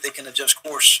hope that they can adjust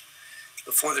course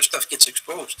before their stuff gets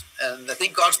exposed. And I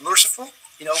think God's merciful,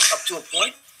 up to a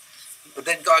point, but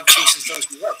then God chases those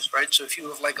he loves, right? So if you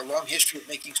have like a long history of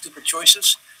making stupid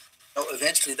choices,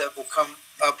 eventually that will come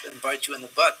up and bite you in the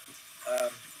butt.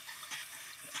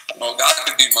 Well, God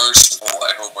can be merciful.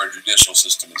 I hope our judicial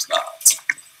system is not.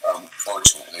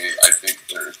 Unfortunately, I think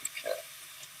there.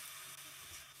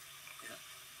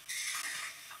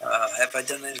 Have I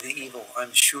done anything evil?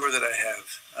 I'm sure that I have.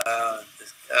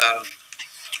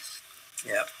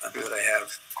 Yeah, I'm sure that I have.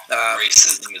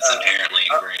 Racism is inherently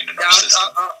ingrained in our system.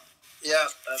 Yeah,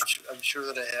 I'm sure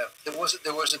that I have. There was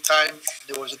a time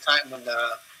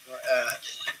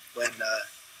when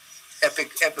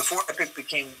Epik, before Epik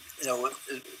became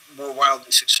more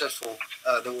wildly successful,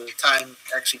 there was a time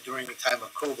actually during the time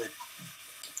of COVID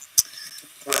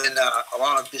when a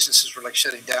lot of businesses were like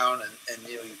shutting down, and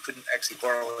you couldn't actually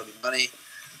borrow any money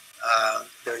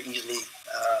very easily,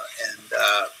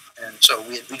 and so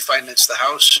we had refinanced the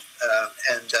house,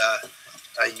 and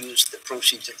I used the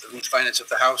proceeds of the refinance of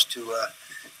the house to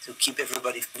keep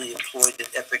everybody fully employed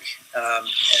at Epik,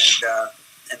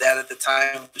 and that at the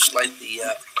time was slightly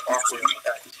awkward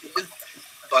decision,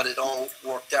 but it all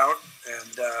worked out,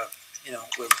 and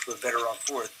we're better off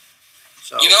for it.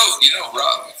 So,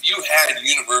 Rob, if you had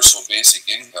universal basic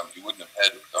income, you wouldn't have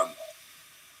had to have done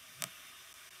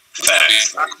that.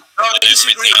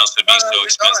 Everything else would be so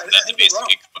expensive that the basic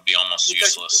income would be almost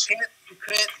useless. You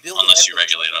can't build unless you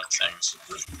regulate other things.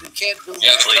 You can't build.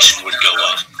 Inflation would go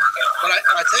up. But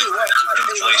I tell you what.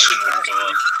 Inflation would go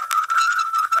up.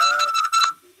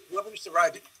 Whoever used to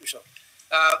ride it yourself.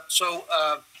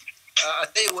 I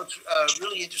tell you what's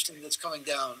really interesting that's coming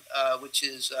down, which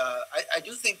is I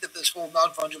do think that this whole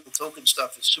non-fungible token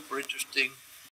stuff is super interesting.